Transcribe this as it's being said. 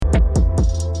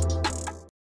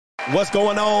What's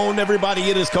going on, everybody?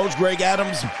 It is Coach Greg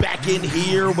Adams back in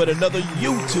here with another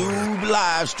YouTube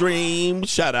live stream.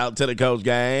 Shout out to the Coach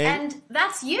Gang. And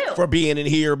that's you. For being in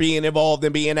here, being involved,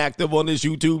 and being active on this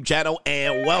YouTube channel.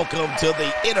 And welcome to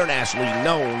the internationally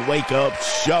known Wake Up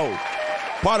Show.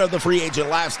 Part of the Free Agent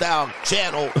Lifestyle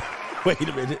channel. Wait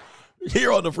a minute.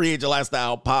 Here on the Free Agent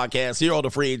Lifestyle podcast, here on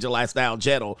the Free Agent Lifestyle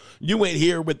channel, you went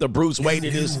here with the Bruce Wayne.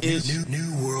 It is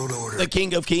new world order. The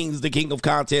king of kings, the king of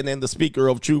content, and the speaker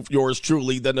of truth, yours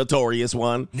truly, the notorious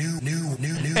one. New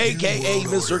A.K.A. world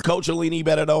Mr. order. Coachellini,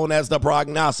 better known as the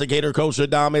prognosticator, Coach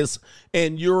Adamas.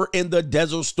 And you're in the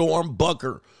Desert Storm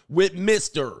bunker with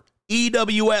Mr.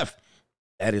 EWF.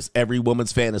 That is every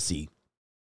woman's fantasy.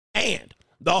 And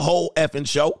the whole effing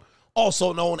show,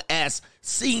 also known as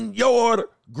Senor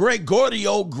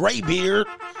Gregorio Graybeard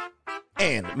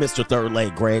and Mr. Third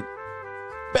Leg Greg,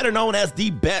 better known as the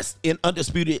best and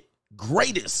undisputed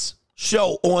greatest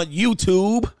show on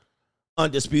YouTube,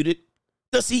 undisputed,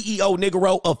 the CEO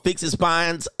Nigero of Fix His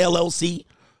Spines LLC,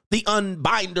 the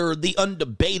unbinder, the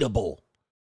undebatable,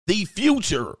 the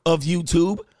future of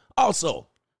YouTube, also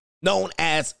known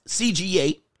as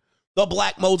CGA, the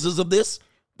Black Moses of this,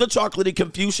 the Chocolatey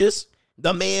Confucius,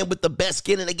 the man with the best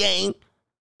skin in the game,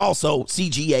 also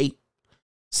CGA,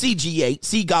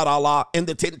 See God Allah, and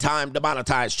the 10-time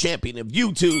demonetized champion of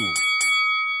YouTube.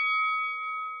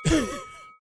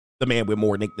 The man with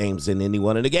more nicknames than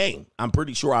anyone in the game. I'm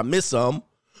pretty sure I missed some,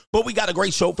 but we got a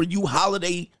great show for you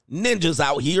holiday ninjas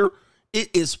out here.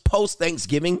 It is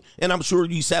post-Thanksgiving, and I'm sure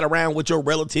you sat around with your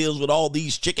relatives with all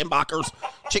these chicken bockers,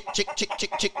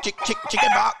 chicken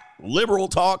bock, liberal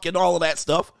talk, and all of that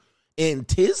stuff. And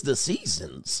 'tis the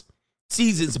seasons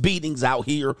beatings out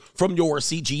here from your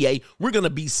CGA. We're going to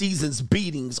be seasons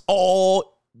beatings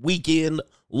all weekend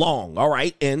long, all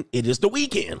right? And it is the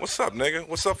weekend. What's up, nigga?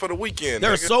 What's up for the weekend,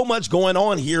 There's nigga? so much going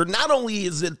on here. Not only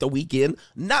is it the weekend,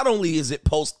 not only is it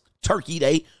post-Turkey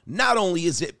Day, not only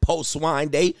is it post-Swine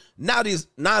Day, not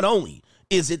only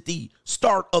is it the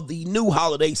start of the new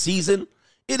holiday season,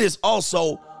 it is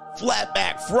also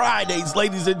Flatback Fridays,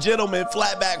 ladies and gentlemen.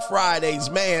 Flatback Fridays,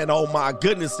 man, oh my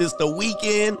goodness, it's the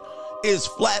weekend. It's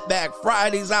Flatback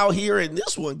Fridays out here, and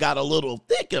this one got a little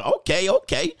thicker.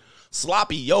 Okay.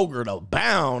 Sloppy yogurt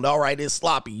abound. All right, it's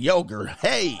sloppy yogurt.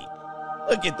 Hey,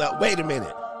 look at that. Wait a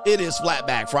minute. It is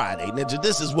Flatback Friday, Ninja.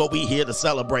 This is what we here to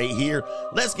celebrate here.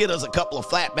 Let's get us a couple of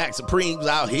Flatback Supremes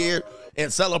out here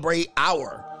and celebrate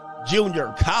our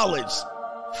junior college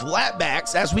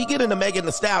flatbacks as we get into Megan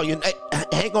Thee Stallion. Hey,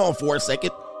 hang on for a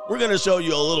second. We're going to show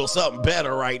you a little something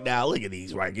better right now. Look at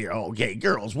these right here. Okay,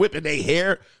 girls whipping their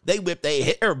hair. They whip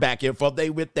their hair back and forth.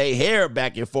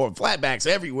 Flatbacks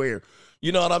everywhere.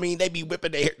 You know what I mean? They be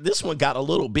whipping their hair. This one got a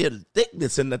little bit of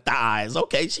thickness in the thighs.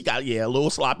 Okay, she got, a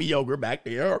little sloppy yogurt back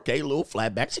there. Okay, a little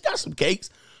flatback. She got some cakes.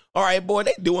 All right, boy,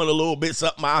 they doing a little bit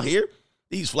something out here.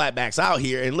 These flatbacks out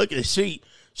here. And look at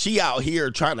she out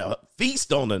here trying to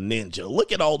feast on a ninja.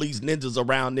 Look at all these ninjas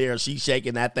around there. She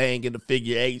shaking that thing in the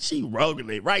figure eight. She rolling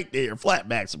it right there.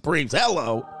 Flatback Supremes.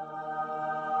 Hello.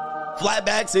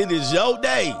 Flatbacks, it is your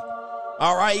day.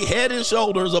 All right, head and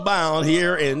shoulders abound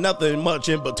here and nothing much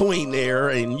in between there.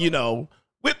 And,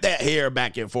 whip that hair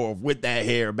back and forth. We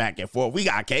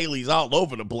got Kaylee's all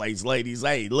over the place, ladies.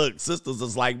 Hey, look, sisters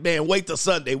is like, man, wait till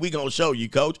Sunday. We gonna show you,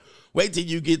 coach. Wait till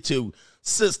you get to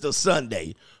Sister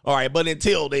Sunday. All right, but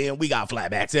until then, we got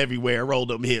flatbacks everywhere. Roll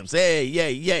them hips. Hey,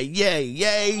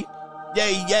 yay.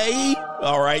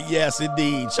 All right, yes,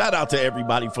 indeed. Shout out to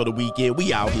everybody for the weekend.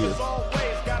 We out here.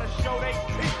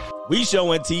 We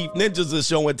showing teeth. Ninjas is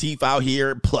showing teeth out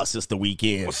here. Plus, it's the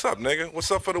weekend. What's up, nigga?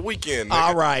 What's up for the weekend, nigga?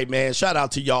 All right, man. Shout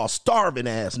out to y'all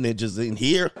starving-ass ninjas in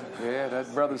here. Yeah,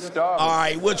 that brother's starving. All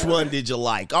right, which one did you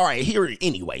like? All right, here,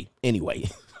 anyway.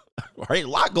 All right, a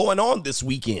lot going on this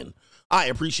weekend. I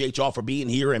appreciate y'all for being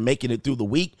here and making it through the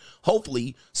week.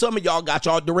 Hopefully, some of y'all got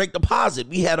y'all direct deposit.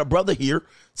 We had a brother here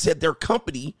said their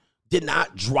company did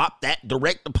not drop that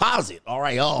direct deposit. All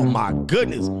right, oh my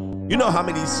goodness. You know how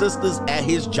many sisters at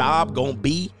his job gonna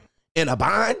be in a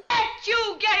bind? Let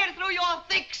you get it through your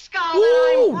thick skull Ooh,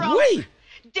 that I'm broke. wait.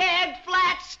 Dead,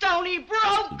 flat, stony,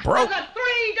 broke. Broke. For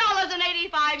the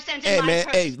 $3.85 in Hey, my man,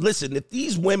 purse. hey, listen, if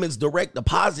these women's direct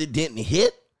deposit didn't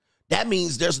hit, that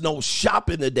means there's no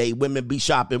shopping today. Women be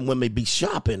shopping.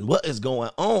 What is going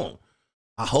on?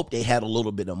 I hope they had a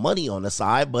little bit of money on the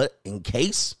side, but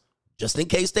just in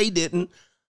case they didn't,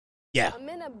 yeah. I'm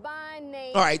in a bind,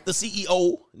 Nate. All right, the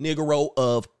CEO, Nigero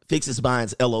of Fix His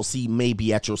Spines LLC may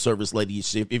be at your service,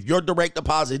 ladies. If your direct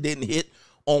deposit didn't hit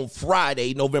on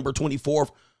Friday, November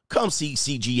 24th, Come see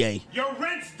CGA. Your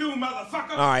rent's due,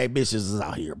 motherfucker. All right, bitches is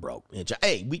out here broke.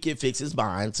 Hey, we can fix his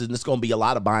binds, and it's going to be a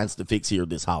lot of binds to fix here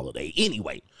this holiday.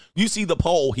 Anyway, you see the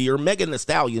poll here. Megan Thee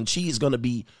Stallion, she's going to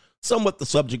be somewhat the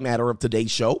subject matter of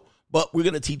today's show, but we're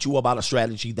going to teach you about a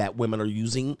strategy that women are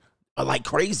using like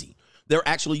crazy. They're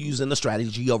actually using the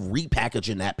strategy of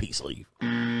repackaging that peace leave.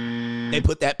 They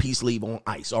put that peace leave on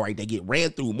ice. All right, they get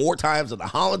ran through more times in the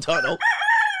Holland Tunnel.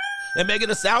 And Megan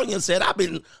Thee Stallion said, I'm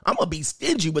going to be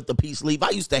stingy with the peace leave.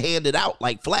 I used to hand it out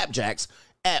like flapjacks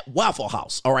at Waffle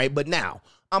House. All right, but now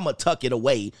I'm going to tuck it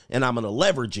away and I'm going to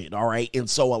leverage it. All right. And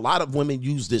so a lot of women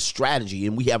use this strategy.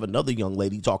 And we have another young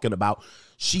lady talking about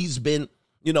she's been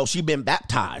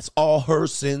baptized. All her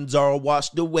sins are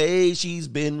washed away. She's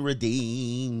been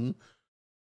redeemed.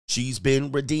 She's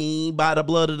been redeemed by the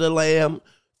blood of the Lamb.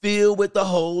 Filled with the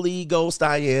Holy Ghost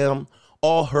I am.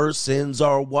 All her sins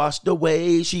are washed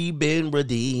away. She been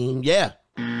redeemed. Yeah.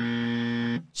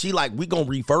 She like, we gonna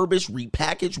refurbish,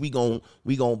 repackage. We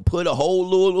gonna put a whole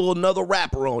little another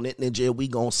wrapper on it, and then we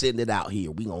gonna send it out here.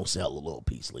 We gonna sell a little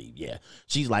peace leave. Yeah.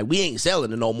 She's like, we ain't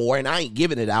selling it no more, and I ain't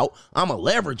giving it out. I'ma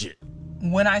leverage it.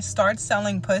 When I start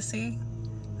selling pussy,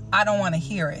 I don't want to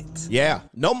hear it. Yeah.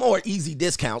 No more easy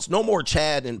discounts. No more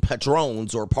Chad and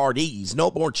Patrons or parties. No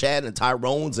more Chad and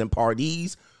Tyrones and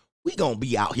parties. We gonna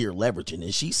be out here leveraging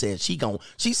it. She said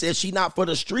she not for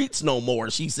the streets no more.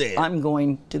 She said, I'm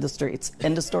going to the streets.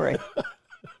 End of story.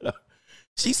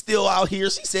 She's still out here.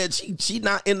 She said she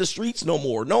not in the streets no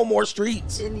more. No more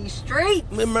streets. In these streets.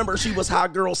 Remember, she was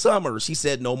Hot Girl Summer. She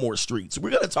said no more streets. We're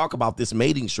going to talk about this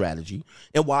mating strategy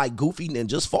and why goofy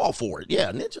ninjas fall for it.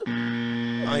 Yeah, ninja.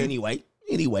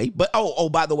 Anyway. But,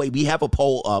 by the way, we have a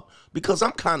poll up because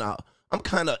I'm kind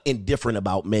of indifferent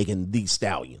about Megan Thee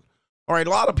Stallion. All right,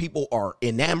 a lot of people are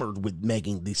enamored with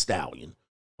Megan Thee Stallion.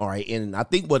 All right, and I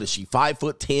think, what is she,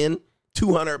 5'10",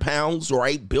 200 pounds,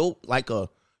 right? Built like a...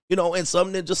 and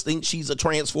some ninjas think she's a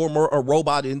transformer, a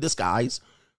robot in disguise.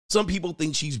 Some people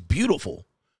think she's beautiful.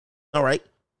 All right.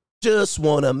 Just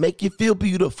want to make you feel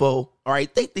beautiful. All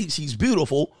right. They think she's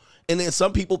beautiful. And then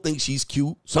some people think she's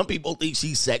cute. Some people think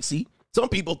she's sexy. Some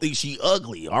people think she's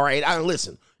ugly. All right.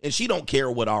 Listen. And she don't care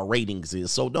what our ratings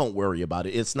is. So don't worry about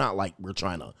it. It's not like we're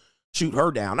trying to shoot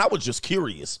her down. I was just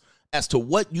curious as to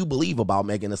what you believe about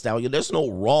Megan Thee Stallion. There's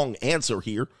no wrong answer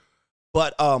here.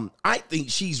 But I think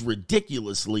she's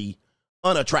ridiculously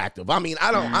unattractive. I mean,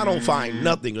 I don't find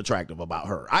nothing attractive about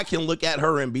her. I can look at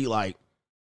her and be like,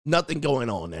 nothing going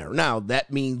on there. Now, that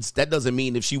doesn't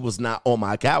mean if she was not on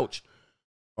my couch,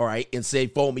 all right, and say,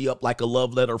 fold me up like a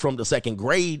love letter from the second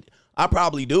grade, I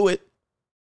probably do it.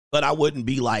 But I wouldn't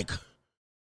be like,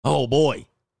 oh boy.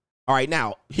 All right,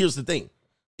 now, here's the thing.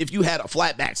 If you had a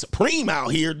flatback Supreme out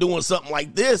here doing something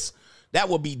like this, that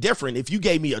would be different. If you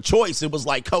gave me a choice, it was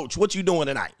like, Coach, what you doing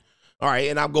tonight? All right,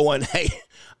 and I'm going, hey,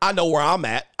 I know where I'm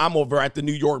at. I'm over at the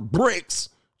New York Bricks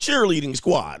cheerleading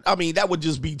squad. I mean, that would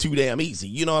just be too damn easy.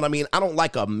 You know what I mean? I don't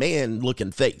like a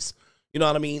man-looking face. You know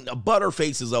what I mean? A butter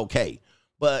face is okay,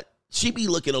 but she be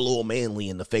looking a little manly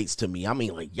in the face to me. I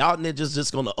mean, like, y'all ninjas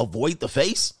just going to avoid the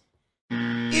face?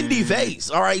 Indie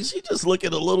face, all right? She just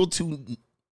looking a little too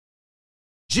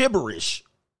gibberish,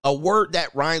 a word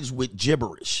that rhymes with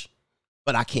gibberish.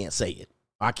 But I can't say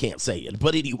it.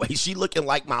 But anyway, she looking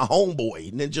like my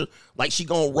homeboy, ninja. Like she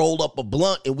gonna roll up a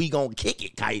blunt and we gonna kick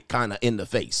it kind of in the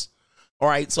face. All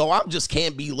right, so I just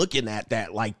can't be looking at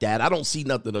that like that. I don't see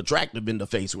nothing attractive in the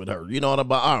face with her. You know what I'm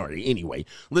about? All right, anyway.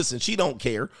 Listen, she don't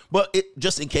care. But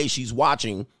just in case she's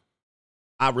watching,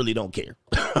 I really don't care.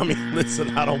 I mean,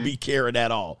 listen, I don't be caring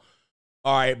at all.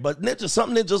 All right, but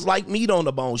some ninjas like meat on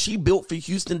the bone. She built for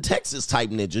Houston, Texas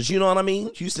type ninjas. You know what I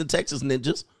mean? Houston, Texas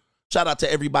ninjas. Shout out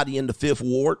to everybody in the 5th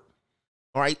Ward.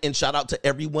 All right. And shout out to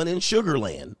everyone in Sugar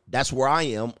Land. That's where I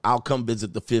am. I'll come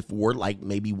visit the 5th Ward like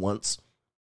maybe once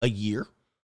a year.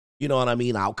 You know what I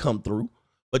mean? I'll come through.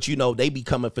 But, they be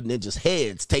coming for ninjas'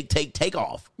 heads. Take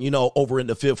off, over in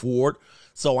the 5th Ward.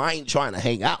 So I ain't trying to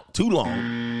hang out too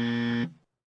long.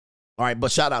 All right.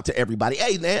 But shout out to everybody.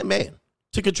 Hey, man.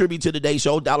 To contribute to today's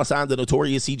show, $ the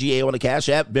Notorious CGA on the Cash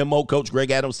App, Venmo, Coach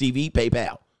Greg Adams TV,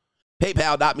 PayPal.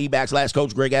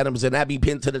 PayPal.me/Coach Greg Adams, and that be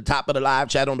pinned to the top of the live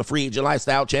chat on the Free Agent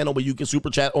Lifestyle channel where you can super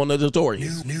chat on the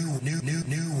Notorious.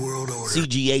 New world order.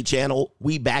 CGA channel.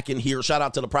 We back in here. Shout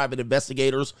out to the private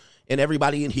investigators and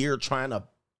everybody in here trying to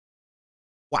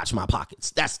watch my pockets.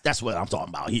 That's what I'm talking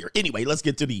about here. Anyway, let's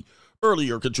get to the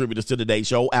earlier contributors to today's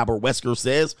show. Albert Wesker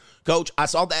says, Coach, I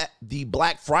saw that the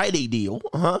Black Friday deal,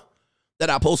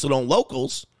 that I posted on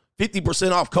Locals,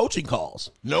 50% off coaching calls.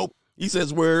 Nope. He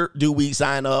says, where do we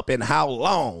sign up and how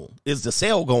long is the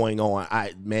sale going on?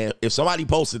 Man, if somebody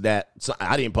posted that,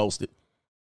 I didn't post it.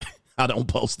 I don't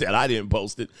post that. I didn't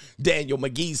post it. Daniel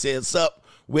McGee says, sup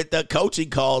with the coaching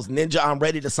calls. Ninja, I'm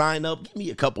ready to sign up. Give me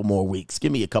a couple more weeks.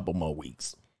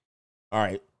 All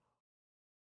right.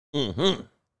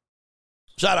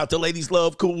 Shout out to Ladies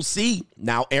Love Cool C.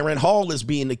 Now, Aaron Hall is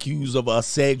being accused of a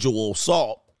sexual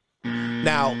assault.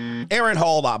 Now, Aaron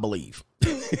Hall, I believe.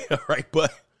 All right.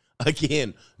 But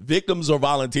again, victims or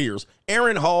volunteers.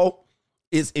 Aaron Hall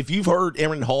is, if you've heard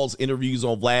Aaron Hall's interviews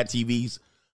on Vlad TV's,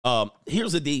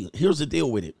 here's the deal. Here's the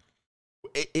deal with it.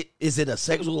 Is it a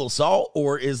sexual assault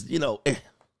or is,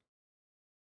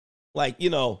 like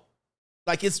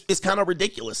it's kind of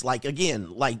ridiculous. Like,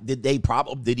 again, like, did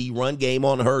he run game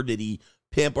on her? Did he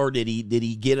pimp her? Did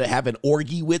he have an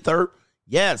orgy with her?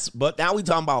 Yes. But now we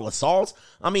talking about assaults.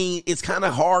 I mean, it's kind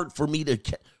of hard for me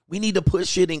we need to put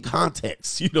shit in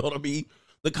context. You know what I mean?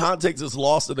 The context is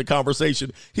lost in the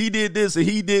conversation. He did this and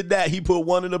he did that. He put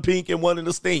one in the pink and one in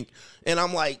the stink. And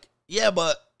I'm like, yeah,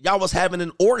 but y'all was having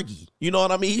an orgy. You know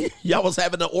what I mean? Y'all was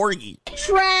having an orgy.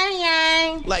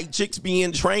 Train. Like chicks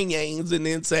being train yangs and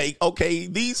then say, okay,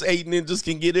 these 8 ninjas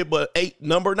can get it, but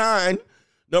number nine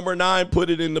put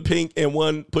it in the pink and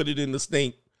one put it in the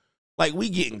stink. Like, we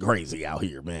getting crazy out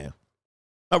here, man.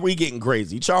 Are we getting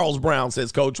crazy? Charles Brown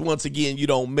says, Coach, once again, you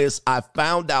don't miss. I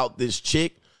found out this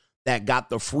chick that got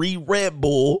the free Red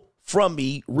Bull from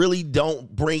me really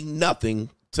don't bring nothing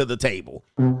to the table.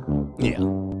 Yeah.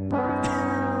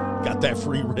 Got that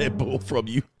free Red Bull from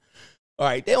you. All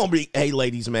right. They don't bring, hey,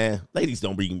 ladies, man. Ladies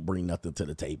don't bring nothing to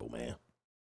the table, man.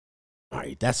 All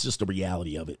right. That's just the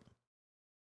reality of it.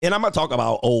 And I'm going to talk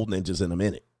about old ninjas in a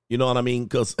minute. You know what I mean?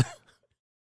 Because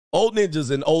old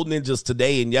ninjas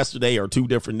today and yesterday are two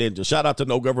different ninjas. Shout out to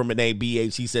No Government Name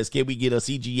BH. He says, can we get a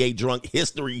CGA drunk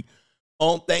history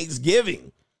on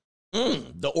Thanksgiving?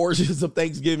 The origins of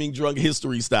Thanksgiving drunk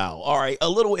history style. All right. A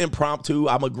little impromptu.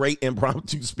 I'm a great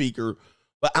impromptu speaker,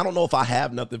 but I don't know if I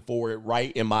have nothing for it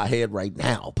right in my head right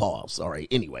now. Pause. All right.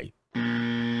 Anyway.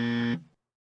 All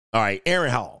right.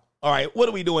 Aaron Hall. All right. What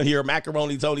are we doing here?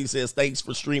 Macaroni Tony says, thanks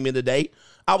for streaming today.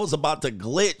 I was about to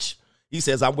glitch. He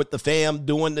says, I'm with the fam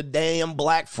doing the damn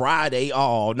Black Friday.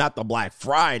 Oh, not the Black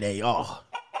Friday. Oh.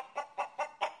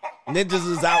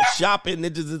 Ninjas is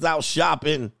out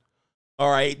shopping.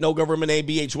 All right. No Government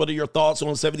ABH. What are your thoughts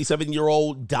on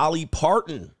 77-year-old Dolly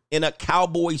Parton in a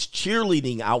Cowboys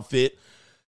cheerleading outfit?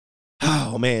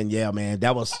 Oh, man. Yeah, man.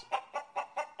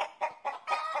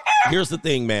 Here's the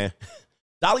thing, man.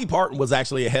 Dolly Parton was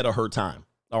actually ahead of her time.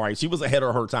 All right. She was ahead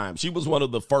of her time. She was one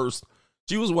of the first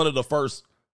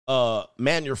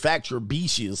manufactured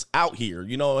beaches out here,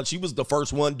 and she was the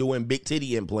first one doing big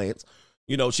titty implants.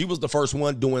 She was the first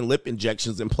one doing lip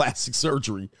injections and plastic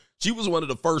surgery. She was one of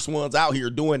the first ones out here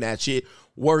doing that shit,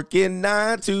 working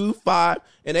 9 to 5.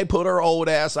 And they put her old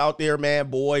ass out there,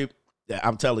 man, boy.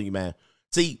 I'm telling you, man.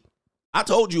 See, I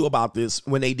told you about this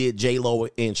when they did J-Lo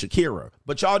and Shakira,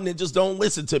 but y'all ninjas don't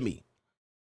listen to me.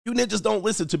 You ninjas don't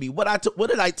listen to me. What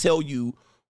did I tell you?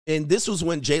 And this was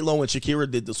when J-Lo and Shakira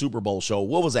did the Super Bowl show.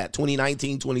 What was that,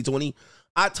 2019, 2020?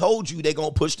 I told you they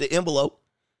going to push the envelope.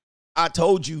 I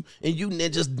told you, and you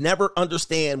ninjas never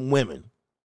understand women.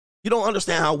 You don't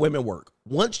understand how women work.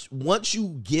 Once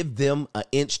you give them an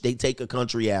inch, they take a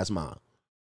country ass mile.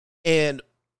 And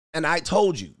I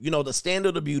told you, the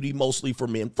standard of beauty mostly for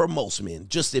men, for most men,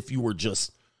 just if you were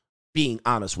just being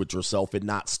honest with yourself and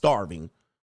not starving,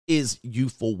 is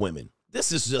youthful women.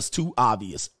 This is just too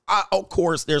obvious. Of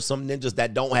course, there's some ninjas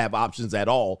that don't have options at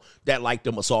all that like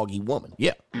them a soggy woman.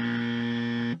 Yeah.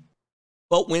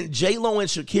 But when J-Lo and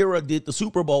Shakira did the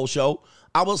Super Bowl show,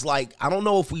 I was like, I don't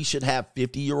know if we should have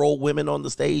 50-year-old women on the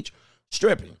stage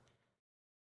stripping.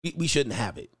 We shouldn't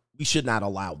have it. We should not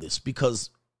allow this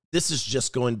because this is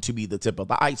just going to be the tip of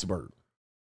the iceberg.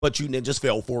 But you ninjas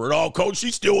fell for it. Oh, Coach,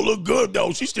 she still look good,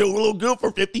 though. She still look good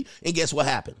for 50. And guess what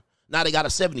happened? Now they got a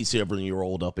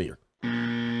 77-year-old up here.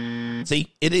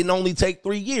 See, it didn't only take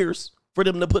 3 years for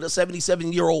them to put a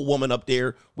 77-year-old woman up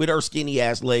there with her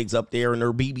skinny-ass legs up there and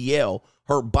her BBL,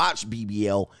 her botched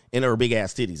BBL, and her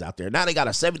big-ass titties out there. Now they got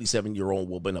a 77-year-old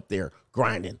woman up there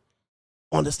grinding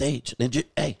on the stage. Ninja,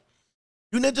 hey,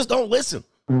 you ninjas don't listen.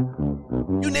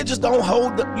 You ninjas don't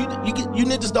hold the you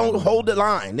ninjas don't hold the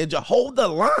line. Ninja, hold the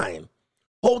line.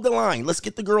 Hold the line. Let's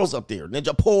get the girls up there.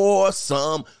 Ninja, pour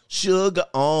some sugar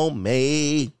on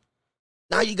me.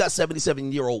 Now you got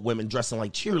 77-year-old women dressing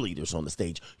like cheerleaders on the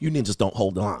stage. You ninjas don't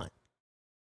hold the line.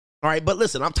 All right, but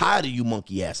listen, I'm tired of you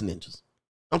monkey-ass ninjas.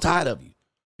 I'm tired of you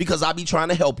because I be trying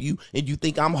to help you, and you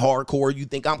think I'm hardcore. You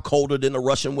think I'm colder than the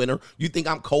Russian winter. You think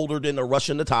I'm colder than the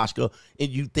Russian Natasha, and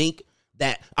you think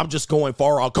that I'm just going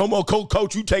far out. Come on,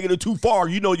 coach, you taking it too far.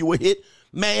 You know you were hit.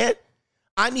 Man,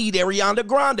 I need Ariana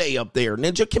Grande up there.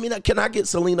 Ninja, can I get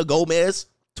Selena Gomez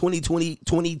 2020,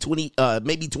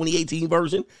 maybe 2018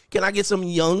 version? Can I get some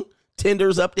young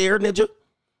tenders up there, Ninja?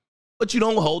 But you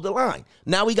don't hold the line.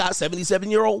 Now we got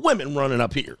 77-year-old women running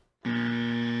up here.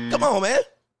 Come on, man.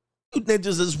 You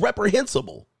ninjas is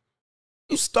reprehensible.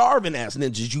 You starving ass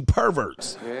ninjas, you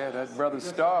perverts. Yeah, that brother's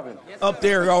starving. Up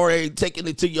there already taking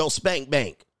it to your spank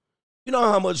bank. You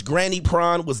know how much Granny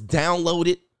Prawn was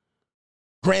downloaded?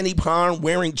 Granny Prawn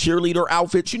wearing cheerleader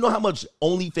outfits. You know how much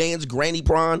OnlyFans Granny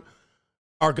Prawn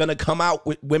are going to come out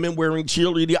with women wearing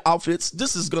cheerleader outfits?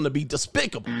 This is going to be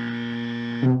despicable.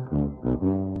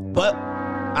 But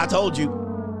I told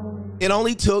you, it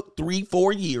only took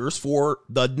 3-4 years for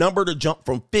the number to jump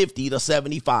from 50 to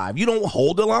 75. You don't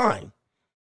hold the line.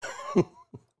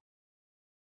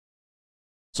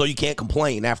 So you can't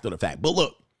complain after the fact. But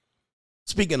look,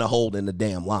 speaking of holding the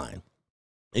damn line,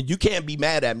 and you can't be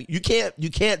mad at me. You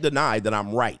can't deny that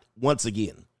I'm right. Once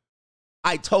again,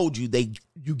 I told you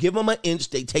you give them an inch,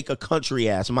 they take a country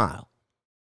ass mile.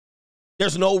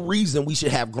 There's no reason we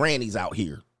should have grannies out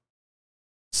here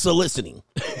soliciting.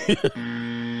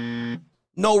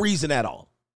 No reason at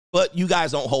all. But you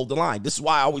guys don't hold the line. This is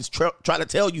why I always try to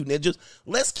tell you, ninjas,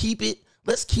 let's keep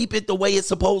it the way it's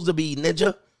supposed to be,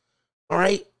 ninja. All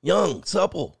right? Young,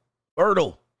 supple,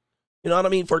 fertile. You know what I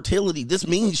mean? Fertility. This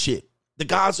means shit. The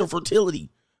gods of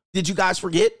fertility. Did you guys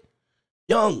forget?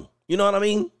 Young. You know what I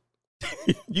mean?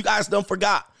 You guys done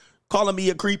forgot. Calling me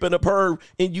a creep and a perv,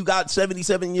 and you got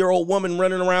 77-year-old woman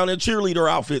running around in cheerleader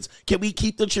outfits. Can we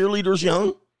keep the cheerleaders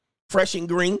young, fresh and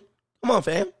green? Come on,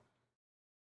 fam.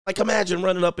 Like, imagine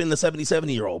running up in the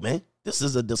 77-year-old, man. This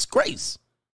is a disgrace.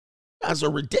 You guys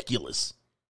are ridiculous.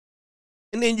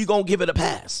 And then you're going to give it a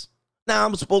pass. Now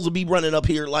I'm supposed to be running up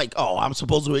here like, oh, I'm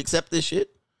supposed to accept this shit?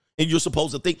 And you're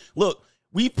supposed to think, look,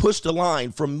 we pushed the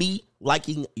line from me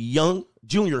liking young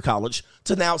junior college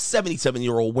to now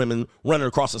 77-year-old women running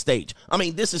across the stage. I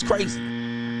mean, this is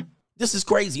crazy. This is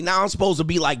crazy. Now I'm supposed to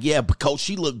be like, yeah, because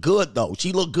she looked good, though.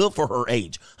 She looked good for her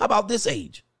age. How about this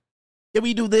age? Can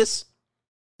we do this?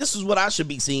 This is what I should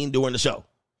be seeing during the show.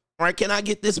 All right, can I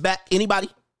get this back? Anybody?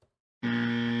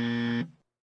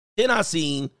 Then I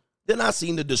seen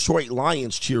the Detroit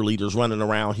Lions cheerleaders running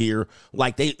around here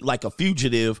like a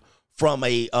fugitive from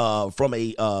a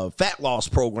fat loss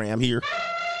program here.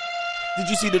 Did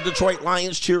you see the Detroit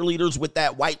Lions cheerleaders with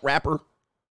that white rapper?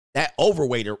 That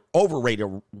overrated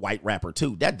white rapper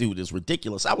too. That dude is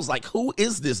ridiculous. I was like, who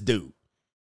is this dude?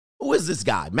 Who is this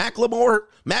guy? Macklemore?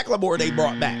 Macklemore they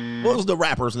brought back. What was the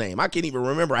rapper's name? I can't even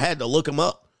remember. I had to look him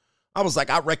up. I was like,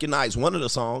 I recognized one of the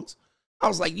songs. I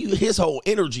was like, his whole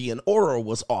energy and aura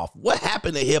was off. What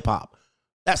happened to hip hop?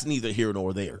 That's neither here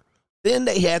nor there. Then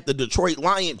they had the Detroit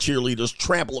Lion cheerleaders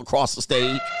trample across the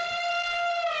stage.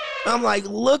 I'm like,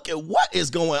 look at what is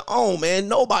going on, man.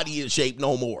 Nobody in shape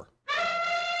no more.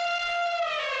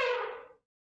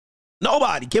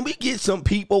 Nobody. Can we get some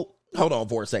people? Hold on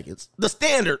for a second. The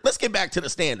standard. Let's get back to the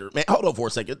standard, man. Hold on for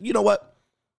a second. You know what?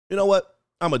 I'm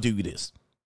going to do you this.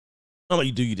 I'm going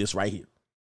to do you this right here.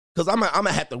 Because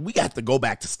we have to go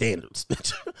back to standards.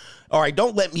 All right,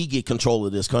 don't let me get control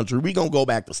of this country. We're going to go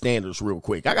back to standards real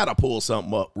quick. I got to pull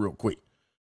something up real quick.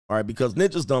 All right, because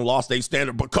ninjas done lost their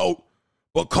standard. But Colt,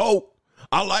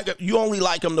 I like it. You only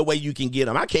like them the way you can get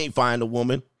them. I can't find a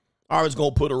woman. I was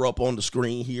going to put her up on the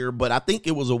screen here, but I think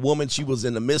it was a woman. She was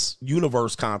in the Miss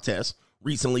Universe contest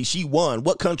recently. She won.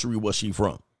 What country was she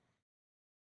from?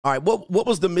 All right, what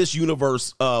was the Miss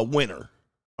Universe winner?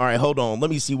 All right, hold on. Let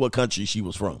me see what country she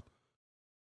was from.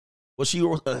 Well,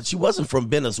 she wasn't from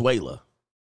Venezuela,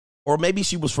 or maybe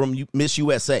she was from Miss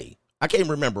USA. I can't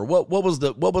remember. What was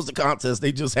the contest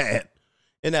they just had,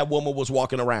 and that woman was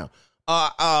walking around.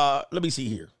 Let me see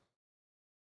here.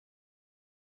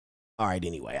 All right,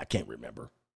 anyway, I can't remember.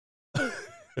 All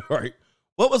right.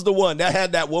 What was the one that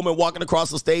had that woman walking across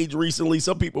the stage recently?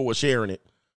 Some people were sharing it.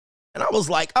 And I was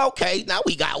like, okay, now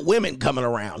we got women coming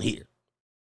around here.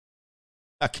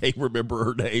 I can't remember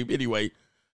her name. Anyway,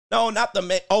 no, not the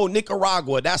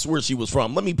Nicaragua. That's where she was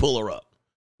from. Let me pull her up.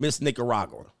 Miss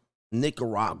Nicaragua.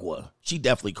 She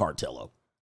definitely Cartello.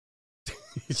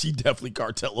 She definitely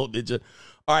Cartello, ninja.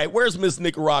 All right, where's Miss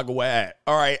Nicaragua at?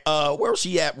 All right, where's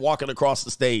she at walking across the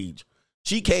stage?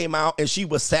 She came out and she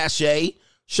was Sashay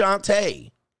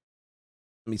Shantae.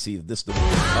 Let me see if this is the one.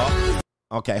 Oh,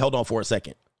 okay, hold on for a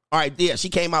second. All right, yeah, she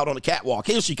came out on the catwalk.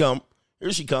 Here she come.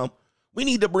 We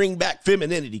need to bring back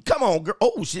femininity. Come on, girl.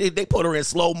 Oh, they put her in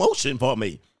slow motion for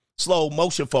me.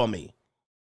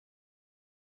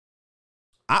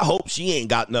 I hope she ain't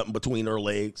got nothing between her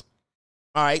legs.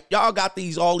 All right, y'all got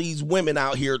all these women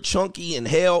out here, chunky and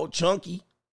hell chunky.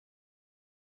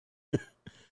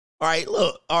 All right,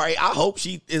 look. All right, I hope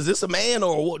is this a man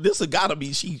or what? This has got to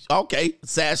be she. Okay,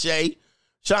 Sashay.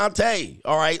 Shantae.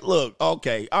 All right, look.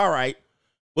 Okay, all right.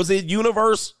 Was it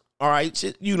Universe? All right,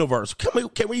 shit, Universe.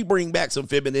 Can we bring back some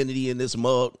femininity in this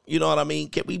mug? You know what I mean?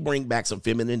 Can we bring back some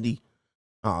femininity?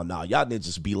 Oh, no, y'all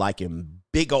ninjas be liking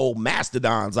big old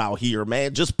mastodons out here,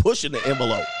 man, just pushing the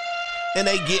envelope. And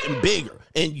they getting bigger.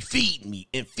 And you feed me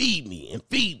and feed me and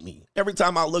feed me. Every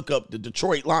time I look up, the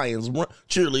Detroit Lions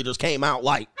cheerleaders came out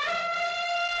like,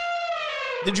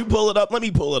 did you pull it up? Let me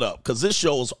pull it up, because this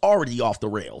show is already off the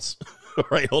rails. All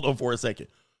right, hold on for a second.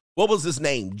 What was his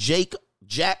name? Jack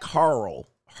Harlow.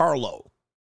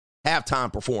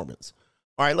 Halftime performance.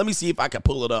 All right, let me see if I can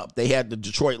pull it up. They had the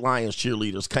Detroit Lions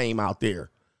cheerleaders came out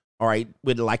there. All right,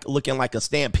 with like looking like a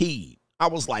stampede. I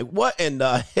was like, what in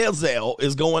the hell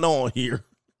is going on here?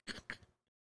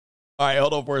 All right,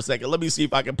 hold on for a second. Let me see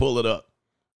if I can pull it up.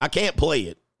 I can't play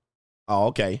it. Oh,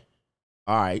 okay.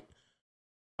 All right.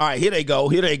 All right, here they go.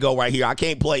 Here they go right here. I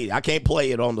can't play it. I can't play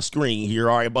it on the screen here.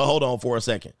 All right, but hold on for a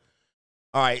second.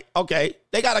 All right, okay.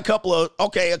 They got a couple of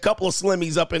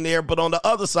slimmies up in there, but on the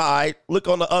other side, look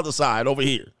on the other side over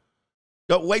here.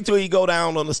 Wait till you go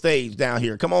down on the stage down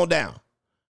here. Come on down.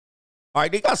 All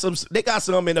right, they got some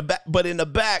in the back, but in the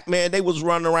back, man, they was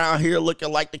running around here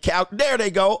looking like the cow. There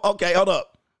they go. Okay, hold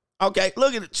up. Okay,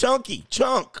 look at it.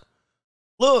 Chunk.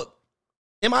 Look.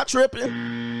 Am I tripping?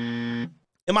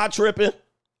 Am I tripping?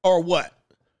 Or what?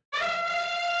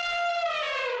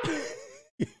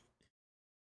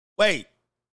 Wait.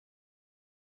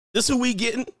 This who we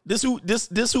getting? This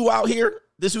who out here?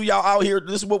 This who y'all out here?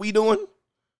 This is what we doing?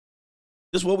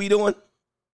 This is what we doing?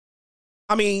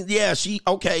 I mean, yeah,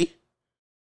 okay.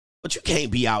 But you can't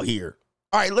be out here.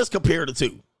 All right, let's compare the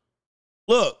two.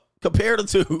 Look, compare the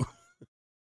two.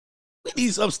 We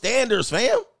need some standards,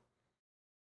 fam.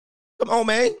 Come on,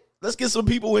 man. Let's get some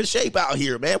people in shape out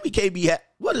here, man. We can't be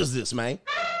what is this, man?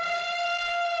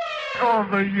 Oh,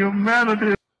 the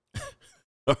humanity.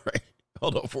 All right.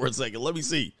 Hold on for a second. Let me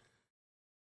see.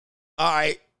 All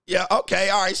right. Yeah, okay.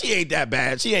 All right. She ain't that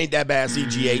bad. She ain't that bad,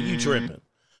 CGA. You tripping.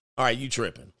 All right, you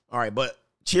tripping. All right, but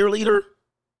cheerleader.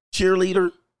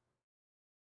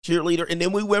 And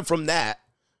then we went from that.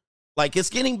 Like, it's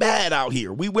getting bad out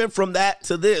here. We went from that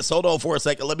to this. Hold on for a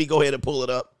second. Let me go ahead and pull it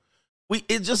up.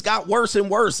 It just got worse and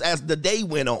worse as the day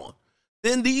went on.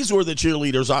 Then these were the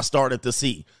cheerleaders I started to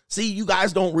see. See, you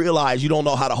guys don't realize you don't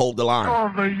know how to hold the line. Oh,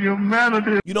 the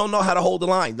humanity. You don't know how to hold the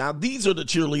line. Now, these are the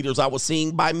cheerleaders I was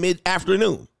seeing by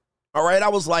mid-afternoon. All right, I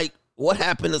was like, what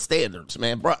happened to standards,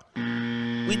 man? Bro,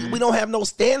 we don't have no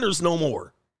standards no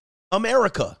more.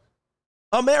 America,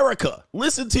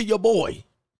 listen to your boy.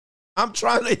 I'm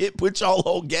trying to put y'all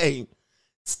on game.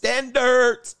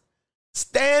 Standards.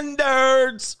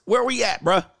 Where we at,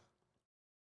 bruh?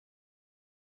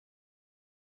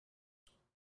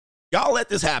 Y'all let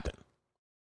this happen.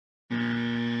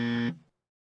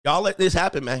 Y'all let this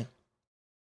happen, man.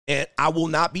 And I will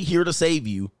not be here to save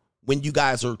you when you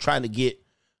guys are trying to get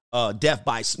death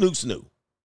by snoo.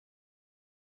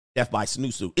 Death by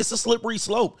snoo. It's a slippery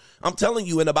slope. I'm telling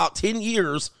you, in about 10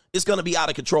 years, it's going to be out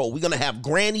of control. We're going to have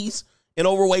grannies and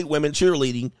overweight women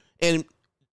cheerleading. And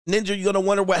Ninja, you're going to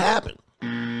wonder what happened.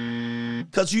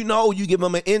 Because you know you give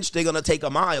them an inch, they're going to take a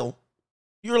mile.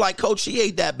 You're like, Coach, she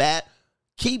ain't that bad.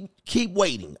 Keep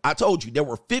waiting. I told you, there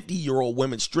were 50-year-old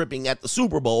women stripping at the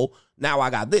Super Bowl. Now I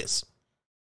got this.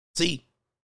 See,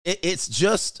 it's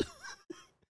just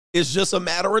a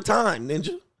matter of time,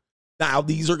 Ninja. Now,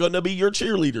 these are going to be your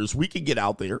cheerleaders. We can get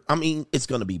out there. I mean, it's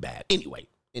going to be bad. Anyway.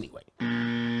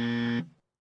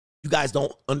 You guys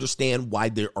don't understand why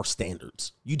there are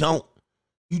standards. You don't.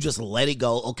 You just let it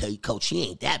go. Okay, Coach, she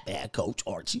ain't that bad, Coach.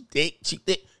 Or she thick.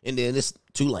 And then it's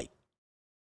too late.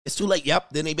 It's too late. Yep.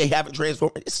 Then they haven't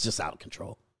transformed. It's just out of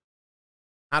control.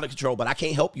 Out of control. But I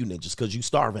can't help you ninjas because you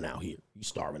starving out here. You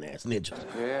starving ass ninjas.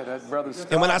 Yeah, that brother's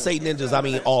starving. And when I say ninjas, I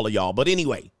mean all of y'all. But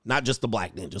anyway, not just the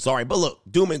black ninjas. Sorry. But look,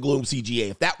 doom and gloom CGA.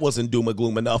 If that wasn't doom and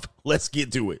gloom enough, let's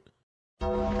get to it.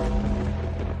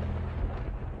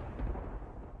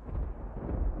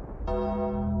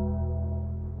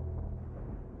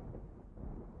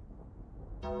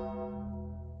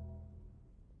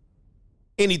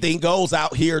 Anything goes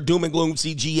out here. Doom and gloom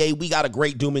CGA. We got a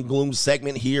great doom and gloom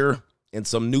segment here and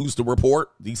some news to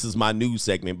report. This is my news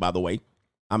segment, by the way.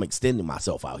 I'm extending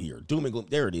myself out here. Doom and gloom.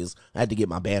 There it is. I had to get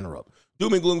my banner up.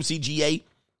 Doom and gloom CGA.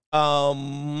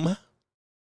 What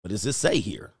does this say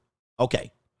here? Okay.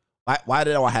 Why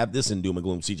did I have this in doom and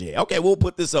gloom CGA? Okay, we'll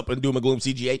put this up in doom and gloom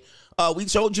CGA. We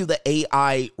showed you the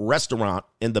AI restaurant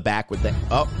in the back with the.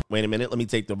 Oh, wait a minute. Let me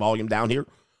take the volume down here.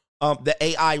 The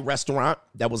AI restaurant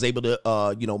that was able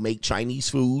to, make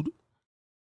Chinese food.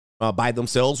 by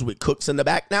themselves with cooks in the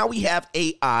back. Now we have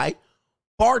AI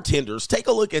bartenders. Take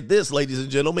a look at this, ladies and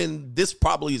gentlemen. This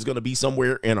probably is going to be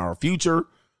somewhere in our future.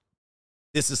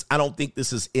 I don't think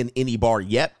this is in any bar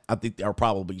yet. I think they're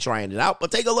probably trying it out,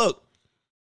 but take a look.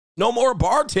 No more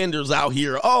bartenders out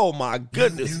here. Oh my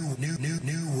goodness.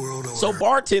 New world order. So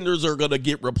bartenders are going to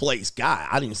get replaced. God,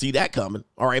 I didn't see that coming.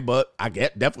 All right, but I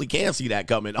definitely can see that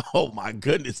coming. Oh my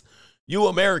goodness. You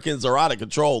Americans are out of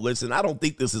control. Listen, I don't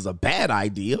think this is a bad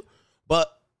idea, but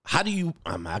how do you,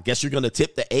 I guess you're going to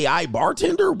tip the AI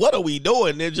bartender? What are we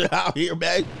doing, Ninja, out here,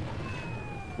 man?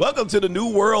 Welcome to the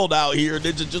new world out here,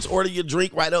 Ninja. Just order your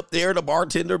drink right up there. The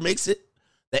bartender makes it.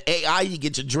 The AI, you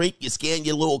get your drink, you scan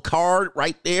your little card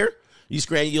right there. You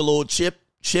scan your little chip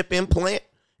implant,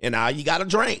 and now you got a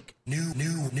drink. New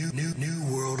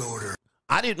world order.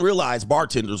 I didn't realize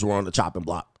bartenders were on the chopping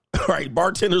block. All right,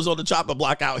 bartenders on the chopping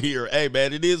block out here. Hey,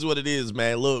 man, it is what it is,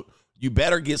 man. Look, you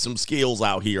better get some skills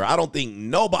out here. I don't think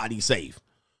nobody's safe.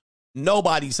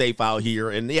 Nobody's safe out here.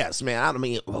 And yes, man, I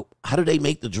mean, how do they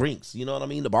make the drinks? You know what I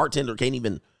mean? The bartender can't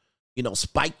even,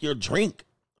 spike your drink.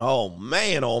 Oh,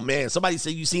 man. Somebody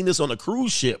said you seen this on a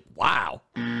cruise ship. Wow.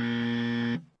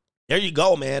 There you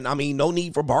go, man. I mean, no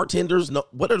need for bartenders. No,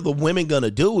 what are the women going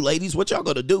to do, ladies? What y'all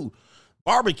going to do?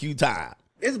 Barbecue time.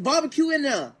 It's barbecue in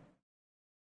there.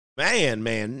 Man.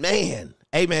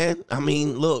 Hey, man, I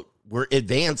mean, look, we're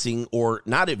advancing or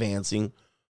not advancing.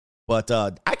 But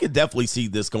I could definitely see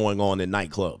this going on in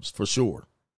nightclubs for sure.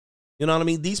 You know what I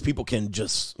mean? These people can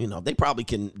just,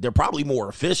 they're probably more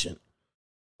efficient.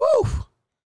 Woo!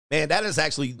 Man, that is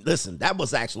actually, listen,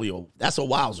 that's a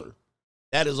wowzer.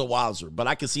 That is a wowzer. But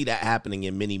I can see that happening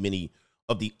in many, many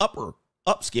of the upscale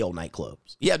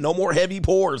nightclubs. Yeah, no more heavy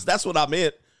pours. That's what I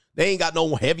meant. They ain't got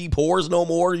no heavy pours no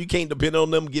more. You can't depend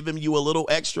on them giving you a little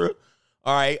extra.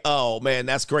 All right. Oh, man,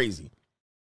 that's crazy.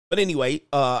 But anyway,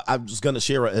 I'm just going to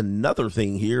share another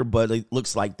thing here, but it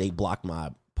looks like they blocked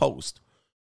my post.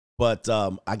 But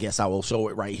I guess I will show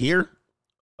it right here.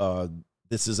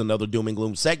 This is another doom and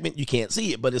gloom segment. You can't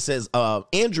see it, but it says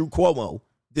Andrew Cuomo,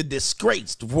 the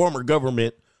disgraced former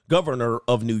governor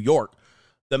of New York,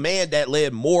 the man that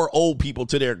led more old people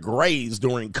to their graves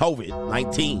during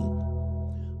COVID-19.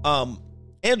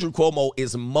 Andrew Cuomo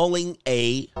is mulling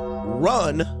a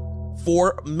run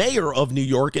for mayor of New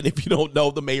York. And if you don't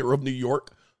know the mayor of New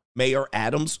York, Mayor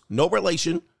Adams, no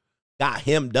relation, got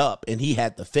hemmed up. And he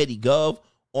had the Fetty Gov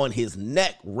on his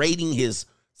neck, raiding his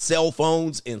cell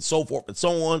phones and so forth and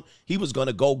so on. He was going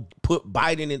to go put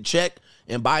Biden in check.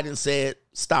 And Biden said,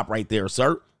 stop right there,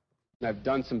 sir. I've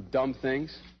done some dumb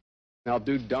things, and I'll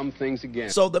do dumb things again.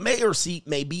 So the mayor seat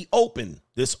may be open.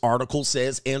 This article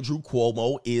says Andrew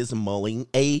Cuomo is mulling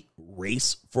a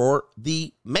race for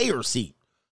the mayor seat.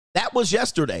 That was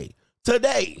yesterday.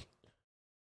 Today,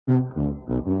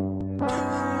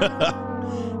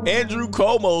 Andrew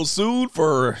Cuomo sued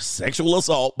for sexual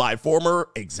assault by former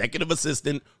executive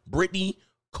assistant Brittany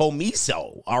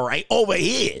Comiso. All right, over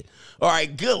here. All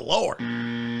right, good Lord.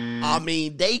 I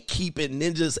mean, they keeping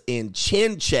ninjas in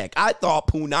chin check. I thought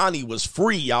Punani was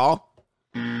free, y'all.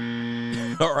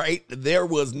 All right, there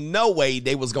was no way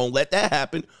they was going to let that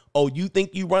happen. Oh, you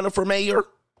think you running for mayor?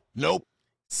 Nope.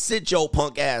 Sit your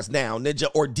punk ass down, Ninja,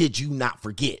 or did you not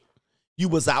forget? You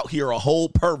was out here a whole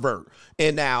pervert.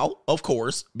 And now, of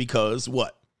course, because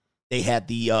what? They had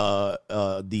the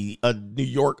New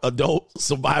York Adult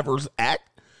Survivors Act.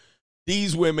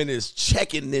 These women is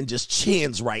checking Ninja's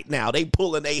chins right now. They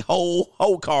pulling a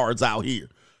whole cards out here.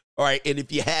 All right, and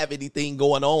if you have anything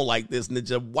going on like this,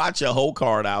 Ninja, watch your whole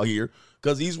card out here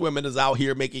because these women is out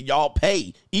here making y'all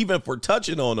pay, even for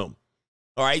touching on them.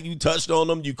 All right, you touched on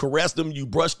them, you caressed them, you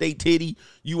brushed their titty,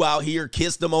 you out here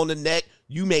kissed them on the neck,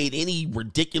 you made any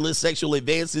ridiculous sexual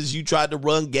advances, you tried to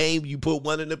run game, you put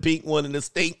one in the pink, one in the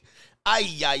stink. Ay.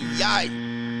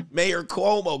 Mayor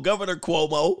Cuomo, Governor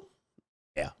Cuomo,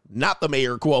 yeah, not the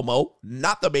Mayor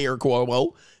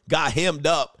Cuomo, got hemmed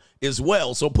up as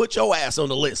well. So put your ass on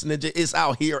the list, Ninja. It's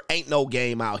out here, ain't no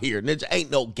game out here. Ninja,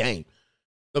 ain't no game.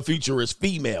 The future is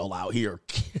female out here.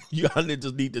 Y'all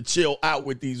niggas need to chill out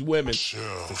with these women.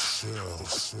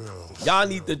 Y'all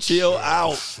need to chill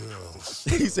out.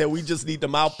 He said we just need the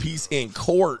mouthpiece in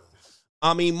court.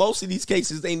 I mean, most of these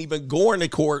cases ain't even going to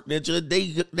court,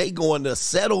 Ninja. They going to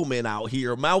settlement out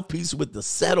here. Mouthpiece with the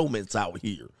settlements out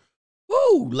here.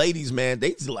 Woo, ladies, man,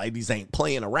 these ladies ain't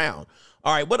playing around.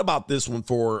 All right, what about this one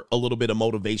for a little bit of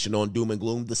motivation on doom and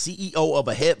gloom? The CEO of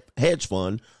a hedge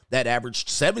fund that averaged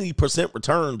 70%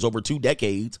 returns over 2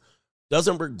 decades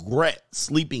doesn't regret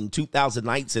sleeping 2,000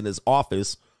 nights in his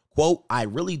office. Quote, I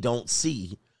really don't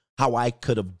see how I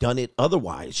could have done it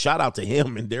otherwise. Shout out to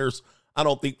him. And I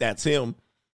don't think that's him.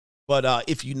 But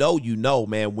if you know, you know,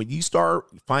 man, when you start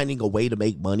finding a way to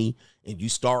make money and you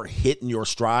start hitting your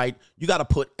stride, you got to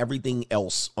put everything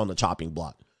else on the chopping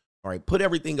block. All right, put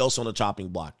everything else on the chopping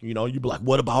block. You know, you be like,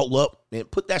 what about luck? Man,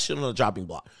 put that shit on the chopping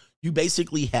block. You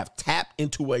basically have tapped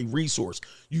into a resource.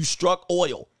 You struck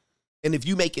oil. And if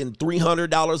you making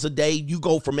 $300 a day, you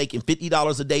go from making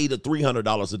 $50 a day to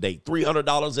 $300 a day,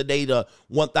 $300 a day to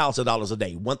 $1,000 a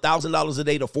day, $1,000 a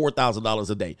day to $4,000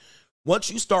 a day.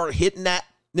 Once you start hitting that,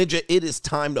 Ninja, it is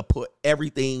time to put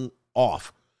everything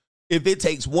off. If it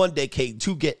takes 1 decade,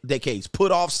 2 decades,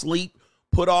 put off sleep,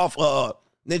 put off,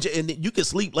 Ninja, and you can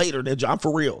sleep later, Ninja. I'm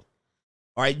for real.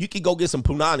 All right, you can go get some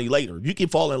punani later. You can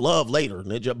fall in love later,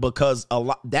 Ninja, because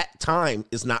that time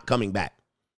is not coming back.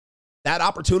 That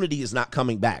opportunity is not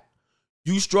coming back.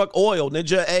 You struck oil,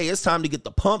 Ninja. Hey, it's time to get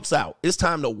the pumps out. It's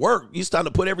time to work. It's time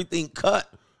to put everything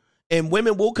cut. And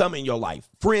women will come in your life.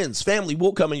 Friends, family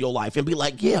will come in your life and be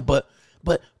like, yeah, but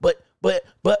nothing.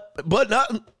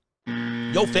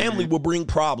 Your family will bring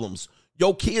problems.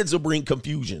 Your kids will bring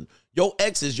confusion. Your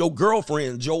exes, your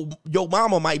girlfriends, your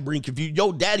mama might bring confusion.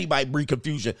 Your daddy might bring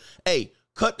confusion. Hey,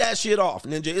 cut that shit off,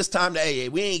 Ninja. It's time to, hey,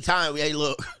 we ain't time. Hey,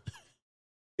 look.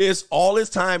 It's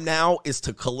time now is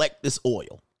to collect this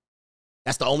oil.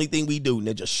 That's the only thing we do,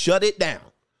 Ninja. Shut it down.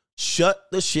 Shut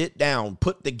the shit down.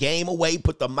 Put the game away.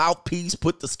 Put the mouthpiece.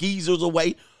 Put the skeezers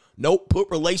away. Nope. Put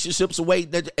relationships away.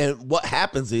 Ninja. And what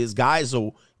happens is guys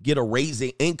will get a raise in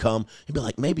income and be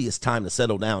like, maybe it's time to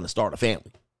settle down and start a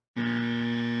family.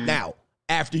 Now,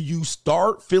 after you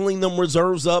start filling them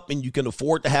reserves up and you can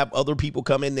afford to have other people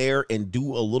come in there and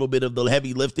do a little bit of the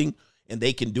heavy lifting, and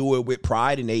they can do it with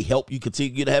pride and they help you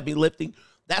continue the heavy lifting,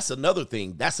 that's another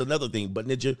thing. That's another thing. But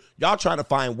Ninja, y'all trying to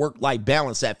find work-life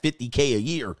balance at $50K a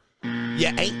year, you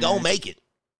ain't gonna make it.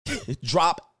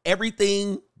 Drop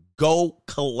everything, go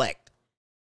collect.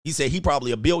 He said he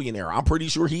probably a billionaire. I'm pretty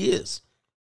sure he is.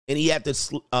 And he had to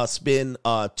spend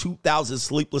 2,000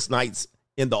 sleepless nights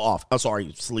in the office.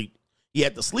 Sleep. He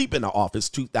had to sleep in the office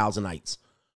 2,000 nights.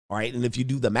 All right. And if you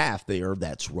do the math there,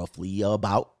 that's roughly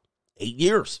about 8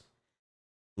 years.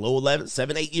 Low 11,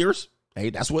 7, 8 years. Hey,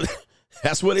 that's what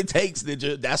it takes,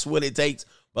 Ninja. That's what it takes.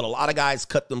 But a lot of guys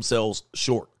cut themselves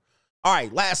short. All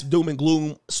right, last doom and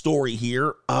gloom story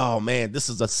here. Oh, man, this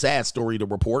is a sad story to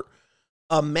report.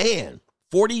 A man,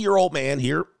 40-year-old man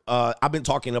here. I've been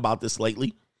talking about this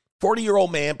lately.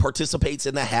 40-year-old man participates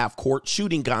in the half-court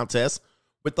shooting contest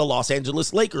with the Los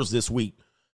Angeles Lakers this week.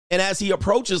 And as he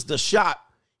approaches the shot,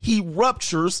 he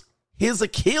ruptures his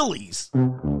Achilles.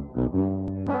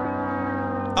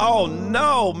 Oh,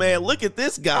 no, man. Look at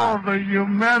this guy. Oh, the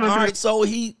humanity. All right, so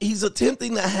he's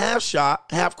attempting the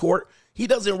half court. He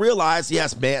doesn't realize,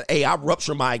 yes, man, hey, I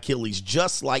ruptured my Achilles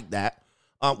just like that.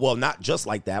 Well, not just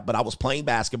like that, but I was playing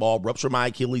basketball, ruptured my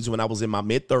Achilles when I was in my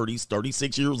mid-30s,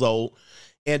 36 years old.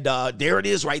 And there it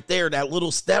is right there, that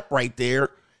little step right there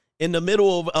in the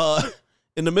middle of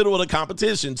the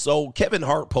competition. So Kevin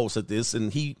Hart posted this,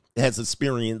 and he has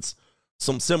experienced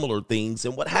some similar things.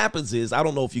 And what happens is, I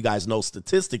don't know if you guys know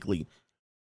statistically,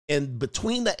 and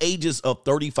between the ages of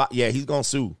 35, yeah, he's going to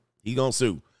sue. He's going to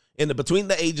sue. And between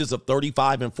the ages of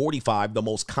 35 and 45, the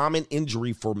most common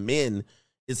injury for men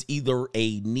is either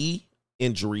a knee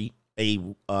injury, a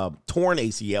torn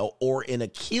ACL, or an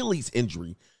Achilles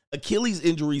injury. Achilles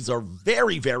injuries are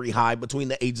very, very high between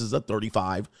the ages of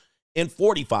 35 and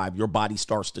 45. Your body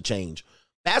starts to change.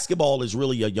 Basketball is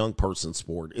really a young person's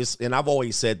sport. And I've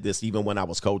always said this even when I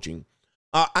was coaching.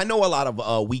 I know a lot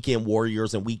of weekend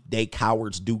warriors and weekday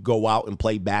cowards do go out and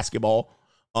play basketball.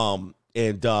 I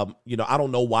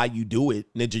don't know why you do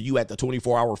it. Ninja, you at the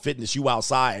 24-hour fitness, you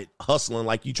outside hustling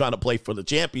like you trying to play for the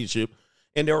championship,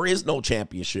 and there is no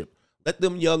championship. Let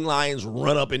them young lions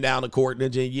run up and down the court,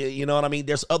 Ninja. You know what I mean?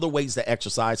 There's other ways to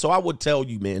exercise. So I would tell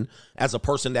you, men, as a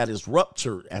person that is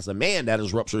ruptured, as a man that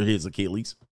has ruptured his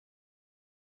Achilles,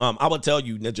 I would tell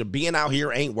you, Ninja, being out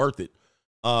here ain't worth it.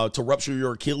 To rupture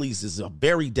your Achilles is a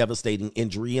very devastating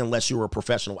injury unless you're a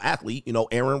professional athlete. You know,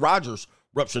 Aaron Rodgers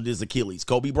ruptured his Achilles.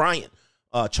 Kobe Bryant,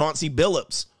 Chauncey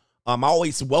Billups.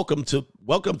 Always welcome to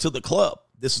the club.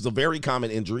 This is a very common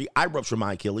injury. I ruptured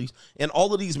my Achilles, and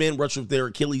all of these men ruptured their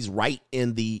Achilles right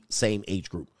in the same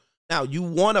age group. Now, you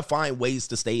want to find ways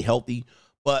to stay healthy,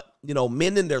 but, you know,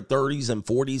 men in their 30s and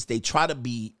 40s, they try to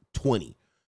be 20,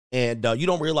 and you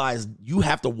don't realize you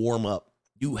have to warm up.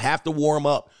 You have to warm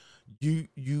up.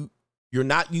 You're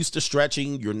not used to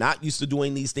stretching. You're not used to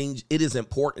doing these things. It is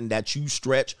important that you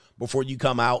stretch before you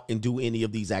come out and do any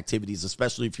of these activities,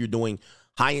 especially if you're doing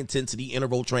high-intensity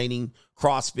interval training,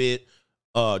 CrossFit,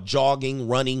 jogging,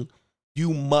 running.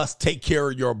 You must take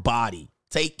care of your body.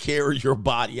 Take care of your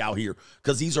body out here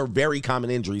because these are very common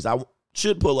injuries.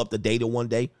 should pull up the data one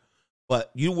day. But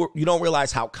you don't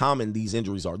realize how common these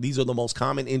injuries are. These are the most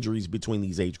common injuries between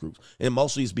these age groups. And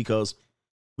mostly it's because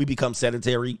we become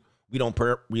sedentary. We don't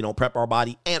prep our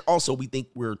body. And also we think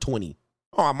we're 20.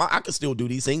 Oh, I can still do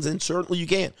these things. And certainly you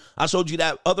can. I showed you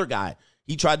that other guy.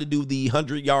 He tried to do the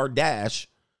 100-yard dash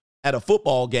at a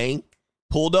football game.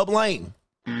 Pulled up lame.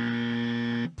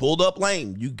 You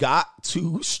got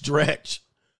to stretch.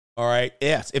 All right.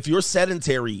 Yes. If you're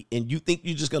sedentary and you think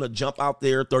you're just going to jump out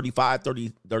there 35,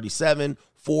 30, 37,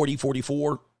 40,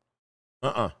 44.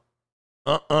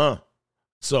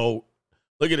 So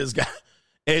look at this guy.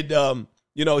 And,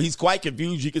 he's quite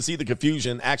confused. You can see the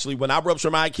confusion. Actually, when I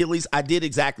ruptured my Achilles, I did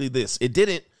exactly this. It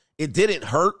didn't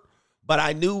hurt,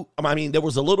 but there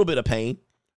was a little bit of pain,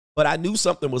 but I knew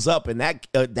something was up. And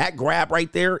that grab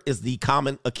right there is the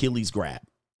common Achilles grab.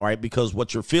 All right. Because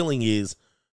what you're feeling is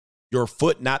your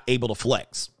foot not able to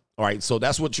flex. All right. So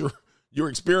that's what you're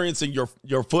experiencing.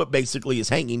 Your foot basically is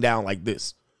hanging down like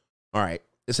this. All right.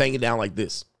 It's hanging down like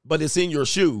this, but it's in your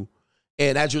shoe.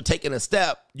 And as you're taking a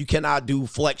step, you cannot do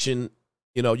flexion.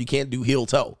 You can't do heel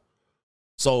toe.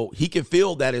 So he can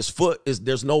feel that his foot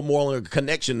there's no more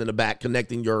connection in the back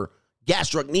connecting your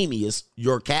gastrocnemius,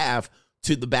 your calf,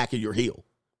 to the back of your heel.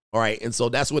 All right. And so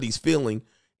that's what he's feeling.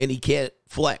 And he can't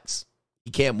flex.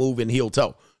 He can't move in heel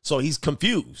toe. So he's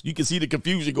confused. You can see the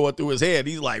confusion going through his head.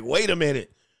 He's like, wait a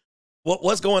minute.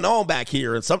 What's going on back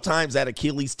here? And sometimes that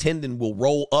Achilles tendon will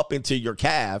roll up into your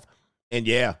calf. And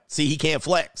he can't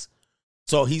flex.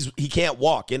 So he can't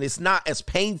walk. And it's not as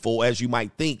painful as you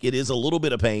might think. It is a little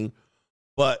bit of pain,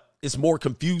 but it's more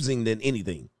confusing than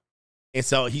anything. And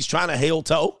so he's trying to heel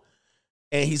toe.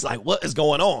 And he's like, what is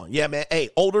going on? Yeah, man. Hey,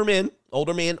 older men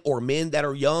or men that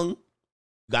are young, you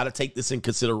got to take this in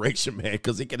consideration, man,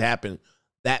 because it can happen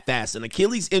that fast. An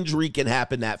Achilles injury can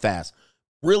happen that fast.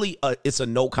 Really, it's a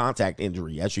no contact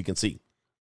injury, as you can see.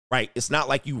 Right? It's not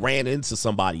like you ran into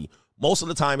somebody. Most of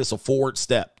the time, it's a forward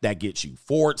step that gets you.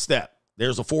 Forward step.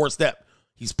 There's a forward step.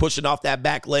 He's pushing off that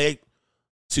back leg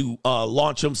to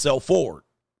launch himself forward.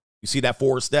 You see that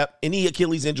forward step? Any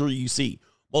Achilles injury you see,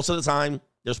 most of the time,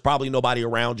 there's probably nobody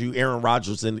around you. Aaron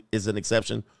Rodgers is an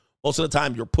exception. Most of the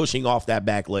time, you're pushing off that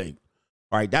back leg.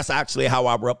 All right? That's actually how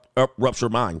I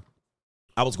ruptured mine.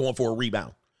 I was going for a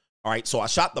rebound. All right, so I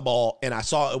shot the ball, and I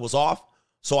saw it was off,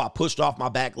 so I pushed off my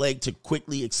back leg to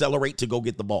quickly accelerate to go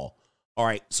get the ball. All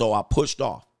right, so I pushed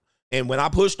off. And when I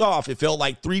pushed off, it felt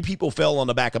like 3 people fell on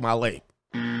the back of my leg.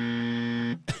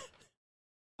 Did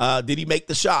he make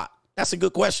the shot? That's a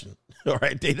good question. All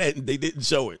right, they didn't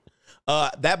show it.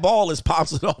 That ball is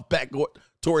bouncing off back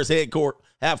towards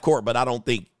half court, but I don't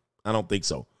think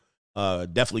so.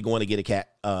 Definitely going to get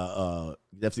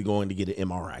definitely going to get an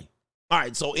MRI. All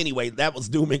right, so anyway, that was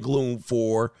doom and gloom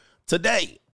for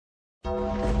today.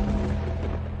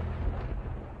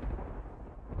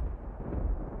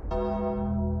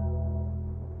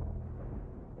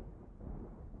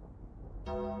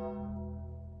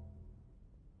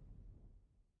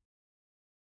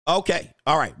 Okay,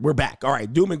 all right, we're back. All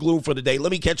right, doom and gloom for the day.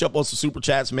 Let me catch up on some super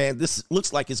chats, man. This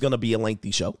looks like it's going to be a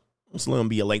lengthy show. It's going to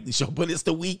be a lengthy show, but it's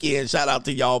the weekend. Shout out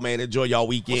to y'all, man. Enjoy y'all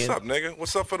weekend. What's up, nigga?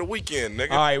 What's up for the weekend,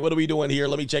 nigga? All right, what are we doing here?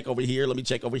 Let me check over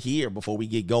here. Before we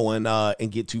get going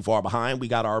and get too far behind. We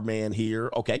got our man here.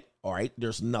 Okay, all right.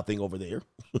 There's nothing over there.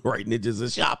 Right, Ninjas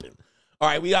is shopping. All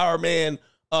right, we got our man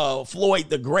Floyd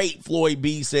the Great. Floyd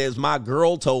B says, my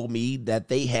girl told me that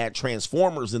they had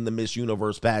Transformers in the Miss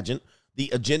Universe pageant. The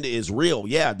agenda is real.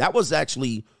 Yeah, that was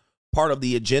actually part of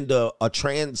the agenda. A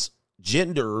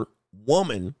transgender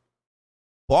woman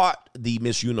bought the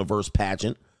Miss Universe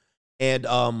pageant, and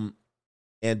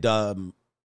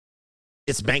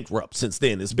it's bankrupt since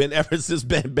then. It's been ever since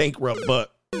been bankrupt,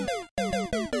 but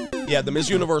yeah, the Miss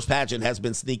Universe pageant has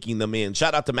been sneaking them in.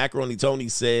 Shout out to Macaroni Tony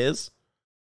says,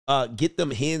 get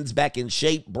them hens back in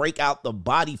shape, break out the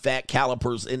body fat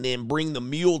calipers, and then bring the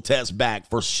mule test back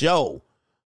for show.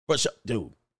 For show.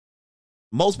 Dude,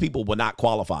 most people would not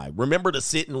qualify. Remember to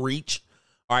sit and reach?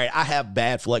 All right, I have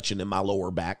bad flexion in my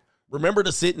lower back. Remember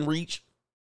to sit and reach?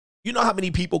 You know how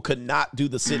many people could not do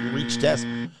the sit and reach test?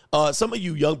 Some of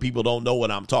you young people don't know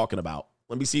what I'm talking about.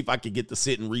 Let me see if I can get the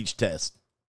sit and reach test.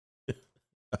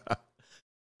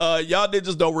 Y'all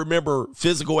just don't remember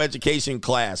physical education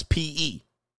class, PE.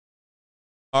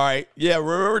 All right. Yeah,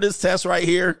 remember this test right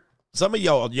here? Some of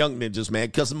y'all young ninjas, man,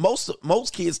 because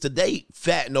most kids today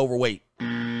fat and overweight.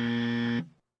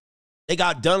 They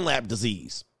got Dunlap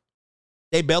disease.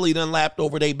 They belly done lapped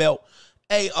over their belt.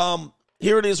 Hey,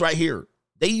 here it is right here.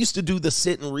 They used to do the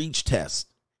sit and reach test.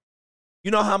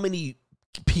 You know how many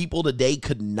people today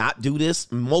could not do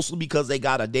this? Mostly because they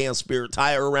got a damn spare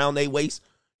tire around their waist.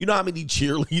 You know how many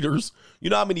cheerleaders, you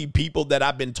know how many people that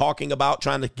I've been talking about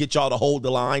trying to get y'all to hold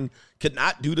the line could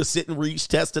not do the sit and reach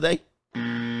test today?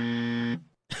 When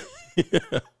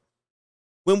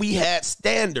we had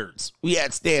standards.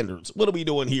 What are we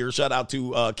doing here? Shout out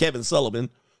to Kevin Sullivan.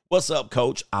 What's up,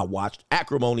 coach? I watched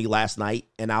Acrimony last night,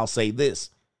 and I'll say this.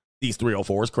 These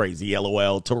 304 is crazy,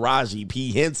 LOL. Taraji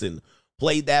P. Henson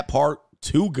played that part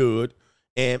too good.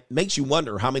 And makes you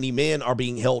wonder how many men are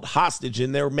being held hostage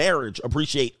in their marriage.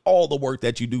 Appreciate all the work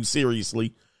that you do.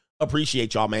 Seriously.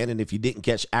 Appreciate y'all, man. And if you didn't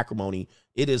catch Acrimony,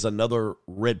 it is another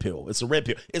red pill. It's a red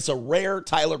pill. It's a rare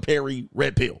Tyler Perry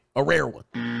red pill. A rare one.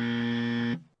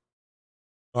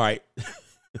 All right.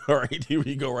 All right. Here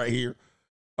we go right here.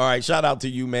 All right. Shout out to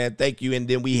you, man. Thank you. And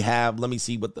then we have, let me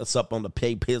see what's up on the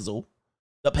pay pizzle.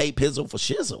 The pay pizzle for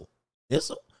shizzle.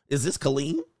 Is this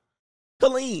Kaleem?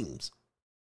 Kaleem's.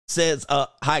 Says,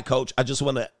 hi, coach. I just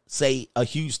want to say a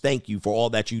huge thank you for all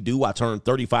that you do. I turned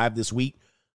 35 this week.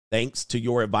 Thanks to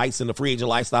your advice in the free agent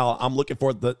lifestyle. I'm looking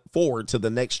forward to the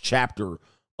next chapter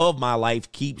of my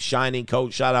life. Keep shining,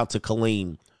 coach. Shout out to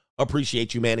Kaleem.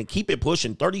 Appreciate you, man. And keep it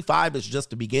pushing. 35 is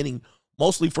just the beginning,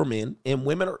 mostly for men. And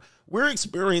women we're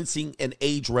experiencing an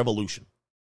age revolution.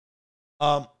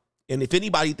 And if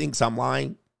anybody thinks I'm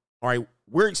lying, all right,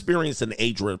 we're experiencing an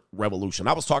age revolution.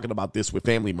 I was talking about this with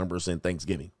family members in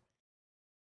Thanksgiving.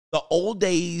 The old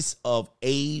days of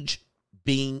age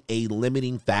being a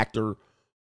limiting factor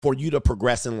for you to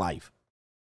progress in life.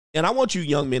 And I want you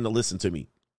young men to listen to me.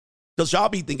 Because y'all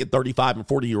be thinking 35 and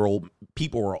 40-year-old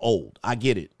people are old. I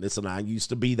get it. Listen, I used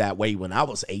to be that way when I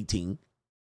was 18.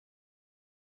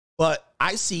 But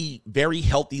I see very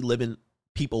healthy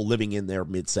people living in their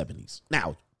mid-70s.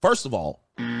 Now, first of all,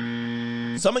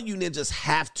 some of you ninjas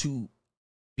have to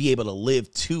be able to live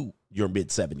to your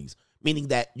mid-70s, meaning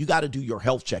that you got to do your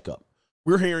health checkup.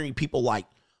 We're hearing people like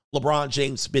LeBron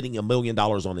James spending $1 million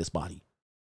on his body.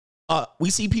 We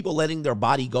see people letting their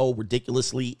body go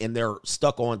ridiculously, and they're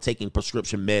stuck on taking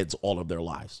prescription meds all of their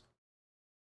lives.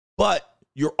 But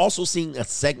you're also seeing a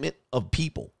segment of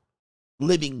people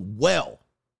living well,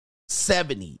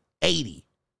 70, 80,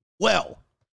 well.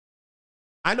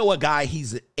 I know a guy,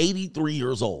 he's 83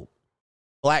 years old,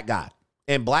 black guy.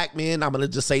 And black men, I'm going to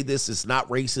just say this, it's not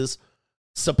racist.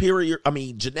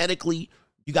 Genetically,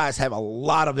 you guys have a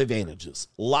lot of advantages,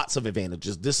 lots of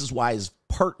advantages. This is why it's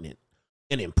pertinent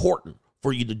and important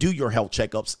for you to do your health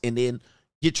checkups and then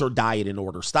get your diet in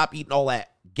order. Stop eating all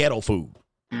that ghetto food.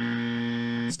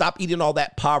 Stop eating all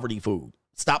that poverty food.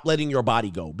 Stop letting your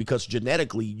body go, because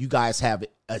genetically, you guys have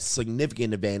a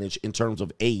significant advantage in terms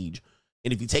of age.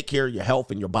 And if you take care of your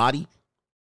health and your body,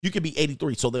 you could be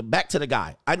 83. So then back to the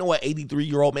guy. I know an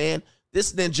 83-year-old man.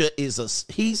 This ninja is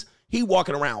he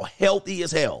walking around healthy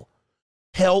as hell.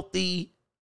 Healthy.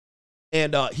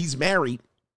 And he's married.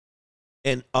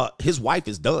 And his wife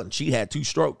is done. She had 2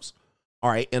 strokes.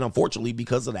 All right. And unfortunately,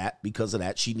 because of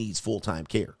that, she needs full-time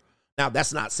care. Now,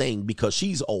 that's not saying because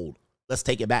she's old. Let's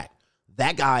take it back.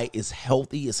 That guy is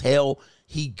healthy as hell.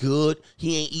 He good.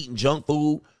 He ain't eating junk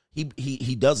food.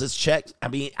 He does his checks. I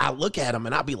mean, I look at him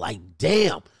and I'll be like,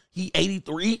 damn, he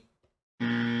 83.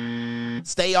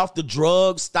 Stay off the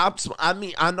drugs. Stop. I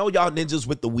mean, I know y'all ninjas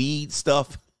with the weed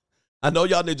stuff. I know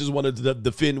y'all ninjas want to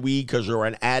defend weed because you're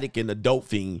an addict and a dope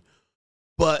fiend.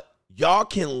 But y'all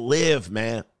can live,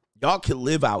 man. Y'all can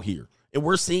live out here. And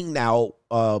we're seeing now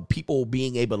people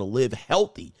being able to live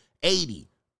healthy, 80.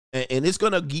 And it's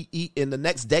going to, in the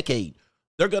next decade,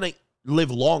 they're going to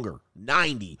live longer,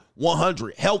 90,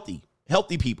 100, healthy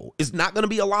people. It's not going to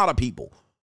be a lot of people,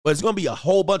 but it's going to be a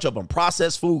whole bunch of them.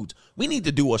 Processed foods. We need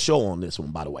to do a show on this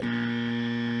one, by the way.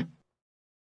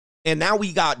 And now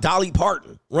we got Dolly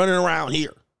Parton running around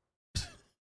here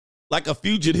like a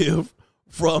fugitive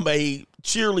from a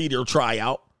cheerleader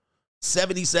tryout,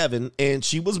 77, and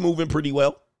she was moving pretty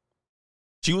well.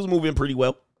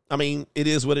 I mean, it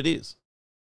is what it is.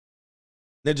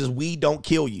 Ninjas, weed don't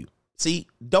kill you. See,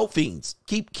 dope fiends,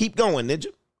 keep going, ninja.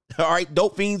 All right,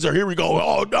 dope fiends are here we go.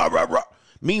 Oh, no, rah, rah.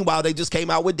 Meanwhile, they just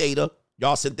came out with data.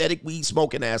 Y'all synthetic weed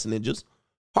smoking ass ninjas.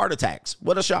 Heart attacks.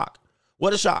 What a shock.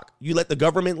 What a shock. You let the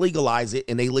government legalize it,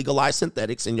 and they legalize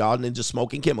synthetics, and y'all ninjas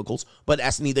smoking chemicals, but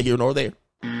that's neither here nor there.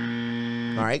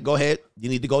 All right, go ahead. You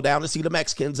need to go down and see the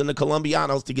Mexicans and the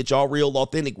Colombianos to get y'all real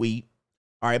authentic weed.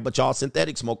 All right, but y'all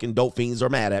synthetic smoking dope fiends are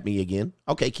mad at me again.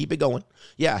 Okay, keep it going.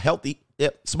 Yeah, healthy.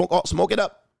 Yep, smoke it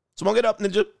up. Smoke it up,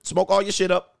 ninja. Smoke all your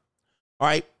shit up. All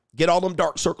right, get all them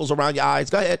dark circles around your eyes.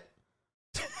 Go ahead.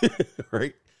 All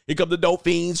right, here come the dope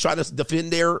fiends trying to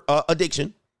defend their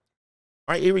addiction.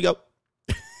 All right, here we go.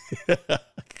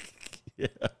 Yeah.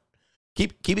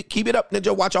 Keep it up,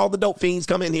 ninja. Watch all the dope fiends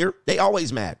come in here. They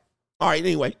always mad. All right,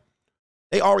 anyway.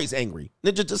 They always angry.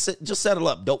 Ninja, just settle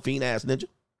up, dope fiend ass ninja.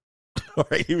 All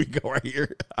right, here we go right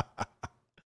here.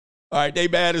 All right, they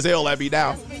mad as hell at me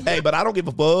now. Hey, but I don't give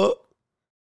a fuck.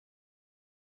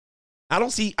 I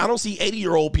don't see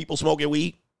 80-year-old people smoking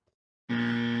weed.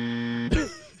 Do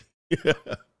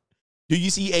you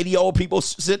see 80-year-old people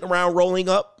sitting around rolling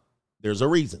up? There's a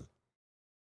reason.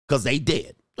 Because they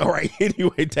dead. All right,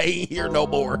 anyway, they ain't here no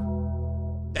more.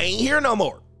 They ain't here no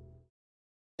more.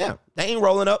 Yeah, they ain't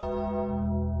rolling up.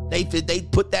 They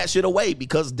put that shit away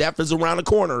because death is around the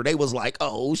corner. They was like,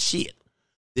 oh, shit.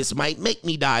 This might make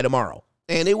me die tomorrow.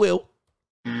 And it will.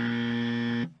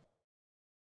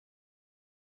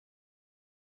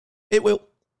 It will.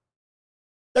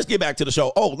 Let's get back to the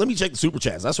show. Oh, let me check the super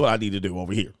chats. That's what I need to do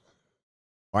over here.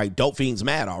 All right, Dope Fiend's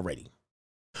mad already.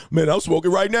 Man, I'm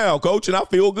smoking right now, coach, and I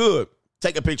feel good.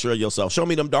 Take a picture of yourself. Show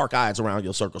me them dark eyes around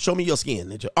your circle. Show me your skin,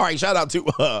 ninja. All right, shout out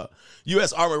to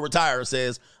U.S. Army Retire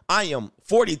says, I am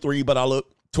 43, but I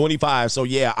look 25. So,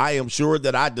 yeah, I am sure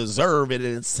that I deserve an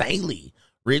insanely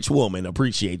rich woman.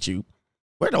 Appreciate you.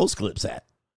 Where are those clips at?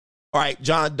 All right,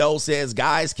 John Doe says,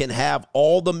 guys can have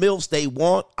all the MILFs they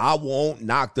want. I won't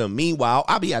knock them. Meanwhile,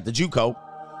 I'll be at the JUCO,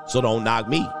 so don't knock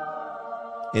me.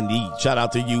 Indeed. Shout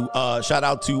out to you. Shout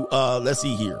out to, let's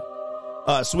see here.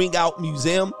 Swing Out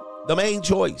Museum, the main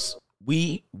choice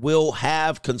we will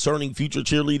have concerning future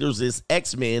cheerleaders is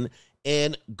X-Men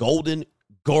and Golden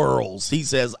Girls. He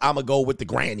says, I'm going to go with the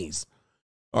grannies.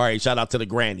 All right, shout out to the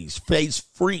grannies. Face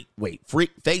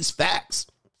facts.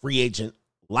 Free agent.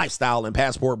 Lifestyle and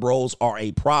passport bros are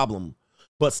a problem,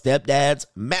 but stepdads,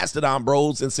 mastodon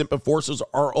bros, and simp enforcers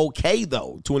are okay,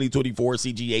 though. 2024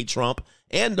 CGA Trump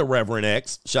and the Reverend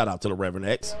X. Shout out to the Reverend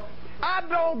X. I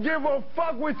don't give a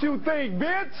fuck what you think,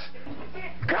 bitch.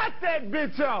 Cut that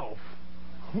bitch off.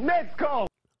 Next call.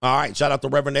 All right, shout out to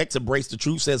Reverend X. Embrace the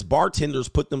Truth says bartenders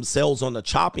put themselves on the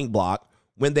chopping block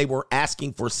when they were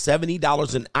asking for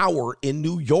 $70 an hour in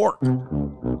New York.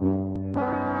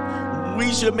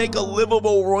 We should make a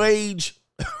livable wage,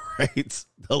 right?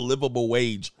 A livable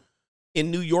wage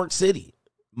in New York City,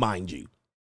 mind you.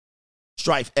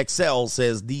 Strife XL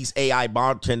says these AI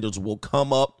bartenders will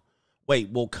come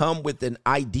with an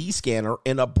ID scanner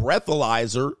and a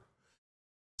breathalyzer.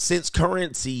 Since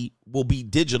currency will be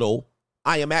digital,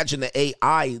 I imagine the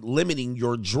AI limiting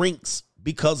your drinks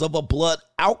because of a blood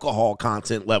alcohol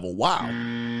content level.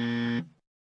 Wow.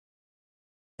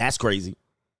 That's crazy.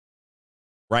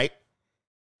 Right?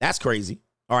 That's crazy.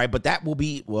 All right, but that will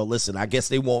be, well, listen, I guess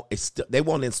they won't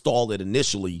install it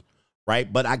initially,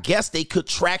 right? But I guess they could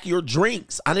track your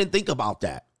drinks. I didn't think about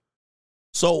that.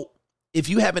 So if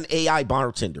you have an AI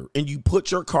bartender and you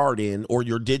put your card in or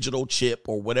your digital chip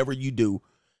or whatever you do,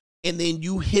 and then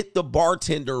you hit the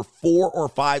bartender 4 or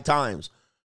 5 times,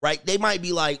 right? They might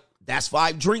be like, that's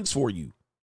 5 drinks for you.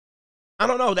 I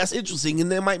don't know. That's interesting.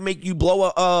 And they might make you blow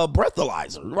a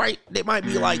breathalyzer, right? They might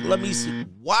be like, let me see.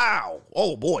 Wow.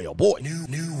 Oh, boy. Oh, boy.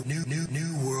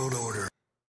 New world order.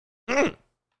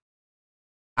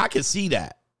 I can see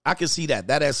that.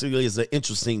 That actually is an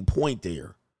interesting point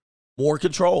there. More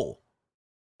control.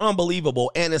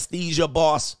 Unbelievable. Anesthesia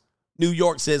boss. New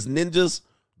York says ninjas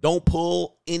don't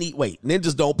pull any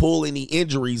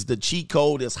injuries. The cheat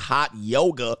code is hot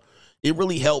yoga. It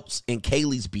really helps. And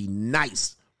Kaylee's be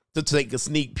nice to take a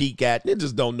sneak peek at.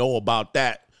 Ninjas don't know about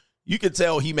that. You can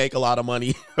tell he make a lot of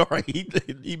money. All right,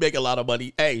 he make a lot of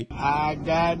money. Hey, I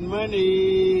got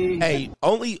money. Hey,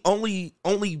 only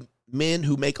men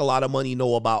who make a lot of money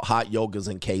know about hot yogas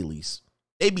and Kaylee's.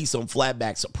 They be some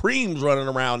flatback Supremes running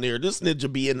around there. This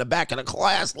ninja be in the back of the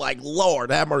class like,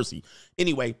 Lord, have mercy.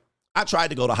 Anyway, I tried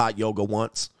to go to hot yoga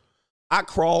once. I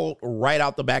crawled right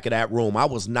out the back of that room. I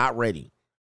was not ready.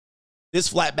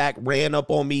 This flatback ran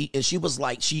up on me, and she was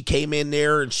like, she came in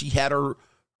there, and she had her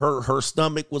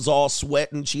stomach was all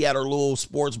sweating. She had her little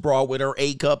sports bra with her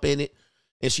A cup in it,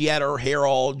 and she had her hair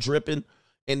all dripping,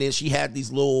 and then she had these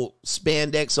little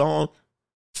spandex on,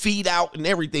 feet out and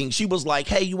everything. She was like,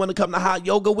 hey, you want to come to hot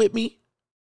yoga with me?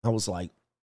 I was like,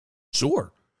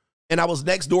 sure. And I was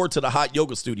next door to the hot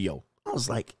yoga studio. I was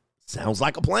like, sounds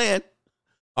like a plan.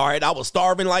 All right, I was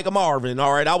starving like a Marvin.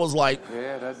 All right, I was like,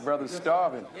 Yeah, that brother's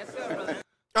starving. Yes, sir, brother.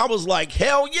 I was like,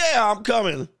 hell yeah, I'm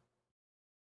coming.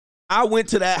 I went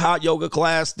to that hot yoga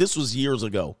class. This was years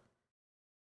ago.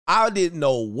 I didn't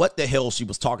know what the hell she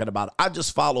was talking about. I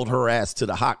just followed her ass to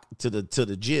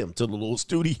the gym, to the little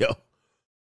studio.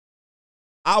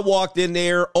 I walked in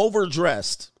there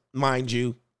overdressed, mind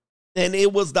you, and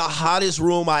it was the hottest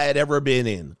room I had ever been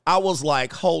in. I was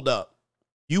like, hold up.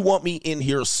 You want me in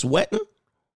here sweating?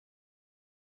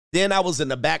 Then I was in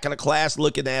the back of the class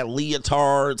looking at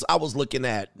leotards. I was looking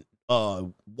at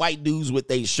white dudes with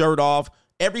their shirt off.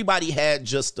 everybody had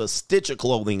just a stitch of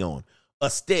clothing on. A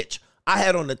stitch. I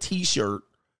had on a t-shirt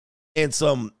and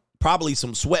probably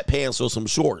some sweatpants or some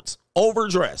shorts.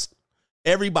 Overdressed.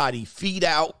 Everybody feet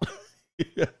out.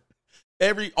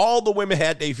 All the women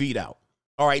had their feet out.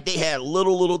 All right. They had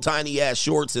little tiny ass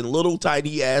shorts and little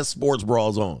tiny ass sports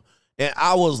bras on. And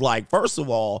I was like, first of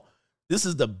all, this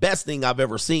is the best thing I've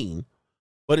ever seen,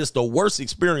 but it's the worst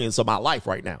experience of my life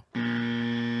right now.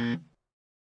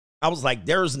 I was like,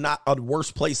 there's not a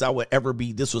worse place I would ever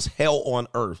be. This was hell on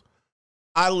earth.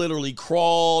 I literally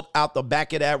crawled out the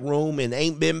back of that room and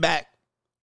ain't been back.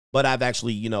 But I've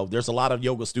actually, there's a lot of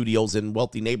yoga studios in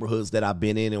wealthy neighborhoods that I've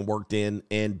been in and worked in.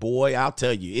 And boy, I'll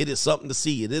tell you, it is something to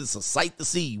see. It is a sight to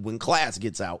see when class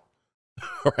gets out.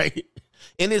 Right?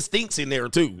 And it stinks in there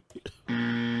too.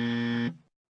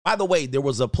 By the way, there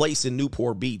was a place in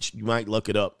Newport Beach. You might look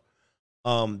it up.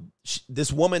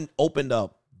 This woman opened a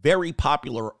very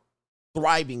popular,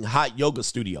 thriving hot yoga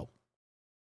studio.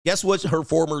 Guess what her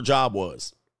former job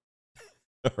was?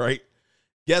 All right.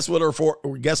 Guess what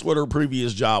her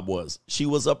previous job was? She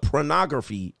was a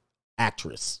pornography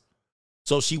actress.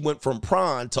 So she went from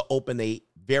prawn to open a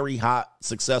very hot,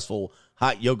 successful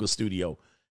hot yoga studio.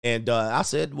 And I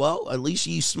said, well, at least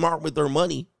she's smart with her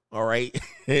money. All right.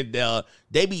 And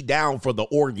they be down for the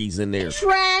orgies in there.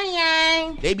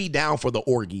 Trying. They be down for the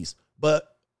orgies. But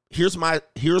here's my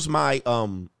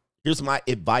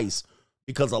advice,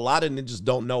 because a lot of ninjas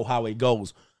don't know how it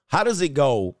goes. How does it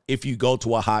go if you go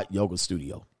to a hot yoga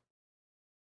studio?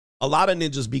 A lot of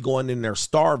ninjas be going in there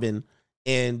starving,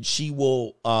 and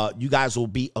you guys will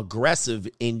be aggressive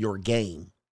in your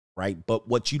game, right? But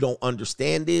what you don't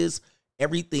understand is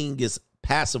everything is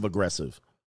passive aggressive.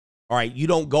 All right, you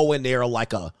don't go in there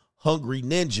like a hungry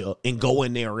ninja and go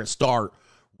in there and start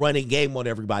running game on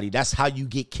everybody. That's how you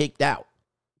get kicked out.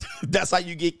 That's how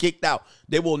you get kicked out.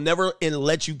 They will never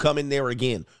let you come in there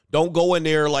again. Don't go in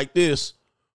there like this.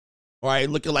 All right,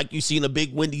 looking like you seen a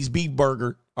big Wendy's beef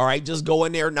burger. All right, just go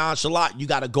in there nonchalant. You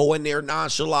got to go in there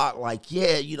nonchalant like,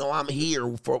 yeah, I'm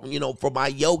here for my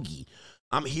yogi.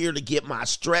 I'm here to get my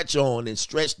stretch on and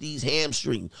stretch these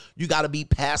hamstrings. You got to be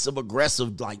passive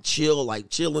aggressive, like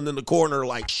chilling in the corner,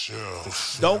 like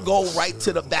don't go right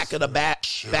to the back of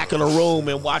the room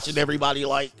and watching everybody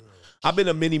like. I've been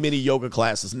to many yoga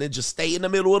classes, and then just stay in the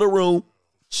middle of the room,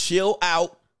 chill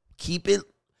out, keep it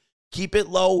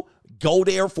low. Go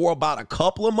there for about a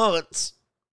couple of months,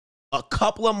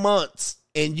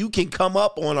 and you can come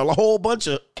up on a whole bunch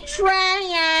of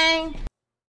Trying.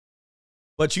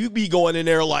 But you be going in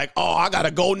there like, oh, I got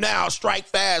to go now. Strike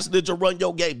fast, ninja, run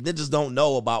your game. Ninjas don't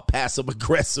know about passive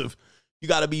aggressive. You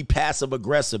got to be passive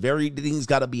aggressive. Everything's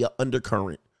got to be an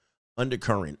undertones.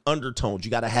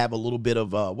 You got to have a little bit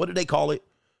of, what do they call it?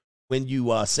 When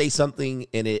you say something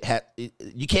and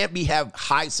you can't have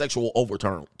high sexual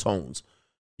overtones.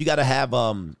 You got to have,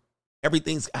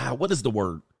 everything's, what is the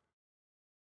word?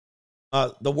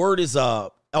 The word is,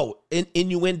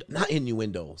 innuendo, not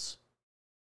innuendos.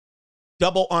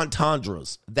 Double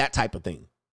entendres, that type of thing.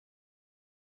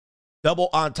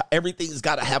 Everything's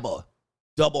got to have a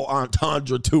double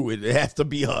entendre to it. It has to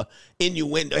be a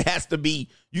innuendo. It has to be,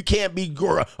 you can't be,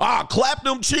 clap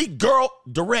them cheek, girl.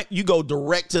 You go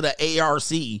direct to the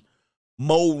ARC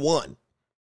mode 1.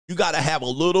 You got to have a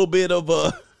little bit of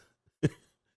a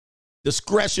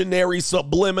discretionary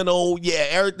subliminal. Yeah,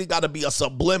 everything got to be a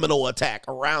subliminal attack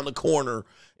around the corner.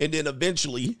 And then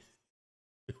eventually,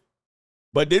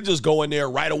 but they just go in there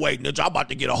right away. I'm about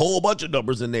to get a whole bunch of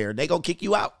numbers in there. They gonna kick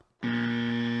you out.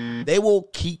 They will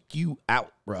kick you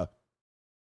out, bruh.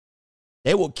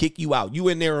 They will kick you out. You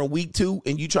in there in week 2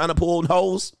 and you trying to pull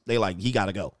hoes. They like, he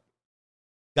gotta go.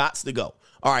 Gots to go.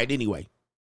 All right, anyway.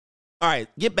 All right,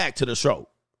 get back to the show.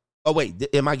 Oh, wait,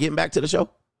 am I getting back to the show?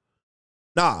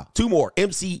 Nah, 2 more.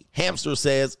 MC Hamster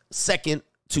says, second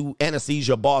to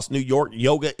Anesthesia Boss New York,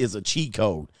 yoga is a cheat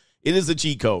code. It is a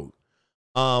cheat code.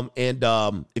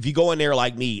 If you go in there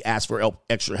like me, ask for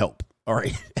extra help. All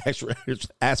right.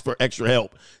 Ask for extra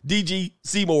help. DG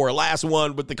Seymour, last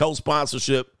one with the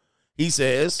co-sponsorship. He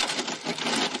says,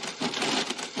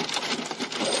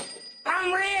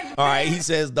 all right. He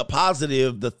says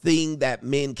the thing that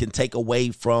men can take away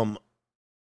from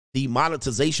the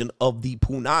monetization of the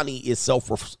punani is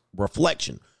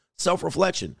self-reflection.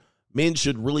 Self-reflection. Men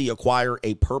should really acquire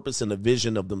a purpose and a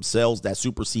vision of themselves that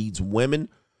supersedes women.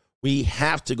 We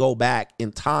have to go back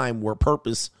in time where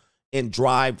purpose and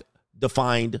drive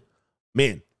defined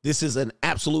men. This is an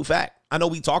absolute fact. I know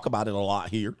we talk about it a lot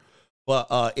here,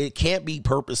 but it can't be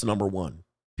purpose number 1.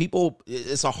 People,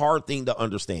 it's a hard thing to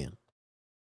understand.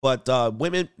 But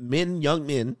women, men, young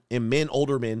men, and men,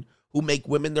 older men who make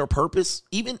women their purpose,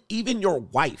 even your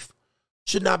wife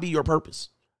Should not be your purpose.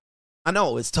 I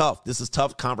know it's tough. This is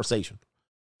tough conversation,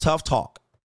 tough talk,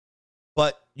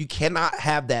 but you cannot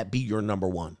have that be your number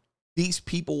one. These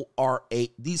people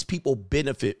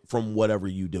benefit from whatever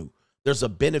you do. There's a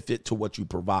benefit to what you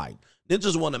provide. They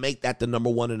just want to make that the number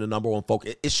one and the number one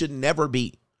focus. It should never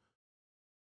be.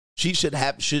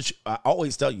 I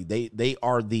always tell you,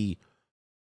 the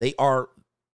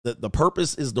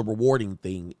purpose is the rewarding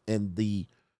thing, and the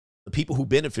people who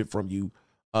benefit from you,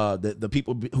 the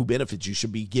people who benefit you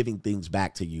should be giving things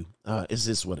back to you. Is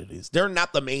this what it is? They're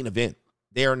not the main event.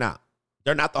 They are not.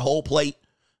 They're not the whole plate.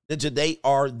 They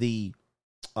are the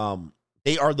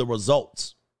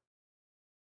results.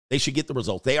 They should get the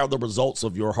results. They are the results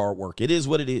of your hard work. It is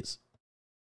what it is.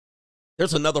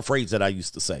 There's another phrase that I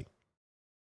used to say.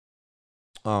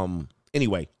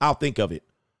 Anyway, I'll think of it.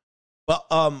 But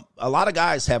a lot of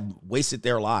guys have wasted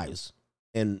their lives,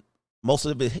 and most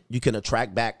of it you can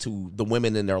attract back to the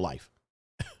women in their life.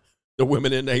 The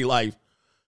women in their life.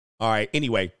 All right.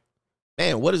 Anyway,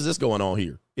 man, what is this going on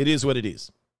here? It is what it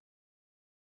is.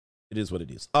 It is what it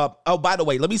is. Oh, by the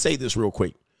way, let me say this real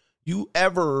quick. You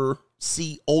ever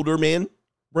see older men?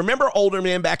 Remember older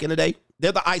men back in the day?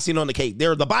 They're the icing on the cake.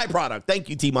 They're the byproduct. Thank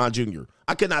you, T-Mon Jr.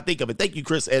 I could not think of it. Thank you,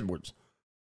 Chris Edwards.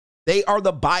 They are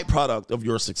the byproduct of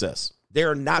your success. They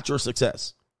are not your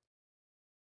success.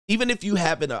 Even if you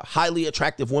have a highly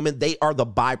attractive woman, they are the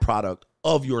byproduct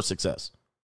of your success.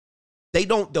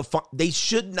 They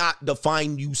should not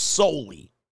define you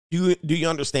solely. Do you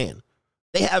understand?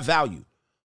 They have value.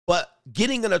 But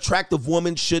getting an attractive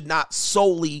woman should not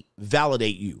solely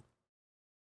validate you.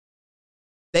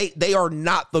 They are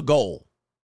not the goal.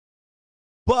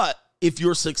 But if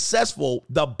you're successful,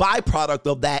 the byproduct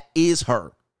of that is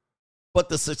her. But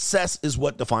the success is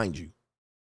what defines you.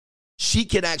 She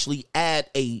can actually add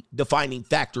a defining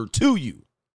factor to you.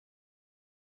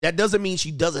 That doesn't mean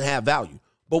she doesn't have value.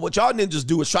 But what y'all ninjas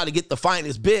do is try to get the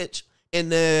finest bitch,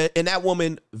 and that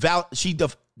woman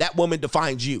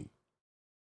defines you.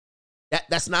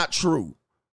 That's not true.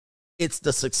 It's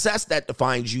the success that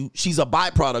defines you. She's a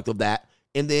byproduct of that.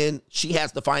 And then she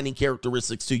has defining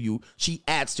characteristics to you. She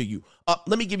adds to you.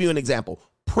 Let me give you an example.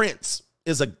 Prince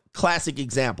is a classic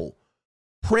example.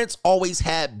 Prince always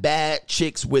had bad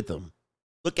chicks with him.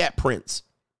 Look at Prince.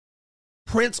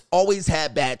 Prince always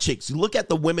had bad chicks. You look at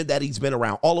the women that he's been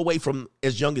around, all the way from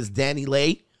as young as Danny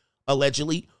Lay,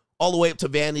 allegedly, all the way up to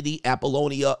Vanity,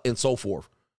 Apollonia, and so forth.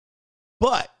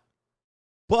 But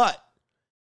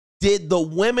did the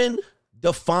women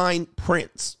define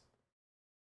Prince?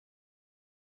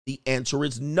 The answer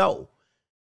is no.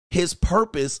 His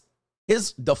purpose,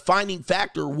 his defining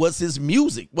factor was his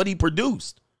music, what he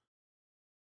produced.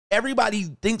 Everybody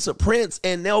thinks of Prince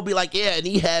and they'll be like, yeah, and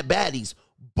he had baddies.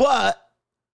 But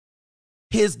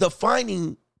his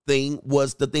defining thing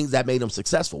was the things that made him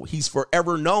successful. He's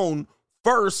forever known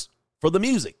first for the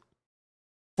music,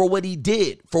 for what he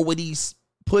did, for what he's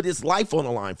put his life on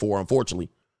the line for,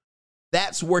 unfortunately.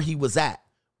 That's where he was at.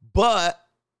 But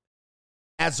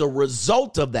as a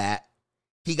result of that,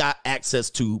 he got access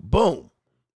to, boom,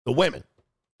 the women.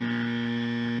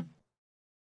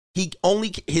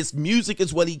 His music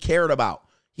is what he cared about.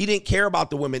 He didn't care about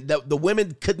the women. The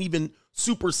women couldn't even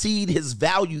supersede his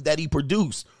value that he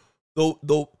produced.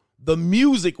 The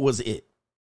music was it.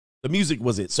 The music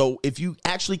was it. So if you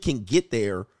actually can get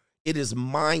there, it is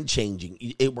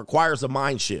mind-changing. It requires a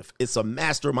mind shift. It's a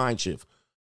master mind shift.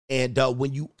 And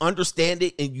when you understand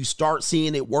it and you start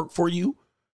seeing it work for you,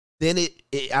 then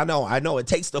I know it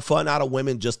takes the fun out of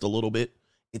women just a little bit.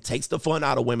 It takes the fun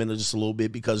out of women just a little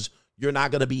bit because you're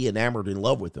not going to be enamored in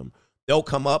love with them. They'll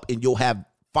come up and you'll have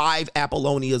 5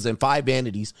 Apollonias and 5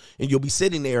 Vanities, and you'll be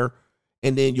sitting there,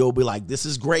 and then you'll be like, this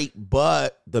is great,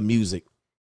 but the music.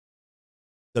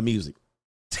 All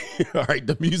right,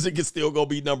 the music is still going to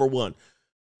be number one.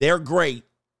 They're great,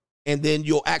 and then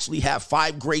you'll actually have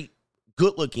 5 great,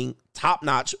 good-looking,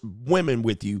 top-notch women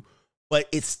with you, but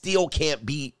it still can't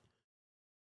beat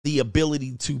the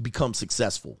ability to become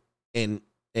successful and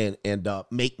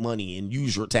make money and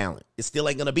use your talent. It still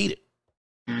ain't gonna beat it.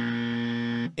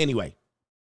 Anyway,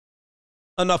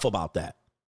 enough about that.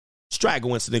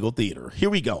 Straggle and Sniggle Theater. Here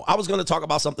we go. I was gonna talk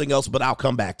about something else, but I'll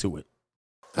come back to it.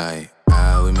 Like,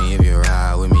 ride with me if you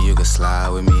ride with me, you can slide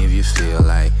with me if you feel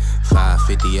like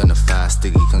 550 on the 5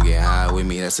 sticky, come get high with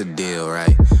me, that's a deal,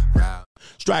 right?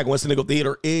 Straggle and Sniggle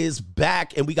Theater is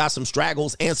back, and we got some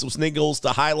straggles and some sniggles to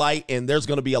highlight, and there's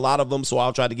going to be a lot of them, so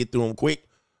I'll try to get through them quick.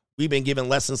 We've been giving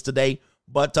lessons today,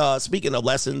 but speaking of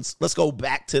lessons, let's go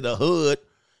back to the hood.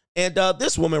 And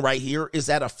this woman right here is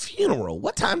at a funeral.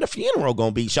 What time the funeral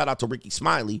going to be? Shout out to Ricky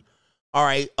Smiley. All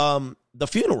right, the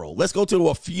funeral. Let's go to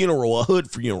a funeral, a hood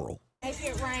funeral. If you're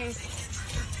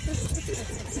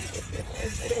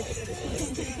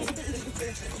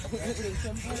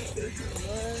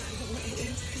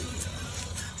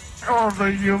Oh,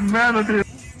 the humanity.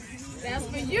 That's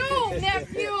for you,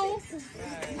 nephew.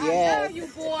 Yes. I love you,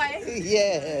 boy.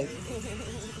 Yes.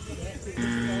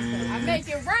 I make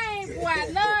it rain, boy. I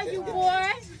love you,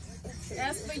 boy.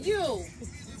 That's for you.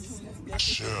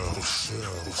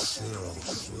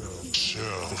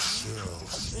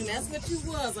 And that's what you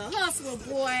was, a hustler,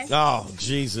 boy. Oh,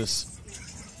 Jesus.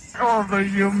 Oh, the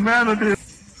humanity.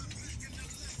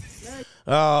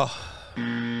 Oh,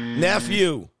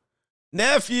 nephew.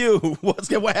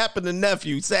 What happened to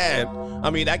nephew? Sad. I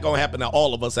mean, that gonna happen to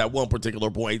all of us at one particular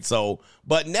point. So,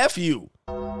 but nephew.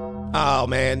 Oh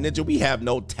man, Ninja, we have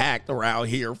no tact around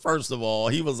here. First of all,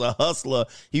 he was a hustler.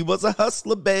 He was a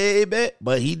hustler, baby.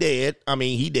 But he did. I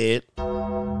mean, he did.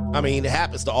 I mean, it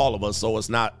happens to all of us. So it's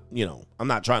not, I'm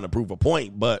not trying to prove a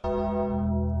point, but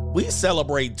we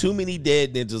celebrate too many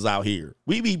dead ninjas out here.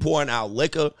 We be pouring out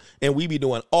liquor and we be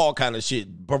doing all kind of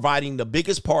shit, providing the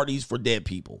biggest parties for dead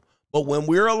people. But when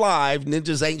we're alive,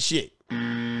 ninjas ain't shit.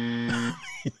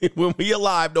 When we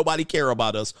alive, nobody care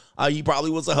about us. He probably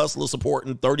was a hustler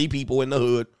supporting 30 people in the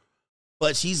hood.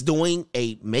 But she's doing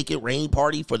a make it rain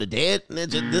party for the dead.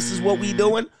 Ninja, this is what we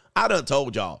doing? I done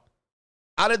told y'all.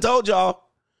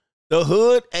 The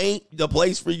hood ain't the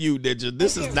place for you, Ninja.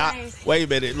 This is not. Wait a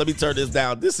minute. Let me turn this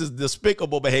down. This is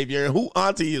despicable behavior. And who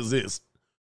auntie is this?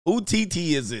 Who TT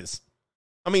is this?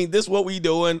 I mean, this what we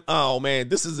doing? Oh, man,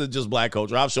 this isn't just black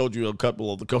culture. I've showed you a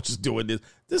couple of the coaches doing this.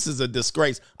 This is a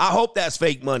disgrace. I hope that's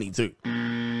fake money, too.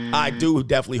 I do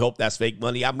definitely hope that's fake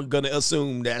money. I'm going to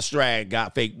assume that Strag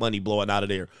got fake money blowing out of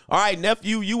there. All right,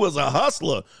 nephew, you was a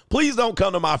hustler. Please don't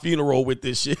come to my funeral with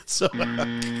this shit. So,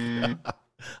 I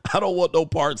don't want no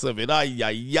parts of it. Ay,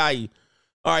 ay, ay.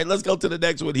 All right, let's go to the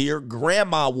next one here.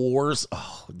 Grandma Wars.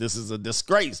 Oh, this is a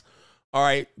disgrace. All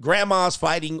right, grandma's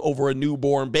fighting over a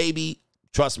newborn baby.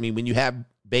 Trust me, when you have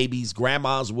babies,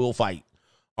 grandmas will fight.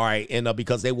 All right, and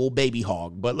because they will baby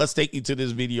hog. But let's take you to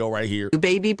this video right here.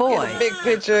 Baby boy. Get a big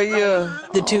picture of you.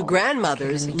 The two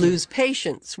grandmothers lose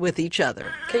patience with each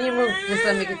other. Can you move? Just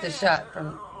let me get the shot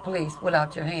from police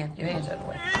without your hand. Your hands out of the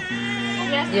way.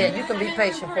 Yeah, you can be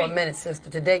patient for a minute, sister.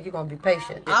 Today you're going to be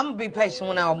patient. I'm going to be patient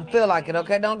when I feel like it,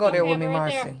 okay? Don't go there with me,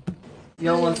 Marcy. You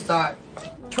don't want to start.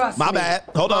 Trust me. My bad.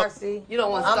 Hold up. Marcy, you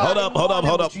don't want to start.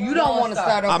 Hold up. You don't want to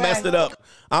start, okay? I messed it up.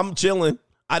 I'm chilling.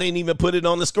 I didn't even put it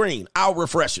on the screen. I'll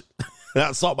refresh it.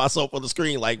 I saw myself on the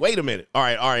screen like, wait a minute. All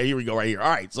right, here we go right here. All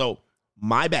right, so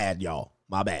my bad, y'all.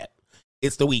 My bad.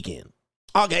 It's the weekend.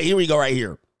 Okay, here we go right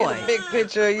here. Get a big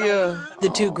picture of you. The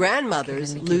two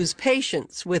grandmothers lose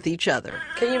patience with each other.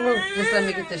 Can you move? Just let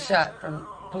me get the shot from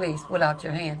police without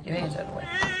your hand. Your hands out of the way.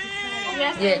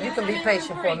 Yeah, you can be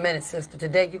patient for a minute, sister.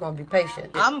 Today you're going to be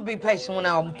patient. I'm going to be patient when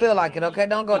I feel like it, okay?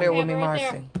 Don't go there with me,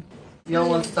 Marcy. You don't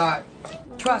want to start.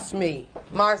 Trust me.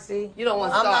 Marcy, you don't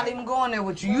want to start. I'm not even going there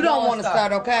with you. You don't want to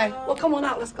start, okay? Well, come on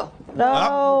out. Let's go.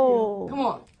 No. Come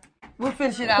on. We'll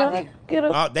finish it out here. Get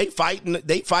up. They fighting.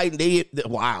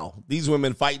 Wow. These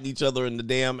women fighting each other in the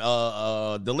damn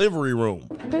delivery room.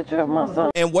 Picture of my son.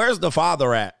 And where's the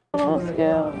father at? I'm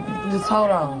scared. Just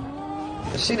hold on.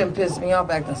 She done pissed me off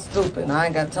acting stupid, and I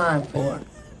ain't got time for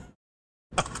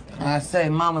it. I say,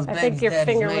 mama's baby's think your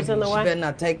finger was in the way. She better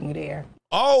not take me there.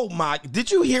 Oh, my. Did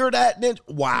you hear that?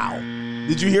 Wow.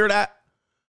 Did you hear that?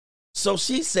 So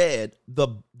she said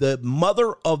the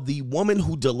mother of the woman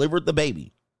who delivered the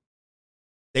baby,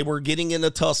 they were getting in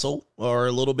a tussle or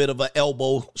a little bit of an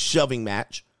elbow shoving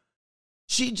match.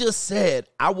 She just said,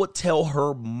 I would tell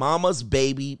her mama's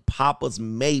baby, papa's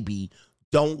maybe,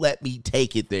 don't let me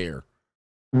take it there.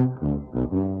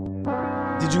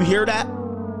 Did you hear that?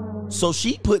 So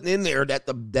she putting in there that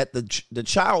the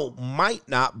child might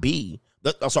not be,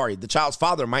 the child's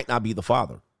father might not be the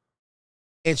father.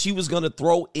 And she was going to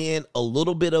throw in a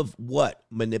little bit of what?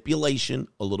 Manipulation,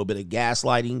 a little bit of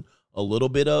gaslighting, a little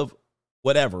bit of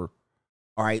whatever.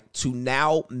 All right. To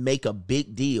now make a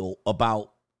big deal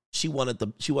about she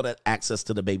wanted access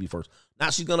to the baby first. Now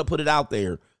she's going to put it out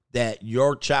there that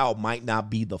your child might not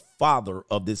be the father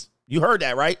of this. You heard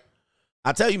that, right?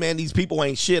 I tell you, man, these people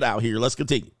ain't shit out here. Let's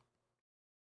continue.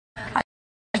 I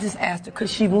just asked her, could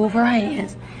she move her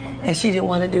hands? And she didn't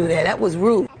want to do that. That was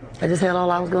rude. I just had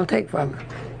all I was going to take from her.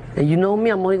 And you know me,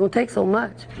 I'm only going to take so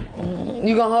much. You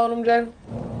going to hold them, Jay?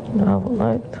 I would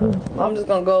like to. I'm just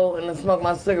going to go and smoke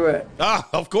my cigarette. Ah,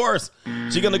 of course.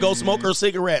 She going to go smoke her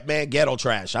cigarette, man. Ghetto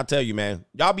trash. I tell you, man.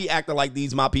 Y'all be acting like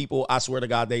these my people. I swear to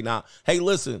God, they not. Hey,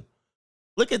 listen.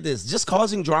 Look at this. Just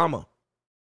causing drama.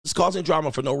 Just causing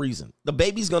drama for no reason. The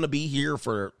baby's going to be here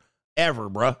forever,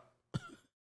 bruh.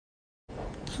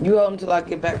 You hold until I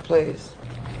get back, please.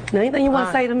 Now, anything you want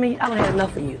to say to me? I don't have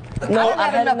enough of you. No,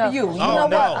 I've had enough of you. You know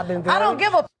what? I've been very... I don't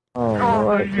give a... Oh,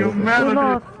 Lord. Do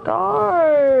not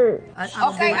start.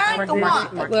 Okay, I ain't the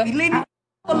one. Leave me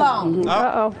alone.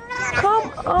 Uh-oh.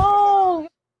 Come on.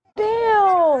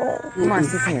 Damn.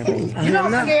 Marcy's here, baby. You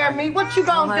don't scare me. What you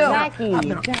gonna do? Jackie. Oh,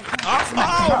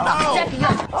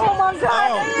 Oh, my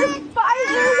God.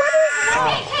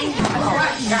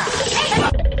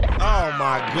 oh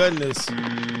my goodness.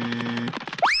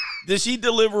 Did she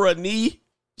deliver a knee?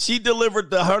 She delivered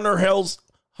the Hunter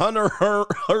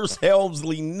Hearst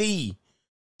Helmsley knee.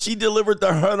 She delivered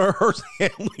the Hunter Hearst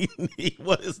Helmsley knee.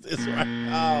 What is this right?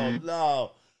 Oh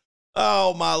no.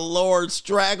 Oh my Lord.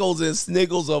 Straggles and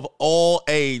sniggles of all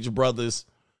age, brothers.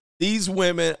 These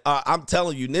women, I'm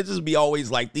telling you, niggas be always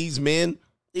like these men.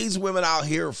 These women out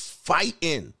here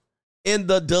fighting in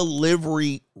the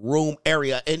delivery room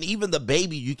area. And even the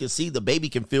baby, you can see the baby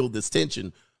can feel this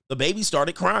tension. The baby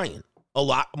started crying a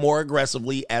lot more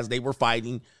aggressively as they were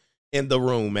fighting in the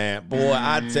room, man. Boy,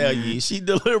 I tell you, she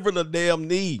delivered a damn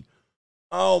knee.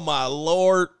 Oh, my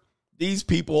Lord. These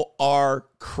people are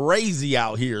crazy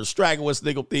out here. Straggle and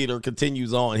Sniggle Theater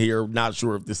continues on here. Not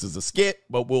sure if this is a skit,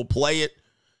 but we'll play it.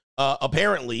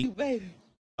 Apparently. Baby.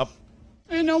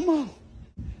 Ain't no more.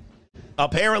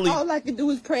 Apparently. All I can do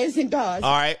is praise in God.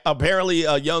 All right. Apparently,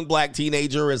 a young black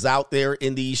teenager is out there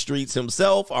in these streets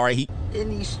himself. All right. In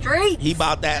these streets? He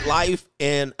bought that life,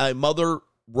 and a mother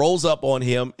rolls up on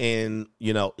him, and,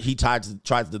 you know, he tries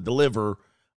to deliver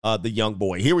the young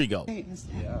boy. Here we go.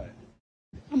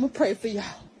 I'm going to pray for y'all.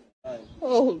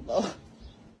 Oh, Lord.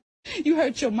 You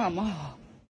hurt your mama.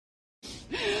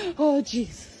 Oh,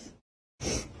 Jesus.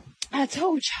 I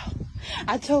told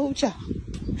y'all.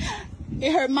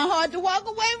 It hurt my heart to walk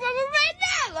away from him right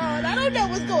now, Lord. I don't know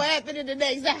what's going to happen in the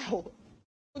next hour.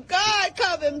 But God,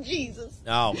 cover him, Jesus.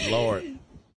 Oh, Lord.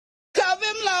 Cover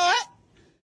him, Lord.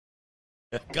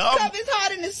 Cover his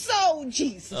heart and his soul,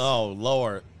 Jesus. Oh,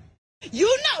 Lord.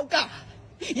 You know, God.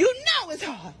 You know it's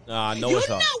hard. I know you it's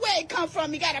hard. You know where it come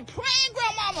from. You got a praying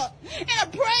grandmama and a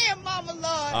praying mama,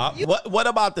 Lord. What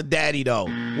about the daddy, though?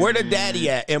 Where the daddy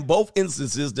at? In both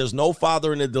instances, there's no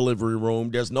father in the delivery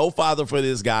room. There's no father for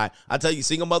this guy. I tell you,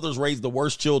 single mothers raise the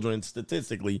worst children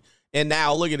statistically. And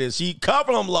now, look at this. She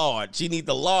covered him, Lord. She needs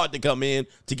the Lord to come in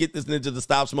to get this ninja to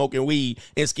stop smoking weed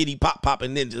and skitty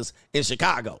popping ninjas in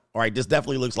Chicago. All right, this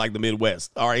definitely looks like the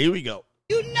Midwest. All right, here we go.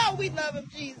 You know we love him,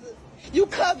 Jesus. You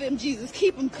cover him, Jesus.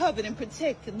 Keep him covered and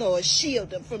protected, Lord.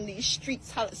 Shield him from these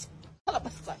streets.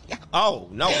 Oh,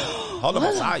 no. Hold on,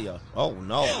 Messiah. Oh,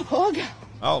 no. Oh, God.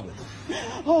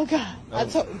 Oh, God. I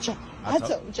told y'all.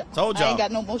 I ain't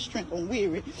got no more strength. I'm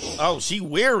weary. Oh, she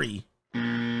weary.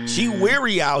 She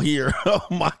weary out here. Oh,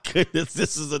 my goodness.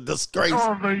 This is a disgrace.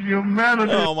 Oh, the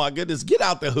humanity. Oh, my goodness. Get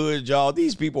out the hood, y'all.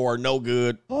 These people are no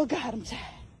good. Oh, God, I'm tired.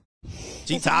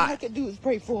 She tired. All I can do is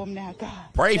pray for him now,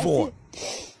 God. Pray for him.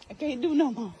 I can't do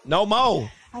no more. No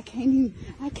more. I can't do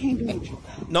no more,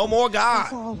 God. No more, God.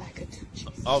 That's all I can do,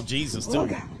 Jesus. Oh, Jesus, too. Oh,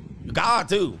 God. God,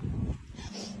 too.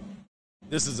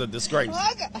 This is a disgrace.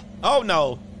 Oh, God. Oh,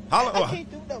 no. I can't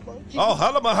do no more, Jesus. Oh,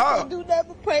 I can't do nothing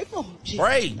but pray for him, Jesus.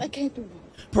 Pray. I can't do no more.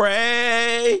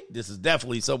 Pray. This is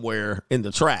definitely somewhere in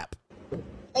the trap.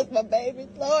 That's my baby,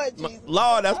 Lord, Jesus.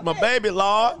 Lord, that's my baby,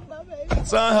 Lord. That's my baby.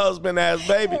 Son, husband, ass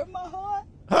baby. Hurt my heart.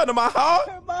 Hurt my heart?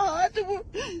 Hurt my heart to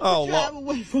Lord. drive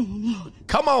away from him, Lord.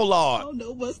 Come on, Lord. I don't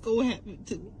know what's going to happen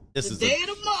to him. This is day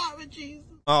of tomorrow, Jesus.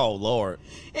 Oh, Lord.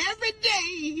 Every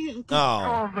day.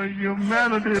 Oh, the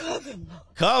humanity. Cover him, Lord.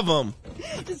 Cover him.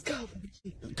 Just cover him,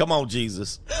 Jesus. Come on,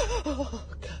 Jesus. Oh,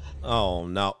 God. Oh,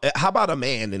 no. How about a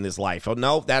man in his life? Oh,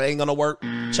 no, that ain't going to work.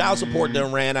 Child support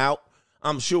done ran out,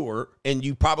 I'm sure, and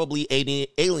you probably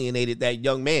alienated that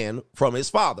young man from his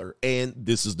father, and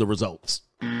this is the results.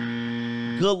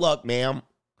 Good luck, ma'am.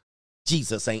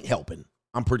 Jesus ain't helping,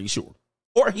 I'm pretty sure.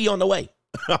 Or he on the way.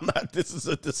 I'm not. This is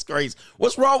a disgrace.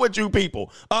 What's wrong with you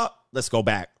people? Let's go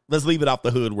back. Let's leave it off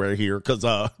the hood we're here, because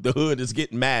the hood is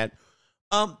getting mad.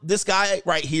 This guy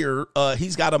right here,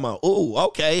 he's got him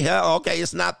okay,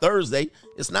 it's not Thursday.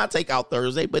 It's not Takeout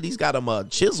Thursday, but he's got him a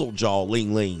chisel jaw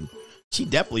lean. She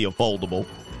definitely a foldable.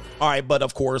 All right, but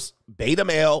of course, beta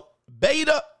male.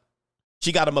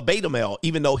 She got him a beta male,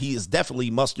 even though he is definitely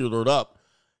mustered up.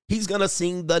 He's going to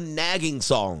sing the nagging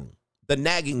song.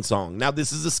 Now,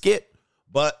 this is a skit,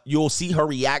 but you'll see her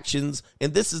reactions,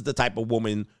 and this is the type of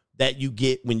woman that you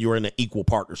get when you're in an equal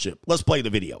partnership. Let's play the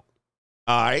video.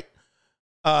 All right.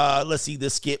 Let's see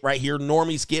this skit right here.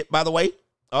 Normie skit, by the way.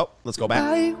 Oh, let's go back.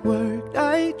 I worked,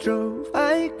 I drove,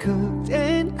 I cooked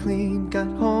and cleaned, got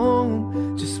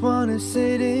home, just wanna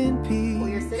sit in peace. Well,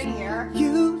 you're sitting here.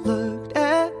 You looked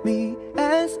at me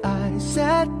as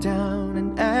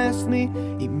trust me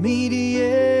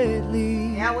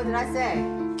immediately. Yeah, what did I say?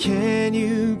 Can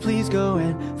you please go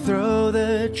and throw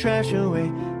the trash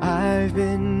away? I've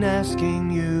been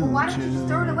asking you Well, why don't you just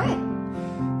throw it away?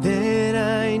 Then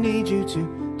I need you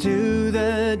to do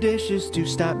the dishes to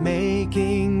stop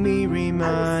making me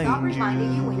remind Stop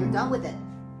reminding you when you're done with it.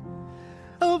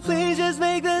 Oh, please just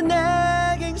make the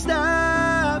nagging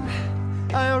stop.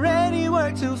 I already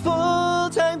work 2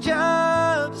 full-time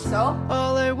jobs. So?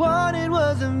 All I wanted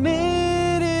was a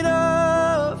minute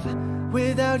off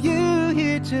without you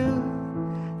here to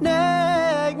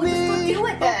nag me. Just do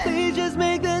it then. Oh, please just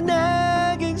make the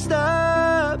nagging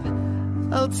stop.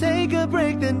 I'll take a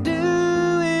break, then do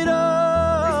it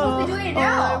all. We're supposed to be doing it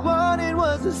now. All I wanted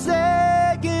was a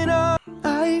second off.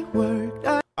 I worked.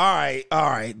 All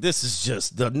right. This is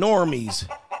just the normies.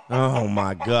 Oh,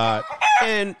 my God.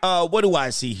 And what do I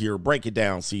see here? Break it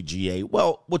down, CGA.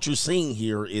 Well, what you're seeing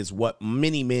here is what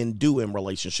many men do in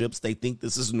relationships. They think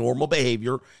this is normal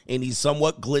behavior, and he's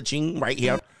somewhat glitching right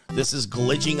here. This is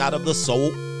glitching out of the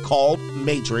so-called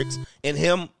matrix, and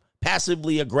him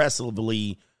passively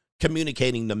aggressively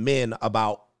communicating to men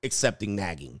about accepting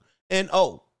nagging. And,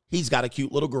 oh, he's got a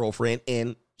cute little girlfriend,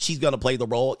 and she's going to play the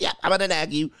role. Yeah, I'm going to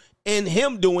nag you. And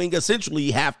him doing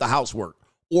essentially half the housework,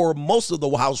 or most of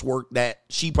the housework that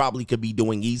she probably could be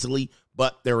doing easily,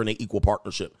 but they're in an equal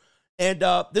partnership. And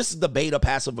this is the beta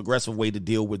passive-aggressive way to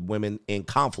deal with women in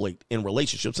conflict in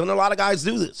relationships, and a lot of guys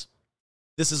do this.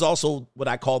 This is also what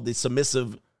I call the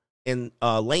submissive in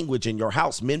language in your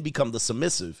house. Men become the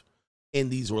submissive in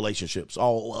these relationships.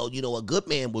 Oh, well, you know, a good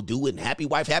man will do it, and happy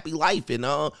wife, happy life, and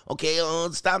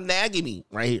stop nagging me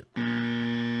right here.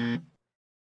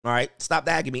 All right, stop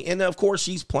nagging me. And, of course,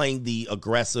 she's playing the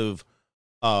aggressive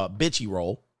bitchy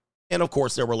role. And, of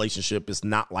course, their relationship is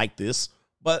not like this,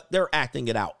 but they're acting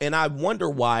it out. And I wonder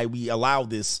why we allow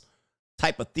this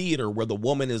type of theater where the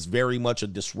woman is very much a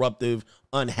disruptive,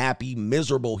 unhappy,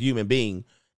 miserable human being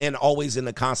and always in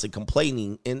the constant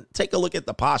complaining. And take a look at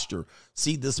the posture.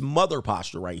 See this mother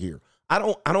posture right here. I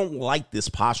don't like this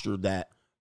posture that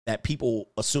people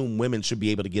assume women should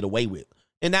be able to get away with.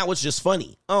 And that was just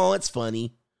funny. Oh, it's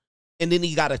funny. And then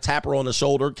he got to tap her on the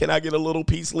shoulder. Can I get a little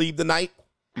peace leave tonight?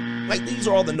 Like, these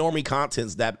are all the normie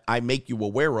contents that I make you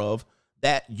aware of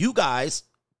that you guys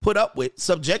put up with,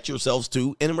 subject yourselves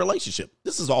to in a relationship.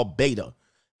 This is all beta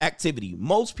activity.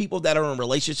 Most people that are in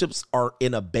relationships are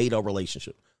in a beta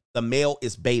relationship. The male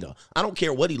is beta. I don't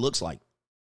care what he looks like.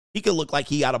 He could look like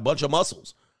he got a bunch of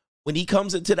muscles. When he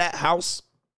comes into that house,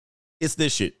 it's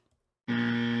this shit.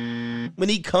 When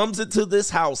he comes into this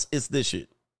house, it's this shit.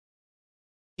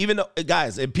 Even though,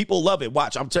 guys, and people love it.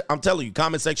 Watch, I'm telling you,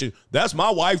 comment section, that's my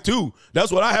wife too.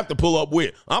 That's what I have to pull up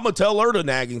with. I'm going to tell her the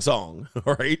nagging song.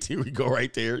 All right, here we go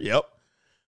right there. Yep.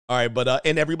 All right, but,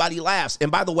 and everybody laughs.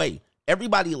 And by the way,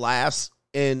 everybody laughs,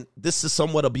 and this is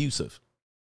somewhat abusive.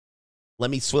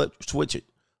 Let me switch it.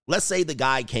 Let's say the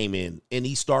guy came in, and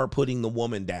he started putting the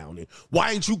woman down. And,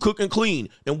 why ain't you cooking clean?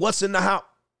 And what's in the house?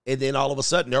 And then all of a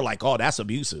sudden, they're like, oh, that's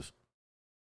abusive.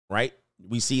 Right?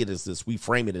 We see it as this. We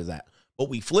frame it as that. But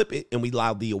we flip it and we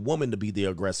allow the woman to be the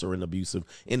aggressor and abusive.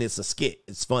 And it's a skit.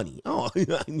 It's funny. Oh,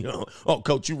 oh,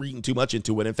 coach, you're reading too much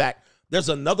into it. In fact, there's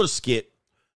another skit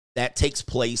that takes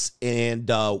place and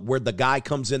where the guy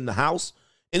comes in the house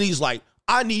and he's like,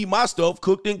 I need my stuff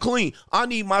cooked and clean. I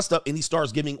need my stuff. And he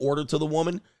starts giving order to the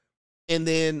woman. And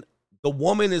then the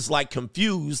woman is like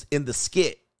confused in the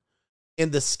skit.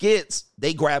 In the skits,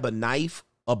 they grab a knife,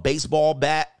 a baseball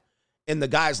bat, and the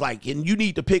guy's like, and you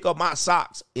need to pick up my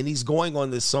socks. And he's going on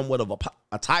this somewhat of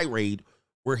a tirade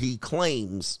where he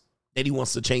claims that he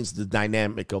wants to change the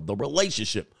dynamic of the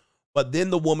relationship. But then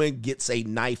the woman gets a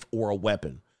knife or a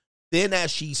weapon. Then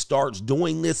as she starts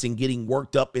doing this and getting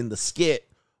worked up in the skit,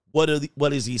 what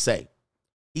does he say?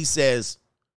 He says,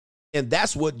 and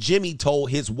that's what Jimmy told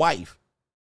his wife.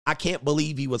 I can't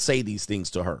believe he would say these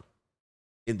things to her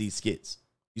in these skits.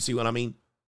 You see what I mean?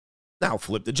 Now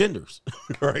flip the genders,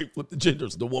 right? Flip the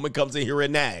genders. The woman comes in here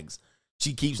and nags.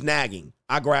 She keeps nagging.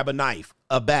 I grab a knife,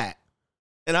 a bat,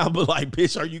 and I'll be like,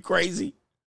 bitch, are you crazy?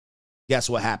 Guess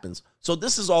what happens? So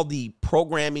this is all the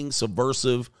programming,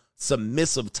 subversive,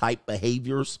 submissive type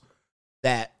behaviors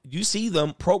that you see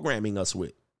them programming us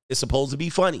with. It's supposed to be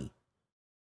funny.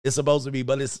 It's supposed to be,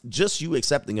 but it's just you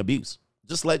accepting abuse.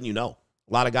 Just letting you know.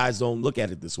 A lot of guys don't look at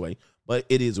it this way, but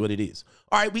it is what it is.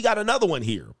 All right, we got another one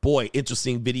here. Boy,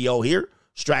 interesting video here.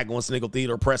 Straggle and Sniggle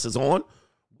Theater presses on.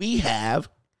 We have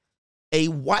a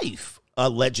wife,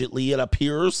 allegedly, it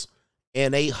appears,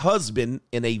 and a husband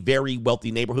in a very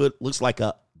wealthy neighborhood. Looks like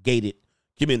a gated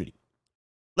community.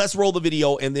 Let's roll the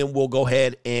video, and then we'll go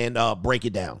ahead and break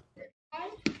it down.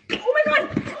 Oh, my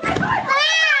God. Oh, my God.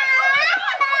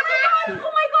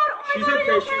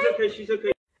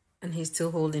 And he's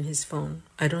still holding his phone.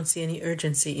 I don't see any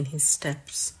urgency in his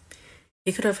steps.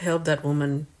 He could have helped that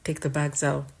woman take the bags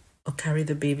out or carry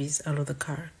the babies out of the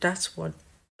car. That's what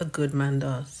a good man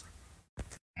does.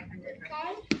 Oh my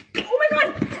god! Oh my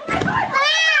god!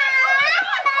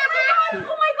 Oh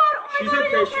my god!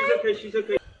 She's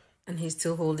okay. And he's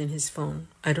still holding his phone.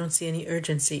 I don't see any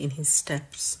urgency in his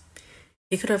steps.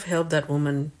 He could have helped that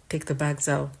woman take the bags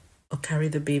out or carry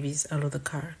the babies out of the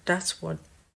car. That's what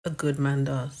a good man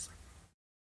does.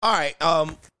 All right.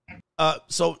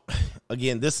 So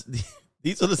again,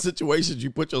 these are the situations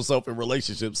you put yourself in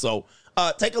relationships. So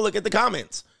take a look at the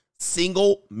comments.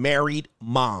 Single married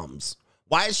moms.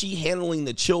 Why is she handling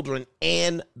the children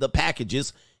and the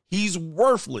packages? He's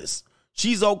worthless.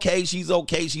 She's okay. She's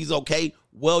okay. She's okay.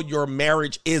 Well, your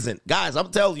marriage isn't. Guys, I'm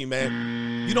telling you,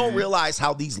 man, you don't realize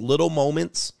how these little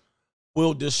moments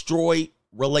will destroy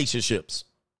relationships.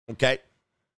 Okay.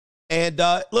 And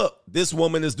look, this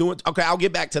woman is doing, okay, I'll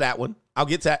get back to that one. I'll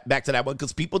get back to that one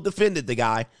because people defended the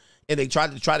guy and they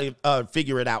tried to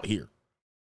figure it out here.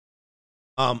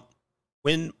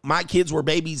 When my kids were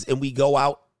babies and we go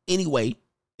out anyway,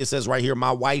 it says right here,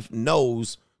 my wife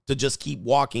knows to just keep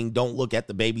walking. Don't look at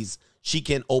the babies. She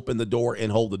can open the door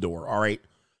and hold the door. All right.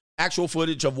 Actual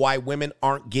footage of why women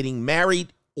aren't getting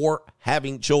married or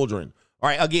having children. All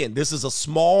right. Again, this is a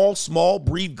small,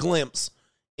 brief glimpse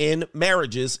in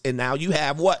marriages. And now you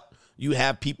have what? You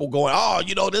have people going, oh,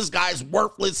 you know, this guy's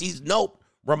worthless. He's nope.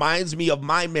 Reminds me of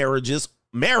my marriages.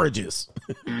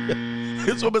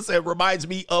 This woman said, reminds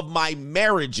me of my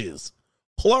marriages.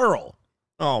 Plural.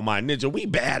 Oh, my ninja. We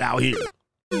bad out here.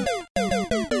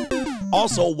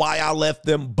 Also, why I left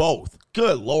them both.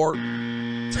 Good Lord.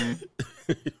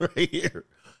 Right here.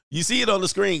 You see it on the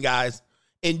screen, guys.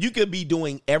 And you could be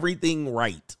doing everything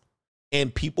right.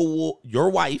 And people will, your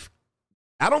wife,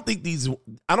 I don't think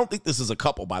this is a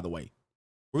couple, by the way.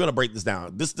 We're going to break this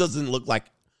down. This doesn't look like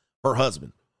her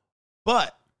husband.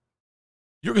 But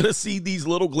you're going to see these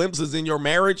little glimpses in your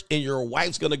marriage and your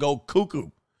wife's going to go cuckoo.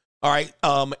 All right.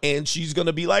 And she's going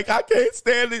to be like, I can't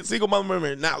stand it. Single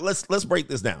mother. Now let's break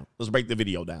this down. Let's break the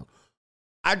video down.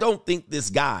 I don't think this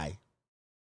guy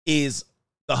is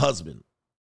the husband.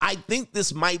 I think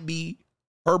this might be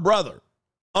her brother,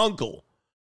 uncle.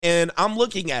 And I'm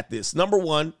looking at this. Number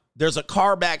one, there's a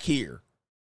car back here.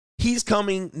 He's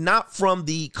coming not from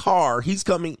the car. He's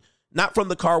coming not from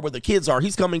the car where the kids are.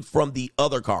 He's coming from the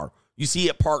other car. You see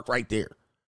it parked right there.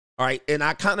 All right. And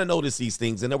I kind of noticed these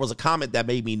things. And there was a comment that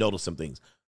made me notice some things.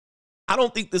 I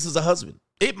don't think this is a husband.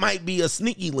 It might be a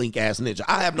sneaky link ass ninja.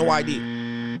 I have no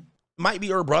idea. Might be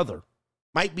her brother.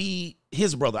 Might be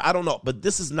his brother. I don't know. But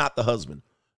this is not the husband.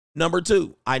 Number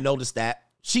two, I noticed that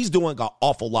she's doing an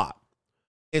awful lot.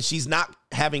 And she's not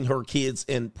having her kids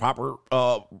in proper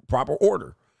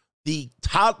order. The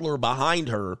toddler behind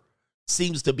her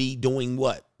seems to be doing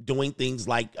what? Doing things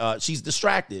like she's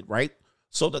distracted, right?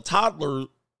 So the toddler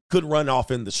could run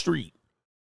off in the street,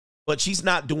 but she's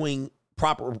not doing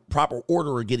proper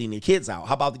order of getting the kids out.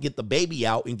 How about to get the baby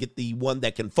out and get the one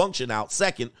that can function out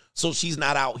second, so she's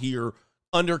not out here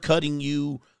undercutting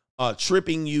you,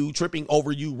 tripping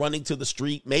over you, running to the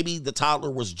street. Maybe the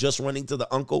toddler was just running to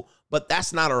the uncle, but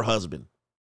that's not her husband.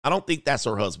 I don't think that's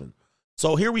her husband.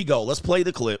 So here we go. Let's play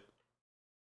the clip.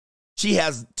 She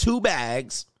has two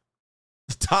bags,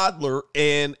 a toddler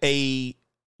and a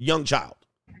young child.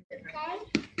 Oh my god!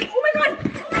 Oh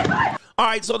my god! All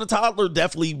right, so the toddler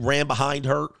definitely ran behind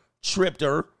her, tripped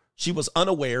her. She was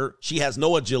unaware. She has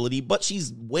no agility, but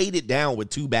she's weighted down with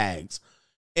two bags.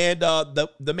 And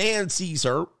the man sees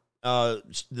her.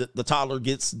 The toddler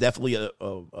gets definitely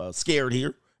scared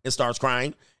here and starts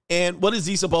crying. And what is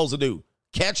he supposed to do?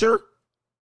 Catch her?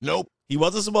 Nope. He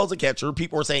wasn't supposed to catch her.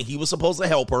 People were saying he was supposed to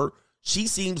help her. She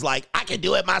seems like, I can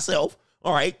do it myself.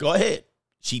 All right, go ahead.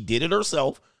 She did it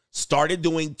herself, started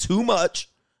doing too much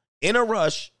in a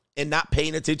rush and not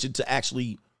paying attention to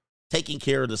actually taking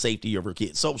care of the safety of her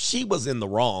kids. So she was in the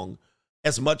wrong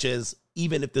as much as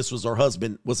even if this was her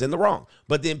husband was in the wrong.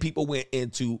 But then people went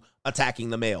into attacking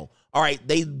the male. All right,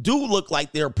 they do look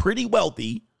like they're pretty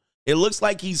wealthy. It looks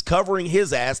like he's covering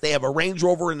his ass. They have a Range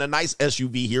Rover and a nice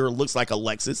SUV here. It looks like a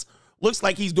Lexus. Looks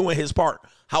like he's doing his part.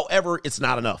 However, it's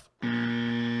not enough.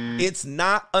 It's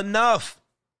not enough.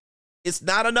 It's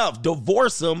not enough.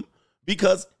 Divorce him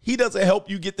because he doesn't help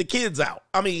you get the kids out.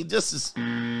 I mean, just as...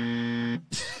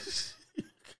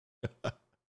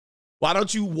 Why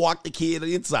don't you walk the kid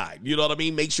inside? You know what I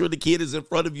mean? Make sure the kid is in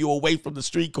front of you away from the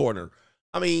street corner.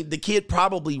 I mean, the kid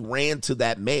probably ran to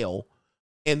that male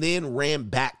and then ran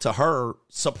back to her,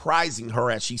 surprising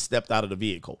her as she stepped out of the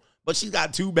vehicle. but she's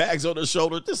got 2 bags on her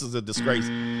shoulder. This is a disgrace.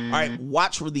 All right,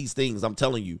 watch for these things. I'm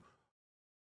telling you,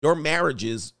 your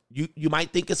marriages, you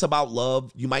might think it's about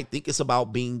love. You might think it's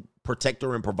about being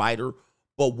protector and provider.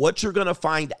 But what you're going to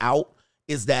find out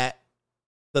is that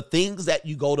the things that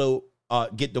you go to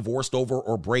get divorced over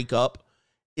or break up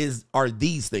are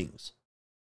these things.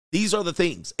 These are the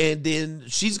things. And then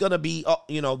she's going to be,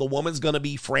 the woman's going to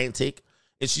be frantic.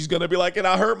 And she's going to be like, and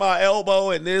I hurt my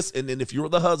elbow and this. And then if you're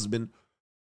the husband,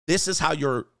 this is how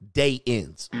your day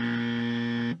ends.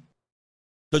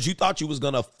 Because you thought you was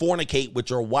going to fornicate with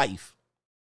your wife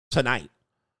tonight.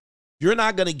 You're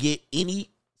not going to get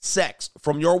any sex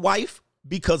from your wife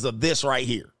because of this right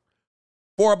here.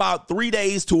 For about 3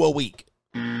 days to a week.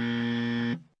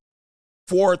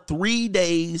 For 3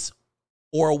 days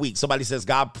or a week. Somebody says,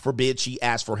 God forbid she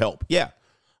asked for help. Yeah.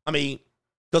 I mean,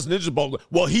 because Ninja Bowl,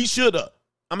 well, he should have.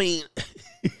 I mean,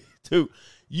 dude,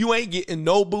 you ain't getting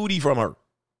no booty from her.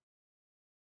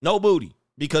 No booty.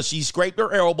 Because she scraped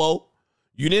her elbow.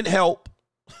 You didn't help.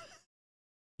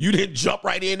 You didn't jump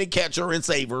right in and catch her and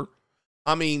save her.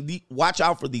 I mean, watch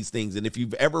out for these things. And if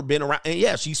you've ever been around, and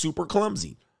yeah, she's super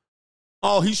clumsy.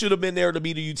 Oh, he should have been there to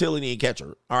be the utility and catch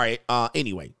her. All right.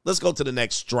 Anyway, let's go to the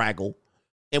next straggle.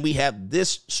 And we have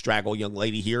this straggle young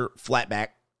lady here, flatback,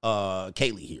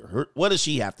 Kaylee here. What does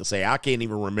she have to say? I can't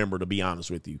even remember, to be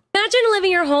honest with you. Imagine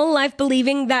living your whole life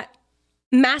believing that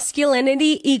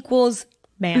masculinity equals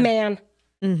man.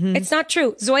 Mm-hmm. It's not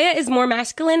true. Zoya is more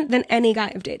masculine than any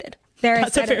guy I've dated.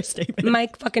 That's a fair statement.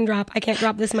 Mic fucking drop. I can't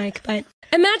drop this mic, but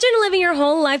imagine living your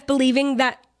whole life believing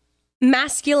that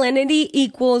masculinity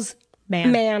equals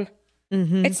man.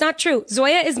 Mm-hmm. It's not true.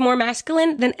 Zoya is more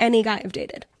masculine than any guy I've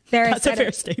dated. That's a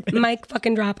fair statement. Mic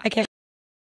fucking drop. I can't.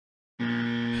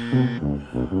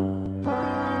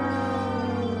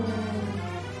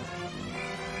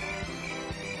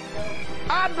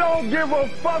 I don't give a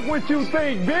fuck what you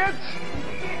think, bitch.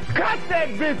 Cut that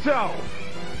bitch off.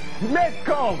 Next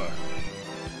caller.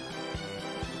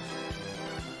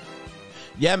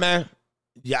 Yeah, man.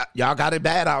 Y'all got it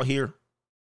bad out here.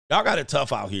 Y'all got it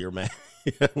tough out here, man.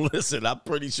 Listen, I'm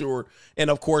pretty sure. And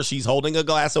of course, she's holding a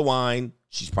glass of wine.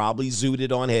 She's probably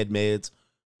zooted on head meds.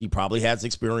 He probably has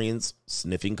experience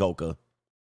sniffing coca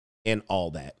and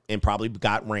all that. And probably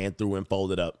got ran through and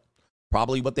folded up.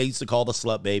 Probably what they used to call the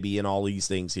slut baby and all these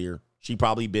things here. She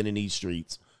probably been in these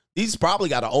streets. These probably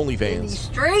got an OnlyFans.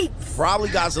 Streets. Probably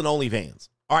got some OnlyFans.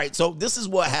 All right, so this is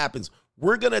what happens.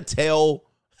 We're gonna tell.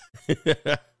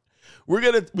 we're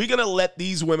gonna let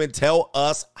these women tell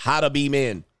us how to be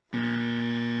men.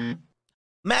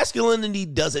 Masculinity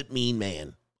doesn't mean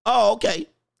man. Oh, okay.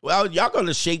 Well, y'all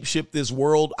gonna shape-shift this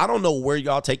world. I don't know where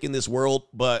y'all taking this world,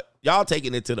 but y'all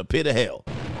taking it to the pit of hell.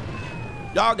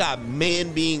 Y'all got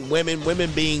men being women,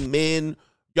 women being men.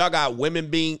 Y'all got women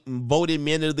being voted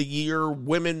men of the year,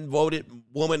 women voted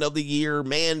woman of the year,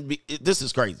 man. This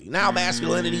is crazy. Now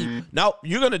masculinity, no,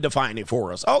 you're going to define it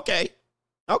for us. Okay.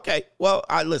 Well,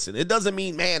 listen, it doesn't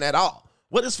mean man at all.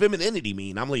 What does femininity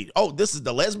mean? I'm like, oh, this is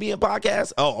the lesbian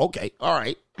podcast? Oh, okay. All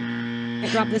right. I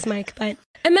dropped this mic, but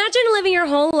imagine living your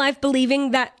whole life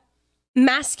believing that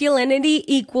masculinity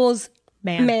equals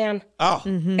man. Oh.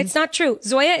 Mm-hmm. It's not true.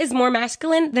 Zoya is more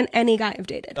masculine than any guy I've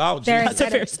dated. Oh, that's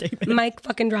a fair statement. Mic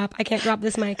fucking drop. I can't drop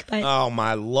this mic, but oh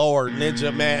my Lord,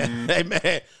 Ninja man. Hey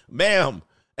man, ma'am.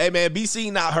 Hey man, be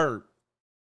seen, not heard.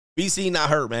 Be seen, not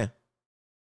heard, man.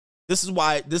 This is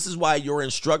why your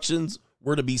instructions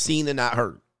were to be seen and not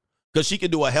heard. Because she could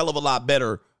do a hell of a lot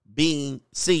better being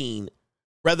seen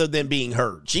rather than being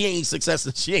heard. She ain't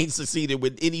succeeded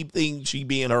with anything she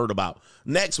being heard about.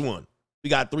 Next one. We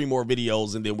got 3 more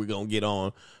videos and then we're going to get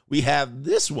on. We have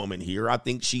this woman here. I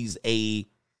think she's a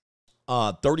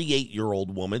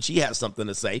 38-year-old woman. She has something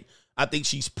to say. I think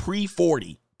she's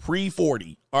pre-40.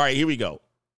 All right, here we go.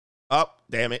 Oh,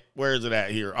 damn it. Where is it at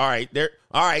here? All right, there.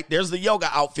 All right, there's the yoga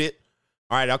outfit.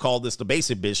 All right, I'll call this the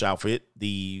basic bitch outfit,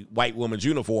 the white woman's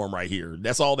uniform right here.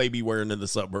 That's all they be wearing in the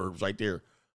suburbs right there.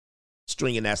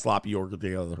 Stringing that sloppy organ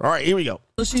together. All right, here we go.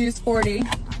 She's 40.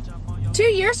 2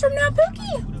 years from now,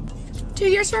 Pookie? 2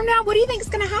 years from now, what do you think is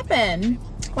going to happen?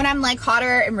 When I'm like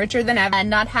hotter and richer than ever and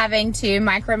not having to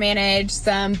micromanage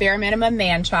some bare minimum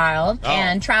man-child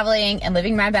and traveling and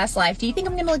living my best life, do you think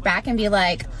I'm going to look back and be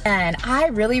like, and I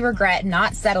really regret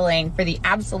not settling for the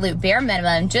absolute bare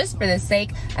minimum just for the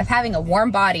sake of having a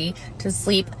warm body to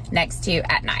sleep next to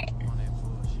at night?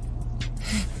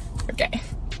 Okay.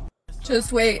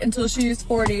 Just wait until she's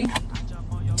 40.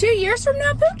 2 years from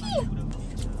now,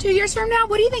 Pookie? 2 years from now,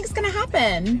 what do you think is going to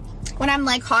happen? when I'm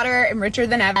like hotter and richer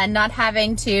than ever and not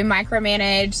having to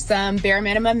micromanage some bare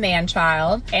minimum man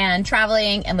child and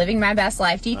traveling and living my best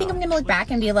life, do you think I'm gonna look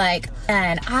back and be like,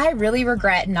 and I really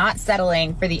regret not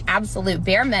settling for the absolute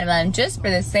bare minimum just for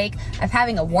the sake of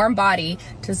having a warm body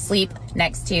to sleep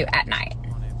next to at night?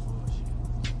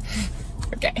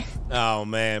 Okay. Oh,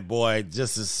 man, boy,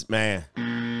 just as,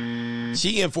 man.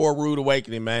 She in for a rude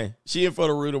awakening, man. She in for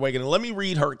the rude awakening. Let me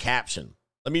read her caption.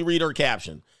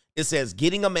 It says,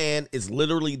 getting a man is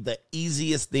literally the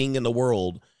easiest thing in the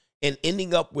world, and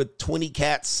ending up with 20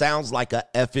 cats sounds like a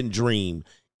effing dream.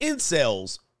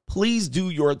 Incels, please do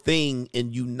your thing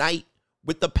and unite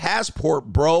with the passport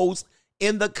bros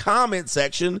in the comment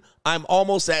section. I'm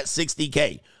almost at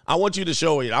 60K. I want you to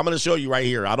show it. I'm going to show you right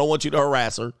here. I don't want you to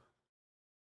harass her.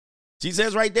 She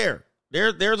says right there.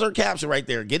 There's her caption right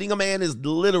there. Getting a man is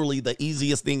literally the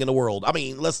easiest thing in the world. I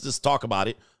mean, let's just talk about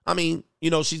it. I mean, you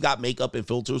know, she's got makeup and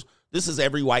filters. This is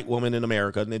every white woman in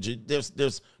America. There's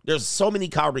so many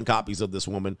carbon copies of this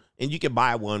woman, and you can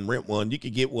buy one, rent one. You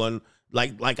could get one.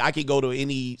 Like I could go to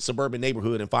any suburban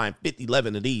neighborhood and find 50,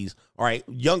 11 of these. All right,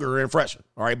 younger and fresher.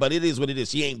 All right, but it is what it is.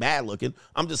 She ain't bad looking.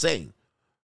 I'm just saying.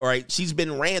 All right, she's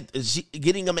been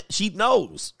getting a. She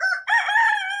knows.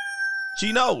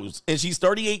 She knows, and she's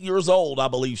 38 years old, I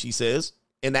believe she says.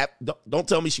 And that don't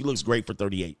tell me she looks great for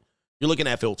 38. You're looking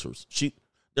at filters.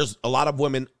 There's a lot of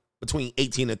women between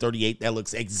 18 and 38 that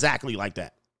looks exactly like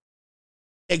that.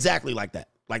 Exactly like that.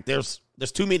 Like there's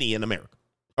too many in America.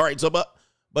 All right, so but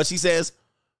she says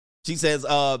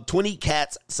 20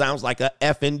 cats sounds like a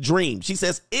effing dream. She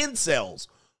says incels.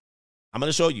 I'm going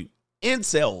to show you.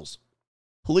 Incels,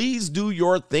 please do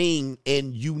your thing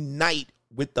and unite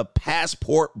with the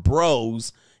passport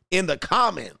bros in the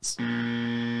comments.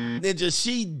 Ninja,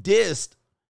 she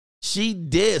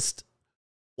dissed.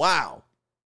 Wow.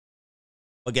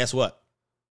 But guess what?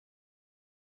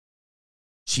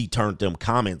 She turned them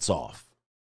comments off.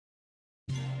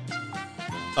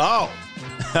 Oh.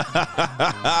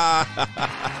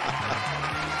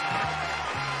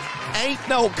 Ain't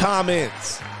no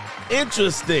comments.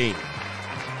 Interesting.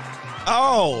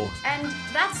 Oh. And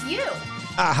that's you.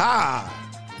 Aha.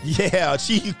 Yeah,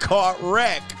 she caught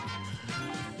wreck.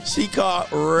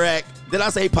 Did I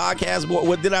say podcast?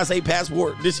 What did I say?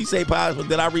 Passport? Did she say passport?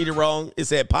 Did I read it wrong? It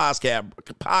said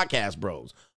podcast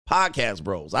bros. Podcast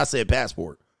bros. I said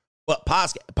passport. But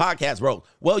podcast bros.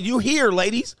 Well, you here,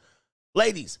 ladies.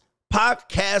 Ladies,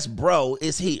 podcast bro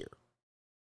is here.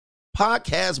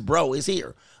 Podcast bro is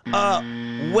here.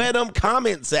 Where them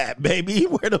comments at, baby?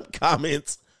 Where them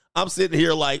comments? I'm sitting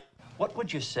here like, what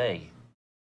would you say?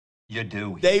 You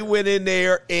do. They went in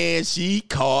there and she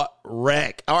caught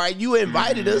wreck. All right, you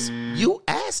invited us. You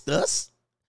asked us.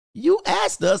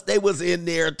 They was in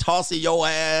there tossing your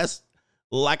ass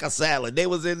like a salad. They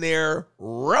was in there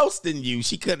roasting you.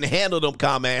 She couldn't handle them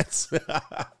comments.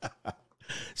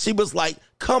 She was like,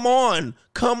 come on,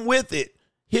 come with it.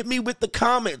 Hit me with the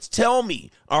comments. Tell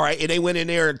me. All right, and they went in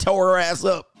there and tore her ass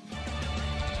up.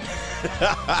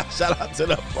 Shout out to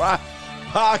the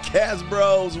podcast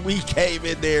bros. We came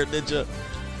in there, Ninja.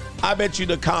 I bet you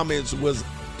the comments was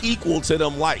equal to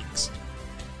them likes.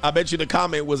 I bet you the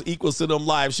comment was equal to them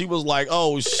lives. She was like,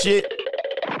 oh shit.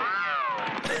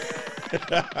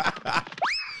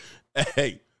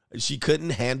 Hey, she couldn't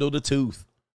handle the tooth.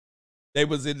 They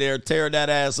was in there tearing that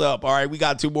ass up. All right, we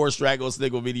got 2 more Straggle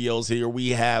Sniggle videos here. We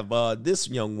have this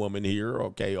young woman here.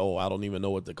 Okay, I don't even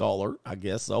know what to call her. I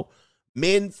guess so.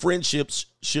 Men friendships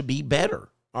should be better.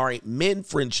 All right, men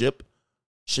friendship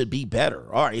should be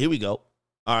better. All right, here we go.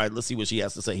 All right, let's see what she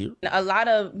has to say here. A lot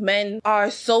of men are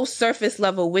so surface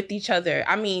level with each other.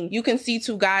 I mean, you can see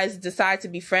 2 guys decide to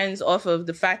be friends off of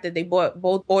the fact that they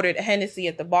both ordered Hennessy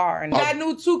at the bar. And that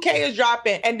new 2K is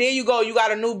dropping, and there you go, you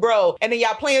got a new bro. And then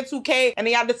y'all playing 2K, and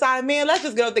then y'all decide, man, let's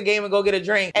just get up the game and go get a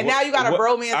drink. And now you got a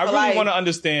bromance. I really want to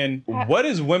understand, what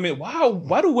is women,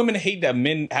 why do women hate that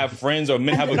men have friends or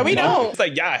men have a No, we don't. It's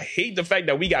like, y'all hate the fact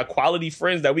that we got quality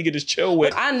friends that we could just chill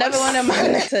with. I never want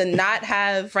them to not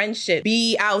have friendship,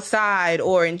 be outside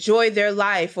or enjoy their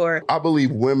life. Or I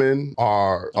believe women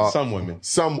are some women.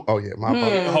 Oh yeah, my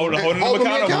apologies. Hold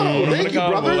them accountable. Thank you,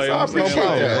 brothers. I appreciate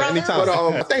that. But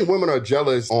I think women are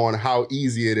jealous on how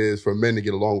easy it is for men to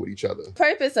get along with each other. The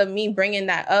purpose of me bringing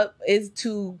that up is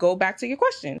to go back to your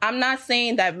question. I'm not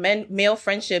saying that male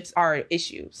friendships are an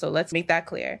issue. So let's make that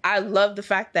clear. I love the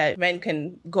fact that men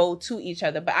can go to each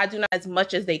other, but I do not as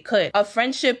much as they could. A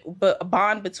friendship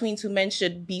bond between 2 men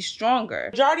should be stronger.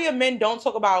 Majority of men don't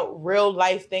talk about real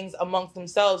life things amongst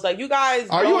themselves. Like, you guys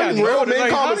are you in real men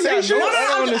conversation?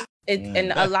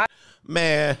 And a lot.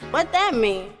 Man. What that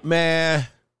mean? Man.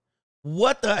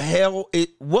 What the hell?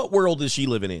 What world is she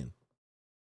living in?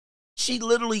 She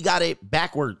literally got it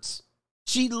backwards.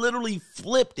 She literally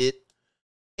flipped it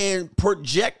and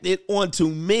projected onto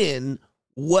men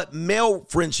what male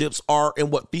friendships are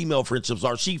and what female friendships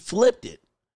are. She flipped it.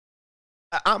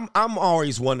 I'm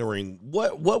always wondering,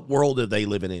 what world are they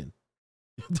living in?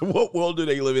 What world are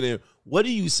they living in? What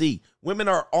do you see? Women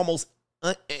are almost,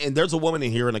 and there's a woman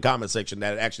in here in the comment section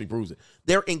that actually proves it.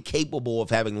 They're incapable of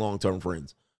having long-term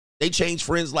friends. They change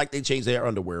friends like they change their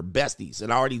underwear, besties.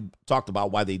 And I already talked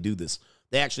about why they do this.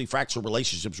 They actually fracture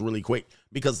relationships really quick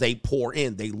because they pour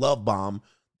in, they love bomb.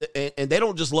 And they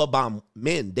don't just love bomb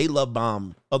men, they love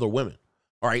bomb other women.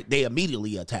 All right, they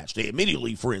immediately attach. They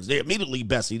immediately friends. They immediately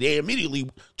bestie. They immediately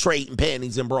trading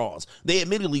panties and bras. They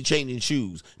immediately changing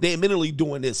shoes. They immediately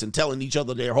doing this and telling each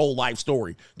other their whole life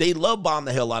story. They love bomb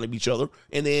the hell out of each other.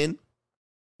 And then,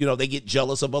 you know, they get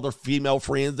jealous of other female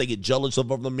friends. They get jealous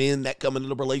of other men that come into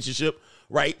the relationship,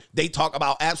 right? They talk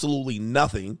about absolutely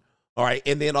nothing. All right.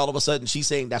 And then all of a sudden she's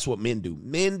saying that's what men do.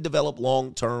 Men develop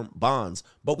long-term bonds,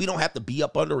 but we don't have to be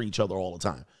up under each other all the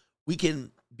time. We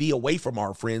can be away from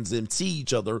our friends and see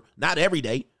each other, not every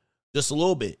day, just a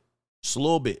little bit.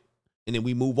 And then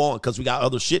we move on because we got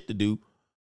other shit to do.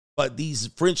 But these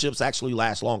friendships actually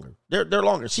last longer. They're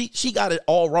longer. She got it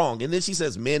all wrong. And then she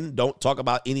says men don't talk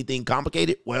about anything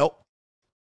complicated. Well,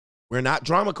 we're not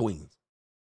drama queens.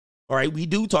 All right, we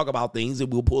do talk about things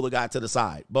and we'll pull the guy to the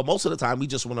side. But most of the time, we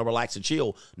just want to relax and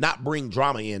chill, not bring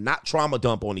drama in, not trauma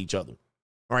dump on each other.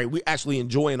 All right, we're actually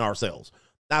enjoying ourselves.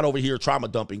 Not over here trauma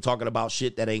dumping, talking about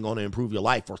shit that ain't going to improve your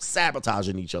life or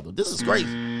sabotaging each other. This is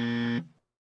crazy.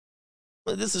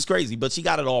 This is crazy, but she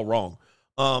got it all wrong.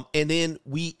 And then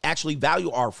we actually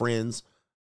value our friends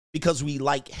because we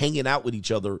like hanging out with each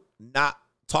other, not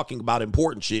talking about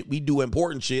important shit. We do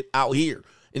important shit out here,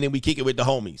 and then we kick it with the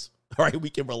homies. All right, we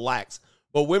can relax.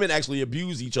 But women actually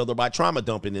abuse each other by trauma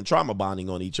dumping and trauma bonding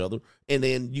on each other. And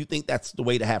then you think that's the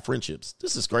way to have friendships.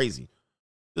 This is crazy.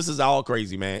 This is all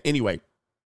crazy, man. Anyway,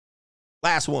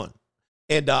 last one.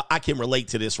 And I can relate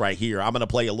to this right here. I'm going to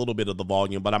play a little bit of the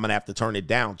volume, but I'm going to have to turn it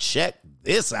down. Check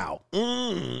this out.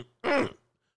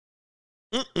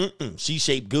 She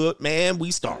shaped good, man.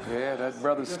 We start. Yeah, that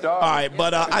brother started. All right,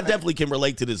 but I definitely can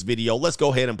relate to this video. Let's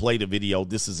go ahead and play the video.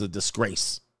 This is a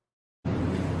disgrace.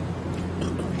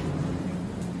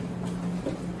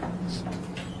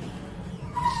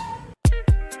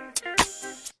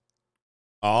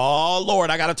 Oh, Lord,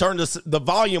 I got to turn the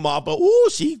volume off. But, ooh,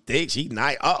 she thinks she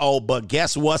nice. Uh-oh, but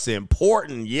guess what's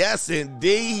important? Yes,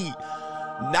 indeed.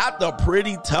 Not the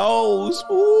pretty toes.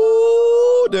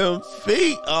 Ooh, them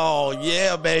feet. Oh,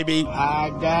 yeah, baby.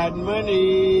 I got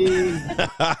money.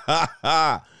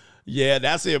 Yeah,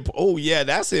 that's it. Oh, yeah,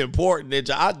 that's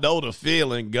important. I know the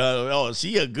feeling, girl. Oh,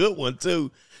 she a good one,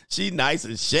 too. She nice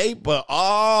in shape, but,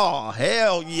 oh,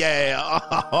 hell yeah.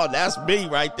 Oh, that's me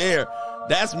right there.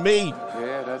 That's me.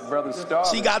 Yeah, that brother started.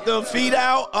 She got them feet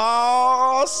out.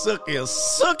 Oh,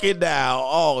 suck it down.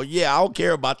 Oh, yeah, I don't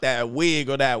care about that wig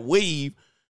or that weave.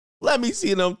 Let me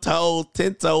see them toes,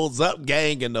 10 toes up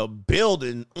gang in the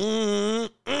building.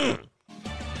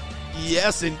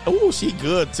 Yes, and oh, she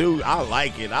good too. I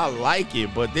like it.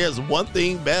 But there's one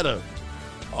thing better.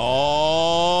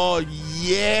 Oh,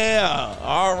 yeah.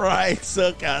 All right,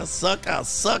 suck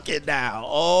it now.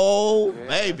 Oh, yeah,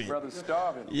 baby.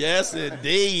 Yes,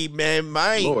 indeed, man.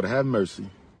 Lord, have mercy.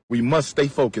 We must stay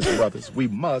focused, brothers. We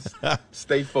must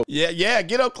stay focused. Yeah,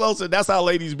 get up closer. That's how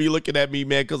ladies be looking at me,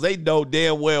 man, because they know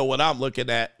damn well what I'm looking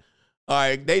at. All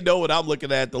right, they know what I'm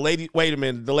looking at. The lady, wait a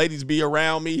minute. The ladies be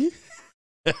around me.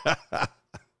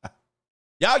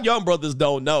 Y'all young brothers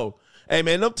don't know. Hey,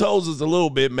 man, them toes is a little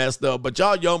bit messed up, but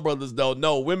y'all young brothers don't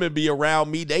know. Women be around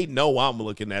me. They know I'm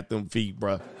looking at them feet,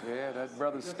 bro. Yeah, that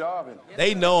brother's starving.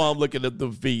 They know I'm looking at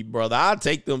them feet, brother. I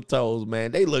take them toes,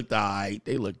 man. They looked all right.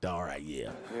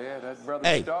 Yeah. Yeah, that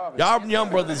brother's starving. Y'all young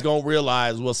brothers gonna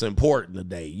realize what's important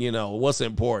today. You know, what's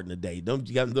important today. Them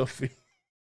feet.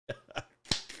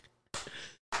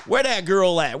 Where that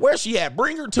girl at? Where she at?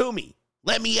 Bring her to me.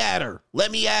 Let me at her.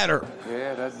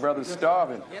 Yeah, that brother's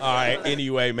starving. All right,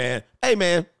 anyway, man. Hey,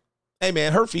 man,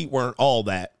 her feet weren't all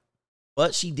that.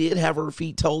 But she did have her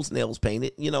toes nails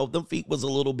painted. You know, them feet was a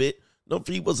little bit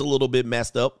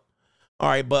messed up. All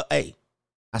right, but hey,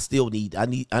 I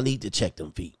need to check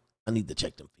them feet.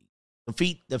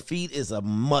 The feet is a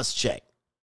must check.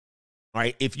 All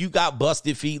right, if you got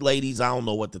busted feet, ladies, I don't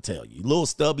know what to tell you. Little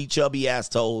stubby, chubby ass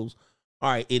toes. All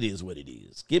right, it is what it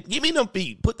is. Give me them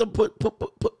feet. Put the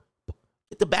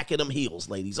back of them heels,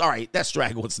 ladies. All right, that's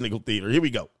Straggle with Sniggle Theater. Here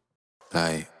we go.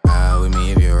 Like, ride with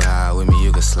me if you ride with me,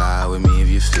 you can slide with me if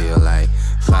you feel like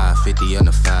 550 on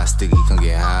the 5 sticky, come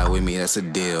get high with me, that's a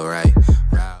deal, right?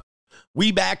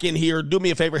 We back in here. Do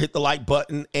me a favor, hit the like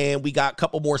button. And we got a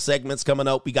couple more segments coming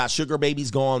up. We got Sugar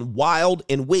Babies Gone Wild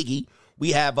and Wiggy.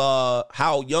 We have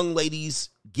how young ladies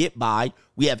get by.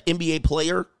 We have NBA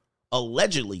player,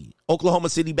 allegedly, Oklahoma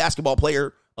City basketball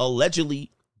player,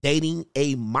 allegedly dating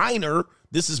a minor.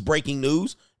 This is breaking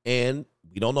news, and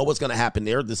we don't know what's going to happen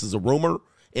there. This is a rumor.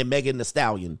 And Megan Thee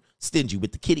Stallion, stingy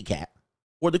with the kitty cat,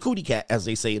 or the cootie cat, as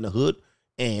they say in the hood.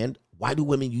 And why do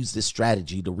women use this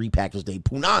strategy to repackage their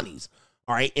punanis?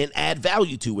 All right, and add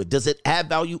value to it. Does it add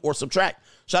value or subtract?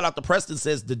 Shout out to Preston,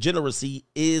 says degeneracy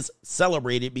is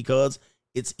celebrated because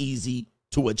it's easy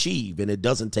to achieve and it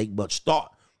doesn't take much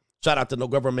thought. Shout out to No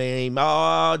Government Name.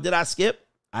 Did I skip?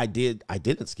 I did. I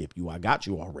didn't skip you. I got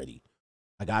you already.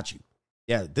 I got you.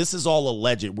 Yeah, this is all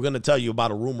alleged. We're going to tell you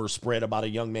about a rumor spread about a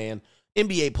young man,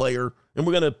 NBA player, and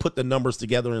we're going to put the numbers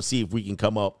together and see if we can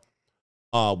come up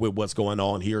with what's going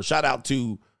on here. Shout out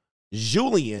to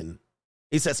Julian.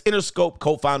 He says Interscope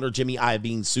co-founder Jimmy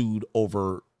Iovine sued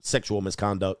over sexual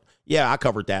misconduct. Yeah, I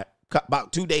covered that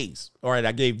about 2 days. All right,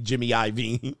 I gave Jimmy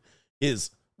Iovine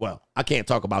I can't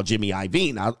talk about Jimmy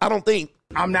Iovine. I don't think.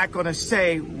 I'm not going to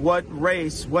say what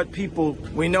race, what people.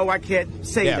 We know I can't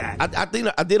say that. I think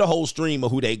I did a whole stream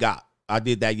of who they got. I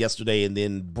did that yesterday and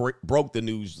then broke the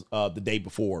news the day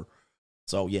before.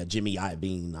 So, yeah, Jimmy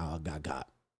Iovine got.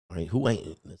 All right, who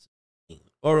ain't?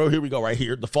 Oh, here we go right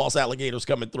here. The false alligators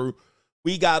coming through.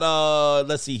 We got,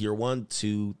 let's see here. 1,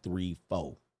 2, 3,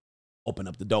 4. Open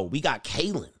up the door. We got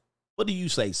Kaylin. What do you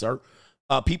say, sir?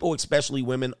 People, especially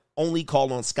women, only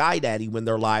call on Sky Daddy when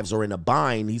their lives are in a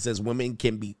bind. He says women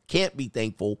can't be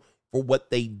thankful for what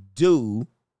they do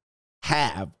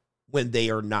have when they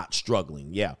are not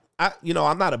struggling. Yeah.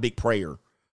 I'm not a big prayer.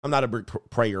 I'm not a big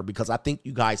prayer because I think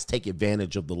you guys take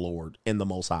advantage of the Lord and the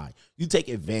Most High. You take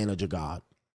advantage of God.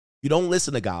 You don't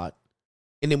listen to God.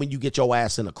 And then when you get your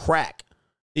ass in a crack,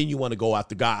 then you want to go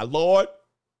after God. Lord,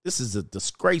 this is a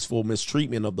disgraceful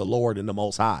mistreatment of the Lord and the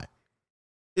Most High.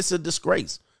 It's a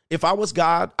disgrace. If I was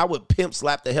God, I would pimp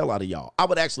slap the hell out of y'all. I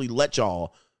would actually let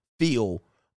y'all feel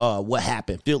what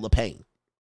happened, feel the pain.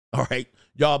 All right?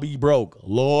 Y'all be broke.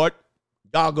 Lord,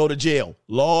 y'all go to jail.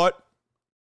 Lord,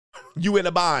 you in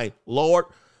a bind. Lord,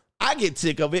 I get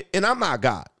sick of it, and I'm not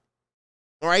God.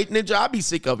 All right, Ninja, I be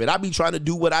sick of it. I be trying to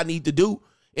do what I need to do,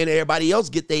 and everybody else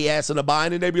get their ass in a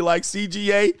bind, and they be like,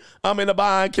 CGA, I'm in a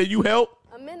bind. Can you help?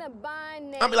 I'm in a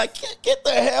bind now. I be like, get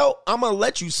the hell. I'm going to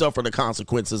let you suffer the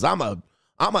consequences. I'm a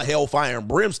hellfire and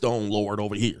brimstone lord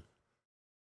over here.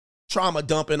 Trauma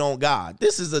dumping on God.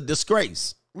 This is a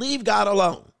disgrace. Leave God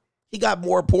alone. He got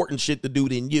more important shit to do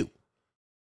than you.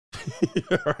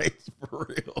 All right, for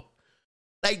real.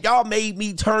 Like, y'all made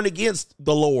me turn against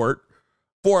the Lord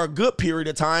for a good period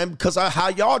of time because of how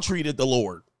y'all treated the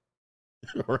Lord.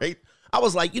 All right? I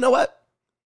was like, you know what?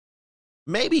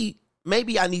 Maybe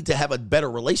I need to have a better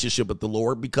relationship with the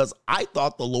Lord because I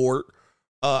thought the Lord,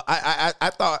 I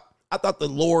thought the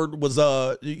Lord was,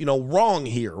 wrong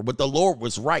here, but the Lord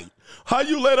was right. How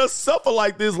you let us suffer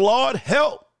like this, Lord?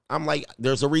 Help. I'm like,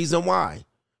 there's a reason why.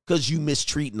 Because you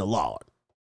mistreating the Lord.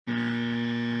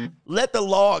 Let the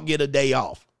Lord get a day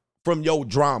off from your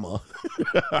drama.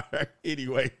 All right,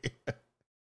 anyway.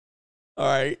 All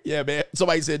right. Yeah, man.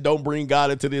 Somebody said, don't bring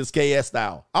God into this KS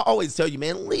style. I always tell you,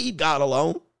 man, leave God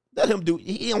alone. Let him do.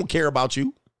 He don't care about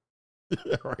you.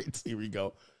 All right. Here we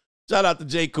go. Shout out to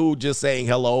J. Cool just saying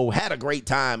hello. Had a great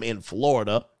time in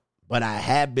Florida, but I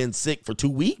have been sick for 2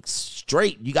 weeks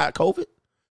straight. You got COVID?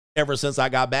 Ever since I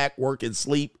got back, work and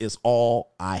sleep is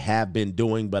all I have been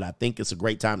doing, but I think it's a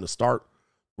great time to start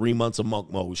 3 months of monk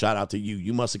mode. Shout out to you.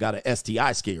 You must have got an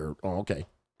STI scare. Oh, okay.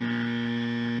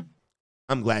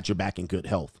 I'm glad you're back in good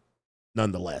health,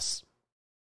 nonetheless.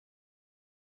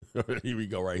 Here we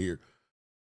go right here.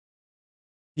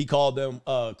 He called them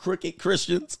cricket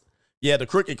Christians. Yeah, the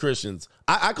cricket Christians.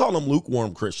 I call them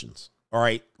lukewarm Christians. All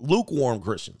right? Lukewarm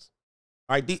Christians.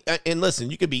 All right? And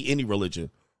listen, you could be any religion.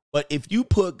 But if you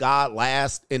put God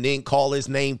last and then call his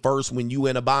name first when you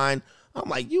in a bind, I'm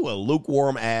like, you a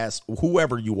lukewarm ass,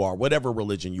 whoever you are, whatever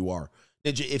religion you are.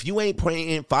 If you ain't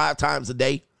praying 5 times a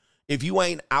day, if you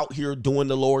ain't out here doing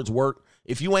the Lord's work,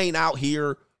 if you ain't out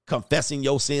here confessing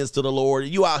your sins to the Lord,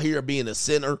 you out here being a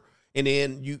sinner, and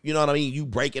then you know what I mean? You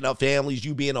breaking up families,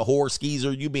 you being a whore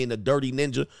skeezer, you being a dirty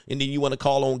ninja, and then you want to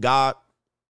call on God.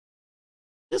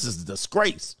 This is a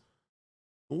disgrace.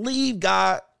 Leave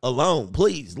God alone,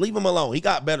 please. Leave him alone. He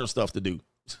got better stuff to do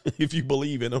if you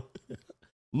believe in him.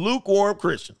 Lukewarm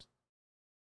Christians.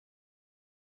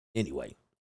 Anyway,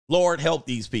 Lord, help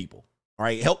these people. All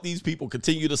right, help these people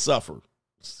continue to suffer.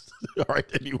 All right,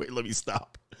 anyway, let me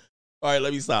stop. All right,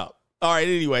 let me stop. All right,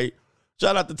 anyway,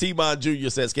 Shout out to T-Mon Jr.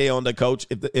 says, K on the coach.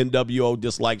 If the NWO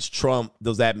dislikes Trump,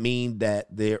 does that mean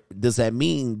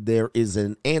there is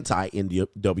an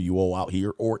anti-NWO out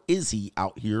here, or is he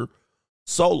out here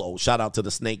solo? Shout out to the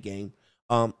Snake Game.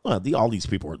 All these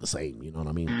people are the same, you know what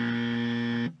I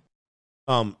mean?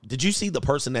 Did you see the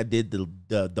person that did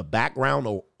the background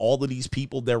of all of these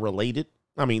people? They're related.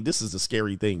 I mean, this is a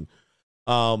scary thing.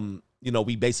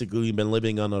 We basically been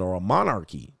living under a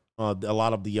monarchy. A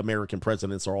lot of the American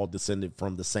presidents are all descended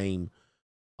from the same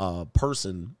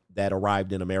person that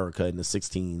arrived in America in the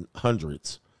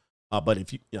 1600s. But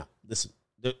if listen,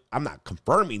 I'm not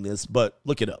confirming this, but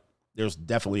look it up. There's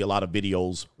definitely a lot of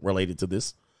videos related to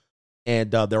this,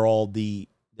 and they're all the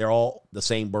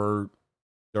same bird.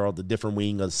 They're all the different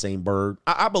wing of the same bird.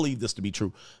 I believe this to be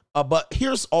true. But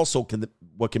here's also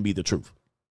what can be the truth.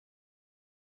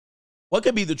 What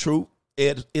can be the truth?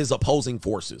 It is opposing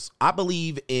forces. I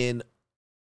believe in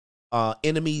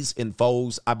enemies and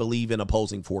foes. I believe in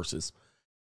opposing forces.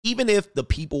 Even if the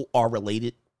people are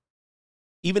related,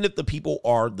 even if the people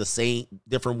are the same,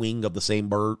 different wing of the same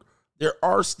bird, there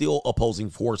are still opposing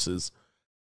forces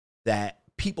that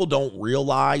people don't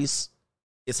realize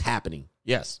is happening.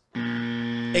 Yes.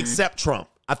 Except Trump.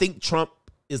 I think Trump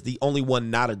is the only one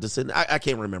not a descendant. I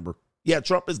can't remember. Yeah,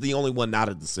 Trump is the only one not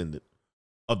a descendant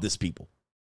of this people.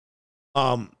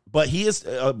 But he is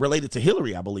related to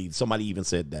Hillary, I believe. Somebody even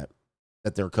said that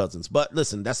they're cousins. But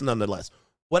listen, that's nonetheless.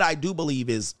 What I do believe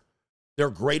is there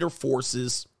are greater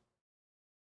forces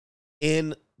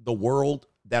in the world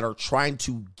that are trying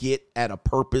to get at a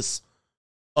purpose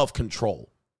of control.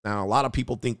 Now, a lot of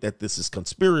people think that this is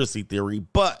conspiracy theory,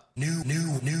 but new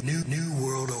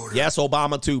world order. Yes,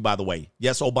 Obama too, by the way.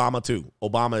 Yes, Obama too.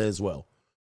 Obama as well.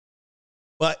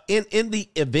 But in the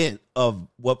event of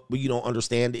what you don't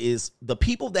understand is the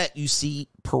people that you see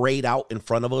parade out in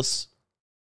front of us,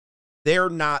 they're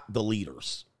not the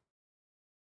leaders.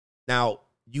 Now,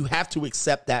 you have to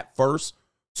accept that first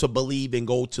to believe and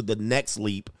go to the next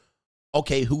leap.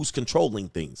 Okay, who's controlling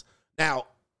things? Now,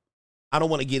 I don't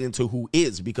want to get into who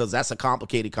is because that's a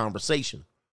complicated conversation,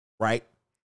 right?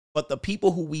 But the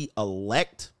people who we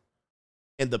elect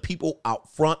and the people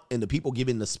out front and the people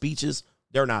giving the speeches,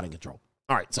 they're not in control.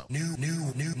 All right, so new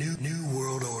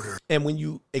world order. And when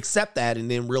you accept that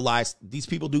and then realize these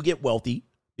people do get wealthy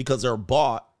because they're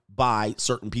bought by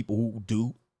certain people who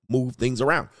do move things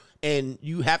around. And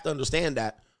you have to understand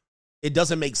that it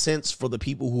doesn't make sense for the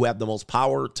people who have the most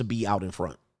power to be out in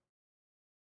front.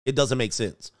 It doesn't make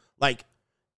sense. Like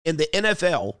in the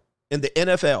NFL,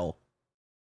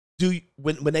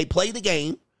 when they play the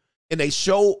game and they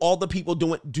show all the people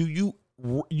doing, you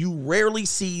rarely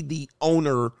see the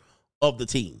owner of the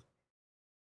team.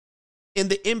 In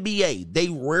the NBA, they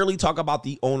rarely talk about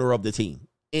the owner of the team.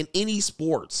 In any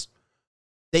sports,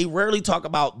 they rarely talk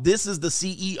about this is the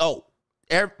CEO.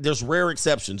 There's rare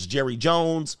exceptions. Jerry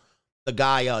Jones, the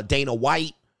guy Dana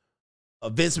White,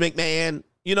 Vince McMahon,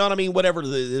 you know what I mean? Whatever.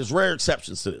 There's rare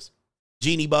exceptions to this.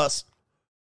 Genie Bus.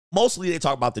 Mostly they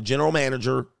talk about the general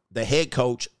manager, the head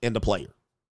coach, and the player.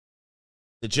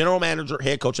 The general manager,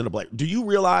 head coach, and the player. Do you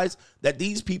realize that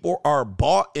these people are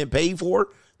bought and paid for?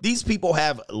 These people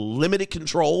have limited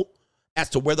control as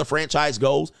to where the franchise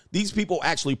goes. These people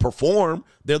actually perform.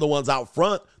 They're the ones out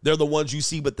front. They're the ones you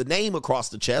see with the name across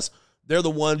the chest. They're the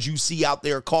ones you see out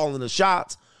there calling the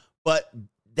shots. But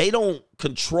they don't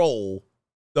control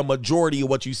the majority of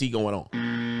what you see going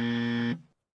on.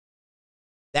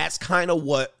 That's kind of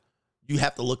what you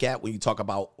have to look at when you talk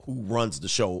about who runs the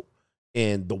show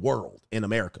in the world, in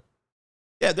America.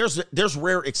 Yeah, there's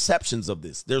rare exceptions of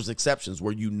this. There's exceptions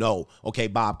where okay,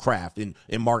 Bob Kraft and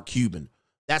Mark Cuban.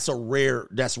 That's rare.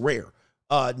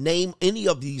 Name any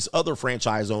of these other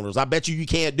franchise owners. I bet you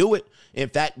can't do it. In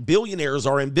fact, billionaires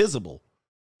are invisible.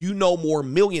 You know more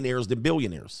millionaires than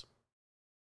billionaires.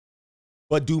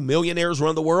 But do millionaires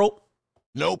run the world?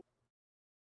 Nope.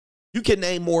 You can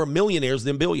name more millionaires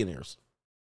than billionaires.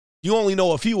 You only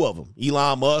know a few of them.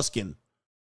 Elon Musk and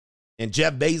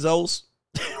Jeff Bezos,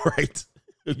 right?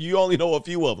 You only know a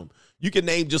few of them. You can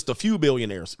name just a few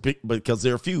billionaires because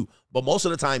they're few. But most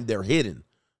of the time, they're hidden.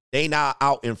 They not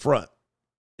out in front.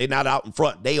 They not out in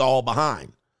front. They all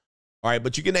behind. All right,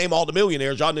 but you can name all the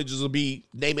millionaires. Y'all niggas will be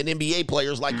naming NBA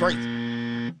players like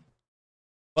crazy.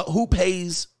 But who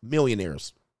pays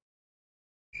millionaires?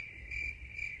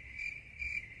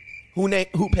 Who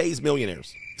pays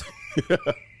millionaires?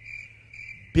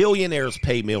 Billionaires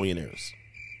pay millionaires.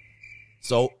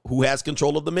 So who has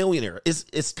control of the millionaire?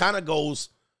 It kind of goes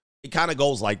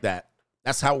like that.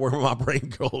 That's where my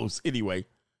brain goes anyway.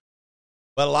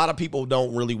 But a lot of people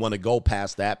don't really want to go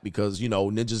past that because,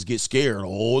 ninjas get scared.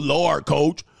 Oh, Lord,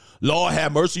 coach. Lord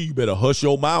have mercy, you better hush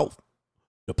your mouth.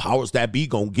 The powers that be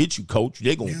gonna get you, coach.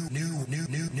 They gonna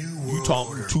you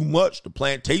talking too much. The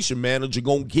plantation manager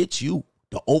gonna get you.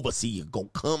 The overseer gonna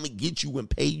come and get you and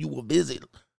pay you a visit.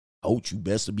 Coach, you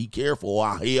best to be careful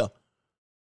out here.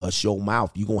 Hush your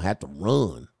mouth. You gonna have to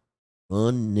run.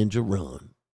 Run, ninja, run.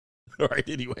 All right,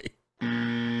 anyway.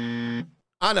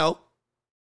 I know.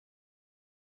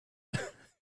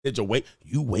 Ninja,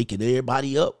 you waking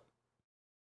everybody up.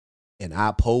 And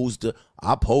I posed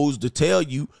to tell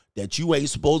you that you ain't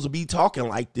supposed to be talking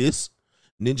like this.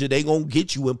 Ninja, they gonna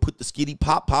get you and put the skitty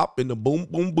pop pop in the boom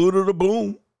boom boom da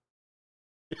boom.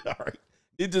 All right.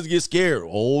 Ninjas get scared.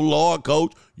 Oh Lord,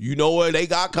 coach. You know where they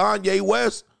got Kanye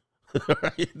West? All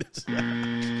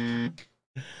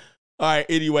right,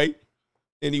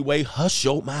 anyway, hush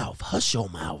your mouth. Hush your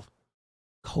mouth.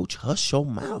 Coach, hush your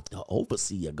mouth. The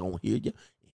overseer gonna hear you.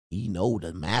 He know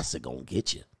the master gonna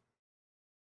get you.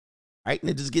 Right?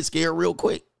 Ninjas get scared real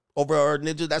quick over a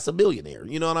ninja that's a billionaire.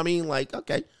 You know what I mean? Like,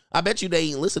 okay, I bet you they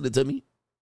ain't listening to me.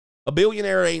 A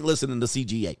billionaire ain't listening to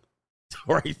CGA.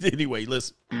 All right, anyway,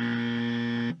 listen.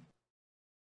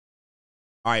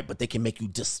 All right, but they can make you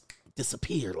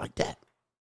disappear like that.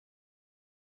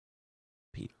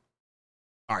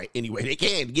 All right, anyway, they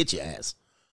can get your ass.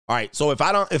 All right, so if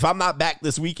I'm not back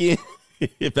this weekend,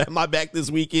 if I'm not back this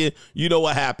weekend, you know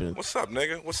what happened. What's up,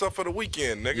 nigga? What's up for the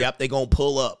weekend, nigga? Yep, they gonna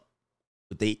pull up.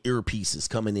 With they earpieces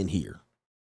coming in here.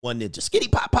 One ninja, skitty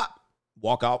pop pop,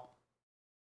 walk out.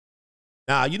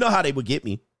 Now, you know how they would get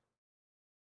me.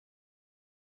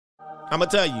 I'm going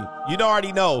to tell you,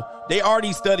 already know. They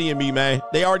already studying me, man.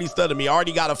 They already studying me.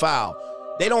 Already got a file.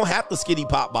 They don't have to skitty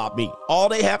pop bop me. All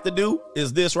they have to do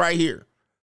is this right here.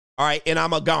 All right, and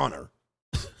I'm a goner.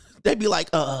 They'd be like,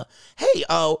 hey,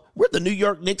 we're the New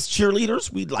York Knicks cheerleaders.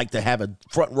 We'd like to have a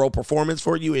front row performance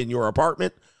for you in your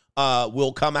apartment.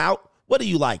 We'll come out. What do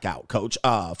you like out, coach?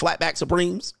 Flatback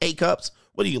Supremes, A-cups.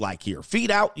 What do you like here? Feet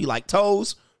out? You like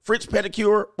toes? French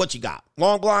pedicure? What you got?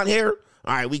 Long blonde hair?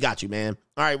 All right, we got you, man.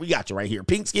 All right, we got you right here.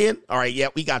 Pink skin? All right, yeah,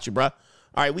 we got you, bro. All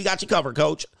right, we got you covered,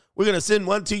 coach. We're going to send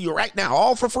one to you right now,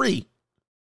 all for free.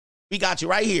 We got you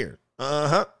right here.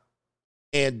 Uh-huh.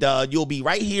 And you'll be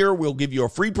right here. We'll give you a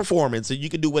free performance, and you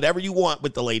can do whatever you want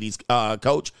with the ladies,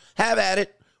 coach. Have at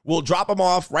it. We'll drop them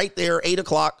off right there, 8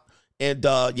 o'clock. And,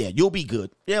 yeah, you'll be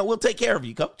good. Yeah, we'll take care of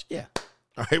you, coach. Yeah.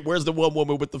 All right, where's the one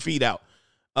woman with the feet out?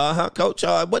 Coach,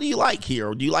 what do you like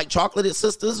here? Do you like chocolated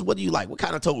sisters? What do you like? What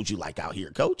kind of toes you like out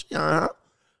here, coach?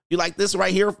 You like this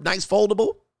right here? Nice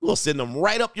foldable? We'll send them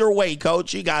right up your way,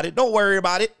 coach. You got it. Don't worry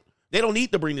about it. They don't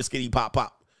need to bring the skitty pop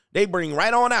pop. They bring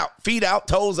right on out. Feet out,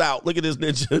 toes out. Look at this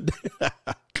ninja.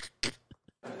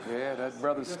 Yeah, that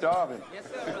brother's starving.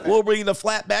 We'll bring the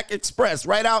Flatback Express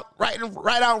right out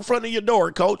in front of your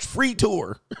door, coach. Free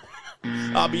tour.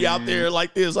 I'll be out there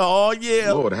like this. Oh,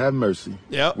 yeah. Lord, have mercy.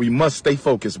 Yep. We must stay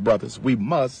focused, brothers. We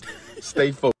must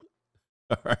stay focused.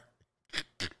 All right.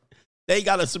 They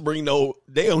don't got to bring no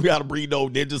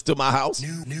ninjas to my house.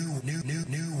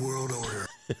 New world order.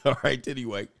 All right,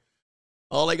 anyway.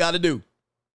 All they got to do,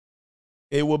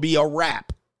 it will be a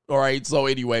wrap. All right, so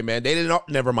anyway, man, they didn't,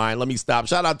 never mind. Let me stop.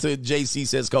 Shout out to JC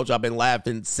says, Coach, I've been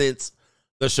laughing since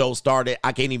the show started.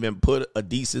 I can't even put a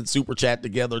decent super chat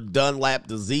together. Dunlap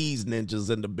disease ninjas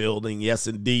in the building. Yes,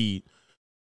 indeed.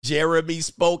 Jeremy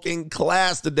spoke in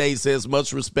class today, says,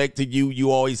 much respect to you.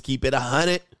 You always keep it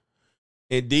 100.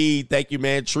 Indeed. Thank you,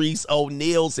 man. Treese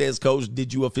O'Neal says, Coach,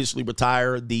 did you officially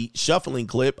retire the shuffling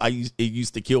clip? It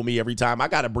used to kill me every time. I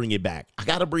got to bring it back.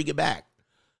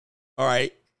 All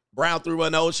right. Brown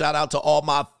 310, shout out to all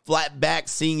my flatback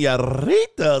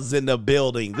senoritas in the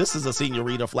building. This is a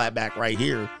senorita flatback right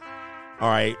here. All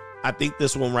right. I think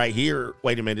this one right here.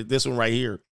 Wait a minute. This one right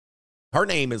here. Her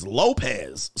name is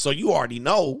Lopez. So you already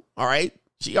know. All right.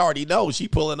 She already knows. She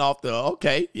pulling off the,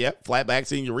 okay. Yep. Flatback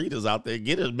senoritas out there.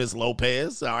 Get it, Miss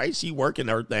Lopez. All right. She working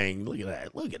her thing. Look at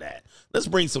that. Look at that. Let's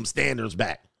bring some standards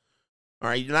back. All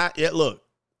right. You're not yet. Look,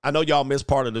 I know y'all missed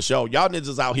part of the show. Y'all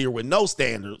ninjas out here with no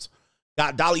standards.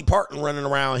 Got Dolly Parton running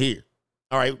around here.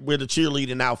 All right, we're the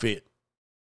cheerleading outfit.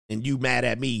 And you mad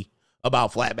at me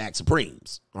about Flatback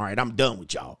Supremes. All right, I'm done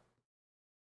with y'all.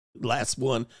 Last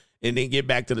one, and then get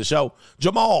back to the show.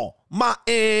 Jamal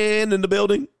Martin in the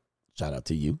building. Shout out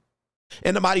to you.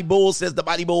 And the Mighty Bull says the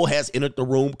Mighty Bull has entered the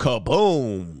room.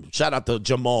 Kaboom. Shout out to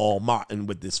Jamal Martin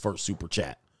with this first super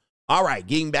chat. All right,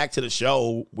 getting back to the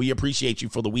show. We appreciate you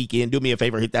for the weekend. Do me a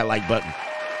favor, hit that like button.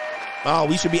 Oh,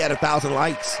 we should be at 1,000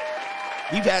 likes.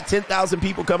 We've had 10,000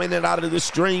 people come in and out of this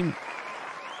stream.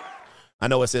 I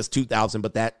know it says 2,000,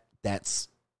 but that's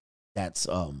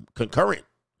concurrent.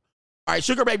 All right,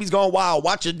 sugar babies going wild.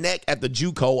 Watch your neck at the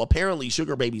JUCO. Apparently,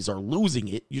 sugar babies are losing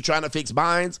it. You're trying to fix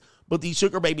minds, but these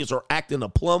sugar babies are acting a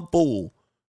plumb fool.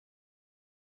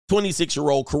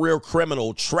 26-year-old career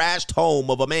criminal trashed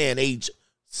home of a man aged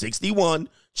 61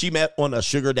 she met on a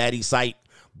sugar daddy site,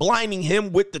 blinding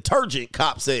him with detergent,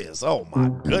 cop says. Oh, my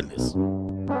goodness.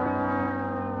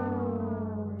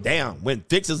 Damn, when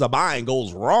fixes a bind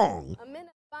goes wrong.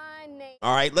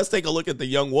 All right, let's take a look at the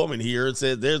young woman here. It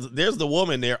says there's the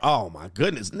woman there. Oh, my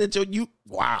goodness. Ninja,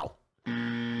 wow.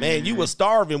 Man, you were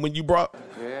starving when you brought.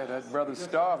 Yeah, that brother's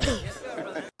starving.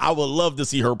 I would love to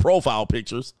see her profile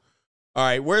pictures. All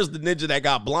right, where's the ninja that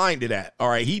got blinded at? All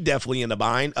right, he definitely in the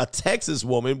bind. A Texas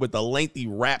woman with a lengthy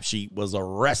rap sheet was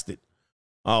arrested.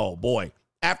 Oh, boy.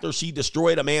 After she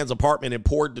destroyed a man's apartment and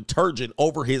poured detergent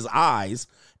over his eyes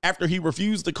after he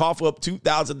refused to cough up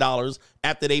 $2,000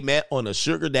 after they met on a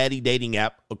sugar daddy dating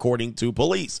app, according to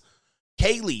police.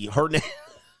 Kaylee, her name.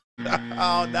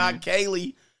 Oh, not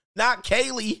Kaylee. Not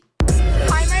Kaylee.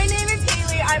 Hi, my name is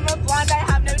Kaylee. I'm a blonde. I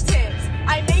have no tips.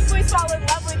 I make boys fall in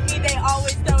love with me. They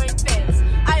always throwing fits.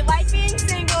 I like being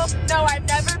single. No, I've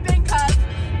never been cuffed.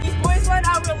 These boys want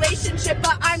a relationship,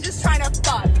 but I'm just trying to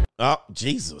fuck. Oh,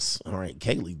 Jesus. All right,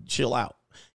 Kaylee, chill out.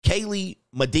 Kaylee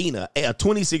Medina, a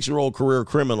 26-year-old career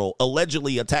criminal,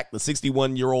 allegedly attacked the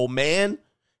 61-year-old man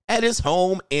at his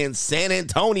home in San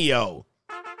Antonio.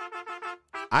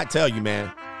 I tell you,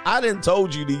 man, I done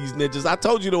told you these ninjas. I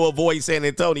told you to avoid San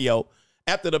Antonio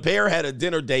after the pair had a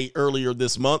dinner date earlier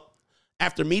this month.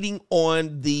 After meeting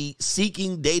on the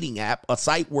Seeking dating app, a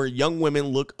site where young women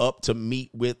look up to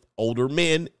meet with older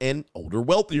men and older,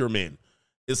 wealthier men.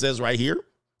 It says right here,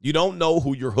 you don't know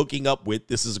who you're hooking up with.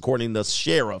 This is according to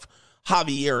Sheriff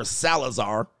Javier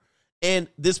Salazar. And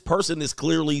this person is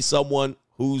clearly someone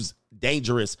who's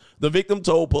dangerous. The victim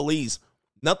told police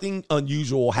nothing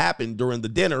unusual happened during the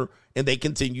dinner, and they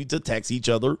continued to text each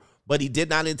other, but he did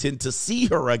not intend to see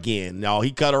her again. No, he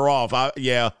cut her off.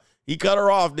 He cut her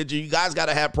off, Ninja. You guys got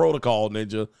to have protocol,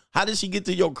 Ninja. How did she get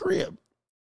to your crib?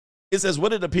 It says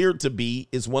what it appeared to be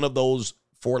is one of those,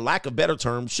 for lack of better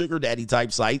terms, sugar daddy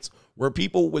type sites where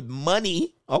people with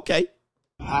money, okay,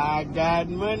 I got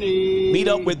money, meet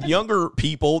up with younger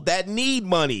people that need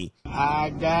money.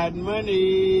 I got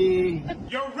money.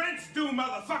 Your rent's due,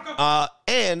 motherfucker.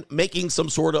 And making some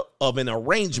sort of an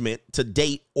arrangement to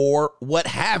date or what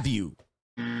have you.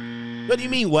 What do you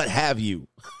mean, what have you?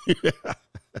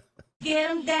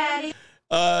 Get him, daddy.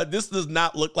 This does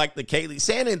not look like the Kaylee.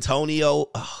 San Antonio,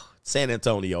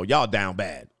 y'all down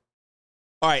bad.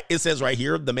 All right, it says right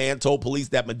here, the man told police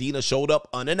that Medina showed up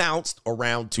unannounced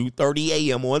around 2:30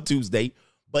 a.m. on Tuesday,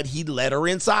 but he let her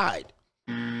inside.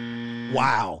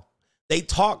 Wow. They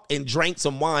talked and drank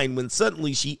some wine when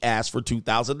suddenly she asked for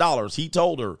 $2,000. He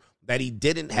told her that he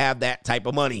didn't have that type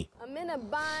of money. I'm in a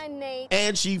bind, Nate.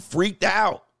 And she freaked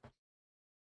out.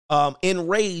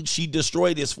 Enraged, she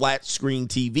destroyed his flat screen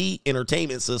TV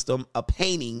entertainment system, a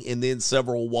painting, and then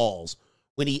several walls.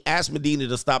 When he asked Medina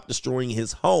to stop destroying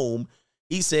his home,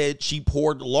 he said she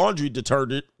poured laundry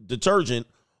detergent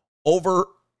over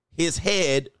his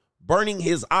head, burning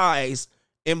his eyes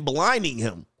and blinding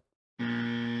him.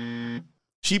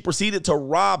 She proceeded to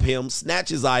rob him, snatch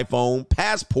his iPhone,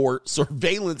 passport,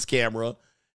 surveillance camera,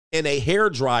 and a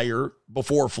hairdryer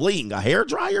before fleeing. A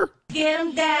hairdryer? Get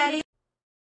him, daddy.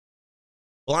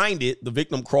 Blinded, the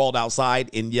victim crawled outside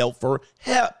and yelled for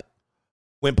help.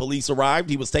 When police arrived,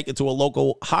 he was taken to a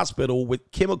local hospital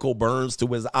with chemical burns to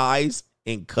his eyes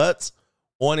and cuts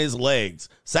on his legs.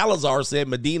 Salazar said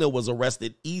Medina was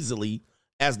arrested easily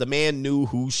as the man knew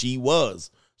who she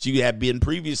was. She had been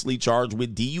previously charged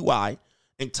with DUI,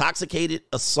 intoxicated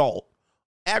assault,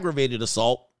 aggravated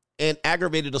assault, and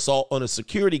aggravated assault on a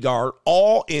security guard,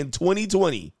 all in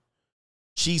 2020.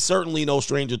 She's certainly no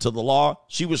stranger to the law.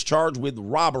 She was charged with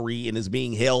robbery and is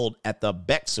being held at the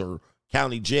Bexar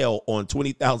County Jail on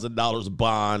 $20,000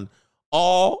 bond,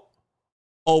 all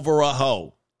over a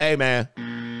hoe. Hey, man,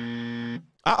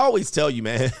 I always tell you,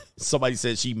 man, somebody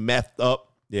said she methed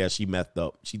up. Yeah, she methed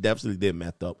up. She definitely did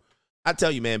meth up. I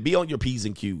tell you, man, be on your P's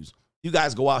and Q's. You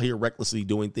guys go out here recklessly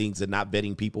doing things and not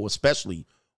vetting people, especially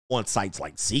on sites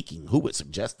like Seeking. Who would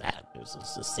suggest that? It's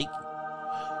just Seeking.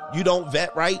 You don't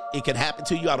vet right, it can happen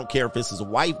to you. I don't care if this is a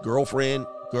wife, girlfriend,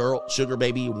 girl, sugar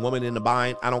baby, woman in the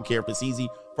bind. I don't care if it's easy.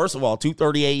 First of all,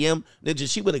 2:30 a.m., Ninja,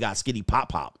 she would have got skitty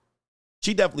pop.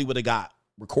 She definitely would have got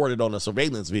recorded on a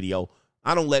surveillance video.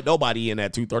 I don't let nobody in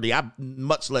at 2:30. I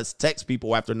much less text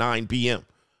people after 9 p.m.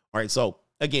 All right, so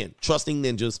again, trusting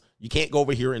ninjas. You can't go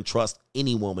over here and trust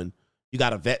any woman. You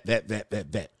got to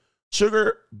vet.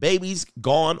 Sugar babies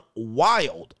gone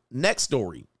wild. Next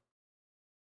story.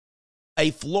 A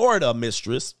Florida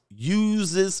mistress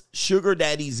uses sugar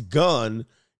daddy's gun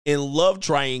in love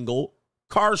triangle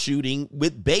car shooting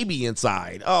with baby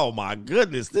inside. Oh my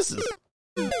goodness, this is...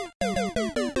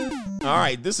 All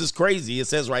right, this is crazy. It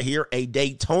says right here, a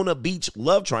Daytona Beach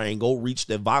love triangle reached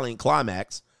a violent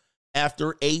climax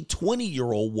after a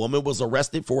 20-year-old woman was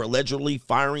arrested for allegedly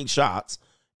firing shots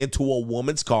into a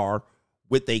woman's car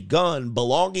with a gun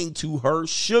belonging to her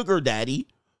sugar daddy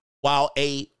while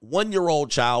a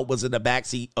 1-year-old child was in the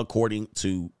backseat, according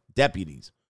to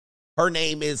deputies. Her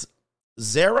name is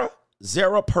Zara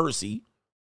Percy,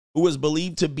 who is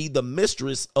believed to be the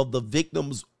mistress of the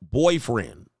victim's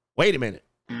boyfriend. Wait a minute.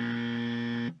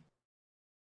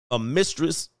 A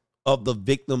mistress of the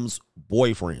victim's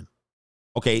boyfriend.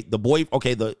 Okay, the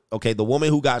woman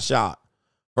who got shot,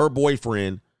 her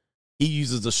boyfriend, he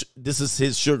uses this is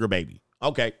his sugar baby.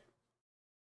 Okay.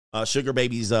 Sugar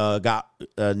babies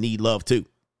need love too.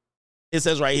 It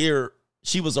says right here,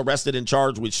 she was arrested and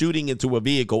charged with shooting into a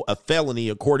vehicle, a felony,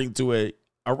 according to an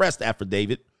arrest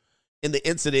affidavit, in the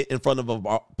incident in front of an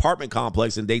apartment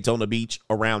complex in Daytona Beach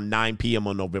around 9 p.m.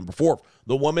 on November 4th.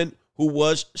 The woman who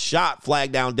was shot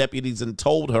flagged down deputies and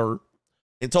told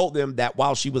them that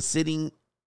while she was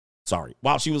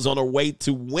on her way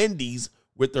to Wendy's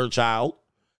with her child,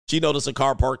 she noticed a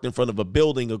car parked in front of a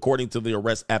building, according to the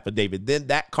arrest affidavit. Then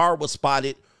that car was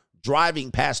spotted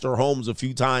driving past her homes a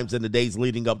few times in the days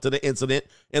leading up to the incident,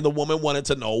 and the woman wanted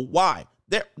to know why.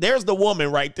 There's the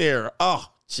woman right there. Oh,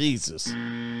 Jesus.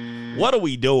 What are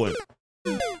we doing?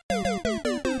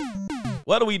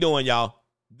 What are we doing, y'all?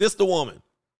 This the woman.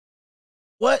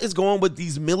 What is going with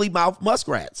these mealy mouth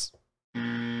muskrats?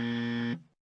 And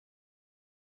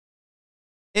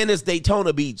it's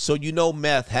Daytona Beach, so you know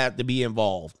meth had to be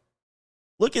involved.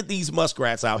 Look at these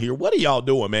muskrats out here. What are y'all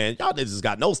doing, man? Y'all niggas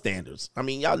got no standards. I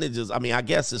mean, I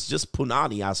guess it's just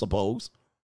punani, I suppose.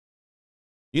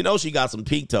 You know she got some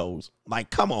pink toes.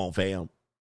 Like, come on, fam.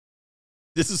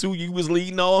 This is who you was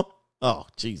leading on? Oh,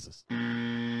 Jesus.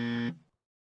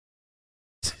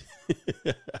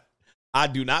 I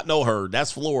do not know her.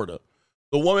 That's Florida.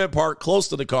 The woman parked close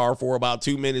to the car for about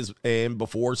 2 minutes and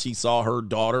before she saw her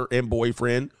daughter and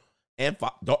boyfriend and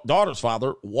daughter's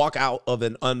father walk out of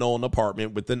an unknown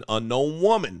apartment with an unknown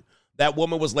woman. That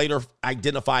woman was later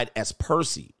identified as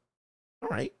Percy. All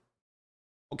right.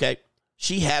 Okay.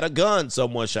 She had a gun,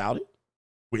 someone shouted.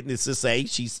 Witnesses say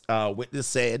witness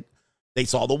said they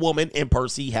saw the woman and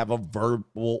Percy have a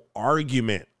verbal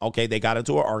argument. Okay, they got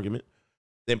into an argument.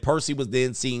 Then Percy was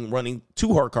then seen running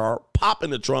to her car, popping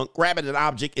the trunk, grabbing an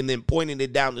object, and then pointing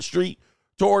it down the street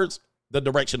towards the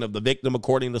direction of the victim,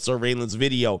 according to surveillance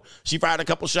video. She fired a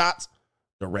couple shots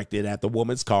directed at the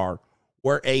woman's car,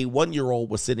 where a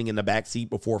 1-year-old was sitting in the back seat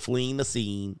before fleeing the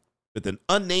scene with an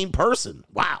unnamed person.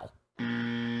 Wow.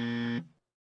 The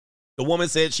woman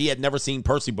said she had never seen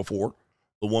Percy before.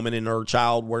 The woman and her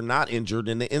child were not injured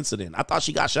in the incident. I thought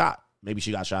she got shot. Maybe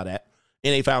she got shot at.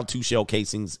 And they found 2 shell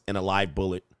casings and a live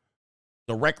bullet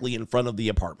directly in front of the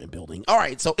apartment building. All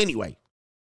right, so anyway.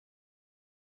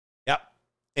 Yep.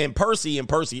 And Percy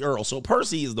Earl. So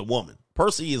Percy is the woman.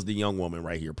 Percy is the young woman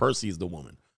right here. Percy is the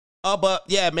woman. But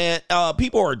yeah, man,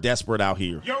 people are desperate out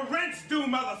here. Your rent's due,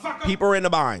 motherfucker. People are in the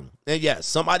bind. And yes,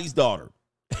 somebody's daughter.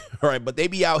 All right, but they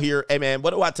be out here. Hey, man,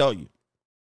 what do I tell you?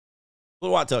 What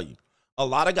do I tell you? A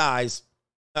lot of guys,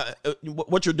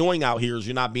 what you're doing out here is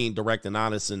you're not being direct and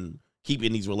honest and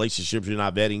keeping these relationships you're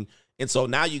not vetting. And so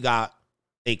now you got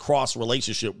a cross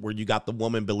relationship where you got the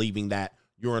woman believing that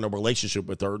you're in a relationship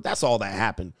with her. That's all that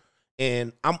happened.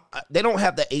 And they don't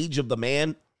have the age of the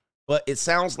man, but it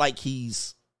sounds like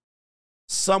he's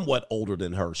somewhat older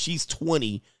than her. She's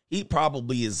 20. He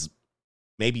probably is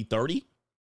maybe 30.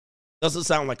 Doesn't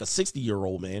sound like a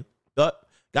 60-year-old man. But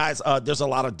guys, there's a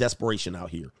lot of desperation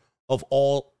out here of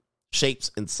all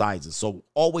shapes and sizes. So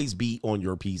always be on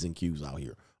your P's and Q's out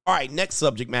here. All right, next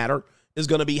subject matter is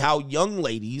going to be how young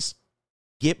ladies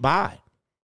get by.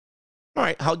 All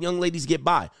right, how young ladies get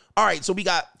by. All right, so we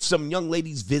got some young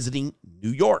ladies visiting New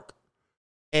York.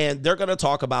 And they're going to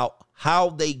talk about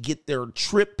how they get their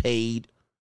trip paid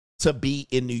to be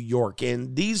in New York.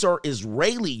 And these are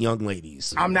Israeli young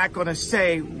ladies. I'm not going to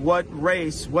say what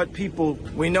race, what people.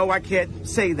 We know I can't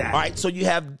say that. All right, so you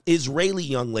have Israeli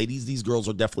young ladies. These girls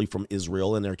are definitely from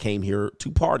Israel, and they came here to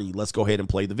party. Let's go ahead and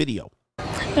play the video.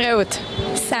 Ruth,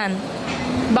 San,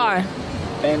 Bar,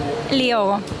 and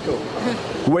Leo. Cool.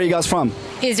 Where are you guys from?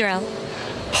 Israel.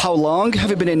 How long have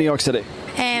you been in New York City?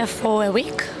 For a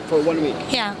week. For 1 week?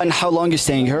 Yeah. And how long are you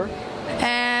staying here?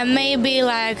 Maybe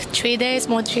like 3 days,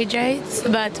 more 3 days,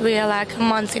 but we are like a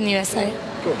month in USA.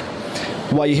 Cool.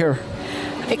 Why are you here?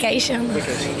 Vacation.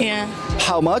 Vacation. Yeah.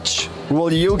 How much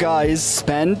will you guys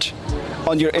spend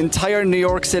on your entire New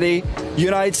York City,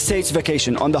 United States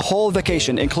vacation, on the whole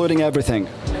vacation, including everything?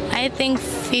 I think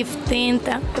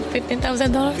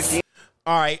 $15,000.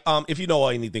 All right. If you know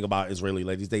anything about Israeli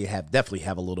ladies, they definitely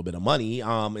have a little bit of money.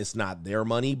 It's not their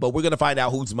money, but we're gonna find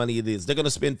out whose money it is. They're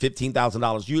gonna spend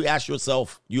 $15,000. You ask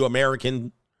yourself, you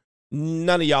American,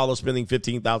 none of y'all are spending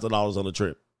 $15,000 on a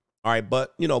trip. All right,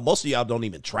 but most of y'all don't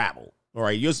even travel. All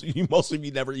right, most of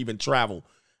you never even travel.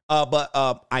 But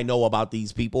I know about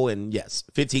these people, and yes,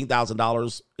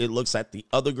 $15,000. It looks like the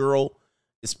other girl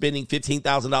is spending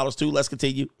 $15,000 too. Let's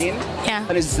continue. Yeah.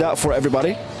 And is that for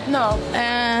everybody? No,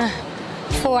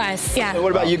 for us. Yeah. And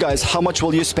what about you guys? How much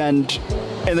will you spend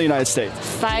in the United States?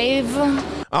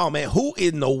 5. Oh man, who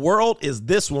in the world is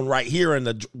this one right here in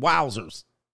the wowzers?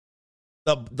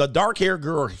 The dark hair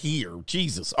girl here.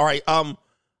 Jesus. All right. How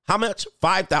much?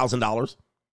 $5,000.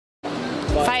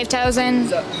 5,000.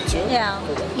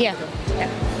 Yeah. Yeah.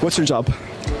 What's your job?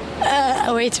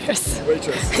 A waitress.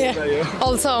 Yeah.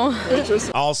 Also.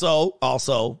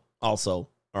 Also.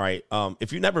 All right.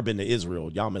 If you've never been to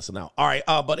Israel, y'all missing out. All right.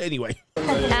 But anyway.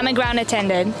 I'm a ground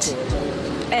attendant.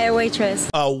 A waitress.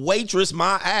 A waitress,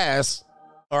 my ass.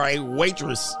 All right.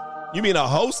 Waitress. You mean a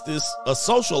hostess, a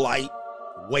socialite,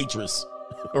 waitress.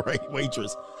 All right.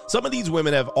 Waitress. Some of these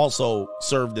women have also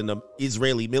served in the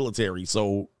Israeli military.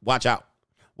 So watch out.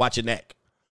 Watch your neck.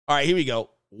 All right. Here we go.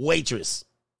 Waitress.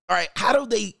 All right. How do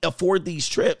they afford these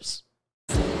trips?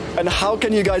 And how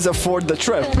can you guys afford the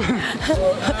trip?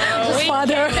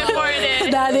 Father. Afford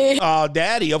it. Daddy.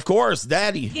 Daddy, of course.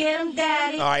 Daddy. Get him,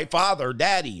 daddy. All right, father,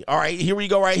 daddy. All right, here we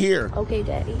go right here. Okay,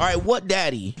 daddy. All right, what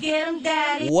daddy? Get him,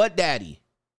 daddy. What daddy?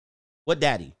 What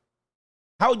daddy?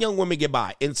 How young women get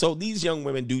by? And so these young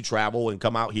women do travel and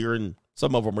come out here, and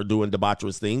some of them are doing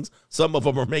debaucherous things. Some of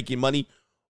them are making money.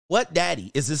 What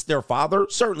daddy? Is this their father?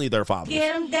 Certainly their father.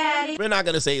 Get him, daddy. We're not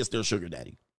going to say it's their sugar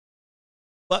daddy.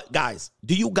 But guys,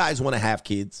 do you guys want to have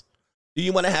kids? Do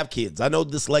you want to have kids? I know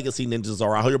this legacy ninjas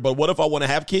are out here, but what if I want to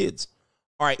have kids?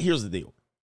 All right, here's the deal.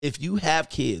 If you have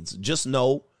kids, just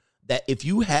know that if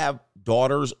you have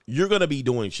daughters, you're going to be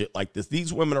doing shit like this.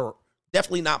 These women are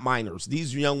definitely not minors.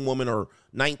 These young women are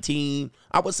 19.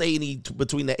 I would say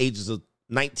between the ages of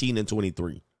 19 and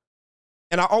 23.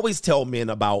 And I always tell men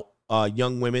about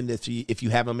young women, if you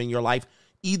have them in your life,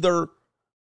 either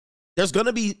there's going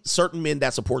to be certain men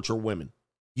that support your women.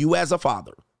 You as a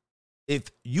father. If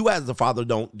you as a father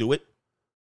don't do it,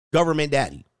 government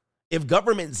daddy. If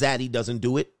government daddy doesn't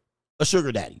do it, a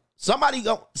sugar daddy. Somebody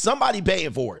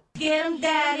paying for it. Get him,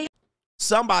 daddy.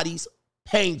 Somebody's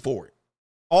paying for it.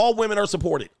 All women are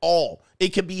supported. All.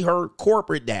 It could be her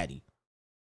corporate daddy.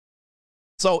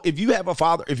 So if you have a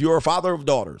father, if you're a father of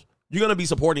daughters, you're going to be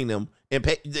supporting them and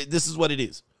pay. This is what it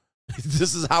is.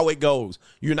 This is how it goes.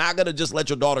 You're not going to just let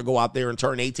your daughter go out there and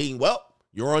turn 18. Well,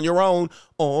 you're on your own.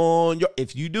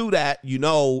 If you do that, you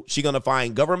know she's going to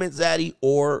find government daddy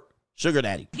or sugar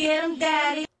daddy. Get him,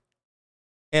 daddy.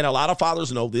 And a lot of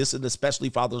fathers know this, and especially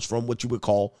fathers from what you would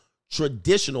call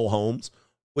traditional homes,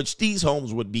 which these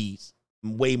homes would be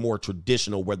way more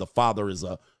traditional, where the father is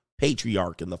a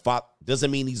patriarch, and the father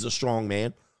doesn't mean he's a strong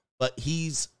man, but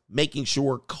he's making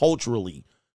sure culturally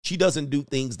she doesn't do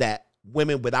things that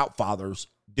women without fathers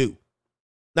do.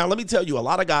 Now, let me tell you, a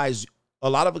lot of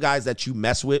the guys that you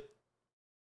mess with,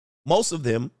 most of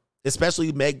them,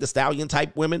 especially Meg the Stallion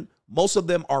type women, most of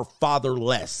them are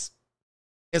fatherless.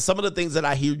 And some of the things that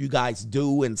I hear you guys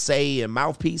do and say and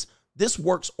mouthpiece, this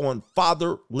works on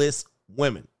fatherless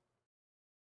women.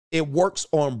 It works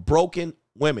on broken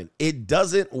women. It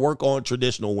doesn't work on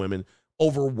traditional women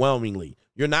overwhelmingly.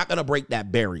 You're not going to break that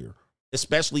barrier,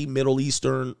 especially Middle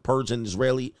Eastern, Persian,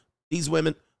 Israeli. These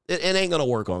women, it ain't going to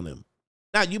work on them.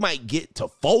 Now, you might get to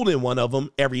folding one of them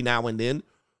every now and then,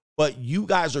 but you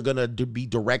guys are going to be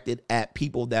directed at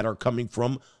people that are coming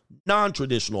from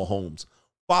non-traditional homes,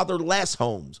 fatherless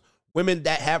homes, women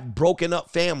that have broken up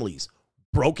families,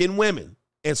 broken women,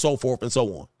 and so forth and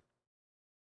so on.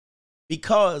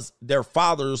 Because their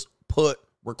fathers put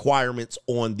requirements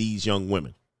on these young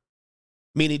women.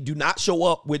 Meaning, do not show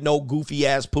up with no goofy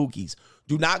ass pookies.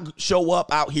 Do not show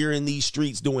up out here in these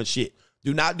streets doing shit.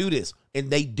 Do not do this. And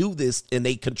they do this and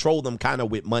they control them kind of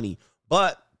with money.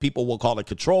 But people will call it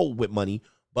control with money,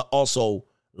 but also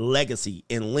legacy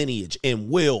and lineage and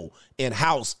will and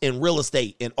house and real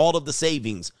estate and all of the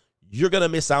savings. You're going to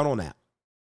miss out on that.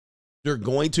 You're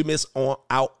going to miss out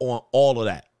on all of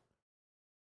that.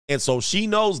 And so she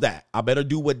knows that. I better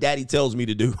do what daddy tells me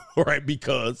to do, right?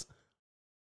 Because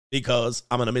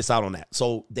I'm going to miss out on that.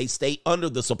 So they stay under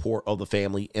the support of the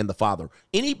family and the father.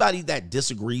 Anybody that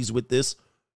disagrees with this,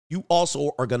 you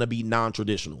also are going to be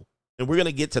non-traditional. And we're going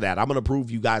to get to that. I'm going to prove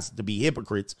you guys to be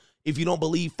hypocrites if you don't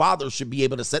believe fathers should be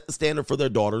able to set the standard for their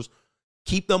daughters,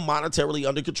 keep them monetarily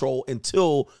under control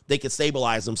until they can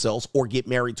stabilize themselves or get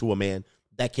married to a man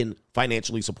that can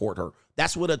financially support her.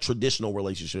 That's what a traditional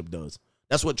relationship does.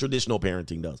 That's what traditional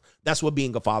parenting does. That's what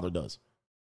being a father does.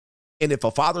 And if a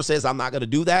father says, I'm not going to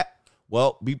do that,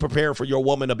 well, be prepared for your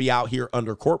woman to be out here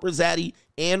under corporate zaddy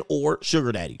and or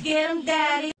sugar daddy. Get him,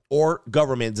 daddy. Or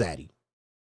government zaddy.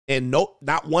 And no,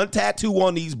 not one tattoo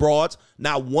on these broads,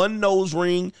 not one nose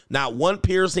ring, not one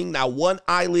piercing, not one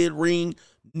eyelid ring,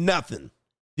 nothing.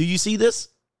 Do you see this?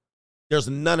 There's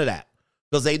none of that.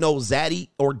 Because they know zaddy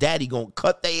or daddy gonna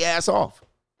cut their ass off.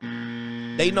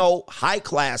 They know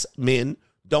high-class men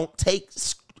don't take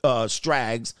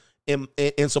strags and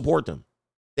support them.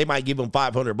 They might give them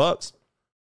 $500.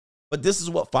 But this is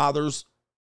what fathers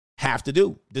have to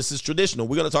do. This is traditional.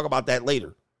 We're going to talk about that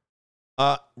later.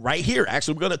 Right here.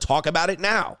 Actually, we're going to talk about it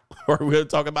now. We're going to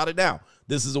talk about it now.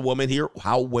 This is a woman here,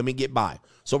 how women get by.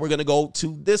 So we're going to go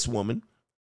to this woman.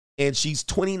 And she's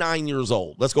 29 years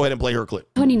old. Let's go ahead and play her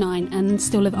clip. 29 and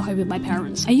still live at home with my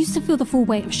parents. I used to feel the full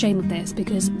weight of shame of this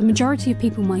because the majority of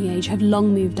people my age have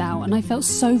long moved out and I felt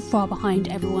so far behind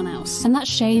everyone else. And that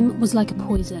shame was like a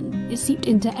poison. It seeped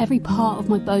into every part of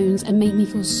my bones and made me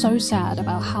feel so sad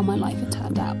about how my life had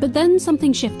turned out. But then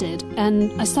something shifted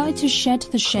and I started to shed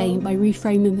the shame by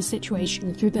reframing the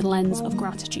situation through the lens of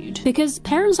gratitude. Because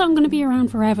parents aren't going to be around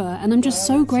forever and I'm just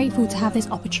so grateful to have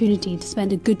this opportunity to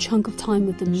spend a good chunk of time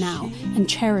with them now and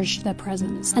cherish their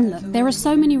presence. And look, there are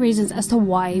so many reasons as to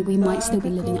why we might still be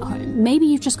living at home. Maybe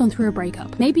you've just gone through a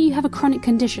breakup. Maybe you have a chronic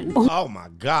condition. Or oh my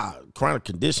God, chronic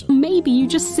condition. Maybe you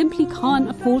just simply can't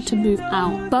afford to move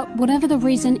out. But whatever the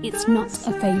reason, it's not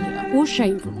a failure or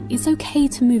shameful. It's okay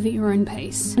to move at your own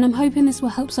pace. And I'm hoping this will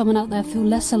help someone out there feel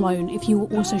less alone if you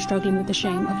are also struggling with the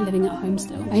shame of living at home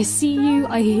still. I see you,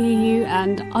 I hear you,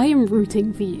 and I am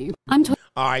rooting for you.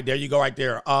 All right, there you go right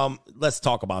there. Let's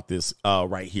talk about this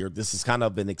right here. This is kind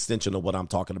of an extension of what I'm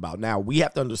talking about. Now, we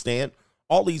have to understand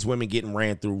all these women getting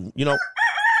ran through, you know.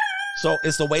 So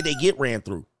it's the way they get ran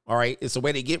through. All right, it's the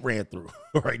way they get ran through.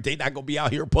 All right, they're not going to be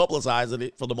out here publicizing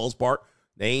it for the most part.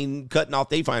 They ain't cutting off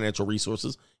their financial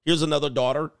resources. Here's another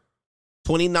daughter,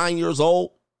 29 years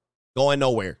old, going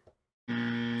nowhere.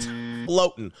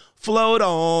 Floating. Float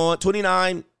on.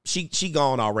 29, she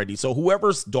gone already. So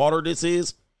whoever's daughter this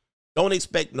is, don't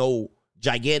expect no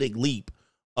gigantic leap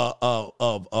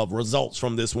of results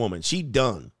from this woman. She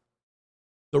done.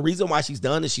 The reason why she's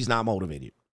done is she's not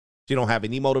motivated. She don't have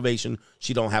any motivation.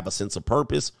 She don't have a sense of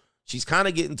purpose. She's kind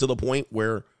of getting to the point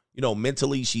where, you know,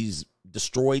 mentally she's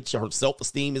destroyed. Her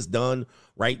self-esteem is done,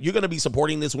 right? You're going to be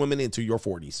supporting this woman into your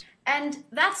 40s. And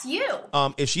that's you.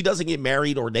 If she doesn't get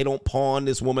married or they don't pawn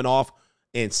this woman off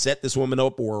and set this woman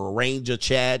up or arrange a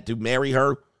Chad to marry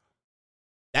her,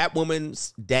 that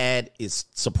woman's dad is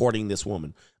supporting this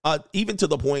woman. Even to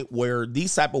the point where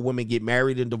these type of women get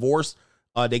married and divorced.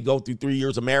 They go through 3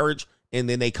 years of marriage and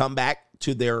then they come back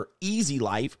to their easy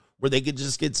life where they could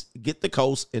just get the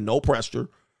coast and no pressure.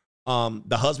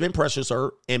 The husband pressures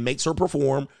her and makes her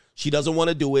perform. She doesn't want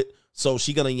to do it. So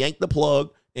she's going to yank the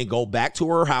plug and go back to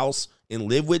her house and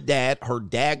live with dad. Her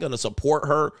dad going to support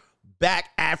her back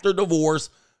after divorce,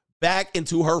 back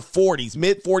into her 40s,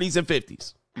 mid 40s and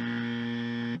 50s.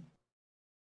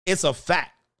 It's a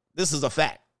fact. This is a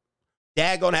fact.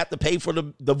 Dad gonna have to pay for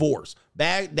the divorce.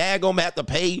 Dad gonna have to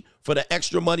pay for the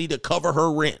extra money to cover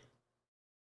her rent.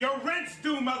 Your rent's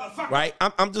due, motherfucker. Right?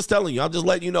 I'm just telling you. I'm just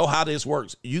letting you know how this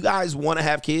works. You guys want to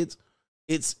have kids?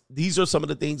 These are some of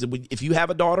the things that if you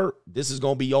have a daughter, this is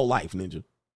gonna be your life, Ninja.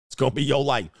 It's gonna be your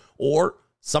life. Or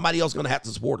somebody else gonna have to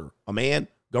support her. A man,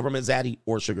 government zaddy,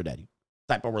 or sugar daddy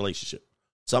type of relationship.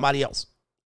 Somebody else.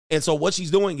 And so what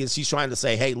she's doing is she's trying to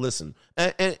say, hey, listen.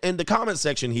 And the comment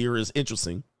section here is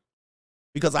interesting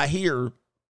because I hear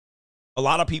a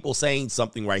lot of people saying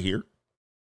something right here.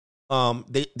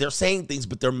 They're saying things,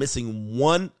 but they're missing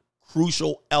one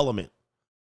crucial element.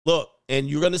 Look, and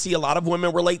you're going to see a lot of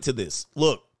women relate to this.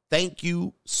 Look, thank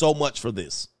you so much for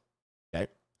this. Okay. It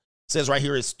says right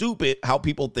here, it's stupid how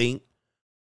people think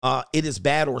it is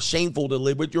bad or shameful to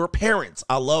live with your parents.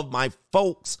 I love my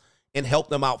folks and help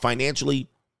them out financially.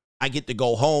 I get to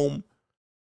go home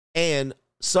and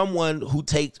someone who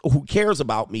cares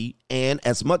about me and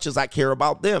as much as I care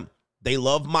about them. They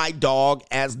love my dog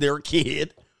as their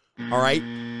kid. All right.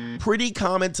 Pretty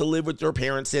common to live with your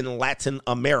parents in Latin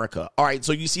America. All right.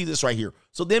 So you see this right here.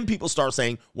 So then people start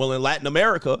saying, well, in Latin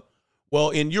America, well,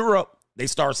 in Europe, they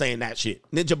start saying that shit.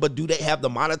 Ninja, but do they have the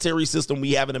monetary system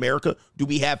we have in America? Do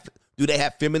they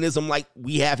have feminism like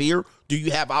we have here? Do you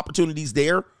have opportunities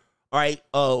there? All right,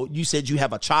 you said you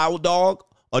have a child dog.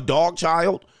 a dog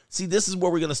child. See, this is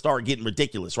where we're going to start getting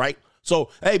ridiculous, right? So,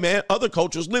 hey, man, other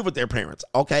cultures live with their parents.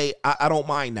 Okay, I don't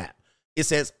mind that. It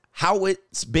says how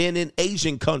it's been in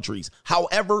Asian countries.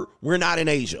 However, we're not in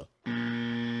Asia.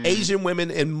 Asian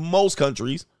women in most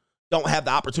countries don't have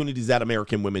the opportunities that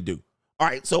American women do. All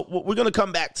right, so we're going to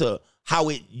come back to how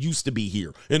it used to be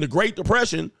here. In the Great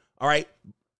Depression, all right,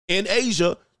 in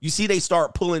Asia, you see they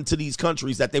start pulling to these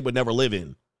countries that they would never live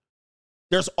in.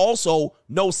 There's also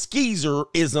no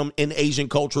skeezerism in Asian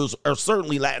cultures, or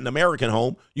certainly Latin American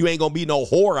home. You ain't going to be no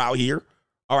whore out here.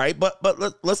 All right, but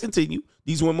let's continue.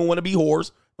 These women want to be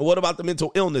whores. And what about the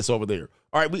mental illness over there?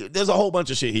 All right, there's a whole bunch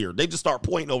of shit here. They just start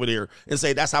pointing over there and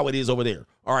say that's how it is over there.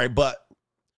 All right, but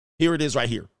here it is right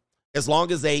here. As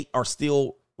long as they are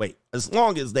still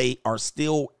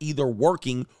either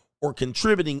working or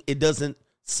contributing, it doesn't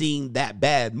seem that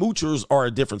bad. Moochers are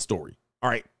a different story. All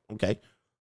right, okay.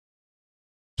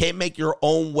 Can't make your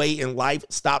own way in life.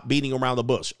 Stop beating around the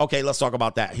bush. Okay, let's talk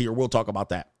about that here. We'll talk about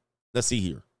that. Let's see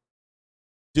here.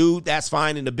 Dude, that's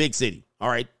fine in the big city. All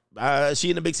right. She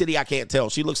in the big city? I can't tell.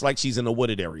 She looks like she's in a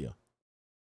wooded area.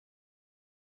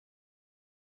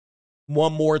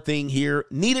 One more thing here.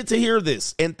 Needed to hear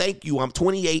this. And thank you. I'm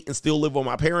 28 and still live with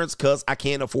my parents because I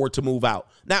can't afford to move out.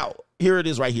 Now, here it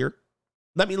is right here.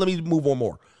 Let me move on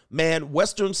more. Man,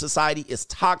 Western society is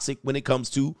toxic when it comes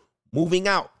to moving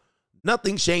out.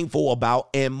 Nothing shameful about,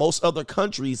 and most other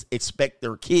countries expect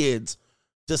their kids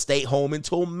to stay home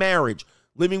until marriage.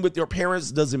 Living with your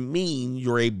parents doesn't mean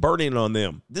you're a burden on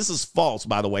them. This is false,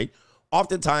 by the way.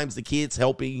 Oftentimes, the kids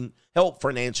help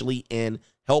financially and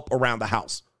help around the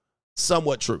house.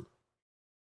 Somewhat true.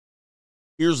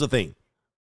 Here's the thing.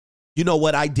 You know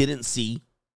what I didn't see?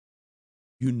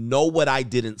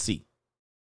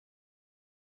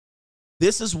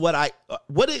 This is what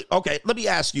okay, let me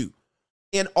ask you.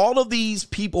 In all of these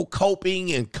people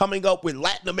coping and coming up with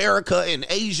Latin America and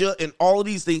Asia and all of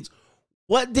these things,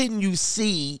 what didn't you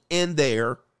see in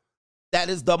there that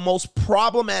is the most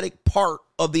problematic part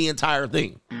of the entire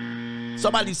thing?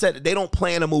 Somebody said that they don't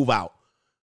plan to move out.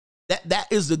 That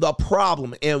is the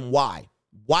problem, and why?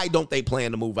 Why don't they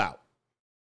plan to move out?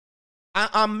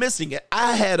 I'm missing it.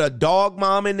 I had a dog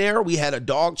mom in there. We had a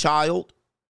dog child.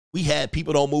 We had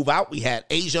people don't move out. We had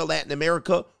Asia, Latin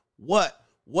America.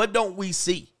 What don't we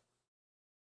see?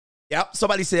 Yep.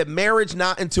 Somebody said marriage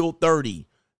not until 30.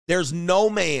 There's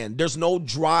no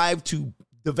drive to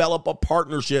develop a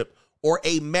partnership or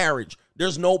a marriage.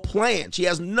 There's no plan. She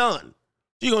has none.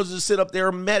 She's going to just sit up there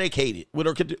medicated with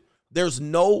her. There's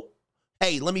no,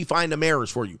 hey, let me find a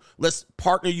marriage for you. Let's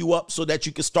partner you up so that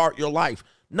you can start your life.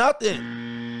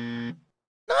 Nothing.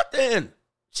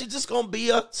 She's just going to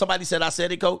be somebody said, I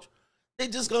said it, coach. They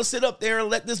just going to sit up there and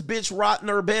let this bitch rot in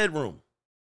her bedroom.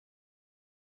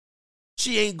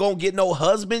 She ain't going to get no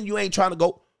husband. You ain't trying to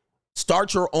go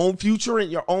start your own future in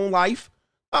your own life.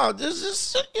 Oh, this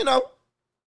is,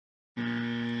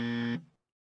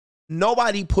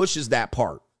 nobody pushes that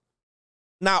part.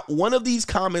 Now, one of these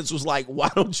comments was like, why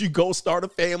don't you go start a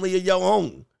family of your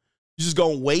own? You just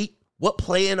going to wait? What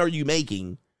plan are you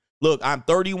making? Look, I'm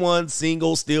 31,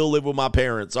 single, still live with my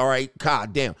parents. All right.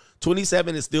 God damn.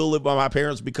 27 and still live with my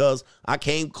parents because I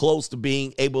can't come close to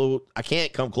being able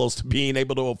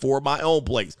to afford my own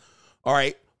place. All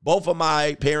right. Both of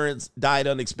my parents died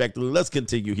unexpectedly. Let's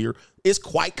continue here. It's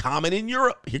quite common in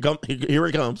Europe. Here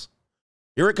it comes.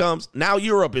 Here it comes. Now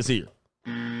Europe is here.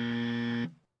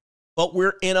 But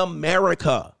we're in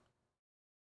America.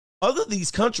 Other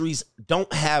these countries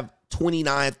don't have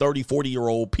 29, 30,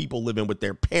 40-year-old people living with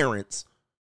their parents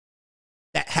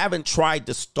that haven't tried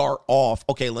to start off,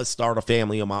 okay, let's start a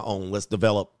family of my own. Let's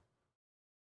develop.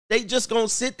 They just going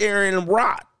to sit there and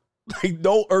rot. Like,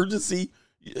 no urgency.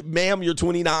 Ma'am, you're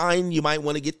 29. You might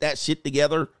want to get that shit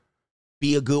together.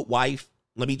 Be a good wife.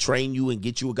 Let me train you and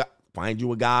get you a guy. Find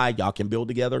you a guy. Y'all can build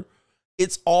together.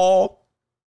 It's all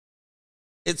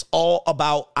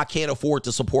about I can't afford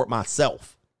to support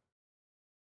myself.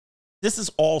 This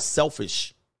is all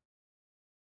selfish.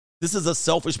 This is a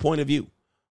selfish point of view.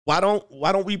 Why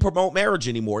don't we promote marriage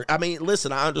anymore? I mean,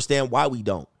 listen, I understand why we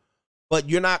don't. But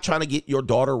you're not trying to get your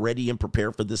daughter ready and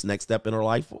prepared for this next step in her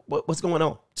life. What's going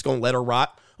on? It's going to let her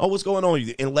rot? Oh, what's going on?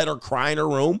 And let her cry in her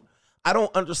room? I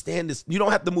don't understand this. You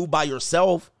don't have to move by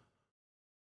yourself.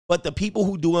 But the people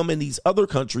who do them in these other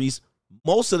countries,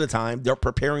 most of the time, they're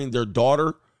preparing their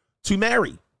daughter to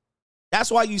marry. That's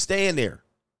why you stand there.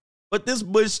 But this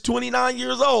bitch, 29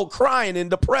 years old, crying and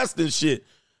depressed and shit.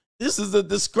 This is a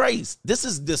disgrace. This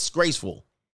is disgraceful.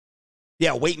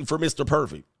 Yeah, waiting for Mr.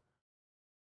 Perfect.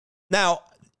 Now,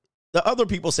 the other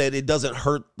people said it doesn't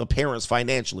hurt the parents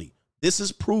financially. This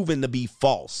is proven to be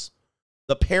false.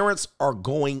 The parents are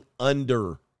going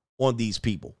under on these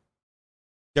people.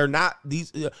 They're not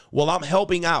these. Well, I'm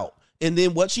helping out. And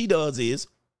then what she does is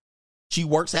she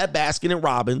works at Baskin and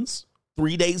Robbins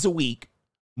 3 days a week,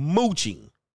 mooching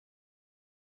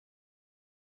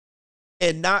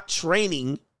and not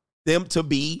training them to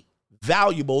be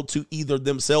valuable to either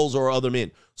themselves or other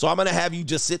men. So I'm going to have you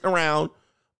just sitting around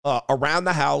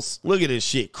the house. Look at this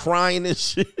shit, crying and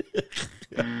shit.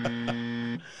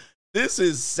 This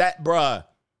is sad, bruh.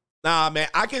 Nah, man,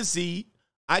 I can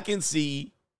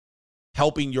see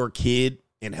helping your kid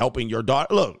and helping your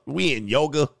daughter. Look, we in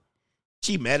yoga.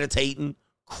 She meditating,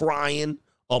 crying,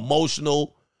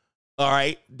 emotional. All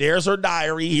right, there's her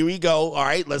diary. Here we go. All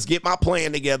right, let's get my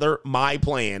plan together. My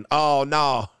plan. Oh,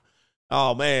 no.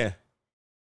 Oh, man.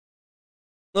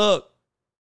 Look.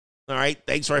 All right,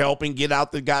 thanks for helping get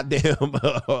out the goddamn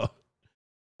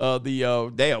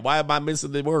damn, why am I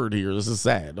missing the word here? This is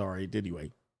sad. All right,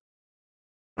 anyway.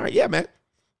 All right, yeah, man.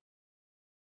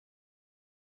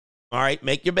 All right,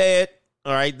 make your bed.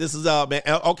 All right, this is man.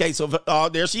 Okay, so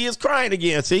there she is crying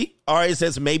again. See? All right, it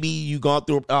says maybe you gone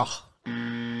through.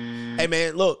 Hey,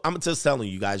 man, look, I'm just telling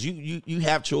you guys. You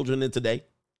have children in today.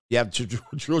 You have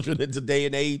children in today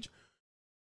and age.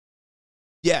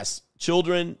 Yes,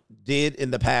 children did in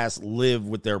the past live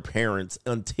with their parents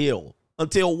until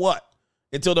what?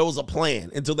 Until there was a plan,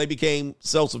 until they became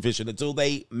self-sufficient, until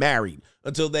they married,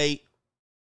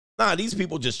 these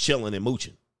people just chilling and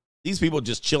mooching. These people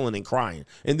just chilling and crying.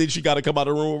 And then she got to come out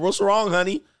of the room. What's wrong,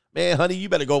 honey? Man, honey, you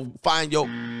better go find your...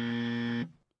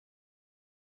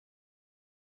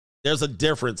 There's a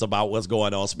difference about what's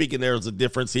going on. Speaking, there's a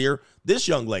difference here. This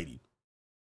young lady,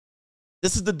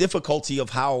 this is the difficulty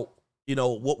of how,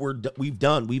 what we've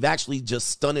done. We've actually just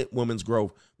stunted women's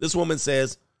growth. This woman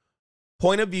says,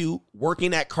 point of view,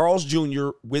 working at Carl's Jr.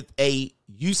 with a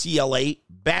UCLA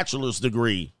bachelor's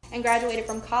degree. And graduated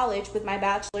from college with my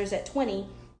bachelor's at 20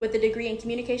 with a degree in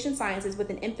communication sciences with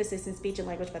an emphasis in speech and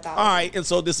language pathology. All right, and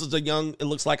so this is it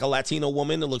looks like a Latino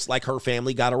woman. It looks like her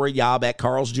family got her a job at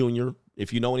Carl's Jr.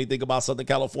 If you know anything about Southern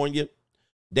California,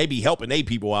 they be helping they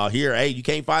people out here. Hey, you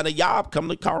can't find a job? Come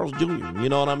to Carl's Jr. You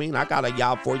know what I mean? I got a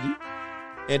job for you.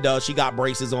 And she got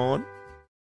braces on.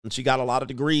 And she got a lot of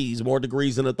degrees, more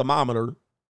degrees than a thermometer.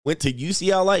 Went to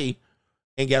UCLA.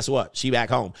 And guess what? She back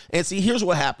home. And see, here's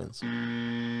what happens.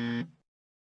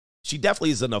 She definitely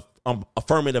is an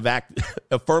affirmative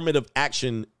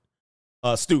action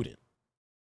student.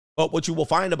 But what you will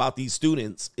find about these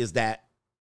students is that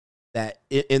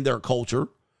in their culture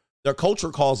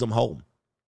calls them home.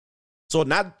 So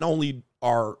not only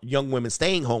are young women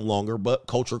staying home longer, but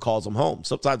culture calls them home.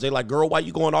 Sometimes they're like, girl, why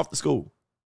you going off to school?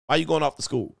 Why you going off to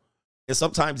school? And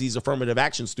sometimes these affirmative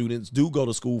action students do go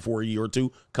to school for a year or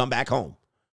two, come back home.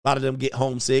 A lot of them get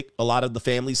homesick. A lot of the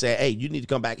families say, hey, you need to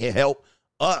come back and help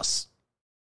us.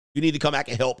 You need to come back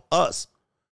and help us.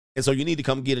 And so you need to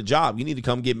come get a job. You need to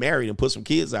come get married and put some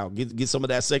kids out. Get some of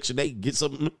that Section 8. Get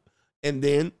some. And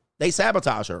then they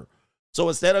sabotage her. So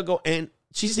instead of and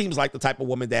she seems like the type of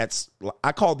woman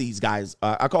I call these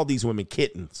women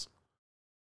kittens.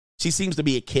 She seems to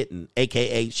be a kitten,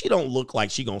 a.k.a. she don't look like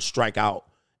she going to strike out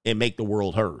and make the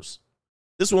world hers.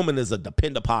 This woman is a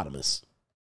dependopotamus.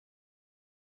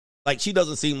 Like, she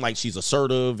doesn't seem like she's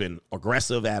assertive and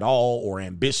aggressive at all or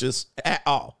ambitious at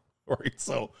all. Right?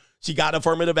 So she got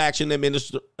affirmative action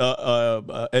admissions to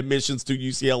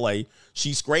UCLA.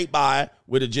 She scraped by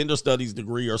with a gender studies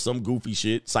degree or some goofy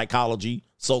shit, psychology,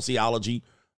 sociology.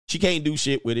 She can't do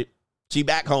shit with it. She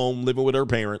back home living with her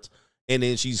parents, and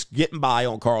then she's getting by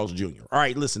on Carl's Jr. All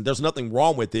right, listen, there's nothing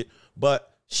wrong with it,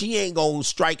 but she ain't going to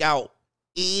strike out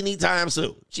anytime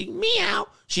soon. She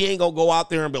ain't going to go out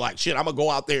there and be like, shit, I'm going to go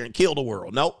out there and kill the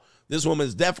world. Nope. This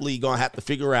woman's definitely going to have to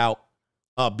figure out,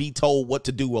 be told what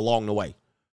to do along the way.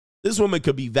 This woman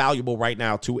could be valuable right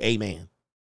now to a man.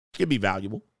 Could be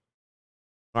valuable.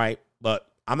 All right. But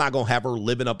I'm not going to have her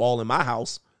living up all in my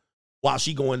house while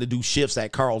she going to do shifts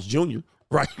at Carl's Jr.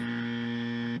 Right.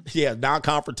 Yeah.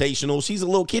 Non-confrontational. She's a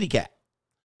little kitty cat.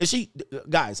 And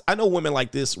guys, I know women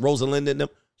like this, Rosalind and them,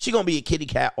 she going to be a kitty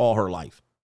cat all her life.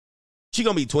 She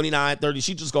going to be 29, 30.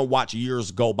 She just going to watch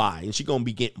years go by, and she going to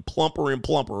be getting plumper and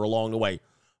plumper along the way.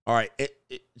 All right.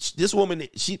 This woman,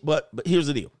 but here's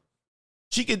the deal.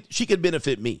 She could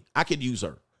benefit me. I could use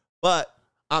her, but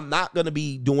I'm not going to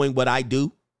be doing what I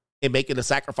do and making the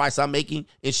sacrifice I'm making.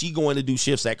 And she going to do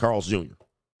shifts at Carl's Jr.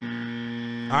 All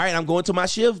right. I'm going to my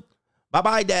shift.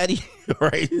 Bye-bye, daddy. All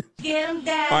right. Get him,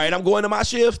 daddy. All right. I'm going to my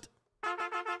shift.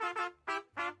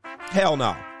 Hell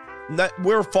no.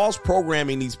 we're false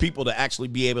programming these people to actually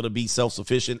be able to be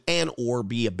self-sufficient and or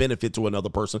be a benefit to another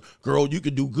person. Girl, you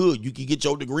can do good. You can get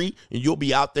your degree and you'll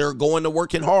be out there going to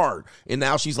working hard. And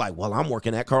now she's like, well, I'm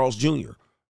working at Carl's Jr.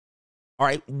 All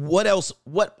right, what else?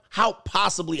 How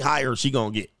possibly higher is she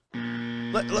going to get?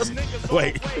 Let's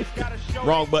wait.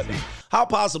 Wrong button. How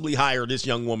possibly higher this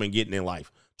young woman getting in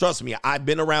life? Trust me, I've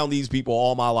been around these people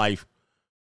all my life.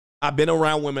 I've been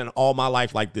around women all my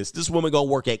life like this. This woman going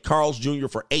to work at Carl's Jr.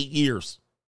 for 8 years.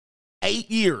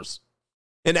 8 years.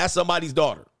 And that's somebody's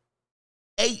daughter.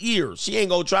 8 years. She ain't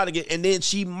going to try to get, and then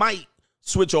she might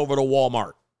switch over to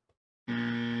Walmart.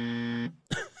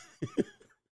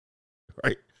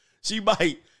 Right? She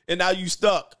might. And now you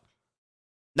stuck.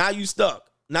 Now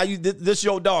this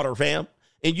your daughter, fam.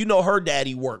 And you know her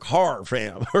daddy work hard,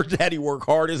 fam. Her daddy work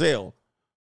hard as hell.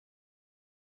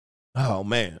 Oh,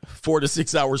 man. 4 to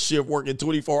 6 hour shift, working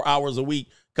 24 hours a week,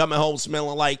 coming home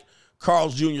smelling like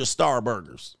Carl's Jr. Star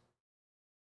Burgers.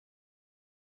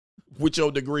 With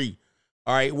your degree.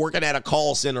 All right, working at a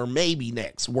call center, maybe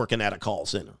next, working at a call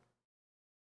center.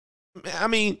 I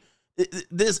mean,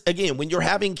 this, again, when you're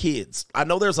having kids, I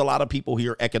know there's a lot of people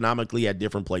here economically at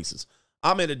different places.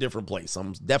 I'm in a different place.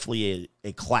 I'm definitely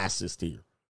a classist here.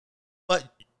 But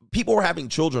people are having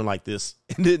children like this,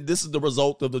 and then this is the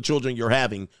result of the children you're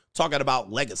having, talking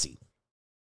about legacy.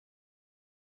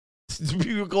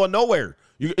 You're going nowhere.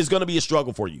 It's going to be a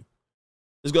struggle for you.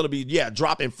 It's going to be,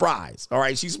 dropping fries. All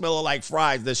right, she's smelling like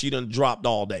fries that she done dropped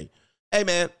all day. Hey,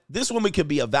 man, this woman could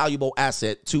be a valuable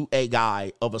asset to a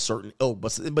guy of a certain,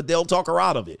 but they'll talk her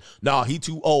out of it. Nah, he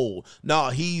too old.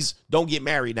 Nah, don't get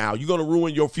married now. You're going to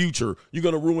ruin your future. You're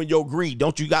going to ruin your degree.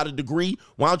 Don't you got a degree?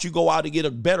 Why don't you go out and get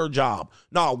a better job?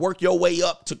 Nah, work your way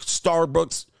up to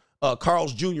Starbucks,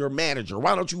 Carl's Jr. manager.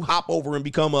 Why don't you hop over and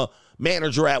become a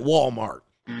manager at Walmart?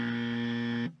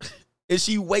 And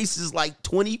she wastes like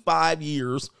 25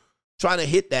 years trying to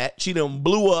hit that. She done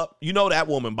blew up. You know that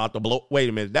woman about to blow. Wait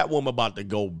a minute. That woman about to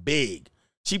go big.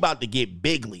 She about to get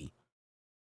bigly.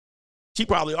 She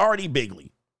probably already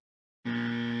bigly.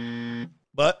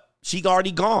 But she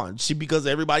already gone. Because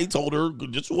everybody told her,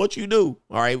 just what you do.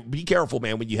 All right. Be careful,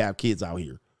 man, when you have kids out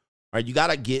here. All right. You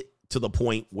got to get to the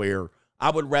point where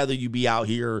I would rather you be out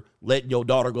here letting your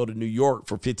daughter go to New York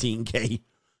for $15K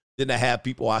than to have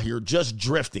people out here just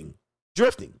drifting.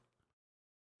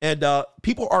 And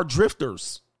people are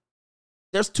drifters.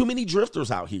 There's too many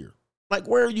drifters out here. Like,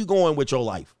 where are you going with your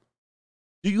life?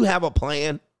 Do you have a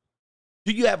plan?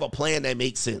 Do you have a plan that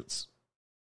makes sense?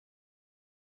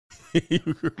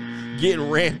 Getting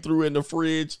ran through in the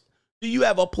fridge. Do you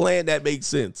have a plan that makes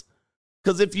sense?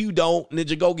 Because if you don't,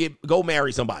 Ninja, go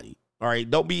marry somebody. All right,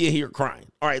 don't be in here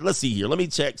crying. All right, let's see here. Let me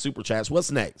check Super Chats.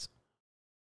 What's next?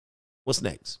 What's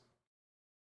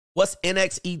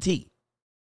NXET?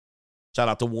 Shout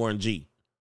out to Warren G.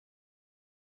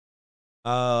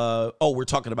 We're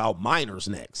talking about minors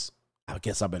next. I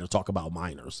guess I better talk about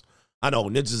minors. I know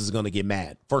Ninjas is going to get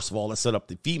mad. First of all, let's set up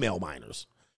the female minors.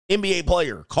 NBA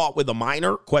player caught with a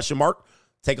minor, ?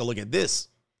 Take a look at this.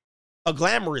 A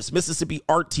glamorous Mississippi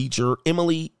art teacher,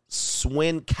 Emily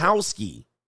Swinkowski.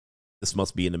 This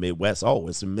must be in the Midwest. Oh,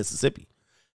 it's in Mississippi.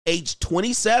 Age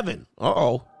 27.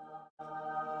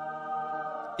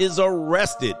 Is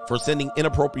arrested for sending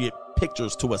inappropriate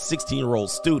pictures to a 16-year-old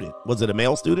student. Was it a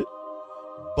male student?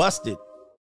 Busted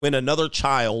when another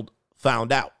child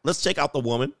found out. Let's check out the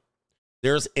woman.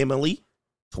 There's Emily,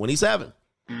 27.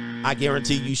 I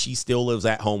guarantee you she still lives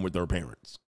at home with her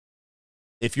parents.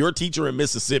 If you're a teacher in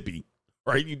Mississippi,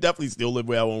 right, you definitely still live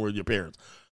at home with your parents.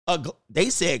 They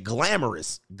said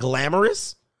glamorous.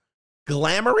 Glamorous?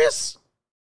 Glamorous?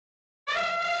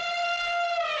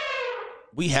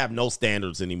 We have no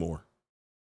standards anymore.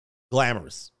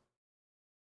 Glamorous.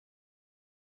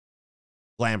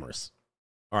 Glamorous.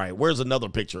 All right, where's another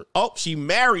picture? Oh, she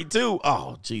married too.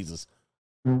 Oh, Jesus.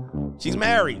 She's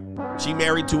married. She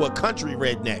married to a country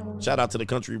redneck. Shout out to the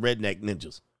country redneck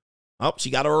ninjas. Oh, she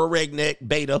got her a redneck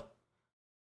beta. All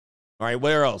right,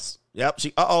 where else? Yep,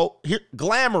 here,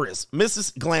 glamorous.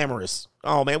 Mrs. Glamorous.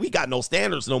 Oh, man, we got no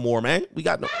standards no more, man. We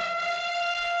got no.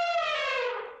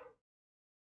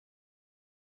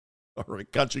 All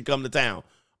right, country come to town.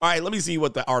 All right, let me see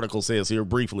what the article says here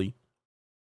briefly.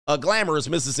 A glamorous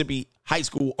Mississippi high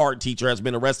school art teacher has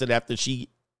been arrested after she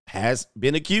has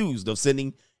been accused of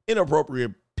sending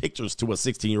inappropriate pictures to a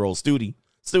 16-year-old student.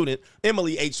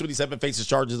 Emily, age 27, faces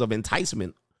charges of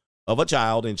enticement of a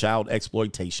child and child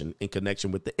exploitation in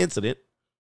connection with the incident.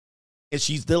 And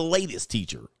she's the latest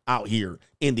teacher out here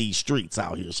in these streets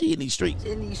out here. She in these streets.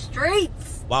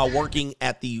 While working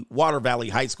at the Water Valley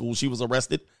High School, she was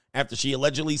arrested after she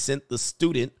allegedly sent the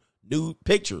student nude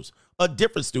pictures. A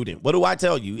different student. What do I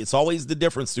tell you? It's always the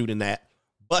different student that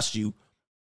busts you. It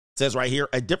says right here,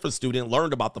 a different student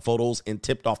learned about the photos and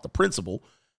tipped off the principal.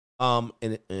 And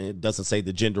it doesn't say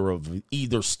the gender of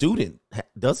either student,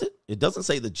 does it? It doesn't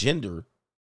say the gender.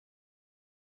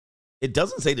 It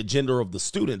doesn't say the gender of the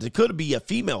student. It could be a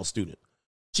female student.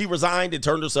 She resigned and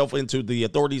turned herself into the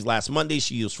authorities last Monday.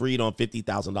 She was freed on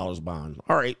 $50,000 bond.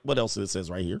 All right, what else it says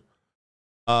right here?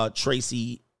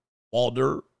 Tracy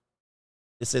Alder.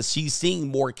 It says she's seeing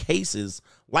more cases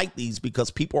like these because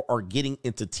people are getting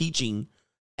into teaching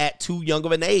at too young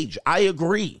of an age. I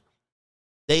agree.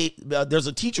 There's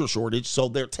a teacher shortage, so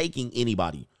they're taking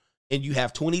anybody. And you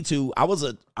have 22. I was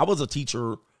a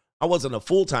teacher. I wasn't a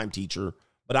full-time teacher,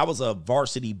 but I was a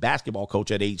varsity basketball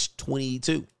coach at age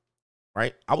 22,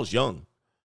 right? I was young.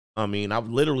 I mean, I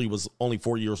literally was only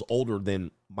 4 years older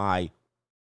than my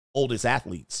oldest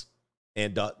athletes,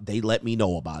 and they let me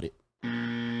know about it.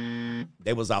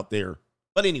 They was out there.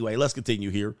 But anyway, let's continue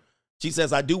here. She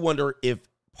says, I do wonder if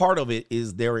part of it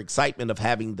is their excitement of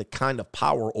having the kind of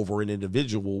power over an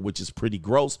individual, which is pretty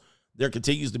gross. There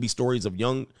continues to be stories of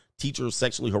young teachers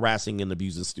sexually harassing and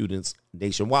abusing students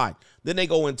nationwide. Then they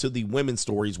go into the women's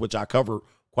stories, which I cover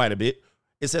quite a bit.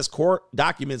 It says court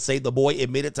documents say the boy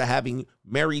admitted to having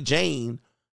Mary Jane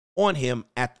on him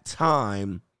at the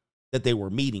time that they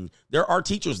were meeting. There are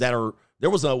teachers that are, there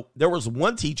was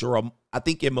one teacher, I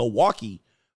think in Milwaukee,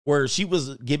 where she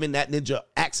was giving that ninja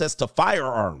access to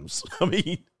firearms. I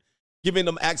mean, giving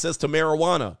them access to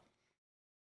marijuana.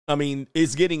 I mean,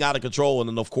 it's getting out of control. And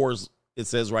then, of course, it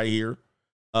says right here,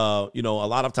 a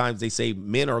lot of times they say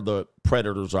men are the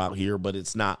predators out here, but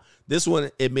it's not. This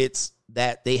one admits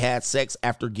that they had sex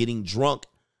after getting drunk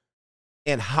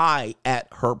and high at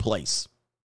her place.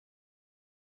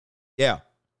 Yeah.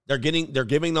 They're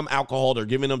giving them alcohol. They're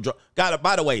giving them God,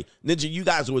 by the way, Ninja, you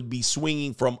guys would be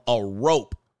swinging from a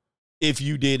rope if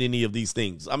you did any of these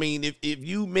things. I mean, if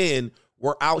you men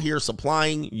were out here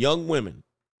supplying young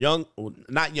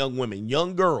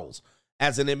girls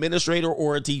as an administrator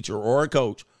or a teacher or a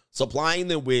coach, supplying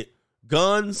them with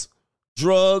guns,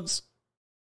 drugs,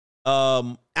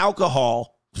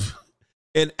 alcohol,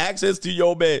 and access to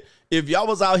your bed. If y'all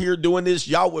was out here doing this,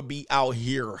 y'all would be out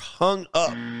here hung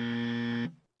up.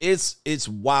 It's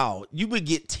wild. You would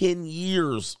get 10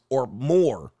 years or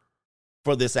more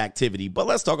for this activity. But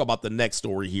let's talk about the next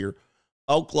story here.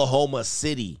 Oklahoma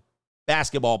City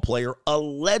basketball player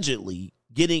allegedly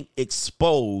getting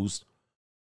exposed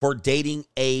for dating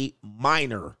a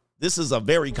minor. This is a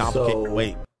very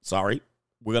complicated.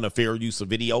 We're going to fair use a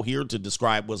video here to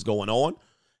describe what's going on.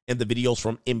 And the video's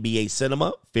from NBA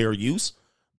Cinema, fair use.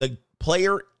 The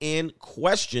player in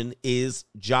question is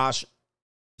Josh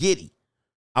Giddey,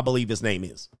 I believe his name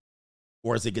is.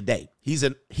 Or is it G'day?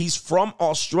 He's from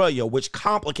Australia, which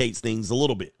complicates things a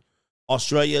little bit.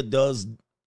 Australia does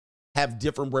have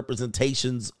different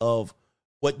representations of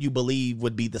what you believe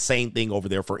would be the same thing over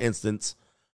there. For instance,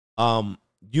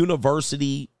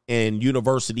 university and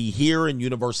university here and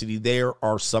university there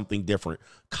are something different.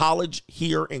 College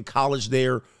here and college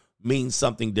there means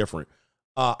something different.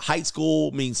 High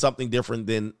school means something different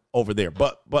than over there.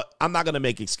 But I'm not going to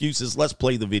make excuses. Let's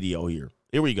play the video here.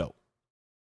 Here we go.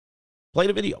 Play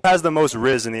the video. Has the most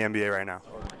Riz in the NBA right now?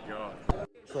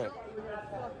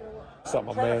 What's up,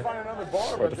 my man?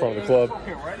 We're at the front of the club.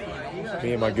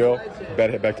 Me and my girl.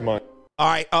 Better head back to mine. All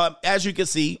right. As you can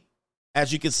see,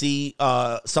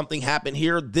 something happened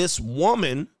here. This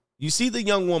woman, you see the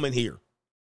young woman here.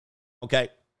 Okay.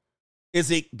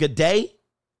 Is it G'day?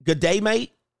 G'day,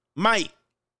 mate? Mate.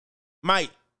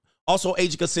 Also,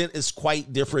 age of consent is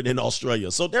quite different in Australia.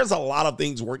 So there's a lot of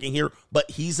things working here, but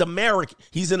he's American.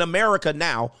 He's in America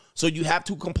now, so you have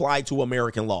to comply to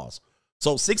American laws.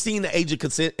 So 16, the age of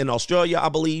consent in Australia, I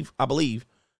believe.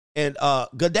 And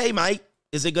good day, mate.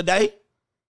 Is it good day?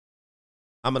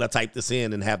 I'm going to type this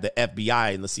in and have the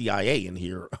FBI and the CIA in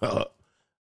here.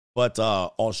 But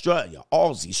Australia,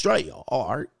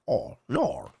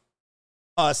 no.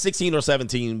 16 or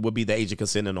 17 would be the age of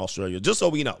consent in Australia, just so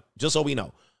we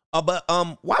know. But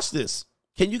watch this.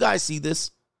 Can you guys see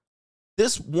this?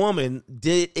 This woman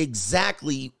did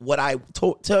exactly what I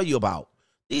tell you about.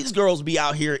 These girls be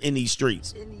out here in these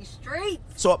streets.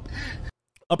 So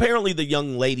apparently the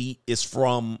young lady is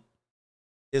from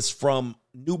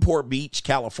Newport Beach,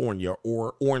 California,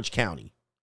 or Orange County.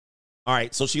 All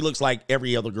right, so she looks like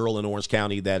every other girl in Orange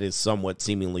County that is somewhat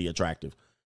seemingly attractive.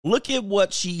 Look at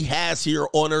what she has here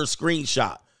on her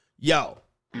screenshot. Yo.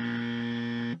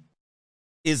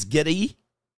 Is Giddey?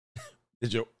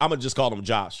 I'm going to just call him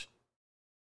Josh.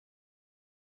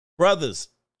 Brothers,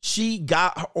 she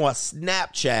got her on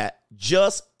Snapchat,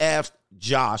 just F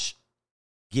Josh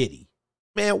Giddey.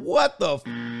 Man, what the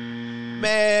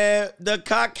man, the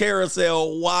cock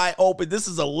carousel wide open. This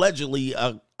is allegedly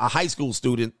a high school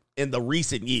student in the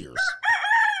recent years.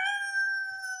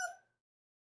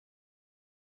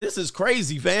 This is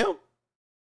crazy, fam.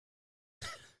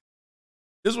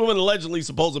 This woman allegedly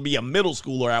supposed to be a middle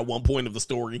schooler at one point of the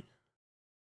story.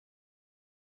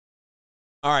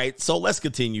 All right, so let's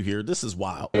continue here. This is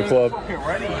wild. The club,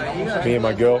 me and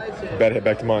my girl, better head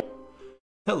back to mine.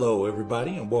 Hello,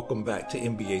 everybody, and welcome back to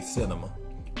NBA Cinema.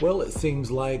 Well, it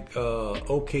seems like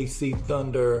OKC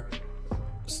Thunder,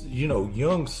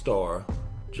 young star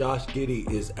Josh Giddey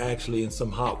is actually in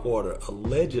some hot water.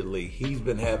 Allegedly, he's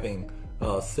been having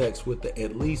sex with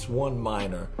at least one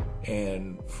minor,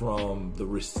 and from the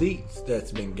receipts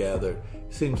that's been gathered,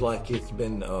 it seems like it's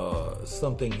been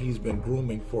something he's been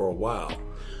grooming for a while.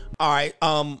 All right.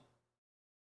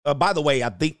 By the way, I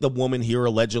think the woman here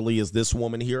allegedly is this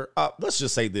woman here. Let's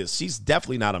just say this. She's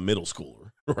definitely not a middle schooler,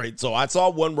 right? So I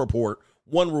saw one report,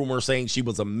 one rumor saying she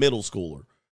was a middle schooler.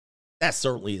 That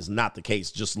certainly is not the case,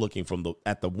 just looking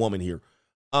at the woman here.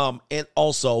 And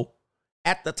also,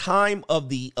 at the time of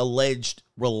the alleged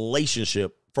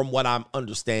relationship, from what I'm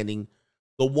understanding,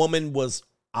 the woman was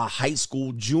a high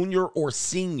school junior or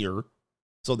senior.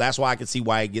 So that's why I can see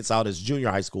why it gets out as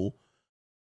junior high school.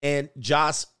 And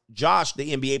Josh,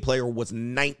 the NBA player, was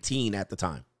 19 at the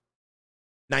time.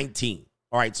 19.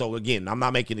 All right, so again, I'm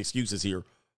not making excuses here,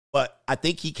 but I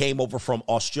think he came over from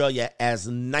Australia as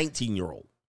a 19-year-old.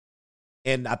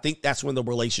 And I think that's when the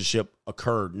relationship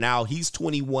occurred. Now, he's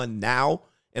 21 now,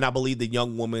 and I believe the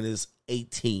young woman is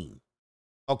 18.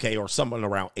 Okay, or someone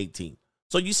around 18.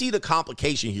 So you see the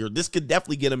complication here. This could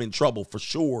definitely get him in trouble for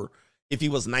sure if he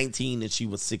was 19 and she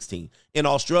was 16. In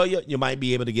Australia, you might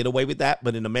be able to get away with that,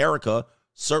 but in America,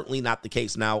 certainly not the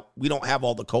case. Now, we don't have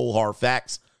all the cold, hard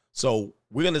facts, so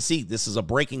we're going to see. This is a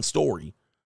breaking story,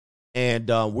 and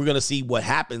we're going to see what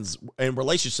happens in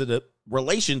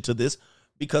relation to this,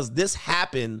 because this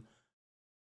happened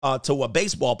to a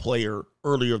baseball player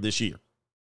earlier this year.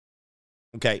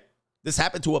 Okay, this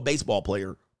happened to a baseball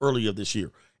player earlier this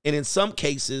year. And in some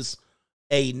cases,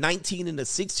 a 19 and a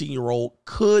 16-year-old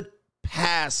could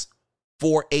pass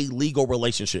for a legal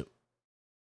relationship,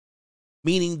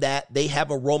 meaning that they have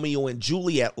a Romeo and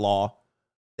Juliet law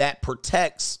that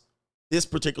protects this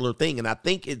particular thing. And I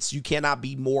think it's you cannot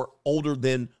be more older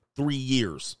than 3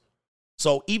 years.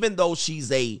 So even though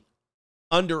she's a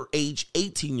underage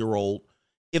 18-year-old,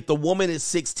 if the woman is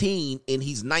 16 and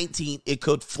he's 19, it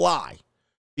could fly,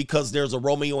 because there's a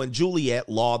Romeo and Juliet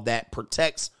law that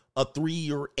protects a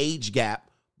 3-year age gap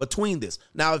between this.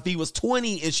 Now, if he was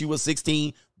 20 and she was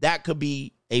 16, that could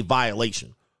be a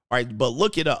violation. All right, but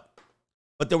look it up.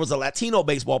 But there was a Latino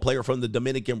baseball player from the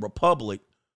Dominican Republic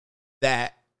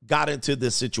that got into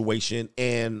this situation,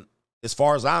 and as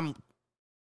far as I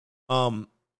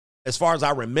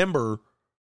remember,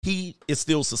 he is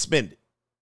still suspended.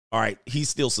 All right, he's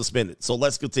still suspended. So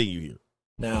let's continue here.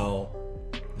 Now,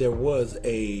 there was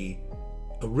a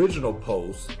original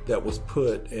post that was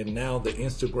put, and now the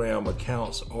Instagram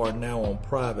accounts are now on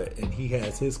private, and he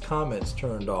has his comments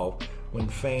turned off when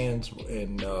fans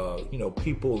and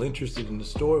people interested in the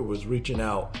story was reaching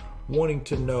out, wanting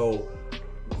to know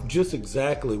just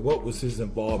exactly what was his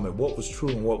involvement, what was true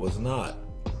and what was not.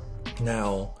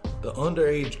 Now, the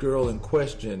underage girl in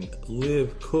question,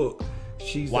 Liv Cook,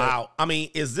 she's wow. I mean,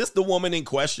 is this the woman in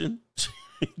question?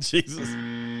 Jesus,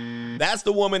 that's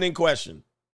the woman in question.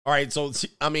 All right, so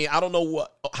I mean, I don't know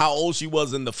how old she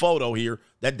was in the photo here.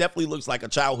 That definitely looks like a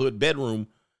childhood bedroom,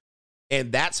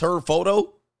 and that's her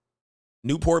photo.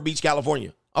 Newport Beach,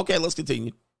 California. Okay, let's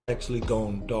continue. Actually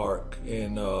gone dark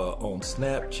and on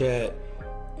Snapchat,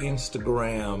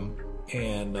 Instagram,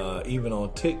 and even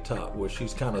on TikTok, where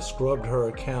she's kind of scrubbed her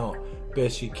account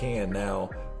best she can. Now,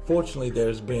 fortunately,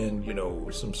 there's been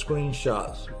some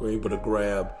screenshots we're able to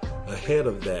grab ahead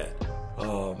of that.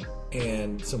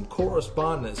 And some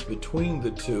correspondence between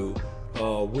the two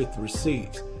with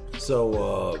receipts.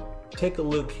 So take a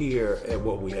look here at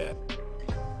what we have.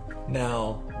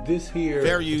 Now, this here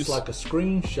is like a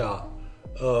screenshot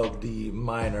of the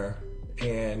minor,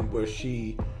 and where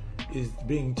she is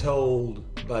being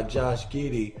told by Josh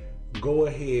Giddey, go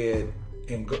ahead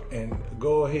and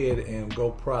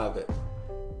go private.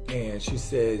 And she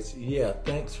says, yeah,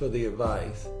 thanks for the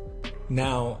advice.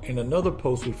 Now, in another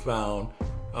post we found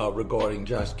regarding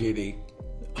Josh Giddey,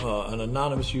 an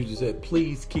anonymous user said,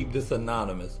 please keep this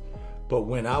anonymous. But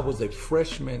when I was a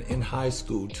freshman in high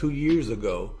school 2 years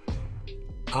ago,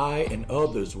 I and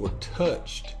others were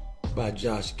touched by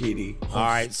Josh Giddey. All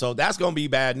right, so that's going to be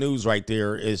bad news right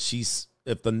there.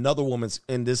 If another woman's,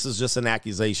 and this is just an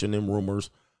accusation and rumors,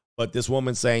 but this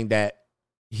woman's saying that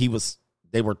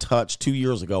they were touched 2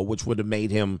 years ago, which would have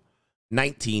made him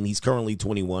 19. He's currently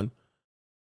 21.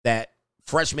 That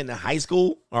freshman in high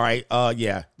school. All right.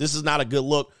 Yeah, this is not a good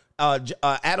look.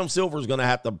 Adam Silver is going to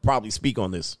have to probably speak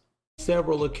on this.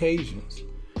 Several occasions.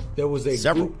 There was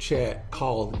a group chat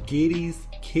called Giddy's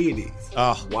Kiddies.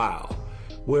 Wow.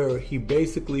 Where he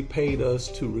basically paid us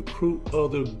to recruit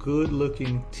other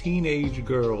good-looking teenage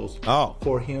girls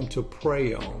for him to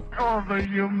prey on. Oh, the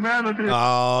humanity.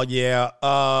 Oh,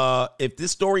 yeah. If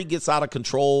this story gets out of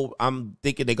control, I'm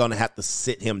thinking they're going to have to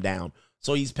sit him down.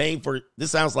 So he's paying for,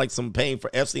 this sounds like some paying for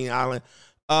Epstein Island.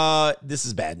 This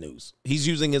is bad news. He's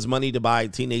using his money to buy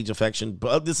teenage affection,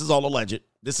 but this is all alleged.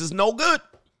 This is no good.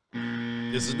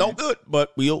 This is no good,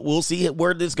 but we'll see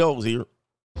where this goes here.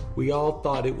 We all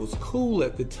thought it was cool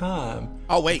at the time.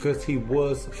 Because he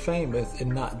was famous and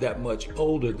not that much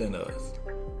older than us.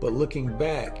 But looking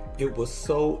back, it was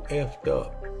so effed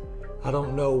up. I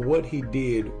don't know what he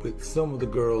did with some of the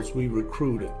girls we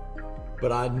recruited,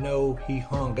 but I know he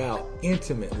hung out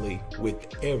intimately with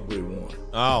everyone.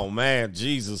 Oh man,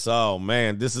 Jesus. Oh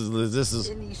man, this is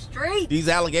in these streets. These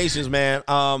allegations, man.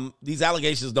 These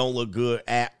allegations don't look good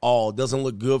at all. Doesn't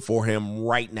look good for him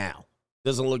right now.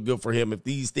 Doesn't look good for him if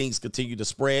these things continue to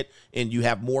spread and you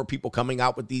have more people coming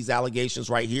out with these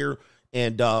allegations right here.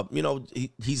 And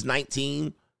he's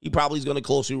 19. He probably is going to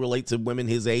closely relate to women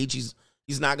his age.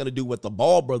 He's not going to do what the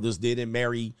Ball brothers did and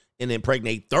marry and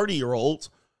impregnate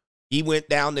 30-year-olds. He went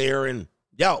down there and,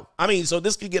 so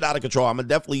this could get out of control. I'm going to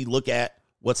definitely look at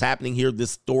what's happening here.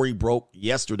 This story broke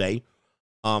yesterday.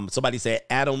 Somebody said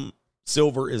Adam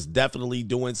Silver is definitely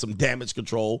doing some damage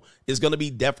control. It's going to be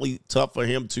definitely tough for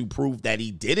him to prove that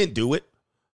he didn't do it,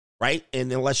 right?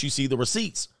 And unless you see the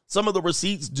receipts. Some of the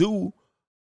receipts do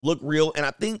look real. And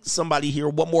I think somebody here,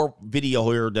 one more video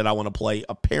here that I want to play.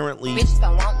 Apparently,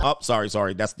 sorry.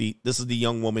 This is the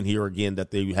young woman here again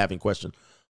that they have in question.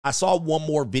 I saw one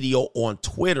more video on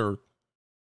Twitter,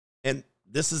 and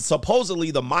this is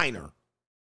supposedly the minor.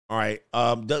 All right.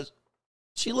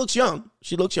 She looks young.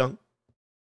 She looks young.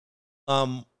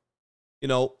 In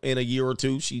a year or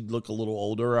two, she'd look a little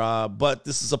older. But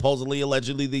this is supposedly,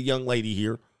 allegedly, the young lady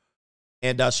here.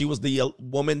 And she was the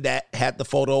woman that had the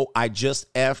photo, I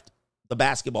just effed the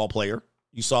basketball player.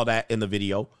 You saw that in the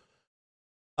video.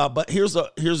 But here's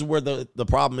where the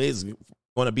problem is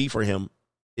going to be for him,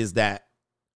 is that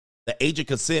the age of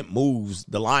consent moves,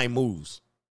 the line moves.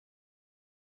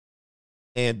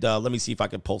 And let me see if I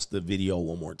can post the video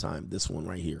one more time. This one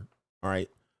right here. All right.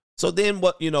 So then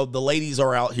the ladies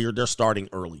are out here. They're starting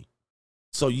early.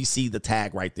 So you see the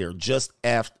tag right there. Just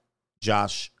effed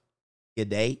Josh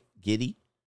Giddy.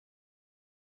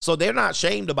 So they're not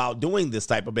shamed about doing this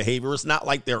type of behavior. It's not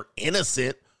like they're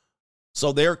innocent.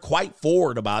 So they're quite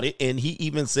forward about it. And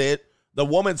the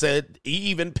woman said, he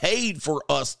even paid for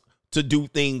us to do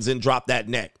things and drop that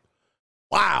neck.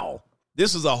 Wow.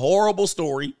 This is a horrible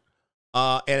story.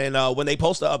 And when they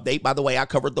post the update, by the way, I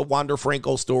covered the Wander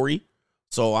Franco story.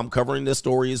 So I'm covering this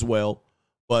story as well.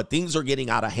 But things are getting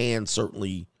out of hand,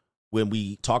 certainly, when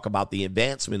we talk about the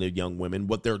advancement of young women,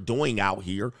 what they're doing out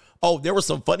here. Oh, there were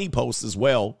some funny posts as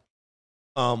well.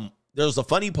 There's a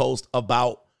funny post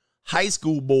about high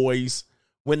school boys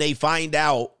when they find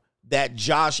out that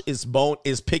Josh is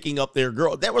picking up their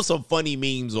girl. There were some funny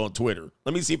memes on Twitter.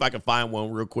 Let me see if I can find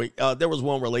one real quick. There was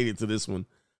one related to this one.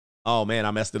 Oh, man,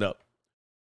 I messed it up.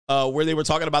 Where they were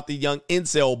talking about the young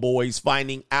incel boys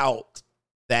finding out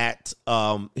that,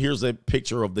 here's a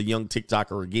picture of the young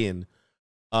TikToker again.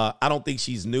 I don't think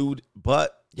she's nude,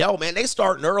 but man, they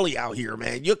starting early out here,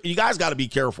 man. You guys got to be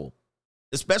careful,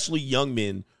 especially young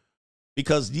men,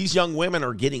 because these young women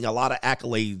are getting a lot of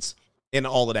accolades and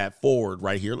all of that forward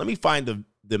right here. Let me find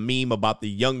the meme about the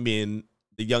young men,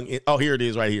 oh, here it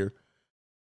is right here.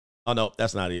 Oh, no,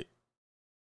 that's not it.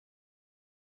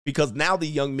 Because now the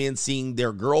young men seeing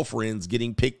their girlfriends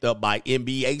getting picked up by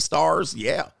NBA stars.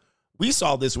 Yeah. We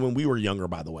saw this when we were younger,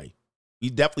 by the way. We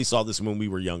definitely saw this when we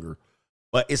were younger.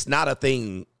 But it's not a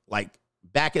thing like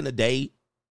back in the day.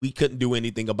 We couldn't do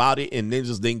anything about it, and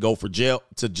ninjas didn't go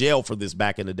to jail for this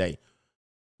back in the day.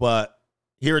 But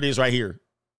here it is right here.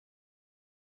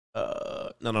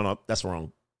 No, that's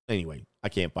wrong. Anyway, I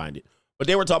can't find it. But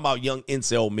they were talking about young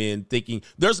incel men thinking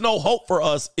there's no hope for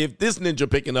us if this ninja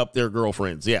picking up their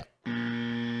girlfriends. Yeah.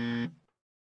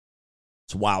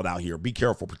 It's wild out here. Be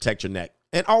careful. Protect your neck.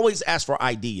 And always ask for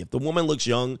ID. If the woman looks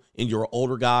young and you're an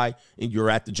older guy and you're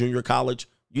at the junior college,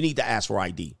 you need to ask for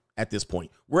ID at this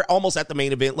point. We're almost at the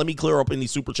main event. Let me clear up any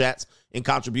super chats and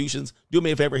contributions. Do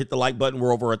me a favor, hit the like button.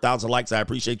 We're over 1,000 likes. I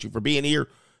appreciate you for being here.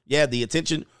 Yeah, the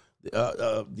attention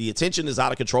is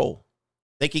out of control.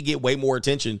 They can get way more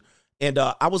attention. And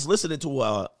I was listening to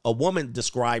a woman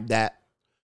describe that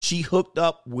she hooked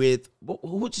up with,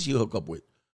 who did she hook up with?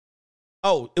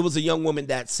 Oh, it was a young woman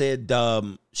that said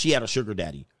she had a sugar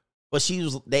daddy. But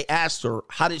they asked her,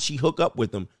 how did she hook up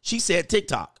with him? She said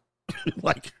TikTok.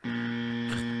 Like,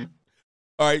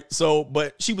 all right, so,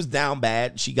 but she was down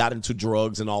bad. She got into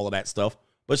drugs and all of that stuff.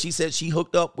 But she said she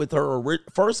hooked up with her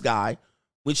first guy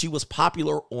when she was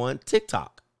popular on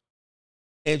TikTok.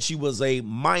 And she was a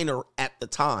minor at the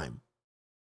time.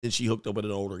 Then she hooked up with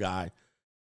an older guy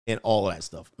and all of that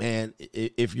stuff. Man,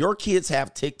 if your kids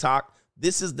have TikTok,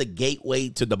 this is the gateway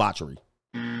to debauchery.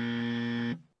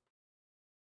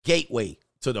 Gateway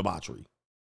to debauchery.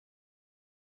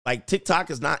 Like, TikTok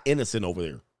is not innocent over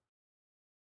there.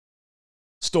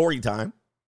 Story time.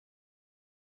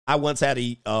 I once had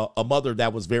a mother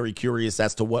that was very curious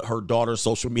as to what her daughter's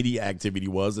social media activity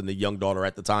was, and the young daughter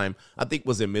at the time, I think,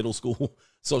 was in middle school.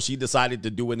 So she decided to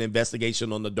do an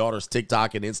investigation on the daughter's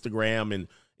TikTok and Instagram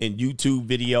and YouTube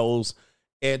videos,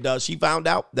 and she found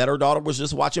out that her daughter was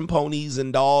just watching ponies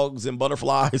and dogs and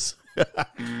butterflies.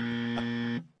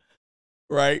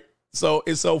 Right? So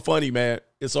it's so funny, man.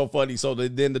 It's so funny. So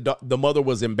then the mother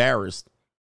was embarrassed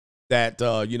that,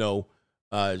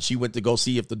 she went to go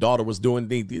see if the daughter was doing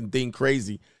anything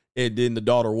crazy, and then the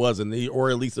daughter wasn't, or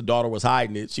at least the daughter was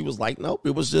hiding it. She was like, nope,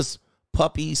 it was just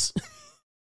puppies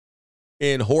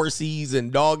and horsies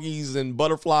and doggies and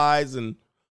butterflies and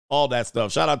all that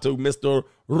stuff. Shout out to Mr.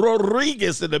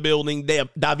 Rodriguez in the building.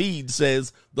 David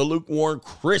says the lukewarm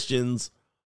Christians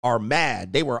are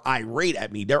mad. They were irate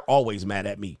at me. They're always mad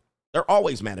at me. They're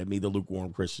always mad at me, the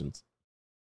lukewarm Christians.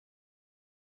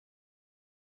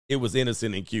 It was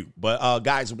innocent and cute. But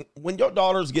guys, when your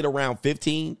daughters get around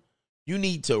 15, you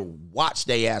need to watch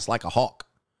they ass like a hawk.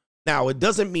 Now, it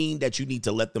doesn't mean that you need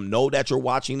to let them know that you're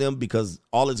watching them, because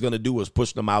all it's going to do is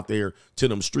push them out there to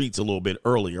them streets a little bit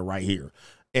earlier right here.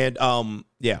 And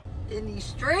yeah. In these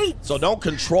streets. So don't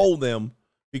control them,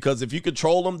 because if you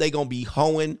control them, they're going to be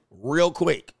hoeing real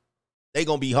quick. They're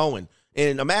going to be hoeing.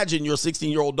 And imagine your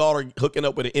 16-year-old daughter hooking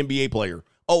up with an NBA player.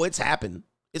 Oh, it's happened.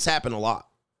 It's happened a lot.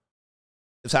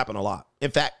 It's happened a lot.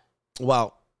 In fact,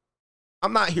 well,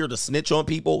 I'm not here to snitch on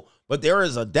people, but there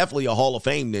is definitely a Hall of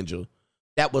Fame ninja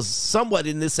that was somewhat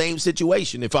in the same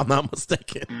situation, if I'm not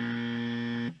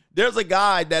mistaken. There's a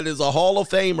guy that is a Hall of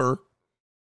Famer,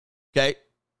 okay?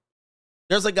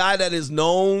 There's a guy that is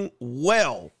known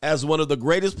well as one of the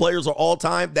greatest players of all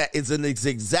time that is in this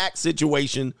exact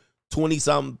situation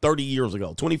 20-some, 30 years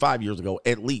ago, 25 years ago,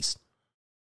 at least.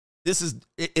 This is,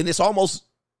 and it's almost,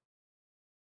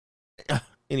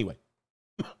 anyway,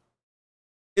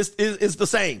 it's the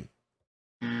same.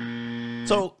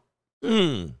 So,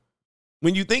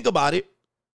 when you think about it,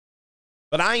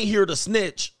 but I ain't here to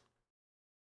snitch.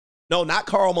 No, not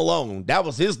Karl Malone. That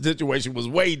was his situation was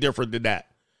way different than that.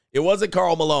 It wasn't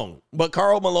Karl Malone, but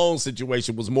Karl Malone's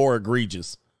situation was more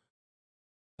egregious.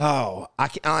 Oh,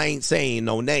 I ain't saying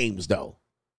no names, though,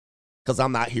 because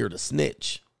I'm not here to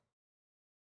snitch.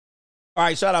 All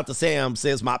right, shout out to Sam.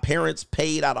 Says, my parents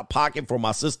paid out of pocket for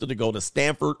my sister to go to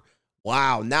Stanford.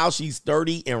 Wow, now she's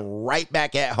 30 and right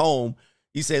back at home.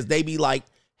 He says, they be like,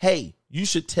 hey, you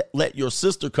should let your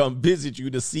sister come visit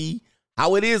you to see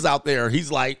how it is out there.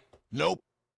 He's like, nope.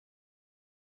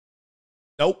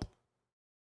 Nope.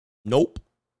 Nope.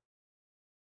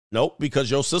 Nope, because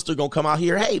your sister gonna come out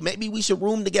here. Hey, maybe we should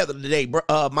room together today,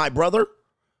 my brother.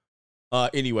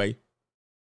 Anyway,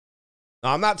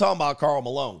 now, I'm not talking about Karl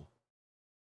Malone.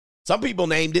 Some people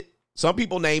named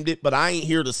it, but I ain't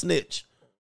here to snitch.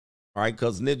 All right,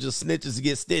 because snitches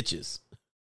get stitches.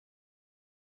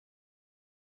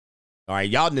 All right,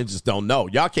 y'all ninjas don't know.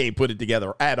 Y'all can't put it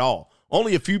together at all.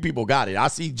 Only a few people got it. I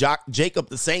see Jacob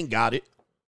the Saint got it.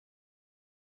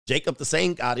 Jacob the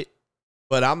Saint got it,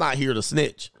 but I'm not here to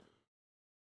snitch.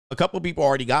 A couple people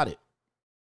already got it.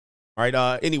 All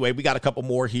right, anyway, we got a couple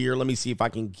more here. Let me see if I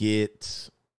can get...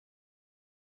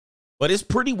 But it's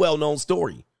pretty well-known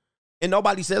story, and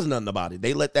nobody says nothing about it.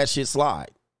 They let that shit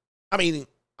slide. I mean,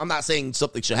 I'm not saying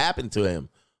something should happen to him,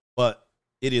 but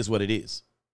it is what it is.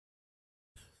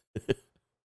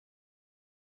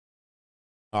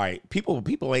 All right,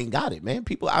 people ain't got it, man.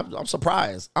 People, I'm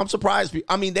surprised. I'm surprised.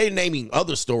 I mean, they're naming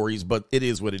other stories, but it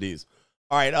is what it is.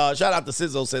 All right, shout out to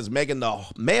Sizzle. Says Megan the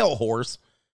male horse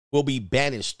will be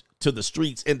banished to the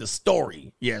streets in the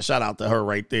story. Yeah, shout out to her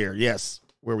right there. Yes,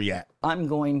 where we at? I'm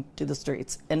going to the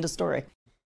streets. End of story.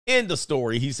 End of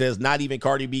story. He says not even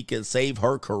Cardi B can save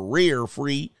her career.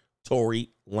 Free Tory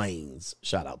Lanez.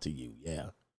 Shout out to you. Yeah,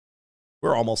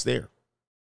 we're almost there.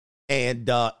 And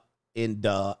let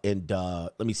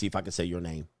me see if I can say your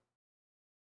name.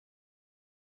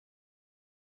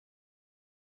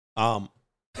 All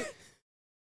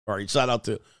right, shout out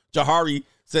to Jahari.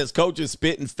 Says, Coach is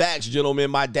spitting facts, gentlemen.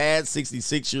 My dad's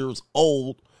 66 years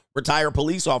old, retired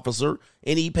police officer,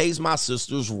 and he pays my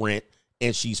sister's rent,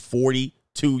 and she's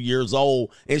 42 years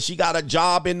old, and she got a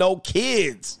job and no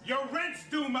kids. Your rent's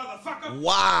due, motherfucker.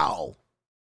 Wow.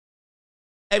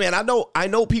 Hey, man, I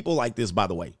know people like this, by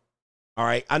the way. All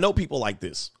right, I know people like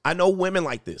this. I know women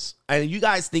like this, and you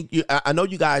guys think I know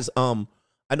you guys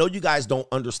don't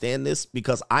understand this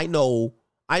because I know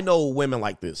women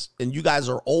like this, and you guys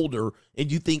are older,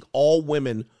 and you think all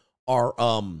women are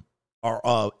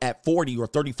at 40 or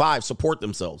 35 support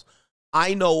themselves.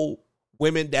 I know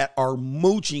women that are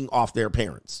mooching off their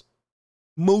parents.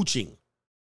 Mooching.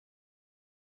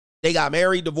 They got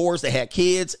married, divorced, they had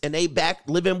kids, and they back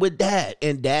living with dad,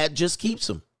 and dad just keeps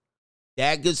them.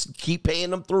 Dad just keep paying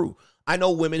them through. I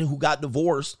know women who got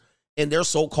divorced, and they're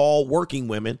so-called working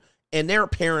women, and their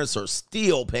parents are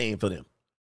still paying for them.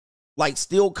 Like,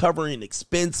 still covering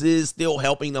expenses, still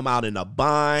helping them out in a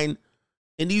bind.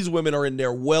 And these women are in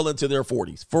there well into their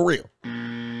 40s, for real.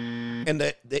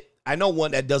 And I know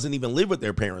one that doesn't even live with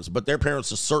their parents, but their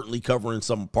parents are certainly covering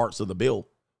some parts of the bill.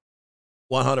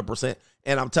 100%.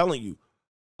 And I'm telling you,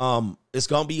 it's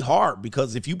going to be hard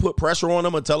because if you put pressure on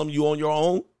them and tell them you on your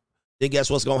own, then guess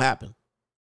what's going to happen?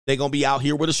 They're going to be out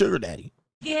here with a sugar daddy.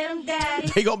 Get him, daddy.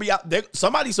 They're going to be out there.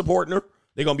 Somebody's supporting her.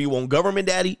 They're going to be one government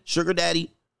daddy, sugar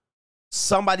daddy.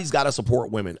 Somebody's got to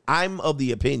support women. I'm of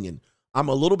the opinion, I'm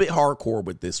a little bit hardcore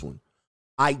with this one.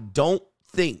 I don't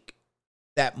think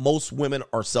that most women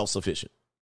are self-sufficient.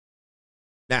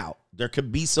 Now, there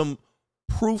could be some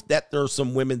proof that there are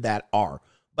some women that are,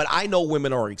 but I know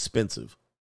women are expensive.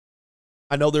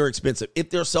 I know they're expensive. If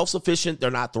they're self-sufficient,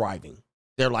 they're not thriving.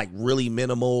 They're like really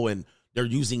minimal and they're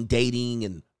using dating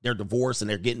and they're divorced and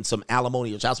they're getting some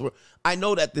alimony or child support. I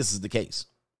know that this is the case.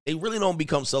 They really don't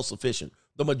become self-sufficient.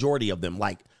 The majority of them,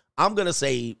 like I'm going to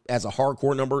say as a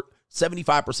hardcore number,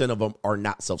 75% of them are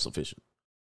not self-sufficient.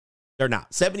 They're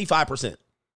not. 75%.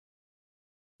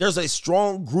 There's a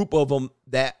strong group of them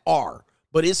that are,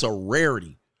 but it's a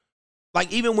rarity.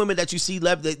 Like even women that you see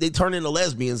left, they turn into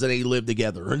lesbians and they live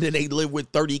together and then they live with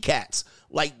 30 cats.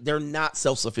 Like they're not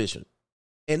self-sufficient.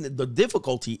 And the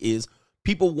difficulty is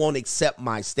people won't accept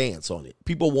my stance on it.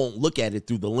 People won't look at it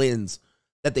through the lens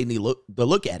that they need to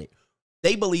look at it.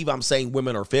 They believe I'm saying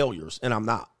women are failures, and I'm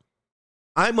not.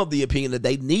 I'm of the opinion that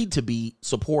they need to be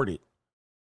supported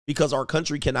because our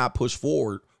country cannot push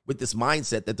forward with this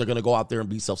mindset that they're going to go out there and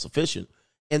be self-sufficient,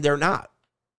 and they're not.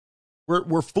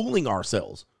 We're fooling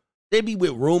ourselves. They be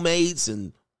with roommates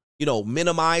and, you know,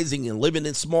 minimizing and living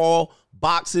in small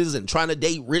boxes and trying to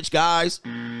date rich guys,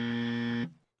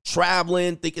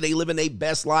 traveling, thinking they living their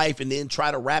best life, and then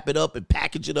try to wrap it up and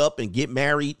package it up and get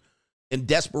married. In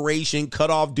desperation, cut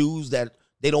off dudes that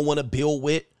they don't want to build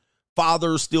with.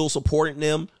 Fathers still supporting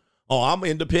them. Oh, I'm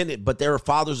independent, but their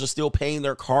fathers are still paying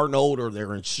their car note or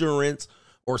their insurance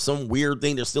or some weird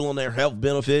thing. They're still on their health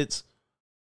benefits.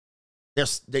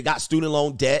 They got student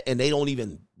loan debt and they don't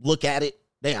even look at it.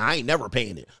 I ain't never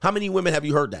paying it. How many women have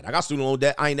you heard that? I got student loan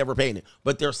debt. I ain't never paying it.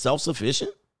 But they're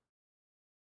self-sufficient.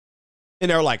 And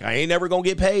they're like, I ain't never going to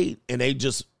get paid. And they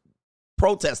just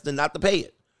protesting not to pay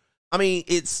it. I mean,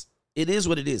 it is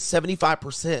what it is.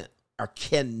 75%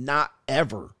 cannot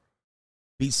ever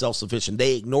be self-sufficient.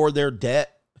 They ignore their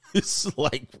debt. It's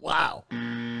like, wow.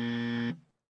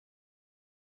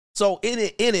 So in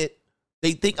it,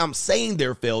 they think I'm saying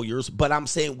they're failures, but I'm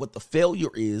saying what the failure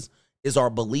is our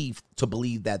belief to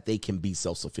believe that they can be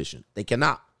self-sufficient. They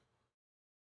cannot.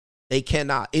 They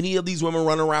cannot. Any of these women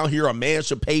running around here, a man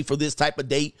should pay for this type of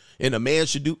date and a man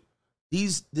should do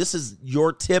these. This is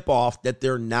your tip off that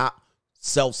they're not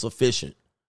self-sufficient.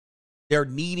 They're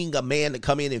needing a man to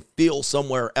come in and fill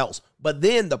somewhere else. But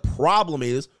then the problem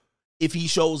is if he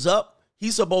shows up,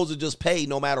 he's supposed to just pay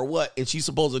no matter what. And she's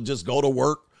supposed to just go to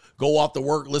work, go off to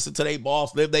work, listen to their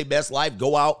boss, live their best life,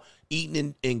 go out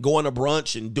eating and going to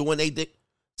brunch and doing their thing.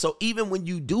 So even when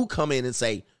you do come in and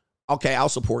say, okay, I'll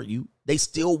support you, they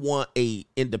still want a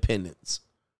independence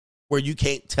where you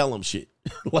can't tell them shit.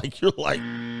 Like you're like,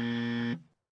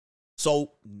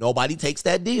 so nobody takes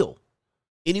that deal.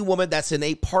 Any woman that's in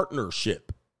a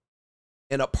partnership,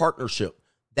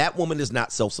 that woman is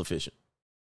not self-sufficient.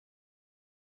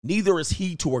 Neither is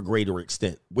he to a greater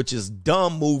extent, which is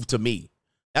dumb move to me.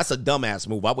 That's a dumbass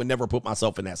move. I would never put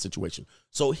myself in that situation.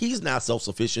 So he's not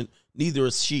self-sufficient. Neither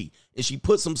is she. And she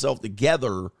puts himself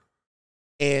together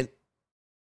and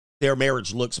their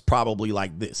marriage looks probably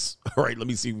like this. All right, let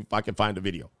me see if I can find a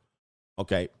video.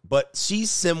 Okay, but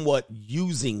she's somewhat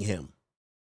using him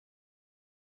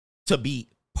to be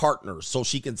partners so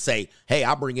she can say, hey,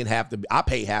 I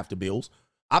pay half the bills.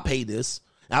 I pay this,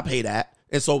 I pay that.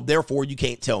 And so therefore you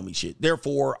can't tell me shit.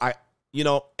 Therefore,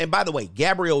 and by the way,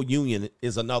 Gabrielle Union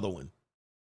is another one.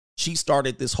 She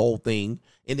started this whole thing,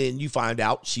 and then you find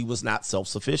out she was not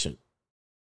self-sufficient.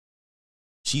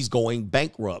 She's going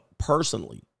bankrupt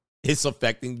personally. It's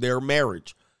affecting their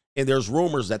marriage. And there's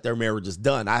rumors that their marriage is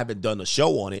done. I haven't done a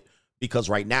show on it because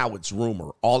right now it's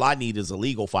rumor. All I need is a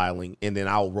legal filing, and then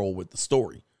I'll roll with the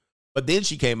story. But then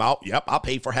she came out, yep, I'll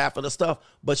pay for half of the stuff,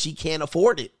 but she can't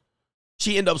afford it.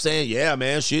 She ended up saying, yeah,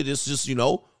 man, shit, it's just,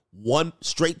 one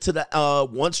straight to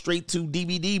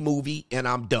DVD movie, and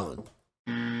I'm done.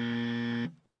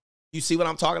 You see what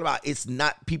I'm talking about? It's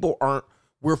not,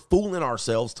 we're fooling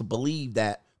ourselves to believe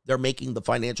that they're making the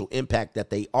financial impact that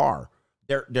they are.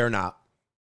 They're not.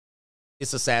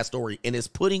 It's a sad story, and it's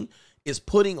putting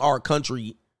our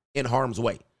country in harm's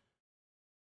way.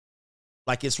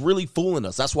 Like, it's really fooling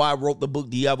us. That's why I wrote the book,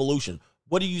 The Evolution.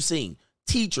 What are you seeing?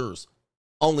 Teachers,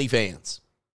 OnlyFans,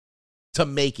 to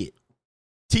make it.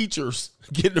 Teachers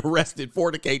getting arrested,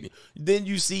 fornicating. Then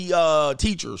you see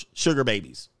teachers, sugar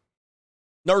babies.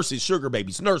 Nurses, sugar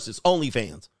babies. Nurses,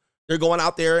 OnlyFans. They're going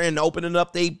out there and opening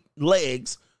up their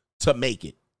legs to make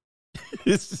it.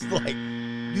 It's just like,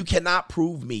 you cannot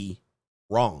prove me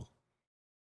wrong.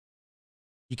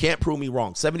 You can't prove me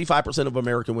wrong. 75% of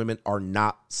American women are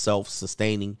not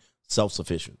self-sustaining,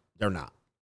 self-sufficient. They're not.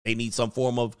 They need some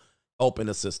form of open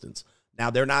assistance. Now,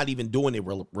 they're not even doing it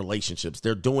with relationships.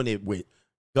 They're doing it with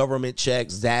government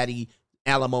checks, zaddy,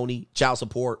 alimony, child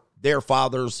support, their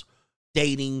fathers,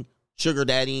 dating, sugar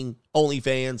daddying,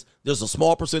 OnlyFans. There's a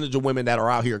small percentage of women that are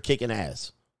out here kicking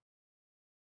ass.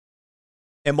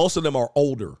 And most of them are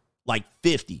older, like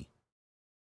 50.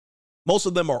 Most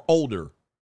of them are older,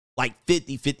 like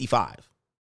 50, 55.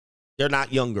 They're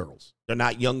not young girls. They're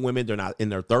not young women. They're not in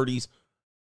their 30s.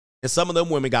 And some of them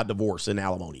women got divorced in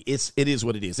alimony. It is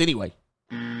what it is. Anyway,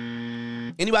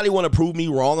 anybody want to prove me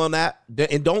wrong on that?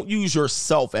 And don't use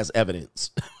yourself as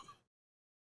evidence.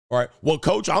 All right. Well,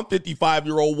 coach, I'm a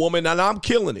 55-year-old woman and I'm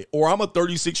killing it. Or I'm a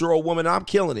 36-year-old woman and I'm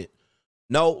killing it.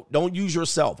 No, don't use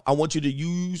yourself. I want you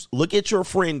to look at your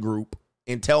friend group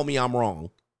and tell me I'm wrong.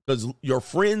 Because your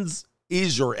friends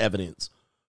is your evidence.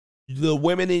 The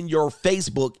women in your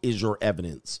Facebook is your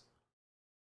evidence.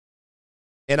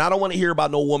 And I don't want to hear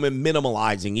about no woman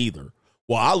minimalizing either.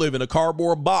 Well, I live in a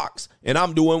cardboard box and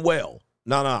I'm doing well.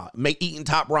 No. Eating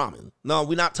top ramen. No,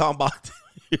 we're not talking about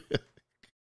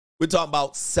we're talking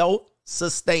about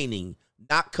self-sustaining,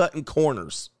 not cutting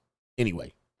corners.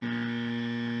 Anyway.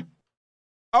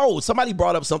 Oh, somebody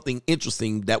brought up something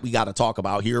interesting that we got to talk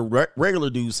about here. Regular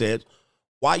dude said,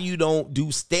 why you don't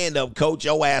do stand-up, coach?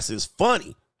 Your ass is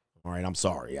funny. All right, I'm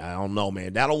sorry. I don't know,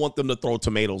 man. I don't want them to throw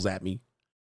tomatoes at me.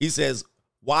 He says,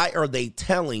 why are they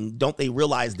telling? Don't they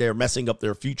realize they're messing up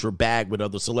their future bag with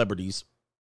other celebrities?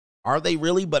 Are they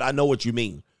really? But I know what you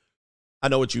mean. I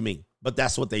know what you mean. But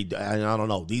that's what they do. I don't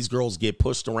know. These girls get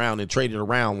pushed around and traded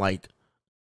around like,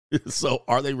 so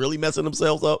are they really messing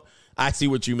themselves up? I see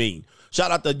what you mean.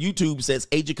 Shout out to YouTube says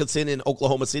age of consent in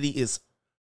Oklahoma City is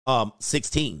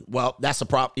 16. Well, that's a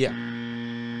problem.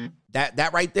 Yeah.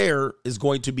 That right there is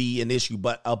going to be an issue.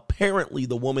 But apparently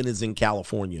the woman is in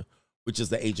California, which is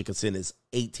the age of consent is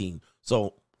 18.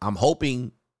 So I'm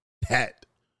hoping that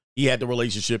he had the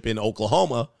relationship in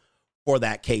Oklahoma for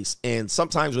that case. And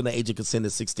sometimes when the age of consent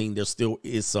is 16, there still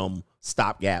is some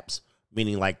stop gaps,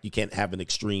 meaning like you can't have an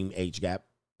extreme age gap,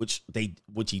 which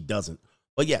he doesn't.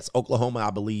 But yes, Oklahoma,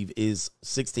 I believe, is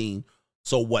 16.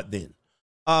 So what then?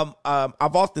 I've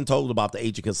often told about the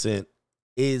age of consent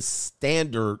is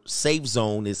standard safe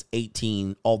zone is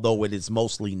 18, although it is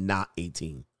mostly not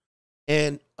 18.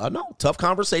 And no, tough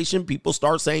conversation. People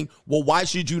start saying, well, why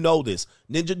should you know this?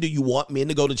 Ninja, do you want men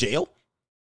to go to jail?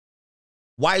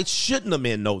 Why shouldn't a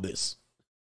man know this?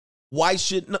 Why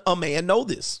shouldn't a man know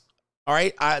this? All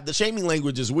right. The shaming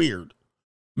language is weird.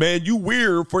 Man, you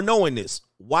weird for knowing this.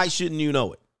 Why shouldn't you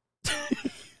know it?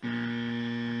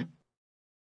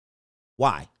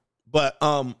 Why? But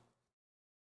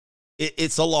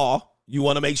it's a law. You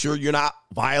want to make sure you're not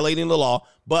violating the law.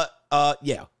 But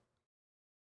yeah.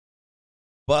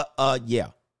 But yeah.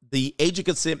 The age of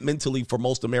consent mentally for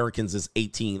most Americans is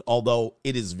 18, although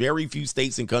it is very few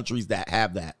states and countries that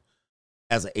have that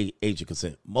as an age of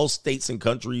consent. Most states and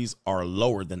countries are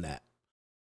lower than that.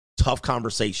 Tough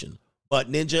conversation. But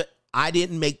Ninja, I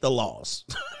didn't make the laws.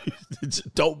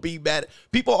 Don't be mad.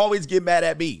 People always get mad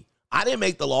at me. I didn't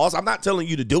make the laws. I'm not telling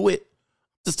you to do it.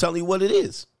 I'm just telling you what it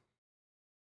is.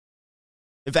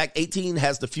 In fact, 18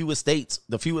 has the fewest states.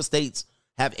 The fewest states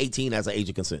have 18 as an age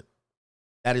of consent.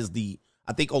 That is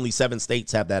I think only 7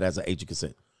 states have that as an age of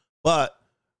consent. But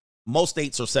Most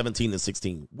states are 17 and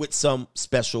 16 with some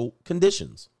special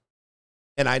conditions.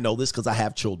 And I know this because I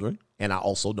have children. And I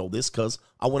also know this because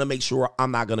I want to make sure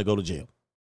I'm not going to go to jail.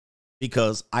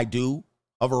 Because I do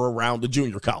hover around the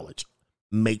junior college.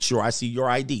 Make sure I see your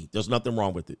ID. There's nothing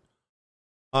wrong with it.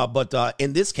 But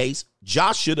in this case,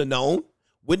 Josh should have known.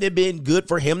 Wouldn't it have been good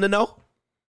for him to know?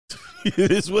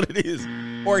 It is what it is.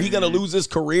 Or he going to lose his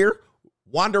career?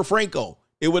 Wander Franco.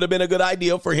 It would have been a good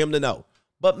idea for him to know.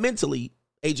 But mentally,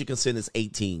 age of consent is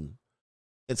 18.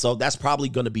 And so that's probably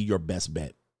going to be your best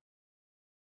bet.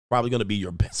 Probably going to be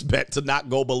your best bet to not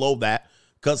go below that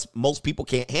because most people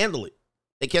can't handle it.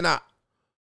 They cannot.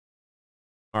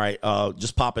 All right,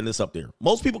 just popping this up there.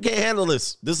 Most people can't handle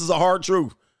this. This is a hard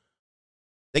truth.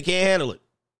 They can't handle it.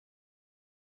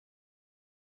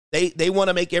 They want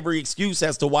to make every excuse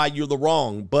as to why you're the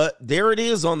wrong, but there it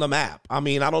is on the map. I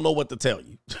mean, I don't know what to tell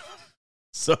you.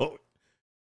 So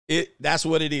that's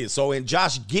what it is. So in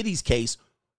Josh Giddey's case,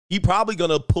 he probably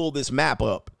going to pull this map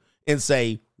up and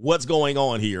say, what's going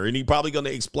on here? And he probably going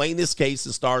to explain this case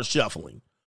and start shuffling.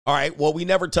 All right, well, we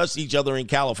never touched each other in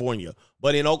California,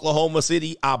 but in Oklahoma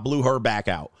City, I blew her back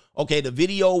out. Okay, the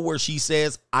video where she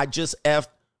says, I just effed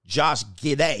Josh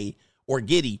Giddey,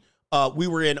 we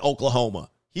were in Oklahoma.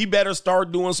 He better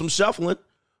start doing some shuffling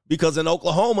because in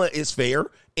Oklahoma it's fair.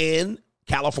 In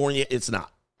California, it's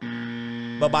not.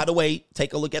 But by the way,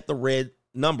 take a look at the red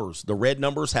numbers. The red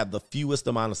numbers have the fewest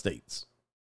amount of states.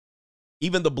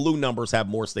 Even the blue numbers have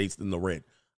more states than the red.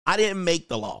 I didn't make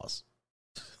the laws.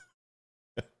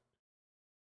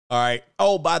 All right.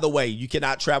 Oh, by the way, you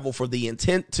cannot travel for the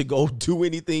intent to go do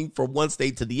anything from one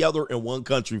state to the other and one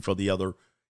country for the other.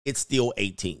 It's still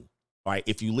 18. All right.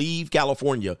 If you leave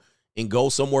California and go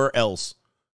somewhere else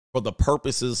for the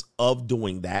purposes of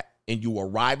doing that, and you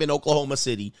arrive in Oklahoma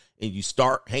City and you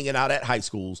start hanging out at high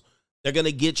schools, they're going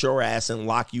to get your ass and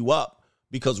lock you up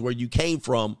because where you came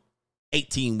from,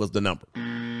 18 was the number.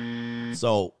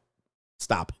 So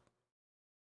stop it.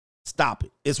 Stop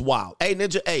it. It's wild. Hey,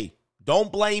 Ninja, hey,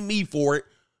 don't blame me for it.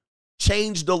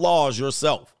 Change the laws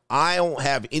yourself. I don't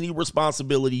have any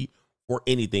responsibility for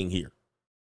anything here.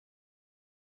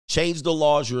 Change the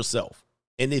laws yourself.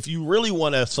 And if you really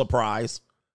want to surprise,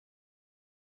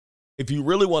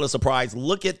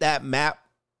 look at that map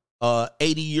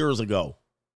 80 years ago.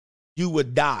 You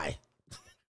would die.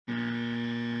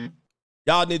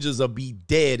 Y'all ninjas will be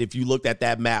dead if you looked at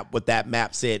that map, what that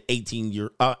map said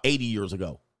 80 years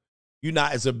ago. You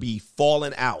guys will be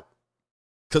falling out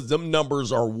because them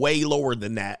numbers are way lower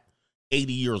than that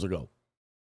 80 years ago.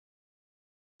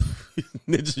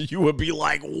 Ninjas, you would be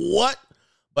like, what?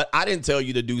 But I didn't tell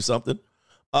you to do something.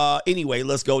 Anyway,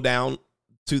 let's go down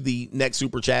to the next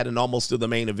super chat and almost to the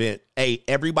main event. Hey,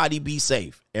 everybody be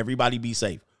safe. Everybody be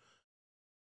safe.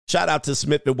 Shout out to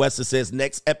Smith and West that says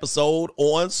next episode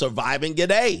on Surviving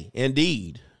G'day.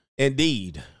 Indeed.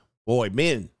 Indeed. Boy,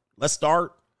 men, let's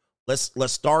start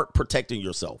protecting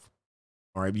yourself.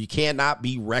 All right. You cannot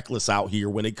be reckless out here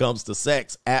when it comes to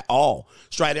sex at all.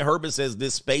 Strident Herbert says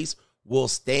this space will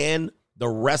stand the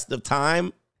rest of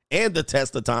time and the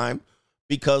test of time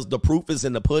because the proof is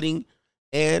in the pudding.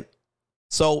 And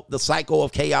so the cycle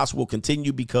of chaos will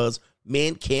continue because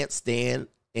men can't stand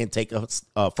and take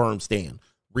a firm stand.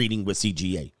 Reading with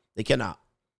CGA. They cannot.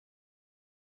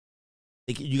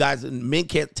 Men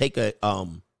can't take a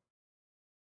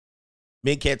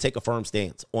firm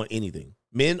stance on anything.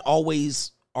 Men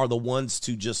always are the ones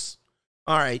to just,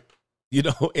 all right,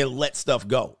 and let stuff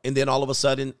go. And then all of a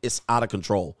sudden it's out of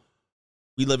control.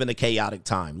 We live in a chaotic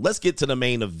time. Let's get to the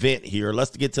main event here.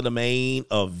 Let's get to the main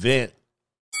event.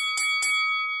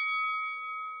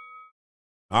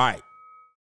 All right.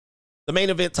 The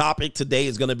main event topic today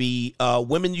is going to be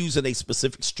women using a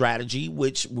specific strategy,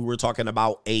 which we were talking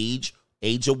about age.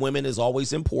 Age of women is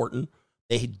always important.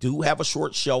 They do have a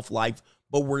short shelf life,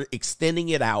 but we're extending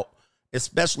it out,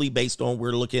 especially based on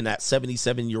we're looking at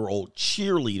 77-year-old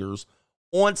cheerleaders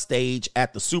on stage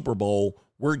at the Super Bowl.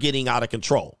 We're getting out of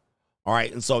control. All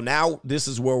right. And so now this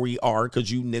is where we are because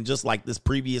you ninjas, like this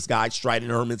previous guy,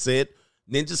 Strident Herman said,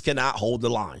 ninjas cannot hold the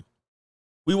line.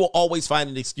 We will always find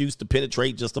an excuse to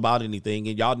penetrate just about anything.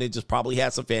 And y'all ninjas probably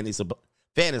had some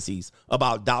fantasies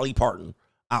about Dolly Parton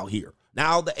out here.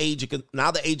 Now the age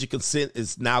of consent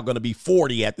is now going to be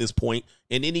 40 at this point.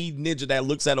 And any ninja that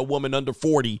looks at a woman under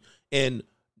 40 and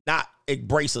not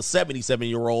embrace a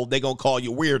 77-year-old, they're going to call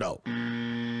you weirdo.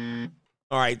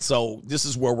 All right, so this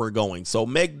is where we're going. So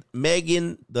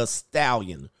Megan Thee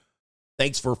Stallion,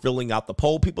 thanks for filling out the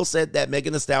poll. People said that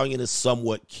Megan Thee Stallion is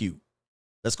somewhat cute.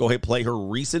 Let's go ahead and play her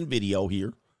recent video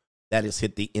here that has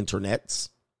hit the internets.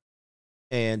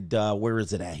 And where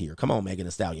is it at here? Come on, Megan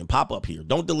Thee Stallion. Pop up here.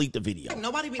 Don't delete the video.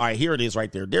 All right, here it is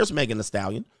right there. There's Megan Thee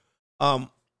Stallion.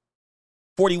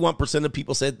 41% of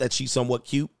people said that she's somewhat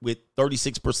cute, with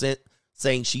 36%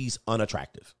 saying she's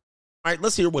unattractive. All right,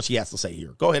 let's hear what she has to say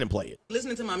here. Go ahead and play it.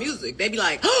 Listening to my music, they be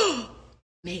like, oh,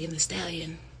 Megan Thee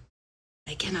Stallion.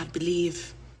 I cannot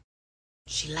believe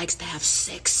she likes to have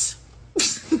sex.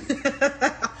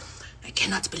 I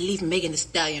cannot believe Megan Thee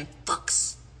Stallion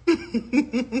fucks.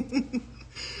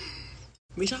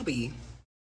 We shall be.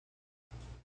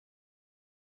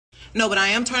 No, but I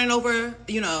am turning over,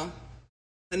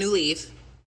 a new leaf.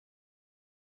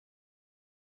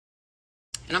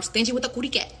 And I'm stingy with the cootie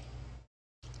cat.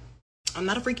 I'm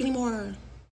not a freak anymore.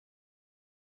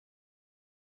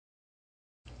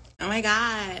 Oh my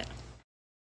God.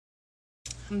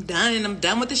 I'm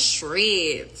done with the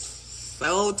streets.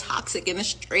 So toxic in the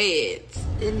streets.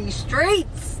 In these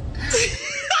streets.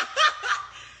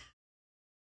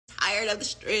 Tired of the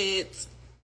streets.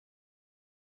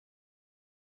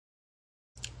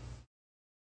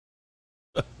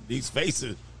 These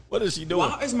faces. What is she doing?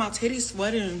 Why is my titty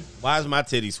sweating? Why is my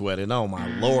titty sweating? Oh my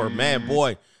Lord, man,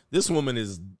 boy, this woman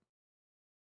is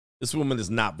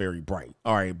not very bright.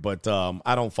 All right, but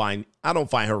I don't find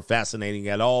her fascinating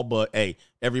at all. But hey,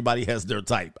 everybody has their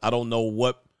type. I don't know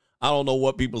what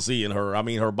people see in her. I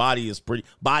mean, her body is pretty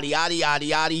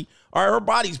yaddy. All right, her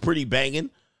body's pretty banging.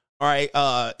 All right,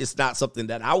 it's not something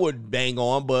that I would bang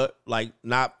on, but like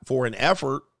not for an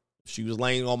effort. She was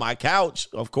laying on my couch,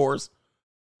 of course.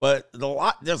 But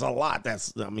there's a lot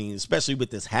that's, I mean, especially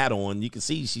with this hat on, you can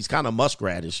see she's kind of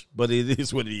muskratish, but it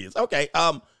is what it is. Okay.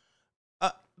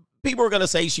 People are going to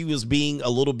say she was being a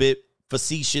little bit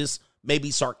facetious, maybe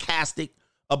sarcastic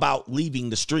about leaving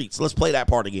the streets. Let's play that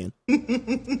part again.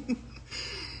 I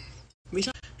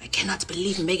cannot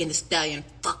believe Megan Thee Stallion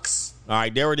fucks. All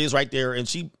right, there it is right there. And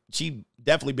she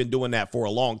definitely been doing that for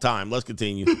a long time. Let's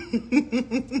continue.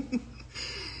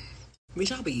 We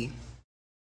shall be.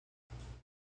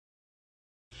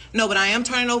 No, but I am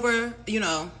turning over,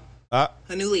 a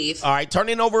new leaf. All right,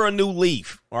 turning over a new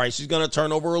leaf. All right, she's going to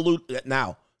turn over a leaf.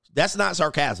 Now, that's not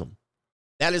sarcasm.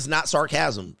 That is not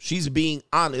sarcasm. She's being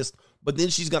honest, but then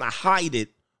she's going to hide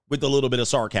it with a little bit of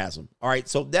sarcasm. All right,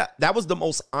 so that was the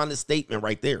most honest statement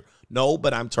right there. No,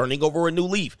 but I'm turning over a new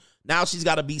leaf. Now she's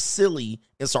got to be silly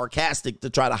and sarcastic to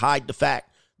try to hide the fact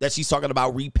that she's talking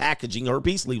about repackaging her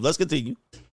peace leaf. Let's continue.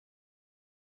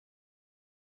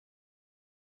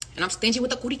 And I'm stingy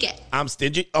with the cootie cat. I'm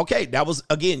stingy. Okay, that was,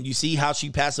 again, you see how she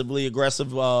passively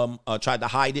aggressive tried to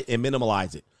hide it and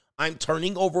minimalize it. I'm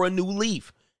turning over a new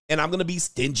leaf, and I'm going to be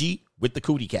stingy with the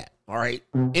cootie cat. All right?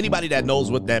 Anybody that knows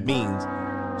what that means,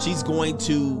 she's going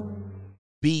to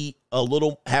be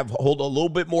hold a little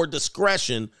bit more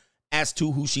discretion as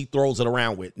to who she throws it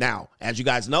around with. Now, as you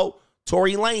guys know,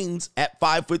 Tory Lanez at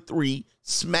 5'3"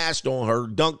 smashed on her,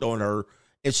 dunked on her,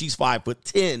 and she's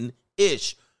 5'10"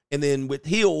 And then with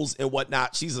heels and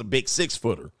whatnot, she's a big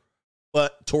 6-footer.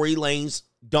 But Tory Lanez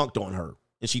dunked on her,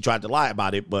 and she tried to lie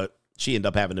about it, but she ended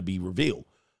up having to be revealed.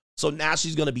 So now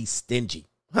she's going to be stingy.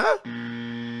 Huh?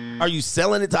 Are you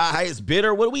selling it to our highest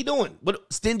bidder? What are we doing? What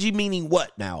stingy meaning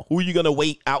what now? Who are you going to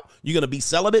wait out? You going to be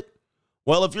celibate?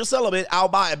 Well, if you're celibate, I'll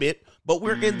buy a bit. But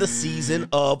we're in the season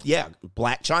of,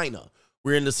 Black China.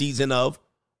 We're in the season of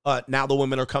now the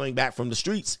women are coming back from the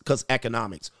streets because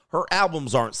economics. Her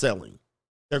albums aren't selling.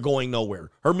 They're going nowhere.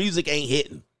 Her music ain't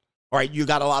hitting. All right, you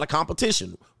got a lot of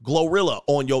competition. Glorilla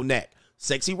on your neck.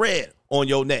 Sexy Red on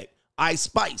your neck. Ice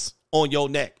Spice on your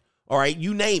neck. All right,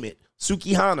 you name it.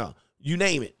 Sukihana, you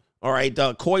name it. All right,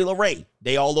 Coi Leray,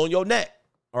 they all on your neck.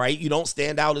 All right, you don't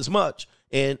stand out as much.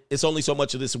 And it's only so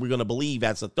much of this we're going to believe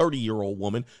as a 30-year-old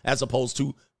woman, as opposed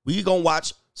to we going to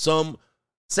watch some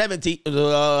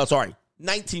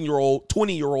 19-year-old,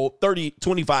 20-year-old, 30,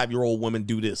 25-year-old women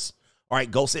do this. All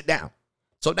right, go sit down.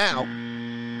 So now,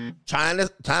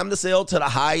 time to sell to the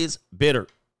highest bidder.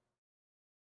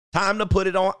 Time to put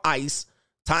it on ice.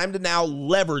 Time to now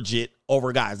leverage it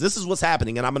over guys. This is what's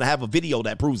happening, and I'm going to have a video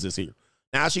that proves this here.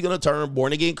 Now she's going to turn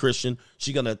born-again Christian.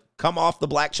 She's going to come off the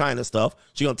Black China stuff.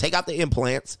 She's going to take out the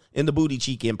implants and the booty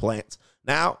cheek implants.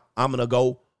 Now I'm going to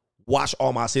go wash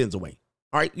all my sins away.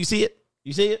 All right, you see it?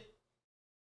 You see it?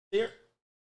 Here?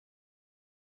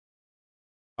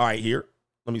 All right, here.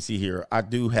 Let me see here. I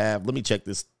do have, let me check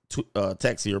this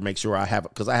text here, make sure I have it,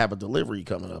 because I have a delivery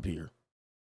coming up here.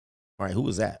 All right, who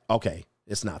is that? Okay,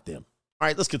 it's not them. All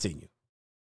right, let's continue.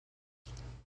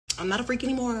 I'm not a freak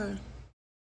anymore.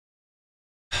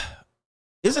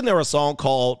 Isn't there a song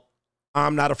called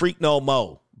I'm Not a Freak No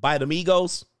Mo by the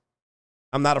Migos?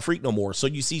 I'm not a freak no more. So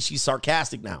you see she's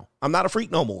sarcastic now. I'm not a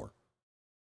freak no more.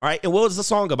 All right, and what was the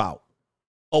song about?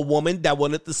 a woman that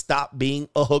wanted to stop being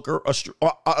a hooker, a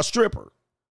stripper.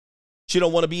 She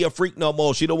don't want to be a freak no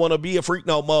more. She don't want to be a freak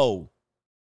no more.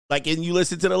 Like, and you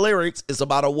listen to the lyrics, it's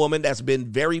about a woman that's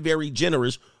been very, very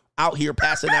generous out here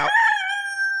passing out.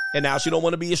 And now she don't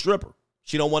want to be a stripper.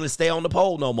 She don't want to stay on the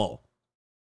pole no more.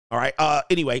 All right.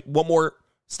 Anyway, one more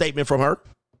statement from her.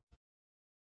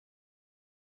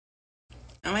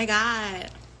 Oh my God.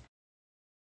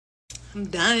 I'm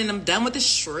done. I'm done with the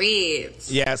streets.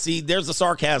 Yeah, see, there's the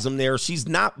sarcasm there. She's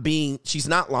not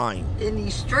lying. In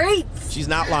these streets. She's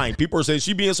not lying. People are saying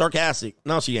she being sarcastic.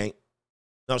 No, she ain't.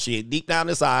 No, she ain't. Deep down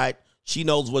inside, she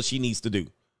knows what she needs to do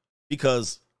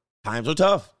because times are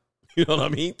tough. You know what I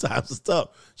mean? Times is tough.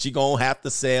 She's going to have to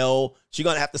sell to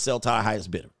the highest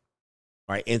bidder.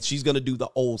 All right. And she's going to do the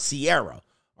old Sierra.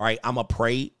 All right. I'm going to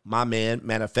pray my man,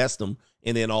 manifest him.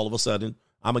 And then all of a sudden,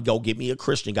 I'm going to go get me a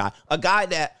Christian guy. A guy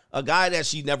that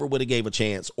she never would have gave a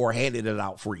chance or handed it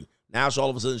out free. Now all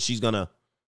of a sudden she's going to,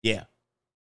 yeah.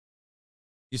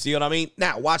 You see what I mean?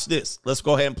 Now watch this. Let's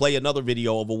go ahead and play another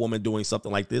video of a woman doing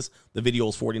something like this. The video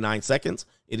is 49 seconds.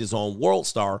 It is on World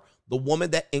Star. The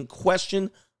woman that in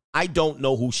question, I don't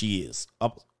know who she is.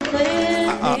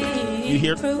 You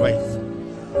hear? Wait.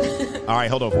 All right,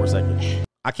 hold on for a second.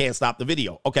 I can't stop the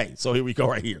video. Okay, so here we go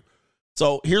right here.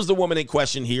 So here's the woman in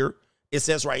question here. It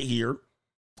says right here,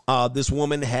 this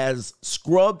woman has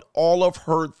scrubbed all of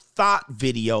her thought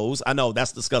videos. I know,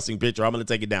 that's a disgusting picture. I'm going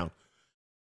to take it down.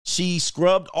 She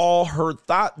scrubbed all her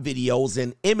thought videos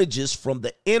and images from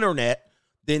the internet,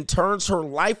 then turns her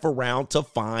life around to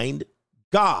find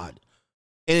God.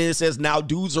 And it says now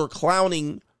dudes are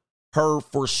clowning her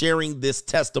for sharing this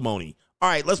testimony. All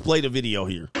right, let's play the video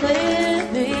here.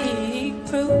 Living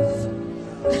proof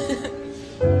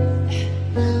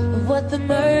of what the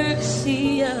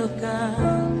mercy of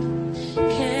God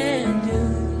can do.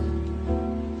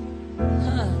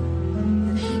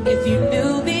 If you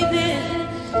knew me then,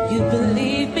 you'd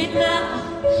believe me now.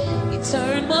 You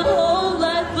turned my whole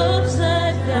life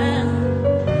upside down.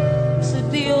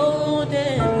 Took the old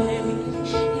and made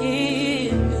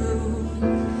it new.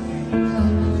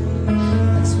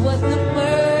 That's what the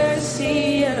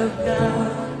mercy of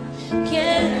God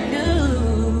can do.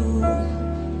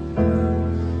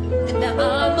 And now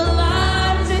I'm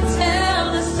alive to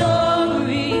tell the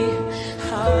story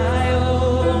how I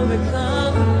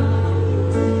overcome.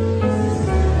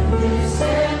 This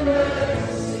and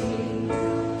mercy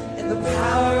and the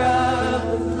power of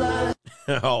the blood.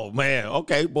 Oh, man.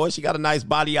 Okay, boy, she got a nice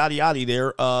body, yaddy, yaddy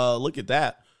there. Look at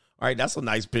that. All right, that's a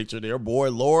nice picture there.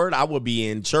 Boy, Lord, I would be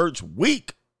in church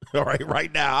weak. All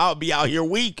right now, I'll be out here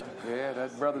weak. Yeah,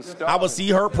 that brother Stallion. I would see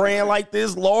her praying like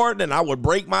this, Lord, and I would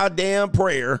break my damn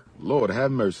prayer. Lord,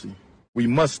 have mercy. We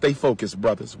must stay focused,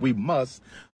 brothers. We must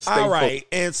stay All right, focused.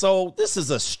 and so this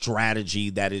is a strategy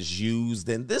that is used,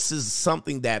 and this is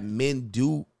something that men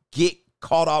do get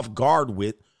caught off guard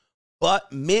with,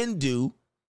 but men do,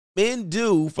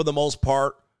 for the most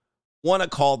part, want to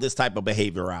call this type of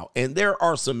behavior out. And there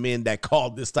are some men that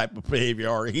call this type of behavior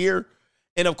out here.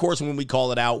 And of course, when we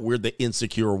call it out, we're the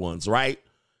insecure ones, right?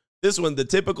 This one, the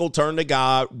typical turn to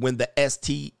God when the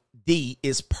STD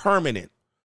is permanent.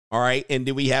 All right. And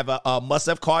then we have a must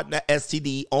have caught in the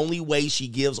STD. Only way she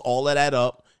gives all of that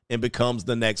up and becomes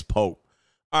the next pope.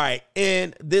 All right.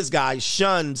 And this guy,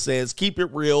 Shun, says, keep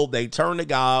it real. They turn to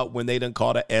God when they done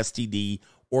caught a STD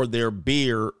or they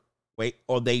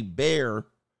bear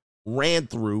ran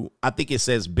through. I think it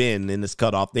says been in this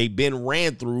cutoff. They've been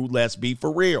ran through. Let's be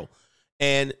for real.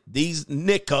 And these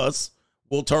niggas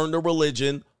will turn to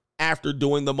religion after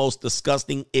doing the most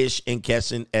disgusting ish and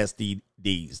catching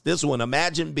STDs. This one,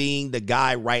 imagine being the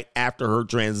guy right after her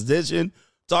transition.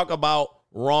 Talk about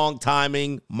wrong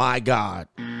timing. My God.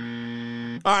 All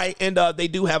right. And they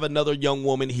do have another young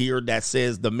woman here that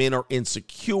says the men are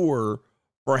insecure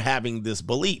for having this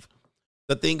belief.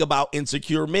 The thing about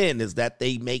insecure men is that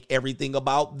they make everything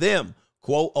about them.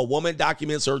 Quote, a woman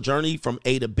documents her journey from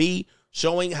A to B,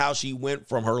 showing how she went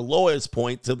from her lowest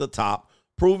point to the top,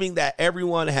 proving that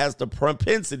everyone has the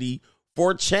propensity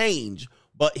for change.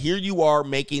 But here you are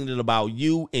making it about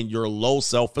you and your low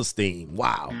self-esteem.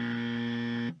 Wow.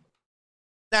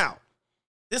 Now,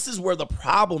 this is where the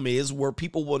problem is, where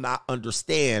people will not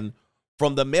understand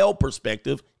from the male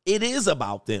perspective. It is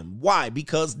about them. Why?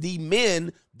 Because the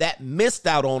men that missed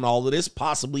out on all of this,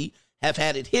 possibly have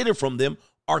had it hidden from them,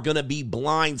 are going to be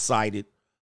blindsided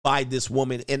by this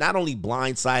woman. And not only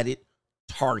blindsided,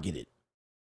 targeted.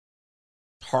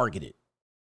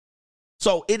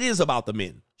 So it is about the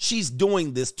men. She's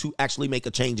doing this to actually make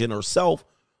a change in herself,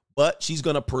 but she's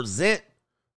going to present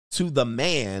to the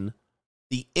man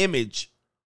the image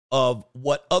of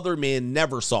what other men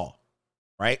never saw.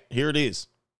 right? Here it is.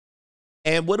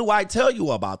 And what do I tell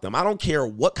you about them? I don't care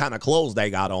what kind of clothes they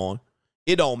got on.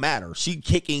 It don't matter. She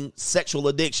kicking sexual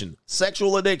addiction.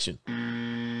 Sexual addiction.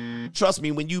 Trust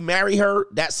me, when you marry her,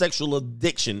 that sexual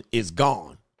addiction is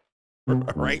gone.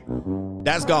 Right?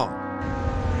 That's gone.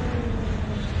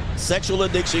 Sexual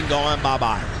addiction gone,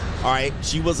 bye-bye. All right?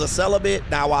 She was a celibate.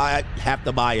 Now I have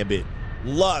to buy a bit.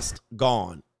 Lust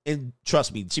gone. And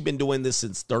trust me, she's been doing this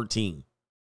since 13.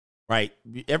 Right?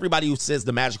 Everybody who says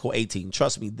the magical 18,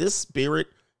 trust me, this spirit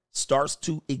starts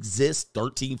to exist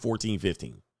 13, 14,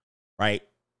 15. Right?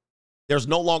 There's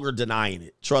no longer denying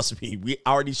it. Trust me. We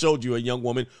already showed you a young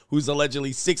woman who's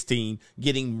allegedly 16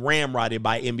 getting ramrodded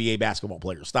by NBA basketball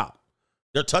players. Stop.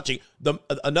 They're touching.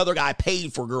 Another guy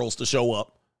paid for girls to show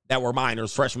up that were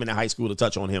minors, freshmen in high school, to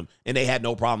touch on him, and they had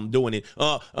no problem doing it.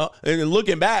 And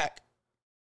looking back,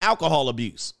 alcohol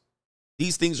abuse.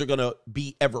 These things are going to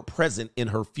be ever present in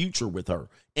her future with her.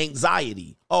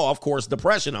 Anxiety. Oh, of course,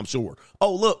 depression, I'm sure.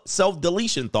 Oh, look,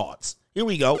 self-deletion thoughts. Here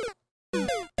we go.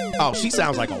 Oh, she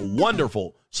sounds like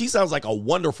a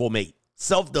wonderful mate.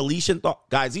 Self-deletion thought.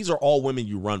 Guys, these are all women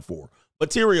you run for.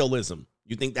 Materialism.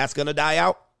 You think that's going to die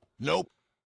out? Nope.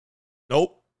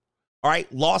 All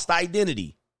right. Lost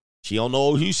identity. She don't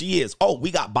know who she is. Oh, we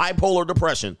got bipolar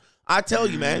depression. I tell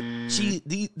you, man,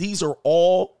 these are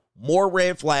all more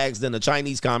red flags than the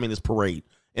Chinese Communist Parade.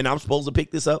 And I'm supposed to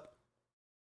pick this up?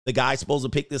 The guy's supposed to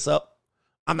pick this up?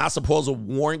 I'm not supposed to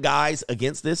warn guys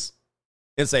against this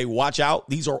and say, watch out.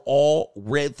 These are all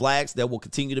red flags that will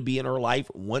continue to be in her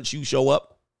life once you show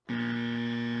up.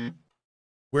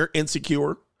 We're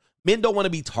insecure. Men don't want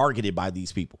to be targeted by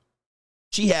these people.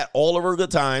 She had all of her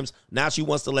good times. Now she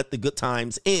wants to let the good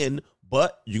times in,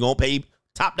 but you're going to pay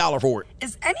top dollar for it.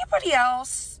 Is anybody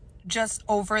else just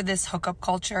over this hookup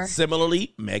culture?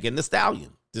 Similarly, Megan Thee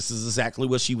Stallion. This is exactly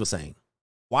what she was saying.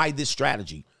 Why this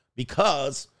strategy?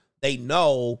 Because they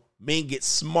know men get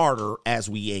smarter as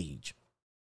we age.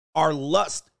 Our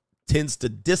lust tends to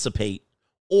dissipate,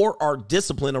 or our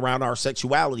discipline around our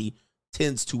sexuality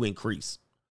tends to increase.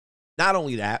 Not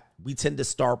only that, we tend to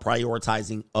start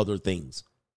prioritizing other things.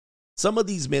 Some of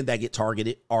these men that get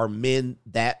targeted are men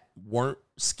that weren't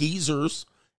skeezers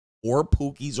or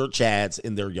pookies or chads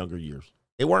in their younger years.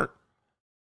 They weren't.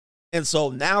 And so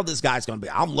now this guy's going to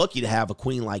be, I'm lucky to have a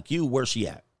queen like you. Where's she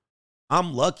at?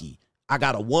 I'm lucky. I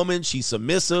got a woman. She's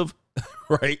submissive,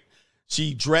 right?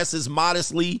 She dresses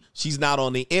modestly. She's not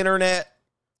on the internet.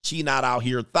 She not out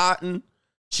here thotting.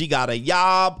 She got a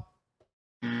job.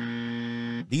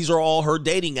 These are all her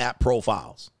dating app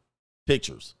profiles.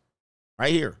 Pictures.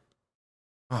 Right here.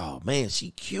 Oh, man,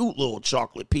 she cute little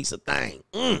chocolate piece of thing.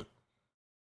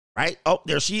 Right? Oh,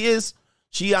 there she is.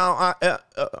 She,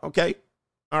 okay.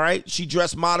 All right. She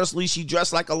dressed modestly. She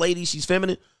dressed like a lady. She's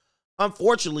feminine.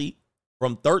 Unfortunately,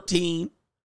 from 13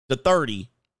 to 30,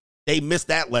 they missed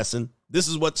that lesson. This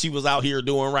is what she was out here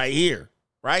doing right here.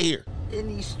 Right here. In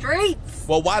these streets.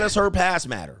 Well, why does her past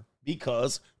matter?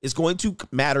 Because it's going to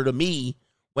matter to me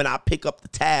when I pick up the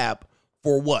tab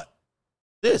for what?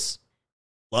 This.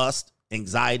 Lust,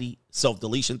 anxiety,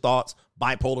 self-deletion thoughts,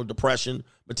 bipolar depression.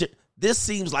 This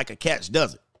seems like a catch,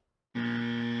 does it?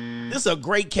 This is a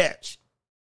great catch.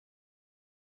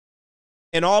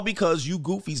 And all because you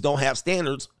goofies don't have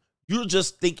standards, you're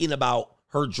just thinking about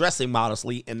her dressing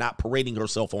modestly and not parading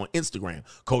herself on Instagram.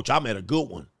 Coach, I met a good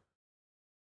one.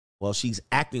 Well, she's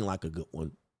acting like a good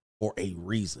one for a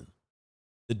reason.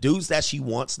 The dudes that she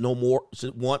wants no more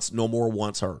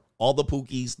wants her. All the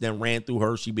pookies then ran through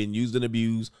her. She been used and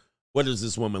abused. Where does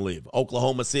this woman live?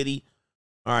 Oklahoma City.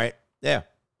 All right. Yeah.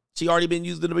 She already been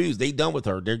used and abused. They done with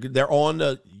her. They're on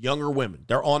the younger women.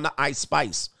 They're on the Ice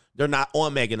Spice. They're not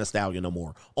on Megan Thee Stallion no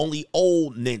more. Only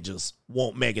old ninjas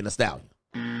want Megan Thee Stallion.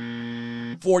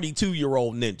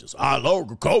 42-year-old ninjas. I love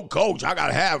her. Coach, I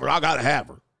gotta have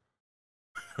her.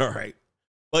 All right.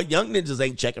 But young ninjas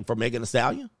ain't checking for Megan Thee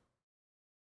Stallion.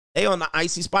 They on the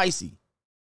Icy Spicy.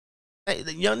 Hey,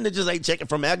 the young ninjas ain't checking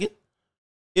for Megan.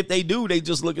 If they do, they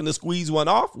just looking to squeeze one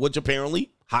off, which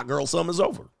apparently hot girl summer's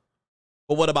over.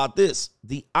 But what about this?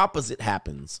 The opposite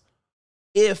happens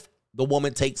if the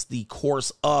woman takes the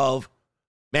course of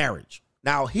marriage.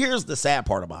 Now, here's the sad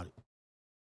part about it.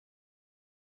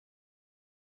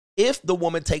 If the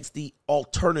woman takes the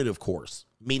alternative course,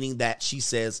 meaning that she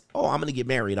says, oh, I'm going to get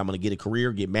married. I'm going to get a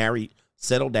career, get married,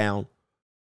 settle down.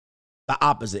 The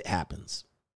opposite happens.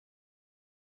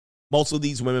 Most of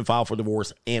these women file for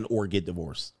divorce and or get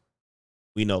divorced.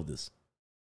 We know this.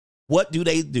 What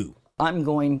do? I'm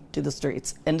going to the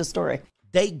streets. End of story.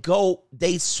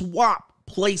 They swap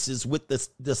places with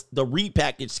the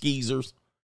repackaged skeezers,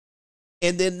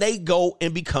 and then they go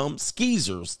and become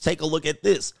skeezers. Take a look at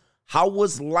this. How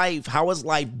has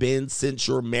life been since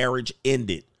your marriage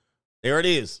ended? There it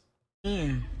is.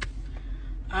 I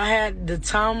had the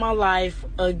time of my life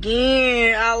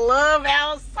again. I love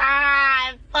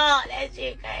outside. Fuck, that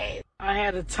shit crazy. I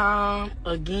had the time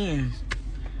again.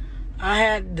 I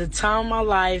had the time of my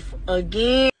life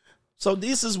again. So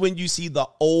this is when you see the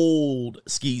old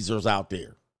skeezers out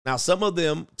there. Now, some of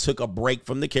them took a break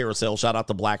from the carousel, shout out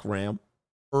to Black Ram,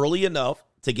 early enough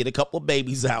to get a couple of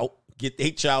babies out, get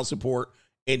their child support,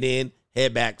 and then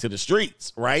head back to the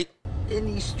streets, right? In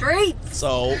these streets.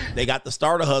 So they got the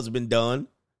starter husband done.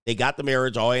 They got the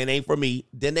marriage. Oh, it ain't for me.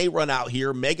 Then they run out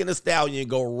here, Megan Thee Stallion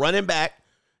go running back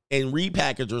and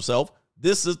repackage herself.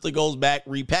 This sister goes back,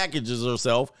 repackages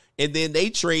herself, and then they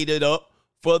trade it up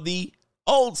for the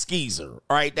old skeezer.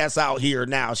 All right, that's out here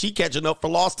now. She catching up for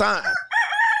lost time.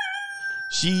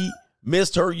 She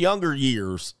missed her younger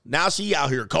years. Now she out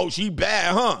here. Coach, she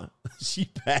bad, huh? She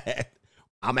bad.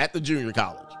 I'm at the junior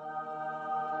college.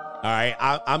 All right,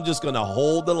 I'm just going to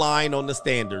hold the line on the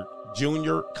standard.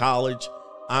 Junior college.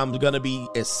 I'm going to be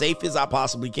as safe as I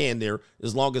possibly can there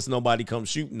as long as nobody comes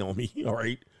shooting on me, all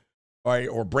right? All right,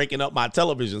 or breaking up my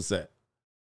television set.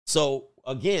 So,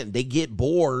 again, they get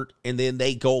bored and then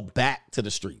they go back to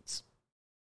the streets.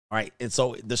 All right, and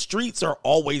so the streets are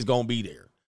always going to be there.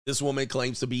 This woman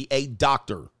claims to be a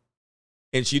doctor,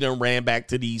 and she done ran back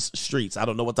to these streets. I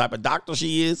don't know what type of doctor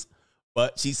she is,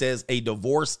 but she says a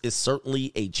divorce is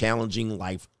certainly a challenging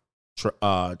life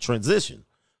transition.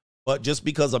 But just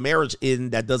because a marriage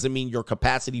ends, that doesn't mean your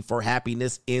capacity for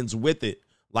happiness ends with it.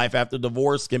 Life after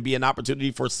divorce can be an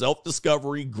opportunity for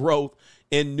self-discovery, growth,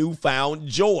 and newfound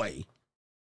joy.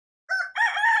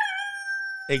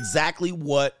 Exactly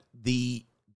what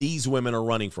these women are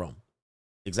running from.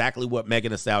 Exactly what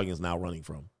Megan Thee Stallion is now running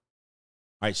from. All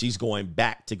right, she's going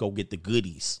back to go get the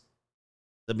goodies.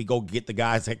 Let me go get the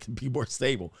guys that can be more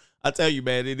stable. I tell you,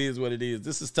 man, it is what it is.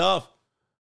 This is tough.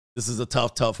 This is a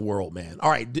tough, tough world, man. All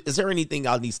right, is there anything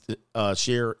I need to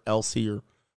share else here?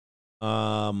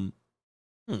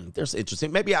 There's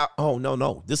interesting. Maybe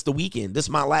no. This is the weekend. This is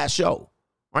my last show. All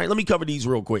right, let me cover these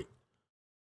real quick.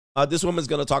 This woman's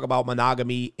going to talk about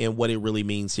monogamy and what it really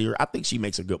means here. I think she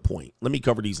makes a good point. Let me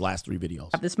cover these last 3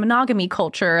 videos. This monogamy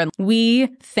culture, and we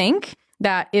think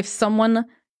that if someone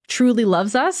truly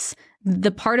loves us,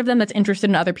 the part of them that's interested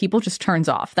in other people just turns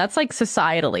off. That's like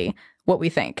societally what we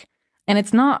think. And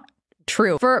it's not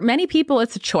true. For many people,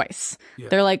 it's a choice. Yeah.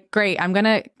 They're like, great, I'm going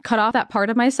to cut off that part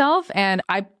of myself. And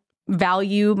I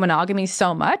value monogamy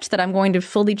so much that I'm going to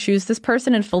fully choose this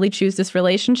person and fully choose this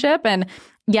relationship. And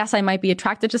yes, I might be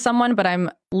attracted to someone, but I'm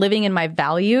living in my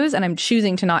values and I'm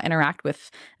choosing to not interact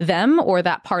with them or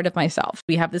that part of myself.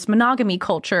 We have this monogamy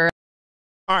culture.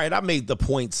 All right, I made the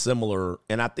point similar,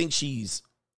 and I think she's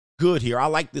good here. I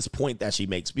like this point that she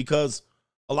makes because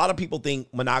a lot of people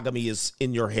think monogamy is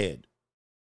in your head.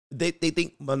 They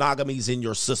think monogamy is in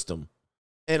your system.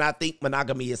 And I think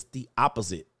monogamy is the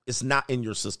opposite. It's not in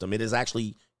your system. It is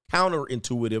actually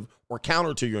counterintuitive or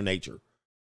counter to your nature.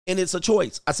 And it's a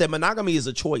choice. I said monogamy is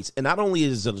a choice. And not only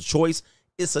is it a choice,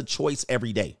 it's a choice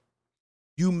every day.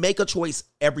 You make a choice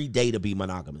every day to be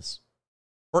monogamous.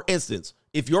 For instance,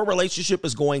 if your relationship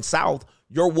is going south,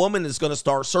 your woman is going to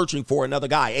start searching for another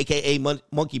guy, aka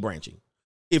monkey branching.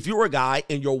 If you're a guy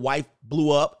and your wife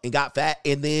blew up and got fat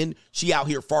and then she out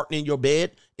here farting in your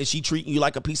bed and she treating you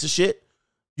like a piece of shit,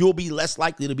 you'll be less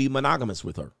likely to be monogamous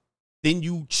with her. Then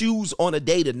you choose on a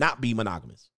day to not be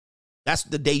monogamous. That's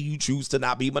the day you choose to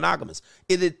not be monogamous.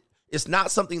 It's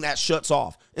not something that shuts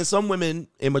off. And some women,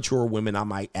 immature women, I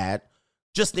might add,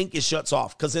 just think it shuts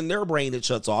off because in their brain it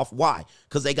shuts off. Why?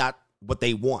 Because they got what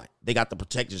they want. They got the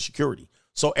protected security.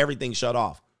 So everything shut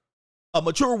off. A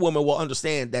mature woman will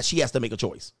understand that she has to make a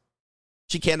choice.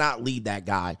 She cannot lead that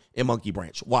guy in monkey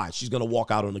branch. Why? She's going to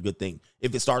walk out on a good thing.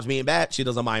 If it starts being bad, she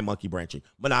doesn't mind monkey branching.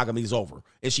 Monogamy is over.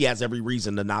 And she has every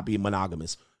reason to not be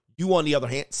monogamous. You, on the other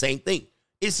hand, same thing.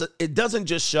 It doesn't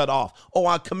just shut off. Oh,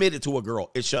 I'm committed to a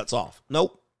girl. It shuts off.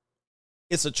 Nope.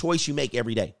 It's a choice you make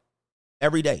every day.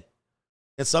 Every day.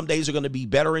 And some days are going to be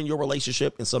better in your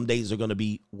relationship and some days are going to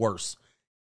be worse.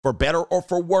 For better or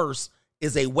for worse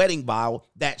is a wedding vow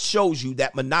that shows you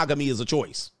that monogamy is a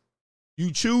choice.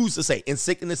 You choose to say in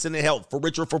sickness and in health, for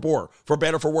richer, for poor, for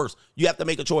better, for worse. You have to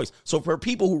make a choice. So for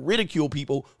people who ridicule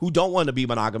people who don't want to be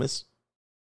monogamous,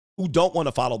 who don't want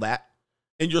to follow that,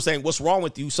 and you're saying, what's wrong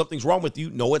with you? Something's wrong with you.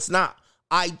 No, it's not.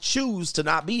 I choose to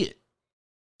not be it.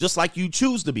 Just like you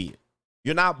choose to be it.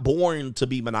 You're not born to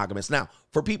be monogamous. Now,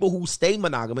 for people who stay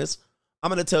monogamous, I'm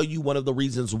going to tell you one of the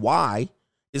reasons why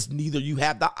is neither you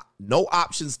have no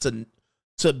options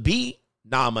to be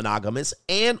non-monogamous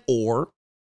and or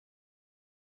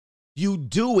You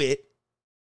do it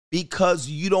because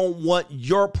you don't want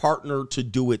your partner to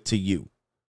do it to you.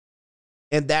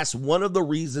 And that's one of the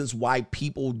reasons why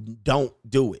people don't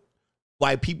do it,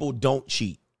 why people don't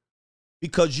cheat.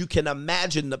 Because you can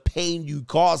imagine the pain you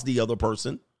cause the other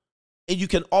person. And you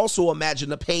can also imagine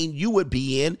the pain you would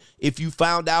be in if you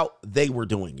found out they were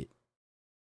doing it.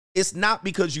 It's not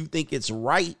because you think it's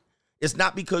right. It's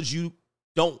not because you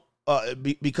don't,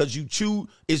 because you choose,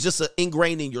 it's just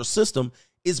ingrained in your system.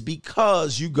 It's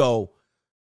because you go,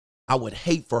 I would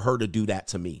hate for her to do that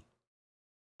to me.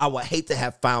 I would hate to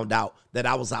have found out that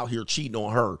I was out here cheating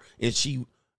on her. And she,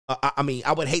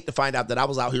 I would hate to find out that I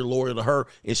was out here loyal to her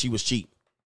and she was cheating.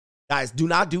 Guys, do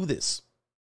not do this.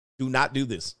 Do not do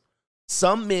this.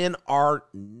 Some men are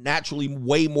naturally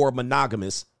way more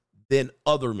monogamous than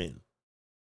other men.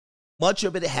 Much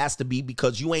of it has to be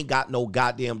because you ain't got no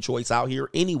goddamn choice out here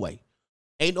anyway.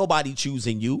 Ain't nobody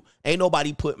choosing you. Ain't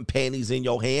nobody putting panties in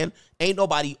your hand. Ain't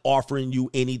nobody offering you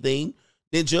anything.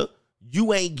 Ninja,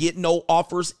 you ain't getting no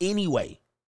offers anyway.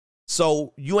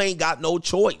 So you ain't got no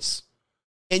choice.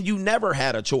 And you never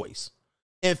had a choice.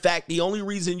 In fact, the only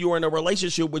reason you're in a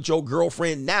relationship with your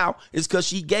girlfriend now is because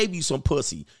she gave you some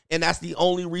pussy. And that's the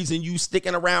only reason you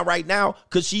sticking around right now,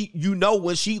 because you know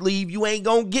when she leave, you ain't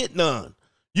going to get none.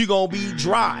 You're going to be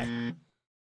dry.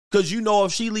 Because you know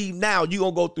if she leave now, you're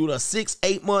going to go through the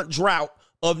 6-8 month drought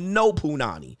of no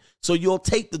punani. So you'll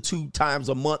take the 2 times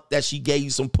a month that she gave you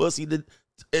some pussy, and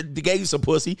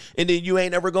then you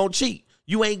ain't ever going to cheat.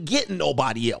 You ain't getting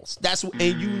nobody else.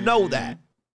 And you know that.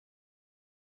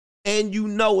 And you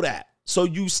know that. So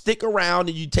you stick around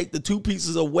and you take the 2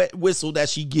 pieces of wet whistle that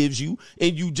she gives you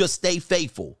and you just stay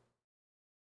faithful.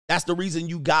 That's the reason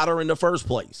you got her in the first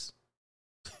place.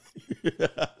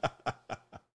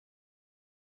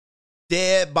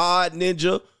 Dead bod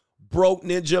ninja, broke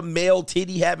ninja, male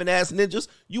titty having ass ninjas.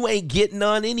 You ain't getting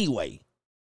none anyway.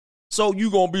 So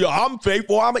you gonna be, I'm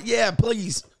faithful. Yeah,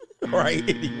 please. All right,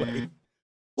 anyway.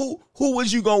 Who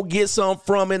was you gonna get some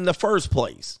from in the first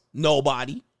place?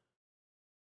 Nobody.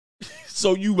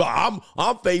 So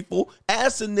I'm faithful.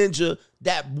 Ask a ninja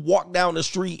that walked down the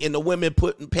street and the women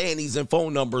putting panties and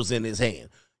phone numbers in his hand.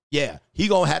 Yeah, he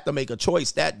gonna have to make a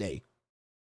choice that day.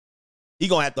 He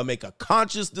gonna have to make a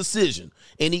conscious decision.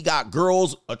 And he got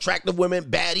girls, attractive women,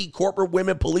 baddie, corporate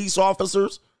women, police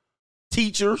officers,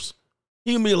 teachers.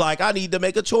 He can be like, I need to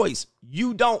make a choice.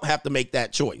 You don't have to make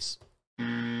that choice.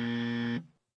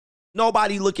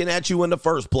 Nobody looking at you in the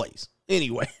first place.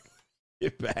 Anyway,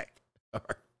 get back. All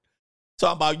right.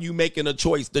 Talking about you making a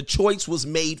choice. The choice was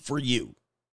made for you.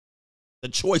 The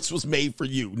choice was made for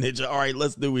you, ninja. All right,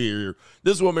 let's do it here.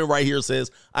 This woman right here says,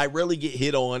 I rarely get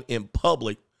hit on in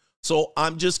public, so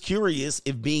I'm just curious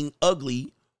if being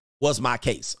ugly was my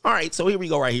case. All right, so here we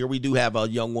go right here. We do have a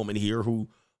young woman here who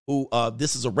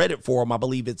this is a Reddit forum. I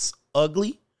believe it's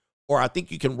ugly, or I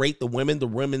think you can rate the women. The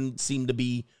women seem to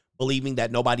be believing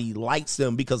that nobody likes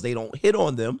them because they don't hit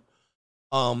on them.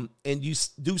 And you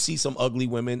do see some ugly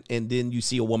women, and then you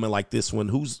see a woman like this one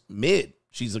who's mid.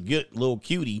 She's a good little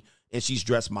cutie, and she's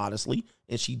dressed modestly,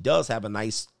 and she does have a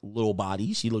nice little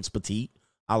body. She looks petite.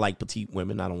 I like petite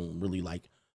women. I don't really like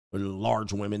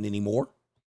large women anymore.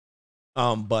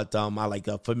 But I like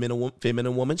a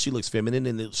feminine woman. She looks feminine,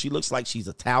 and she looks like she's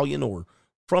Italian or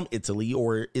from Italy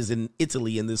or is in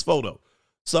Italy in this photo.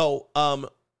 So,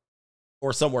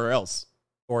 or somewhere else,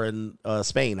 or in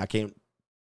Spain. I can't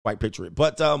quite picture it.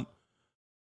 But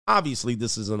obviously,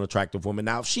 this is an attractive woman.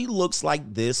 Now, if she looks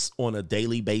like this on a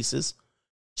daily basis,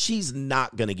 she's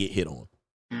not going to get hit on.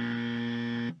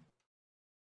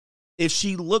 If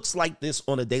she looks like this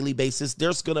on a daily basis,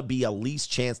 there's going to be a least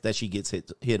chance that she gets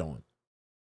hit on.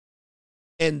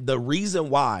 And the reason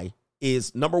why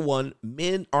is, number one,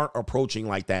 men aren't approaching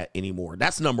like that anymore.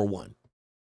 That's number one.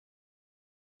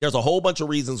 There's a whole bunch of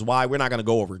reasons why we're not going to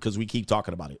go over it because we keep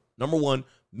talking about it. Number one,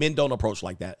 men don't approach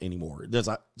like that anymore. There's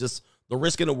just the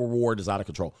risk and the reward is out of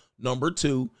control. Number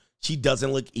two, she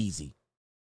doesn't look easy.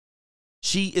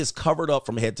 She is covered up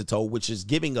from head to toe, which is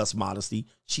giving us modesty.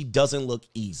 She doesn't look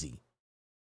easy.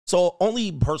 So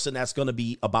only person that's going to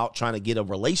be about trying to get a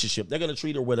relationship, they're going to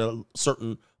treat her with a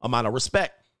certain amount of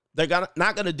respect. They're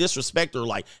not going to disrespect her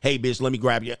like, hey, bitch, let me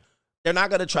grab you. They're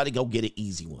not going to try to go get an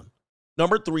easy one.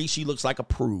 Number three, she looks like a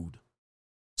prude.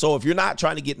 So if you're not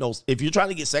trying to get if you're trying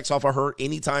to get sex off of her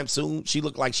anytime soon, she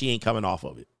look like she ain't coming off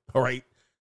of it. All right.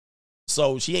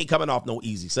 So she ain't coming off no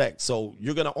easy sex. So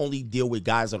you're going to only deal with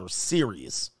guys that are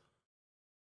serious.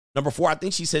 Number four, I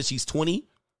think she says she's 20.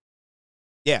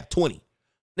 Yeah, 20.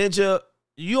 Ninja,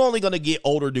 you only going to get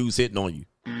older dudes hitting on you.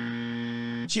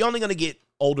 She only going to get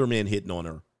older men hitting on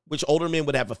her. which older men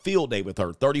would have a field day with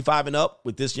her. 35 and up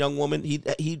with this young woman, he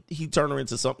turned her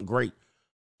into something great.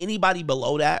 Anybody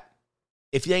below that,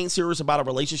 if you ain't serious about a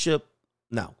relationship,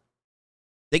 no.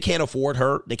 They can't afford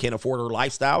her. They can't afford her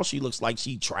lifestyle. She looks like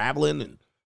she's traveling and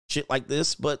shit like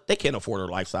this, but they can't afford her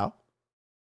lifestyle.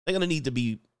 They're going to need to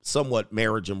be somewhat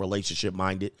marriage and relationship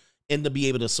minded and to be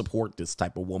able to support this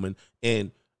type of woman.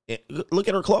 And look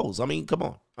at her clothes. I mean, come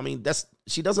on. I mean,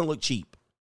 she doesn't look cheap.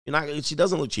 She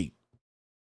doesn't look cheap.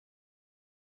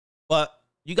 But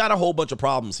you got a whole bunch of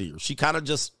problems here. She kind of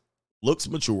just looks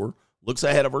mature, looks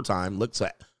ahead of her time, looks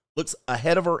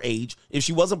ahead of her age. If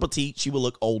she wasn't petite, she would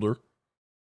look older.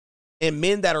 And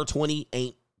men that are 20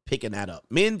 ain't picking that up.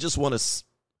 Men just want to,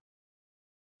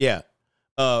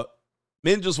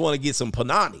 men just want to get some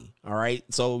panani, all right?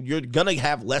 So you're going to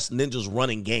have less ninjas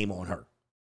running game on her.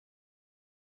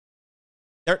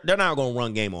 They're not going to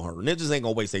run game on her. Ninjas ain't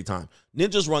going to waste their time.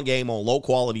 Ninjas run game on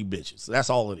low-quality bitches. That's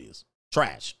all it is.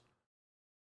 Trash.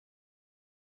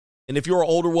 And if you're an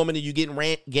older woman and you getting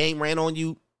game ran on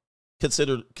you,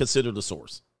 consider the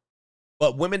source.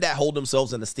 But women that hold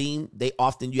themselves in esteem, you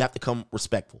have to come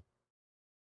respectful.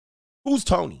 Who's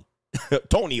Tony?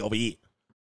 Tony over here.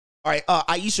 All right,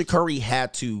 Ayesha Curry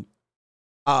had to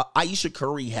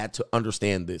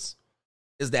understand this,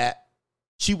 is that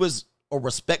she was a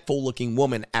respectful looking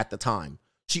woman at the time.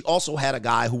 She also had a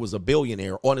guy who was a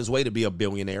billionaire, on his way to be a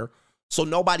billionaire, so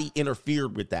nobody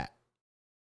interfered with that.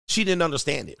 She didn't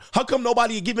understand it. How come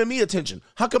nobody giving me attention?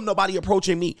 How come nobody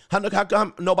approaching me? How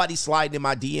come nobody sliding in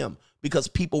my DM? Because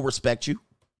people respect you.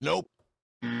 Nope.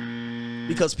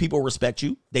 Because people respect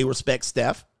you. They respect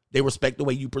Steph. They respect the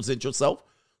way you present yourself.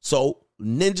 So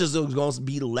ninjas are going to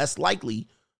be less likely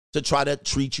to try to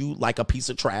treat you like a piece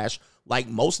of trash, like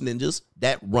most ninjas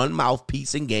that run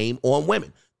mouthpiece and game on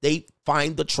women. They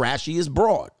find the trashiest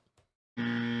broad.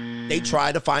 They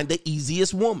try to find the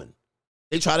easiest woman.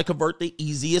 They try to convert the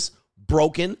easiest,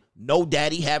 broken, no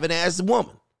daddy having ass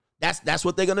woman. That's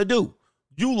what they're going to do.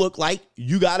 You look like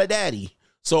you got a daddy.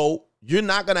 So you're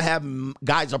not going to have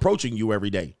guys approaching you every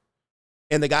day.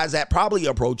 And the guys that probably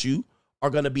approach you are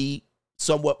going to be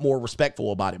somewhat more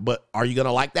respectful about it. But are you going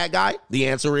to like that guy? The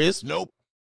answer is nope.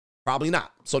 Probably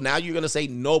not. So now you're going to say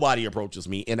nobody approaches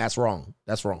me, and that's wrong.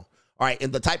 That's wrong. All right,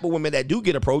 and the type of women that do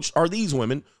get approached are these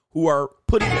women who are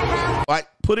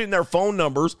putting their phone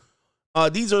numbers.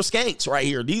 These are skanks right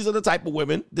here. These are the type of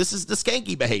women. This is the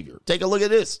skanky behavior. Take a look at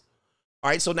this. All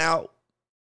right, so now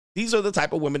these are the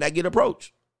type of women that get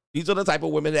approached. These are the type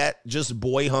of women that just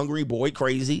boy hungry, boy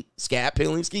crazy, scat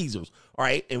peeling skeezers. All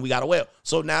right, and we got a whale.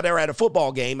 So now they're at a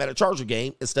football game, at a Charger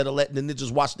game. Instead of letting the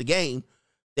ninjas watch the game,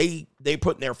 they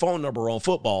putting their phone number on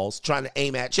footballs, trying to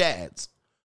aim at Chads.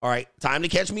 All right, time to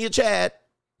catch me a Chad.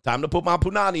 Time to put my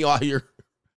punani out here.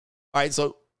 All right,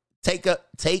 so take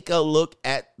a look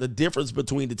at the difference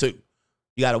between the two.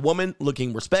 You got a woman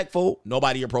looking respectful.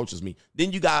 Nobody approaches me.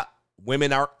 Then you got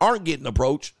women aren't getting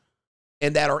approached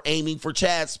and that are aiming for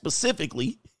Chad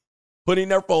specifically, putting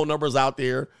their phone numbers out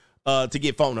there to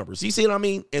get phone numbers. You see what I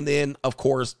mean? And then, of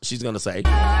course, she's going to say,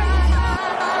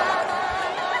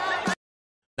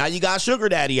 now you got Sugar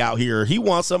Daddy out here. He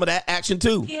wants some of that action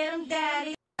too. Get him,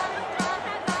 daddy.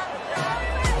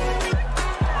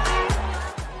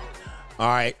 All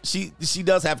right. She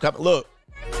does have come. Look.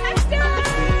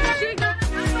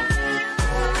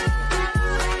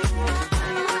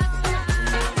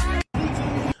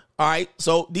 All right.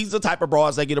 So these are the type of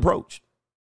broads that get approached.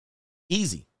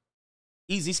 Easy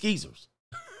skeezers.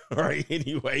 All right.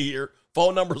 Anyway, here.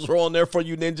 Phone numbers are on there for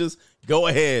you ninjas. Go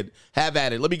ahead. Have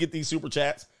at it. Let me get these super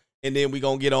chats. And then we're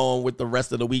going to get on with the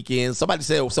rest of the weekend. Somebody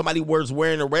said somebody was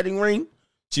wearing a wedding ring.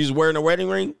 She's wearing a wedding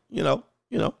ring. You know.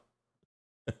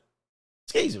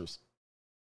 Skeezers.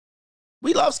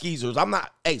 We love skeezers.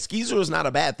 Skeezer is not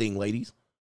a bad thing, ladies.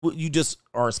 You just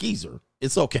are a skeezer.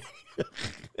 It's okay.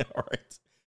 All right.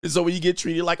 And so when you get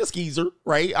treated like a skeezer,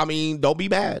 right? I mean, don't be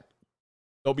mad.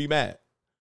 Don't be mad.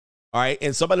 All right.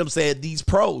 And some of them said these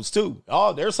pros too.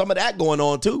 Oh, there's some of that going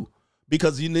on too.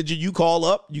 Because you call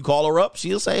her up,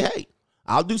 she'll say, hey,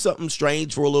 I'll do something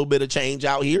strange for a little bit of change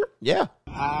out here. Yeah.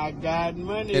 I got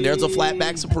money. And there's a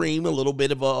flatback Supreme, a little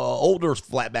bit of a older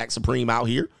flatback Supreme out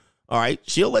here. All right.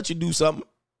 She'll let you do something.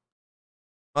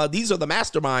 These are the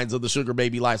masterminds of the sugar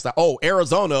baby lifestyle. Oh,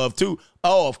 Arizona of two.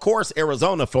 Oh, of course,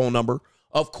 Arizona phone number.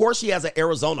 Of course she has an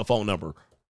Arizona phone number.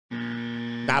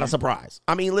 Not a surprise.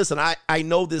 I mean, listen, I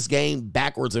know this game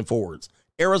backwards and forwards.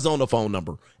 Arizona phone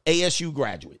number. ASU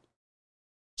graduate.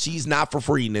 She's not for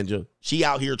free, ninja. She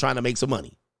out here trying to make some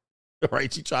money. All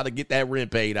right, she trying to get that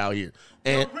rent paid out here.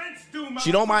 And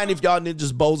she don't mind if y'all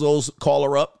ninjas bozos call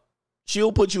her up.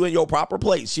 She'll put you in your proper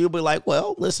place. She'll be like,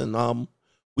 well, listen,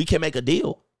 we can make a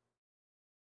deal.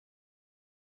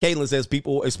 Caitlin says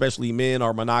people, especially men,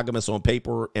 are monogamous on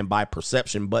paper and by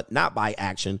perception, but not by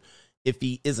action. If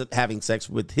he isn't having sex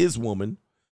with his woman,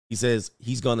 he says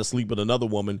he's going to sleep with another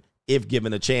woman if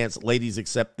given a chance. Ladies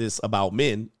accept this about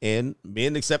men, and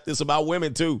men accept this about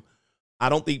women too. I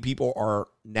don't think people are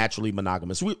naturally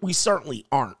monogamous. We certainly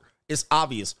aren't. It's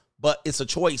obvious, but it's a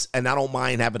choice, and I don't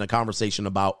mind having a conversation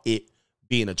about it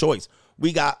being a choice.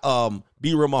 We got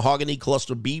B-Real Mahogany,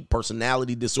 Cluster B,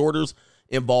 personality disorders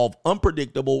involve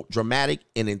unpredictable, dramatic,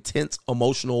 and intense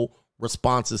emotional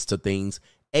responses to things,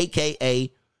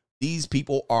 a.k.a. these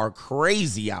people are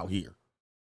crazy out here.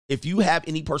 If you have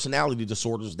any personality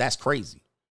disorders, that's crazy.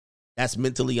 That's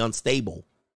mentally unstable.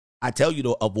 I tell you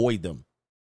to avoid them,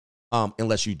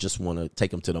 unless you just want to take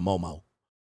them to the Momo.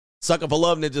 Sucker for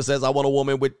Love Ninja says, I want a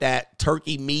woman with that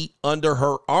turkey meat under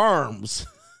her arms.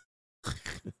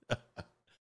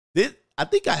 I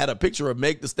think I had a picture of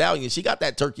Meg Thee Stallion. She got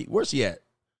that turkey. Where's she at?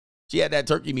 She had that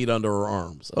turkey meat under her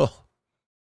arms. Oh.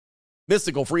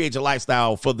 Mystical Free Agent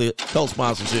Lifestyle for the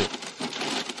co-sponsorship.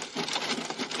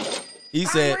 He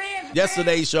said,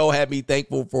 yesterday's show had me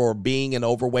thankful for being an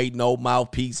overweight, no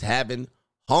mouthpiece, having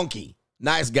honky.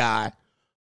 Nice guy.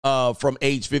 From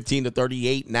age 15 to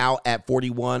 38, now at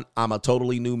 41, I'm a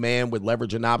totally new man with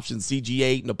leverage and options.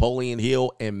 CGA, Napoleon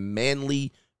Hill, and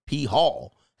Manly P.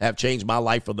 Hall have changed my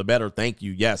life for the better. Thank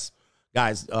you. Yes,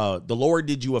 guys, the Lord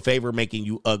did you a favor making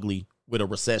you ugly with a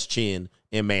recessed chin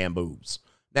and man boobs.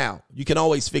 Now, you can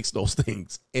always fix those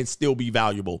things and still be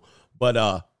valuable.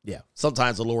 But, yeah,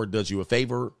 sometimes the Lord does you a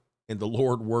favor and the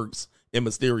Lord works in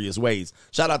mysterious ways.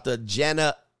 Shout out to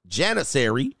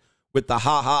Janissary with the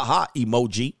ha ha ha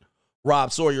emoji.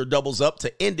 Rob Sawyer doubles up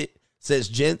to end it. Says,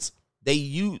 gents,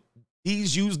 these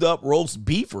used up roast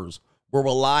beefers will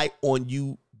rely on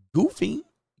you goofingers.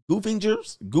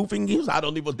 I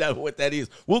don't even know what that is.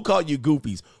 We'll call you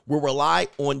goofies. Will rely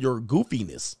on your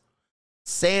goofiness,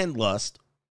 sandlust,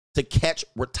 to catch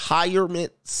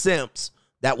retirement simps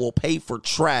that will pay for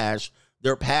trash.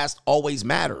 Their past always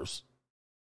matters,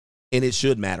 and it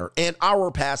should matter. And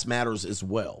our past matters as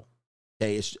well.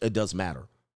 Okay, it does matter.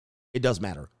 It does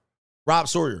matter. Rob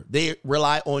Sawyer, they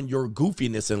rely on your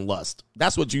goofiness and lust.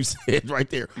 That's what you said right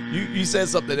there. You said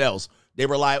something else. They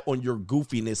rely on your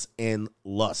goofiness and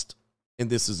lust. And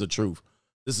this is the truth.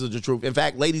 This is the truth. In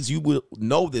fact, ladies, you will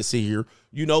know this here.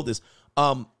 You know this.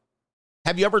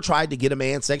 Have you ever tried to get a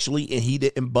man sexually and he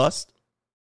didn't bust?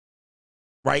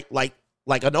 Right? Like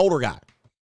an older guy.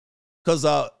 Because,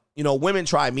 women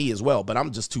try me as well, but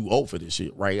I'm just too old for this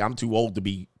shit, right? I'm too old to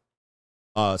be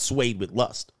swayed with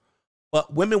lust.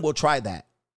 But women will try that,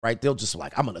 right? They'll just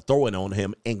like, I'm going to throw it on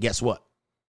him. And guess what?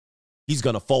 He's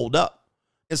going to fold up.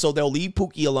 And so they'll leave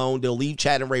Pookie alone. They'll leave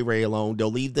Chad and Ray Ray alone.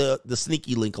 They'll leave the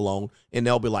sneaky link alone. And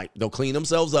they'll be like, they'll clean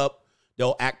themselves up.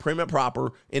 They'll act prim and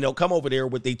proper. And they'll come over there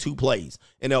with their 2 plays.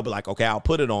 And they'll be like, okay, I'll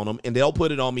put it on them. And they'll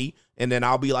put it on me. And then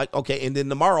I'll be like, okay. And then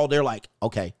tomorrow they're like,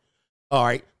 okay, all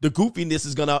right, the goofiness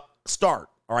is going to start.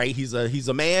 All right, he's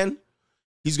a man.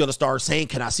 He's going to start saying,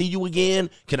 can I see you again?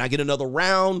 Can I get another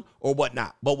round or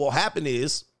whatnot? But what happened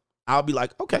is I'll be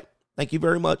like, okay, thank you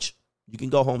very much. You can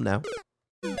go home now.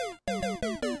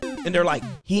 And they're like,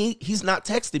 he's not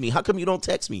texting me. How come you don't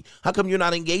text me? How come you're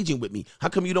not engaging with me? How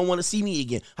come you don't want to see me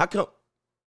again? How come?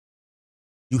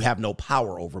 You have no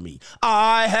power over me.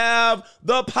 I have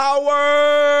the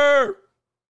power.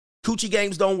 Coochie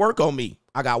games don't work on me.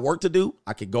 I got work to do.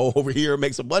 I can go over here and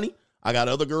make some money. I got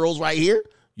other girls right here.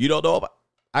 You don't know about.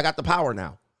 I got the power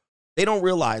now. They don't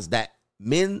realize that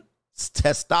men's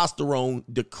testosterone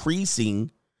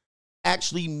decreasing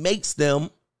actually makes them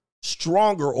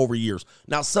stronger over years.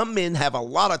 Now, some men have a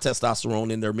lot of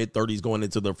testosterone in their mid-30s going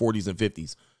into their 40s and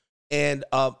 50s. And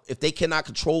if they cannot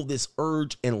control this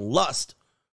urge and lust,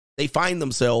 they find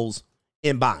themselves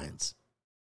in binds.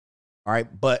 All right.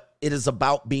 But it is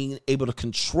about being able to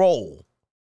control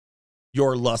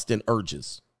your lust and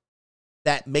urges.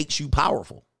 That makes you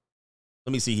powerful.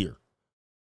 Let me see here.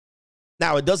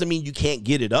 Now, it doesn't mean you can't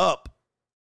get it up.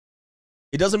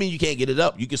 It doesn't mean you can't get it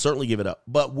up. You can certainly give it up.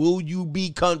 But will you be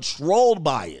controlled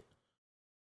by it?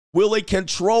 Will it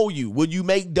control you? Will you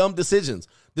make dumb decisions?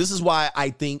 This is why I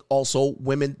think also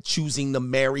women choosing to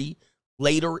marry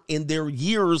later in their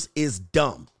years is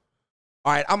dumb.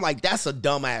 All right, I'm like, that's a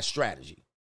dumbass strategy.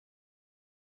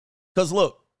 Because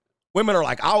look, women are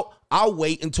like, I'll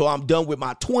wait until I'm done with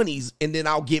my 20s and then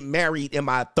I'll get married in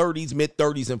my 30s,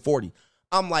 mid-30s, and 40s.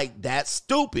 I'm like, that's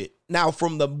stupid. Now,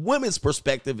 from the women's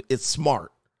perspective, it's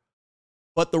smart.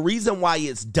 But the reason why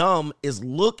it's dumb is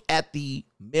look at the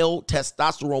male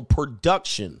testosterone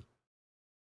production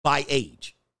by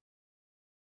age.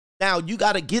 Now, you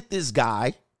got to get this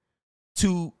guy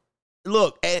to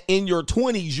look in your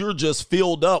 20s, you're just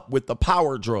filled up with the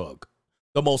power drug,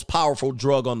 the most powerful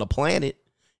drug on the planet.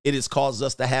 It has caused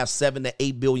us to have 7 to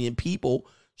 8 billion people,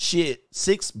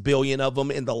 6 billion of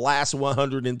them in the last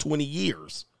 120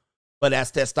 years. But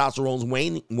as testosterone's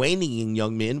waning in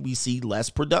young men, we see less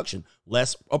production,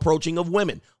 less approaching of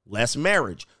women, less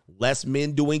marriage, less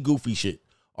men doing goofy shit.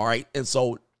 All right. And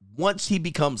so once he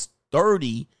becomes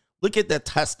 30, look at the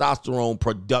testosterone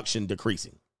production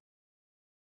decreasing.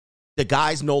 The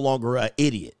guy's no longer an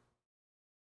idiot.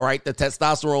 All right. The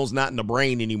testosterone's not in the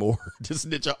brain anymore. This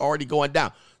snitch are already going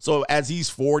down. So as he's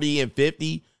 40 and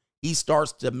 50, he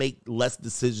starts to make less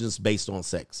decisions based on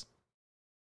sex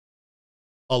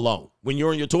alone. When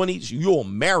you're in your 20s, you'll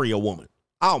marry a woman.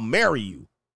 I'll marry you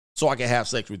so I can have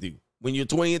sex with you. When you're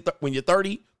 20, when you're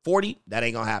 30, 40, that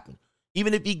ain't gonna happen.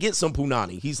 Even if he gets some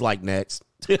punani, he's like, next.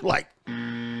 Like, all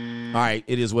right,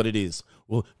 it is what it is.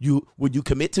 Well, would you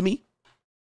commit to me?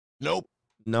 Nope.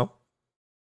 No.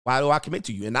 Why do I commit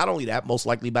to you? And not only that, most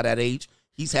likely by that age,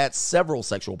 he's had several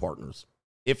sexual partners,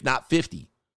 if not 50.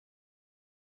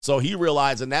 So he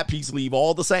realized, and that piece leave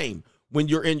all the same. When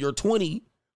you're in your 20s,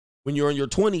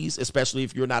 especially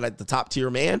if you're not at the top tier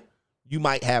man, you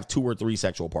might have 2 or 3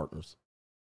 sexual partners.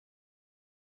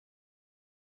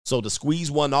 So to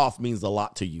squeeze one off means a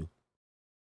lot to you.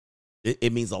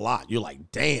 It means a lot. You're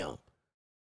like, damn,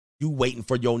 you waiting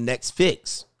for your next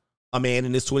fix. A man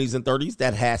in his 20s and 30s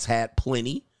that has had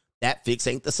plenty, that fix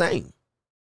ain't the same.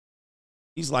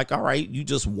 He's like, all right, you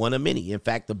just won a mini. In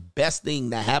fact, the best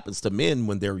thing that happens to men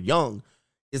when they're young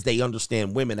is they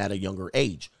understand women at a younger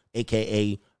age,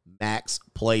 a.k.a. Max,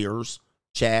 Players,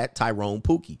 Chad, Tyrone,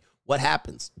 Pookie. What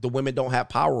happens? The women don't have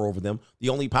power over them. The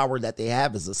only power that they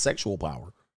have is a sexual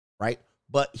power, right?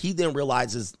 But he then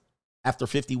realizes after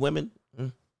 50 women,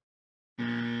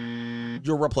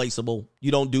 you're replaceable.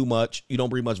 You don't do much. You don't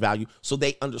bring much value. So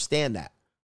they understand that.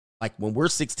 Like when we're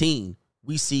 16,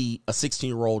 we see a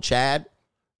 16-year-old Chad.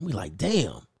 We like,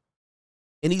 damn.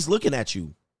 And he's looking at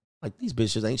you like, these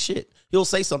bitches ain't shit. He'll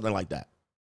say something like that.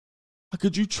 How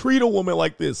could you treat a woman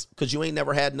like this? Because you ain't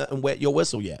never had nothing wet your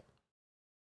whistle yet.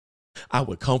 I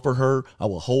would comfort her. I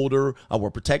will hold her. I will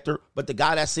protect her. But the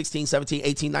guy that's 16, 17,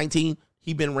 18, 19,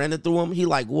 he been running through him. He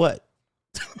like, what?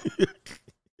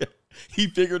 He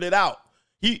figured it out.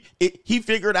 He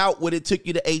figured out what it took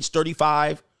you to age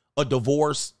 35, a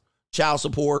divorce, child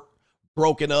support,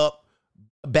 broken up,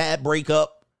 bad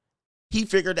breakup. He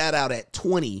figured that out at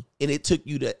 20, and it took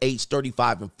you to age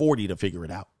 35 and 40 to figure it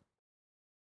out.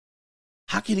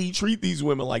 How can he treat these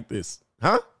women like this?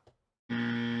 Huh?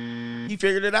 He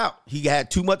figured it out. He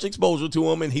had too much exposure to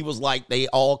them, and he was like, they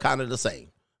all kind of the same.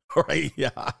 Right?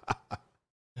 Yeah. All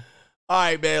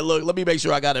right, man. Look, let me make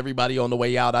sure I got everybody on the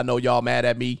way out. I know y'all mad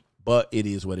at me, but it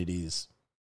is what it is.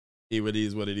 It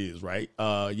is what it is, right?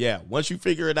 Yeah. Once you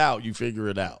figure it out, you figure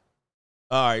it out.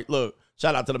 All right. Look,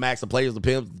 shout out to the Max, the players, the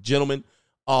pimps, the gentlemen,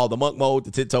 the monk mode,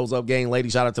 the tit toes up gang,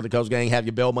 ladies. Shout out to the coach gang. Have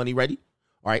your bail money ready.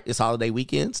 All right. It's holiday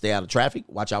weekend. Stay out of traffic.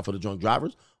 Watch out for the drunk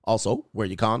drivers. Also, wear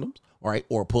your condoms. All right.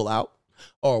 Or pull out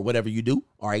or whatever you do.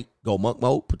 All right. Go monk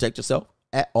mode. Protect yourself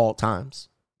at all times.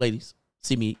 Ladies,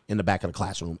 see me in the back of the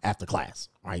classroom after class.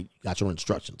 All right. You got your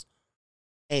instructions.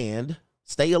 And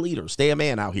stay a leader. Stay a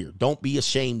man out here. Don't be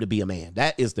ashamed to be a man.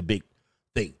 That is the big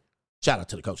thing. Shout out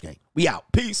to the coach gang. We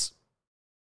out. Peace.